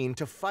the scene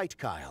to fight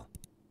Kyle.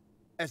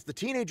 As the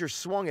teenagers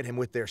swung at him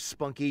with their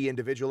spunky,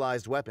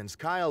 individualized weapons,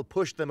 Kyle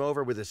pushed them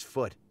over with his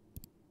foot.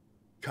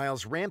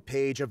 Kyle's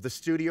rampage of the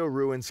studio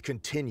ruins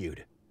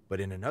continued, but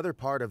in another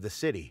part of the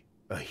city,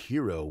 a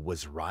hero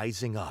was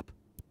rising up.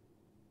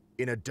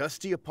 In a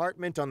dusty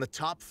apartment on the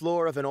top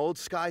floor of an old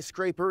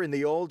skyscraper in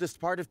the oldest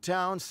part of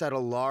town sat a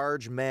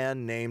large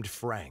man named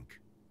Frank.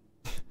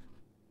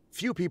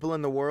 Few people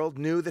in the world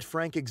knew that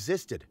Frank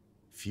existed.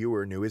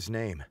 Fewer knew his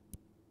name.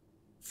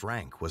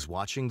 Frank was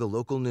watching the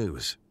local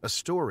news. A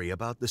story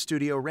about the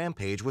studio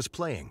rampage was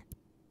playing.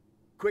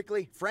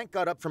 Quickly, Frank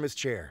got up from his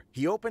chair.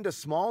 He opened a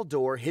small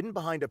door hidden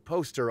behind a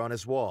poster on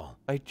his wall.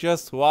 I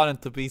just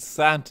wanted to be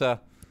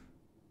Santa.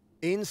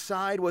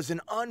 Inside was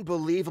an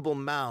unbelievable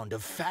mound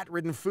of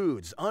fat-ridden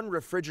foods,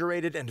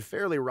 unrefrigerated and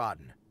fairly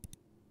rotten.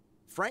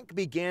 Frank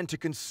began to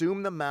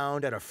consume the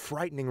mound at a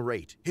frightening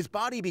rate. His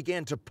body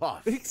began to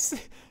puff.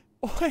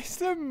 Why is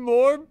there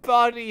more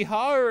body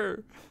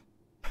horror?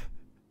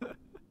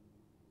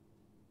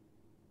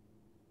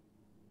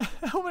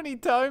 How many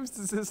times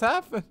does this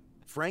happen?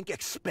 Frank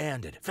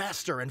expanded,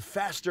 faster and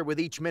faster with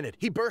each minute.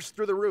 He burst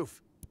through the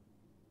roof.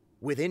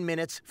 Within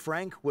minutes,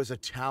 Frank was a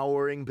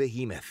towering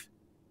behemoth.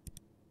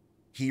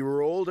 He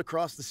rolled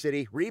across the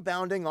city,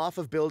 rebounding off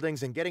of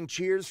buildings and getting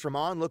cheers from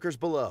onlookers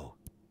below.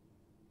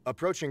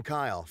 Approaching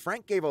Kyle,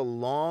 Frank gave a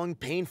long,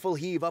 painful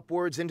heave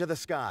upwards into the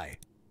sky.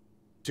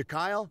 To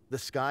Kyle, the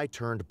sky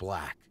turned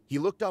black. He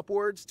looked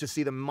upwards to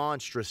see the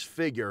monstrous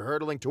figure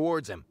hurtling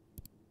towards him.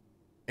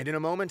 And in a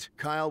moment,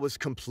 Kyle was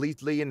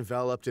completely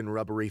enveloped in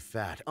rubbery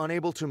fat,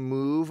 unable to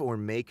move or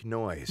make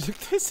noise.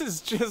 This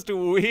is just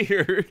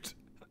weird.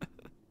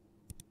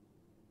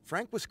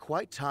 Frank was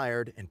quite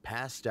tired and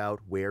passed out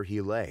where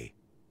he lay.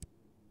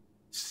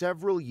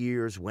 Several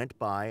years went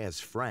by as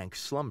Frank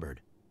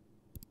slumbered.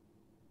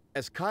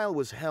 As Kyle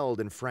was held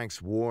in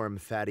Frank's warm,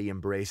 fatty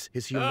embrace,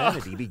 his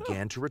humanity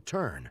began to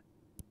return.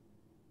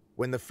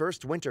 When the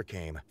first winter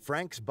came,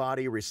 Frank's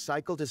body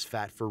recycled his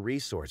fat for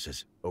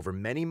resources. Over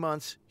many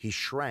months, he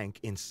shrank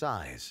in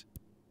size.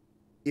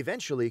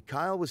 Eventually,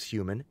 Kyle was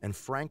human and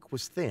Frank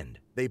was thinned.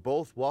 They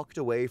both walked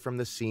away from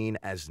the scene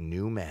as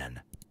new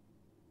men.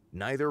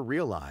 Neither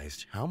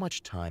realized how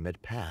much time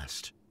had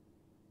passed.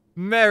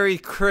 Merry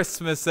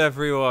Christmas,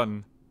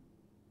 everyone.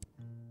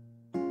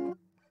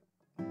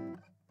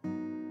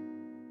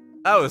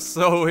 That was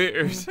so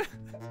weird.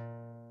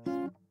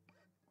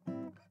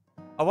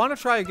 I want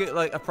to try and get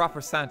like a proper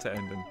Santa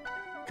ending.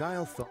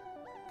 Kyle thought.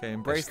 Okay,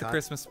 embrace the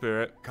Christmas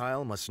spirit.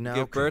 Kyle must now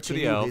Give birth to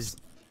the continue elves.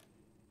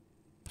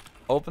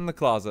 Open the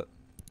closet.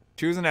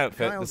 Choose an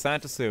outfit, Kyle- the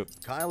Santa suit.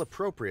 Kyle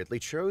appropriately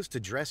chose to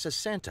dress as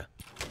Santa.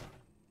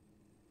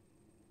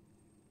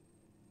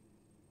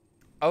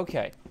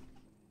 Okay.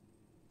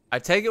 I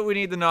take it we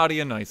need the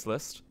naughty and nice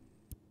list.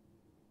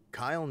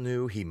 Kyle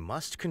knew he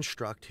must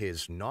construct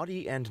his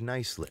naughty and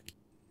nice list.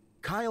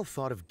 Kyle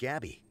thought of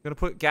Gabby. Gonna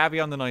put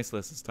Gabby on the nice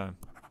list this time.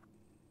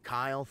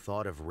 Kyle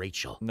thought of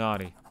Rachel.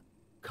 Naughty.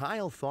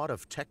 Kyle thought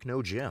of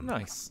Techno Jim.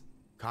 Nice.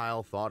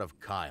 Kyle thought of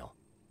Kyle.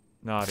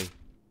 Naughty.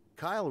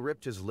 Kyle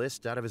ripped his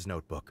list out of his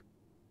notebook.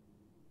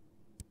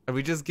 Are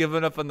we just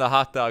giving up on the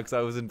hot dogs?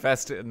 I was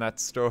invested in that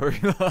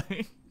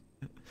storyline.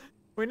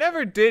 We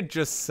never did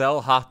just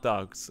sell hot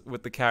dogs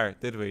with the carrot,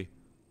 did we?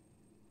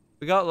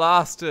 We got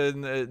lost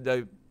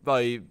in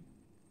by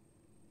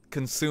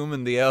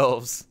consuming the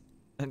elves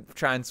and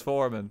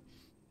transforming.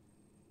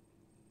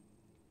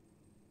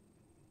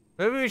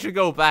 Maybe we should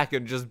go back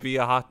and just be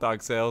a hot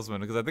dog salesman,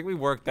 because I think we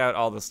worked out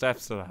all the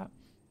steps to that.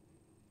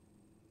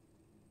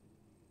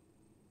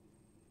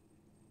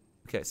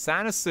 Okay,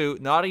 Santa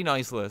suit, naughty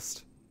nice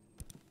list.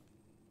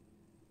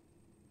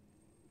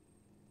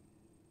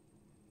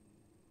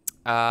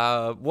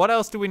 What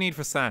else do we need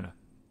for Santa?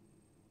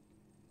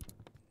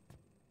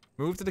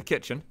 Move to the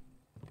kitchen.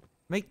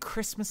 Make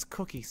Christmas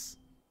cookies.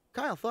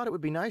 Kyle thought it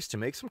would be nice to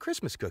make some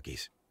Christmas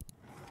cookies.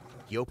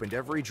 He opened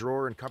every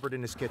drawer and cupboard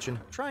in his kitchen,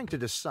 trying to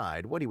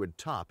decide what he would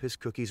top his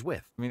cookies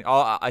with. I mean,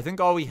 I think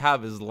all we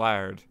have is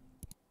lard.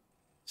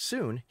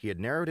 Soon, he had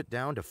narrowed it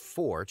down to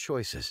 4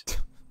 choices.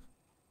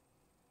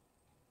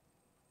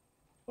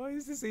 Why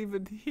is this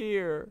even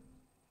here?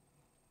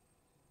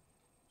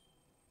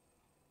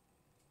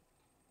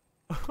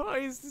 Why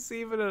is this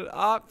even an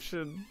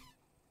option?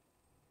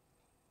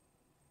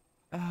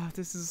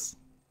 This is...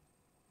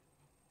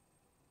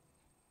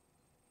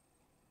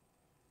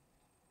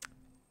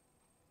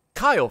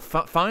 Kyle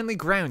finally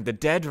ground the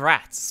dead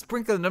rats,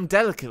 sprinkling them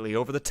delicately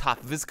over the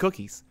top of his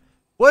cookies.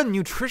 What a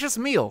nutritious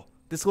meal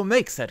this will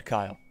make, said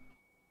Kyle.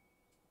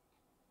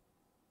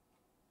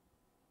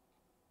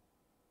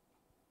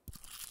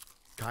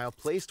 Kyle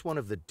placed one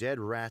of the dead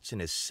rats in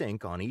his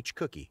sink on each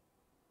cookie.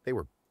 They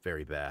were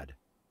very bad.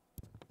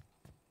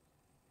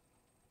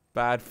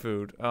 Bad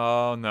food.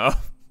 Oh no.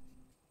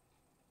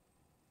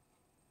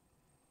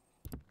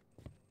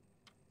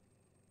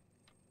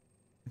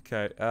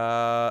 Okay,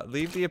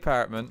 leave the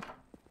apartment.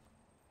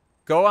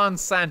 Go on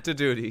Santa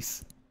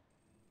duties.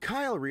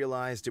 Kyle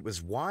realized it was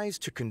wise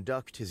to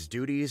conduct his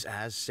duties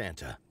as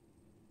Santa.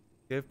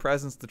 Give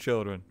presents to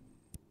children.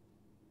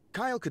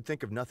 Kyle could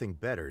think of nothing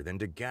better than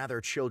to gather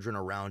children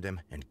around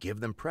him and give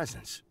them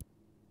presents.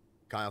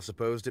 Kyle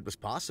supposed it was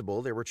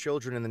possible there were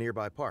children in the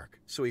nearby park,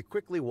 so he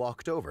quickly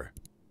walked over.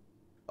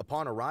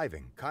 Upon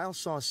arriving, Kyle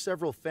saw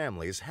several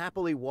families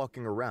happily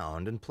walking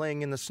around and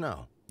playing in the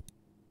snow.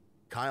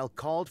 Kyle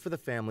called for the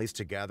families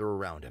to gather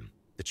around him.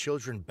 The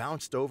children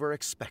bounced over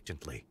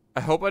expectantly. I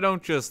hope I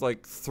don't just,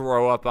 like,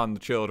 throw up on the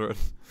children.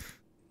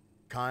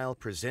 Kyle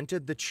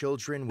presented the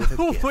children with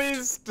a gift.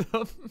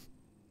 Wisdom!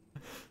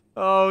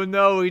 Oh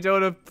no, we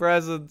don't have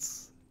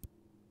presents.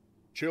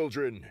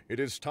 Children, it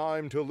is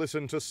time to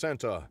listen to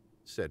Santa,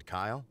 said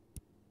Kyle.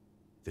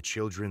 The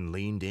children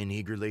leaned in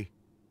eagerly.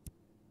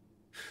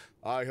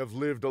 I have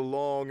lived a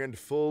long and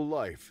full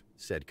life,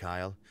 said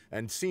Kyle,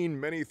 and seen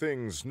many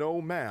things no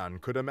man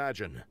could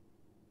imagine.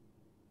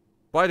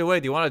 By the way,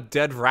 do you want a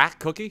dead rat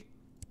cookie?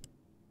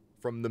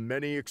 From the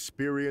many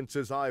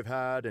experiences I've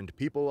had and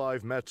people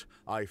I've met,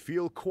 I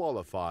feel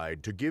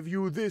qualified to give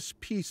you this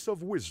piece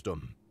of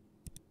wisdom.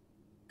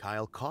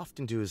 Kyle coughed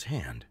into his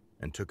hand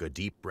and took a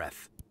deep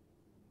breath.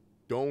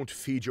 Don't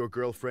feed your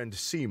girlfriend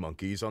sea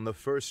monkeys on the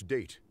first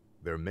date.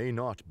 There may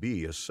not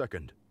be a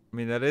second. I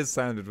mean, that is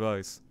sound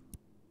advice.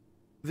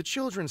 The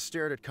children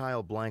stared at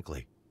Kyle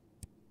blankly.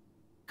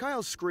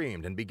 Kyle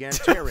screamed and began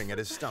tearing at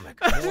his stomach.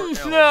 More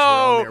elves were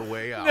on their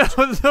way out.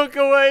 No, look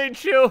away,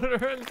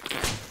 children!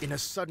 In a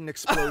sudden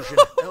explosion,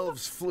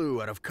 elves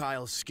flew out of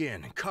Kyle's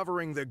skin,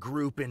 covering the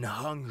group in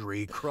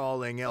hungry,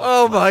 crawling elf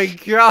Oh my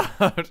flesh.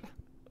 god!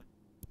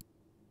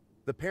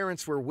 The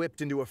parents were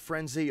whipped into a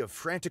frenzy of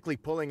frantically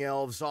pulling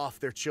elves off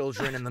their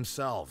children and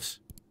themselves.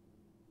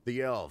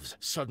 The elves,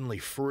 suddenly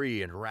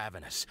free and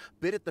ravenous,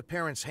 bit at the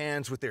parents'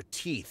 hands with their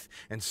teeth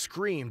and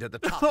screamed at the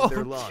top of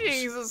their lungs.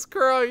 Jesus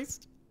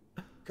Christ!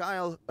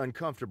 Kyle,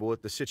 uncomfortable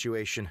with the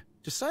situation,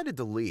 decided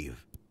to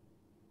leave.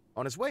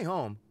 On his way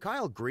home,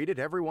 Kyle greeted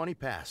everyone he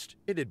passed.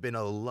 It had been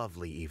a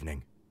lovely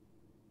evening.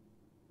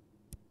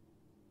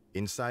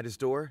 Inside his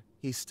door,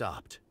 he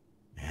stopped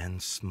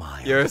and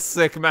smiled. You're a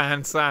sick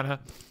man, Santa.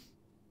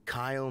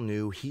 Kyle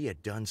knew he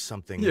had done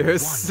something You're a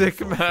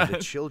sick wonderful man. for the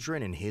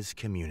children in his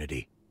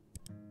community.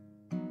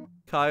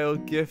 Kyle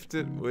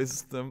gifted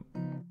wisdom.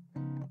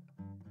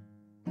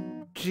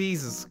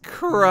 Jesus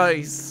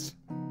Christ.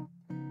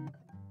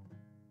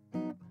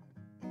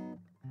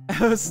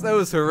 That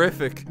was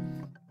horrific.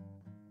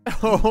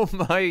 Oh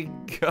my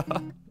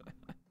god.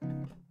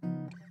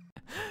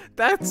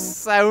 That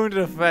sound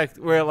effect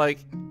where like...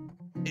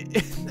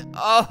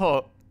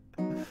 oh.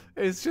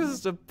 It's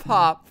just a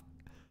pop.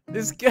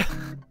 This guy...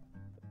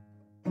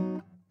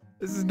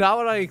 This is not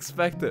what I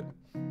expected.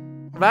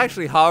 I'm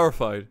actually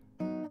horrified.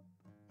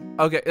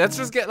 Okay, let's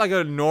just get like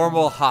a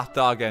normal hot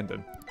dog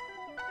ending.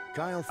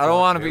 Kyle I don't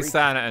want to be very-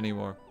 Santa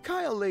anymore.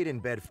 Kyle laid in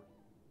bed.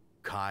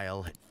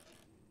 Kyle.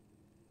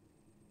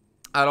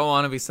 I don't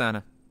want to be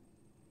Santa.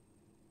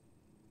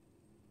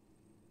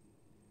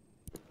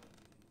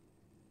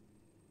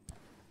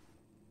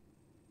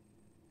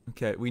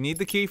 Okay, we need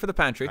the key for the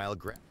pantry. Kyle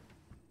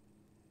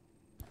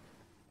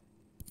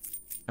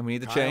And we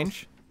need the Kyle.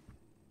 change.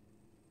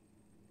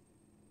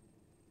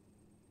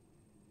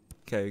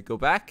 Okay, go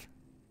back.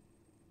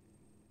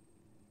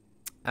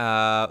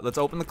 Let's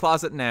open the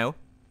closet now.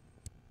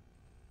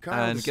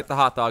 And get the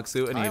hot dog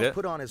suit and eat Kyle it.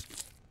 put on his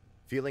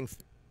feeling.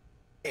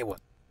 It was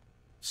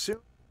soon.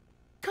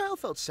 Kyle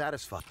felt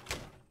satisfied.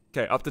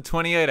 Okay, up to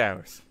 28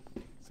 hours.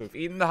 So we've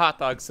eaten the hot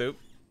dog soup.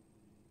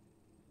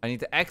 I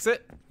need to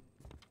exit.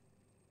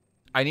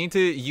 I need to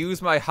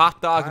use my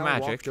hot dog Kyle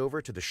magic. walked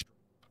over to the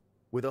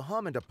with a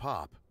hum and a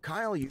pop.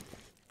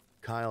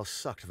 Kyle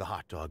sucked the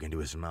hot dog into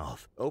his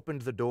mouth,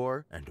 opened the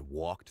door, and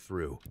walked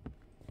through.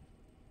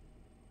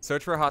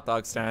 Search for a hot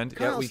dog stand.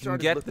 Kyle Yeah, we can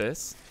started get look-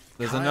 this.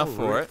 There's Kyle enough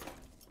for re- it.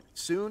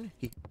 Soon,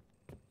 he...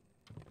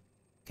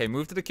 Okay,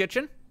 move to the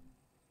kitchen.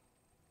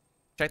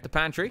 Check the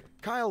pantry.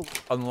 Kyle...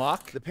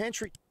 Unlock. The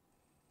pantry...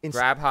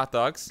 Grab hot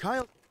dogs.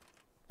 Kyle...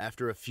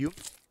 After a few...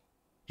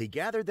 He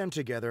gathered them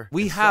together.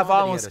 We and have saw that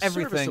he almost had a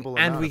everything, serviceable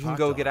and amount we of can hot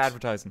go get dogs.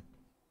 advertising.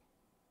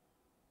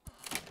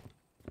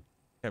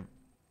 Okay.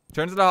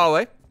 Turn to the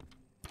hallway.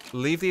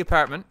 Leave the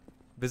apartment.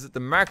 Visit the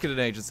marketing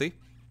agency.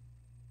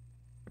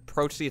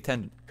 Approach the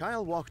attendant.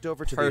 Kyle walked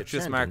over to Purchase the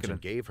attendant marketing.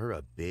 and gave her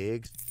a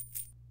big...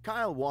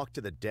 Kyle walked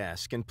to the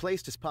desk and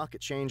placed his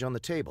pocket change on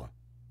the table.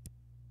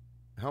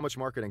 How much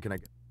marketing can I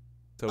get?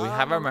 So we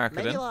have our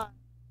marketing.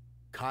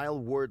 Kyle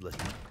wordless.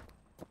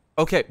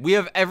 Okay, we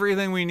have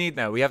everything we need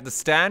now. We have the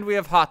stand, we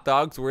have hot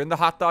dogs, we're in the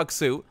hot dog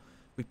suit,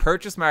 we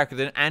purchased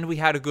marketing, and we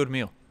had a good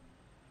meal.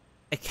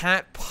 It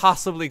can't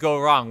possibly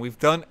go wrong. We've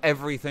done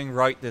everything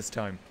right this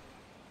time.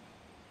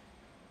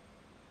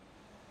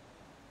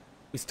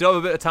 We still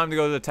have a bit of time to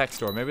go to the tech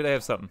store. Maybe they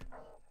have something.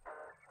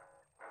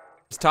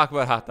 Let's talk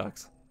about hot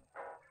dogs.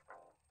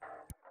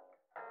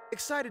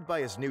 Excited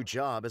by his new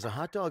job as a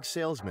hot dog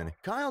salesman,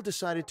 Kyle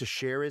decided to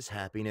share his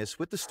happiness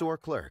with the store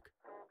clerk.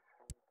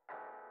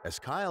 As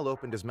Kyle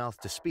opened his mouth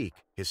to speak,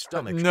 his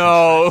stomach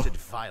contracted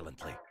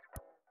violently.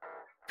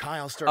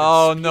 Kyle started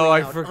Oh spewing no,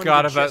 I out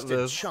forgot about undigested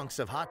this. chunks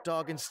of hot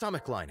dog and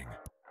stomach lining.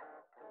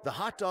 The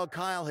hot dog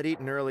Kyle had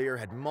eaten earlier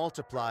had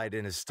multiplied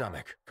in his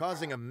stomach,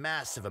 causing a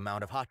massive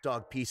amount of hot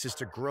dog pieces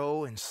to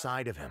grow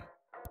inside of him.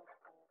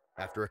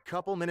 After a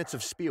couple minutes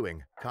of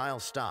spewing, Kyle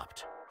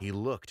stopped. He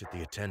looked at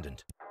the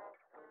attendant.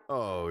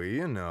 "Oh,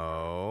 you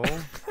know,"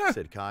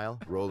 said Kyle,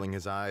 rolling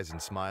his eyes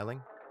and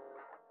smiling.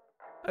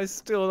 I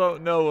still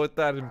don't know what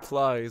that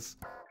implies.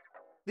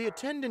 The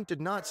attendant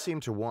did not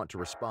seem to want to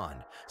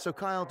respond, so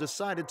Kyle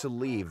decided to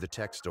leave the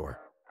tech store.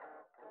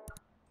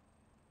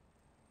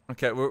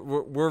 Okay,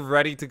 we're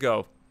ready to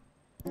go.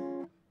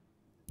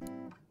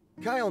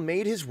 Kyle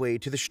made his way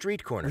to the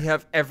street corner. We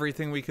have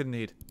everything we could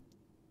need.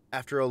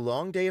 After a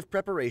long day of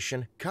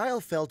preparation,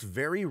 Kyle felt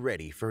very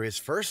ready for his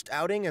first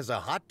outing as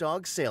a hot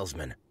dog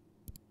salesman.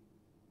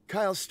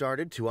 Kyle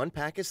started to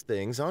unpack his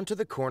things onto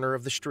the corner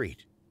of the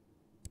street.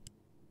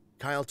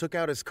 Kyle took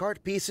out his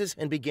cart pieces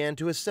and began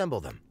to assemble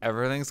them.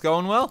 Everything's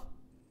going well.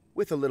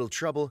 With a little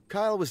trouble,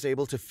 Kyle was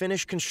able to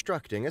finish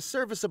constructing a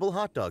serviceable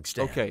hot dog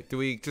stand. Okay, do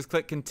we just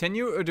click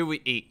continue or do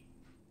we eat?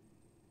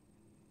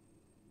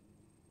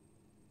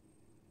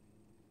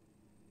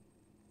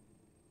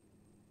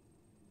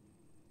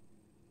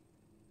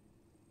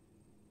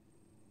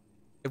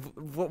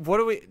 What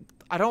do we...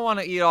 I don't want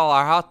to eat all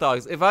our hot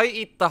dogs. If I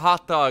eat the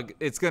hot dog,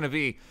 it's going to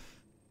be...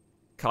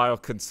 Kyle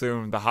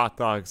consumed the hot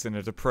dogs in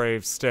a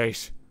depraved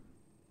state.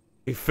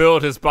 He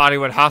filled his body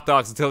with hot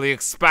dogs until he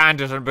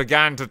expanded and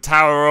began to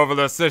tower over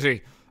the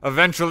city,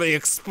 eventually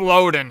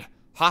exploding.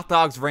 Hot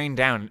dogs rained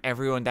down on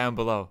everyone down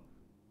below.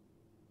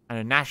 And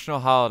a national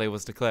holiday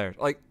was declared.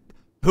 Like,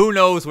 who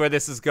knows where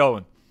this is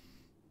going?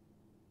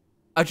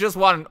 I just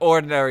want an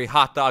ordinary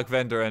hot dog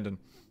vendor ending.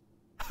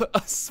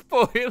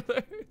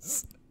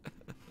 Spoilers.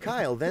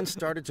 Kyle then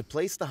started to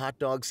place the hot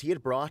dogs he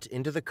had brought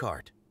into the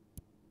cart.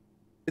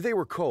 They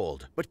were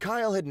cold, but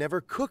Kyle had never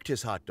cooked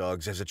his hot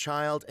dogs as a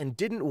child and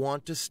didn't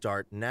want to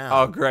start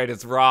now. Oh great,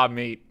 it's raw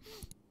meat.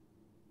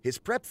 His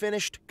prep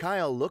finished,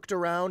 Kyle looked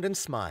around and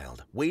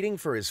smiled, waiting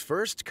for his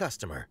first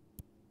customer.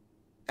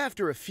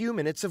 After a few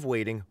minutes of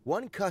waiting,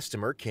 one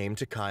customer came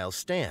to Kyle's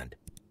stand.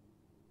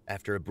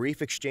 After a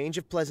brief exchange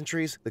of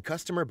pleasantries, the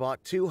customer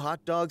bought 2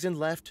 hot dogs and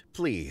left,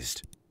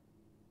 pleased.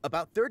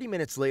 About 30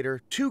 minutes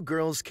later, 2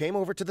 girls came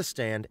over to the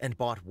stand and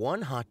bought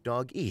 1 hot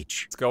dog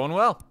each. It's going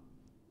well.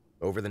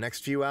 Over the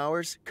next few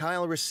hours,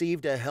 Kyle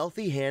received a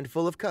healthy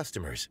handful of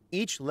customers,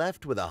 each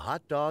left with a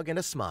hot dog and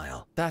a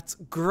smile. That's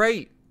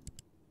great.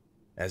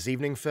 As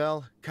evening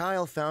fell,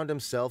 Kyle found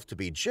himself to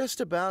be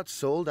just about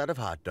sold out of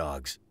hot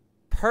dogs.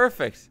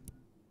 Perfect.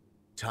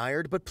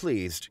 Tired but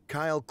pleased,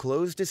 Kyle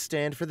closed his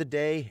stand for the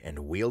day and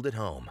wheeled it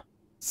home.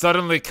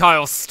 Suddenly,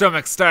 Kyle's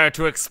stomach started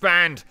to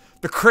expand.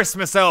 The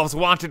Christmas elves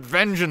wanted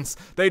vengeance.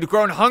 They'd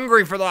grown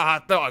hungry for the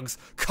hot dogs.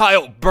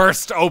 Kyle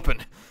burst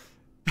open.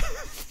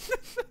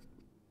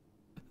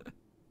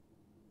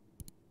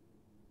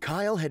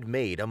 Kyle had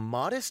made a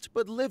modest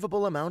but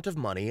livable amount of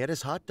money at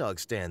his hot dog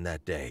stand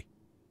that day.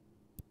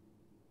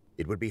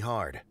 It would be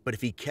hard, but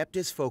if he kept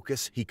his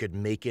focus, he could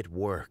make it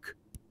work.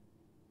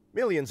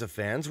 Millions of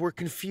fans were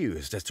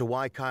confused as to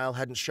why Kyle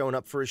hadn't shown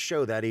up for his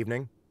show that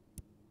evening.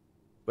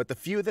 But the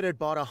few that had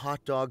bought a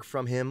hot dog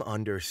from him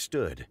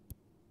understood.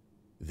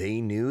 They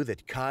knew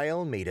that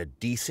Kyle made a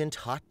decent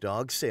hot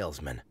dog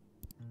salesman.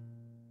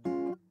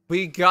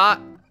 We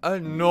got a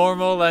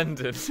normal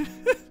ending.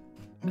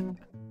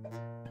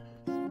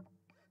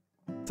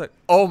 It's like,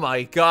 oh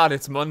my god,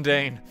 it's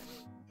mundane.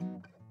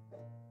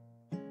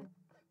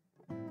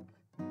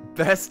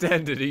 Best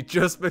ended, he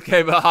just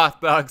became a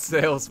hot dog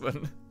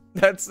salesman.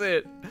 That's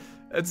it.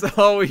 It's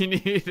all we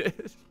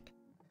needed.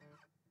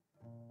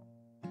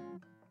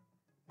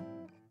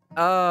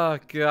 Oh,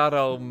 God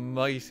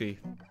almighty.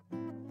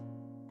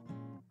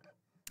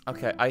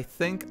 Okay, I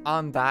think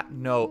on that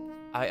note,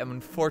 I am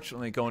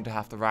unfortunately going to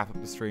have to wrap up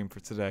the stream for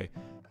today.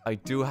 I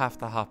do have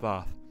to hop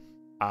off.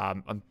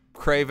 I'm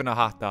craving a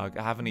hot dog.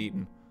 I haven't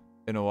eaten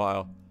in a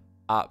while.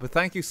 But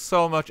thank you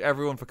so much,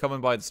 everyone, for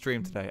coming by the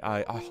stream today.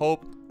 I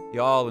hope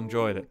you all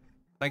enjoyed it.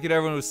 Thank you to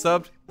everyone who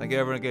subbed. Thank you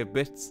to everyone who gave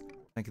bits.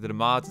 Thank you to the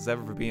mods as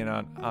ever for being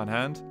on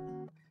hand.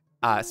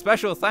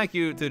 Special thank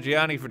you to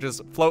Gianni for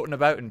just floating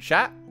about in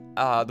chat.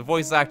 The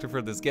voice actor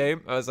for this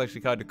game. That was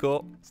actually kind of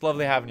cool. It's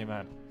lovely having you,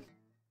 man.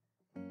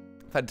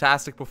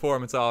 Fantastic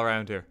performance all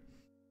around here.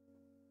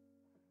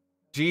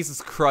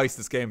 Jesus Christ,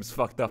 this game is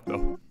fucked up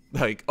though.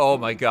 Like, oh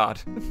my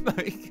god.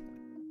 Like,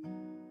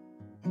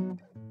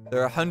 there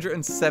are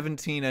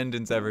 117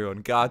 endings,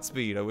 everyone.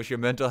 Godspeed. I wish your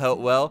mental health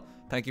well.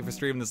 Thank you for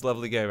streaming this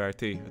lovely game,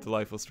 RT. A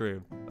delightful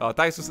stream. Oh,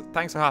 thanks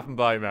for hopping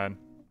by, man. It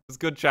was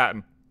good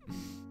chatting.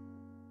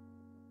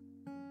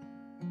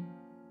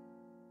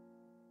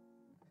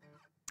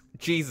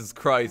 Jesus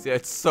Christ, yeah,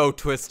 it's so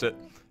twisted.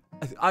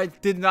 I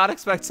did not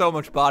expect so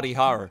much body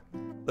horror.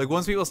 Like,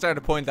 once people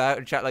started to point that out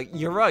in chat, like,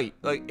 you're right.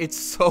 Like, it's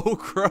so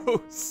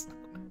gross.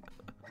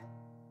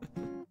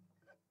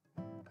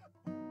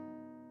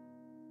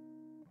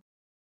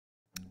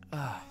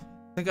 I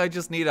think I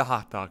just need a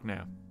hot dog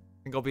now.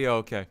 I think I'll be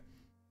okay.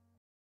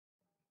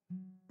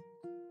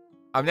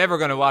 I'm never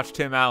going to watch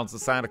Tim Allen's The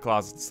Santa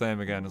Claus is the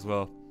Same again as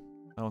well.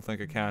 I don't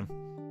think I can.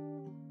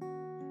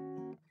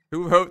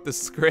 Who wrote the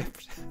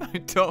script? I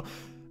don't...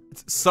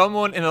 It's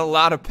someone in a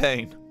lot of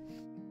pain.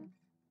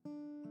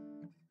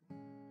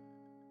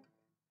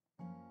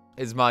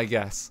 Is my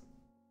guess.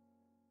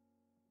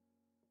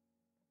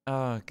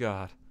 Oh,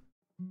 God.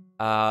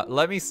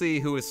 Let me see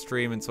who is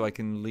streaming so I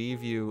can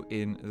leave you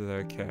in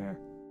their care.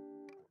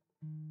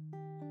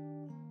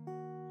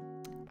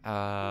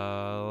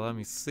 Let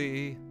me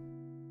see.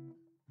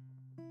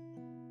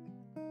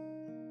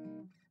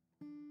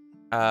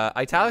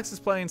 Italics is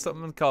playing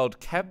something called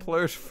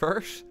Kepler's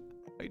First.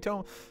 I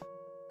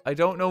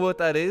don't know what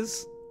that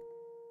is.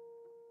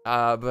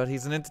 But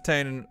he's an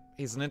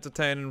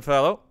entertaining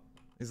fellow.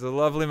 He's a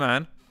lovely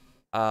man.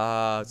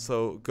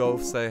 So go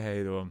say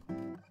hey to him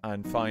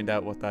and find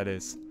out what that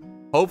is.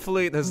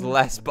 Hopefully there's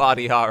less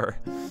body horror.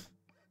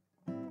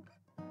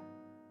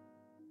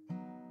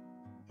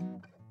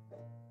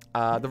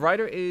 The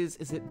writer is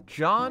it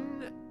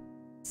John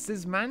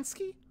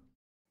Szymanski?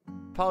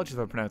 Apologies if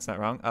I pronounced that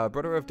wrong.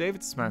 Brother of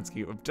David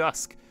Szymanski of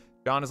Dusk.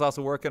 John is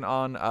also working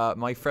on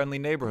My Friendly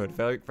Neighborhood.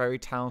 Very, very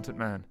talented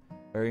man.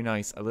 Very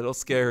nice. A little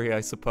scary,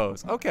 I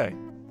suppose. Okay.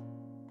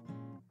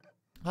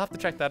 I'll have to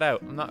check that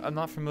out. I'm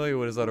not familiar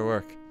with his other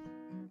work.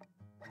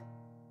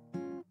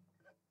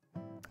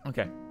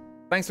 Okay.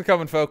 Thanks for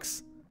coming,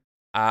 folks.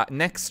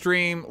 Next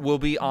stream will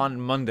be on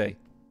Monday.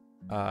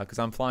 Because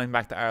I'm flying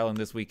back to Ireland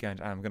this weekend,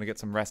 and I'm going to get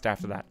some rest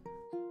after that.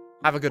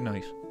 Have a good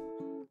night.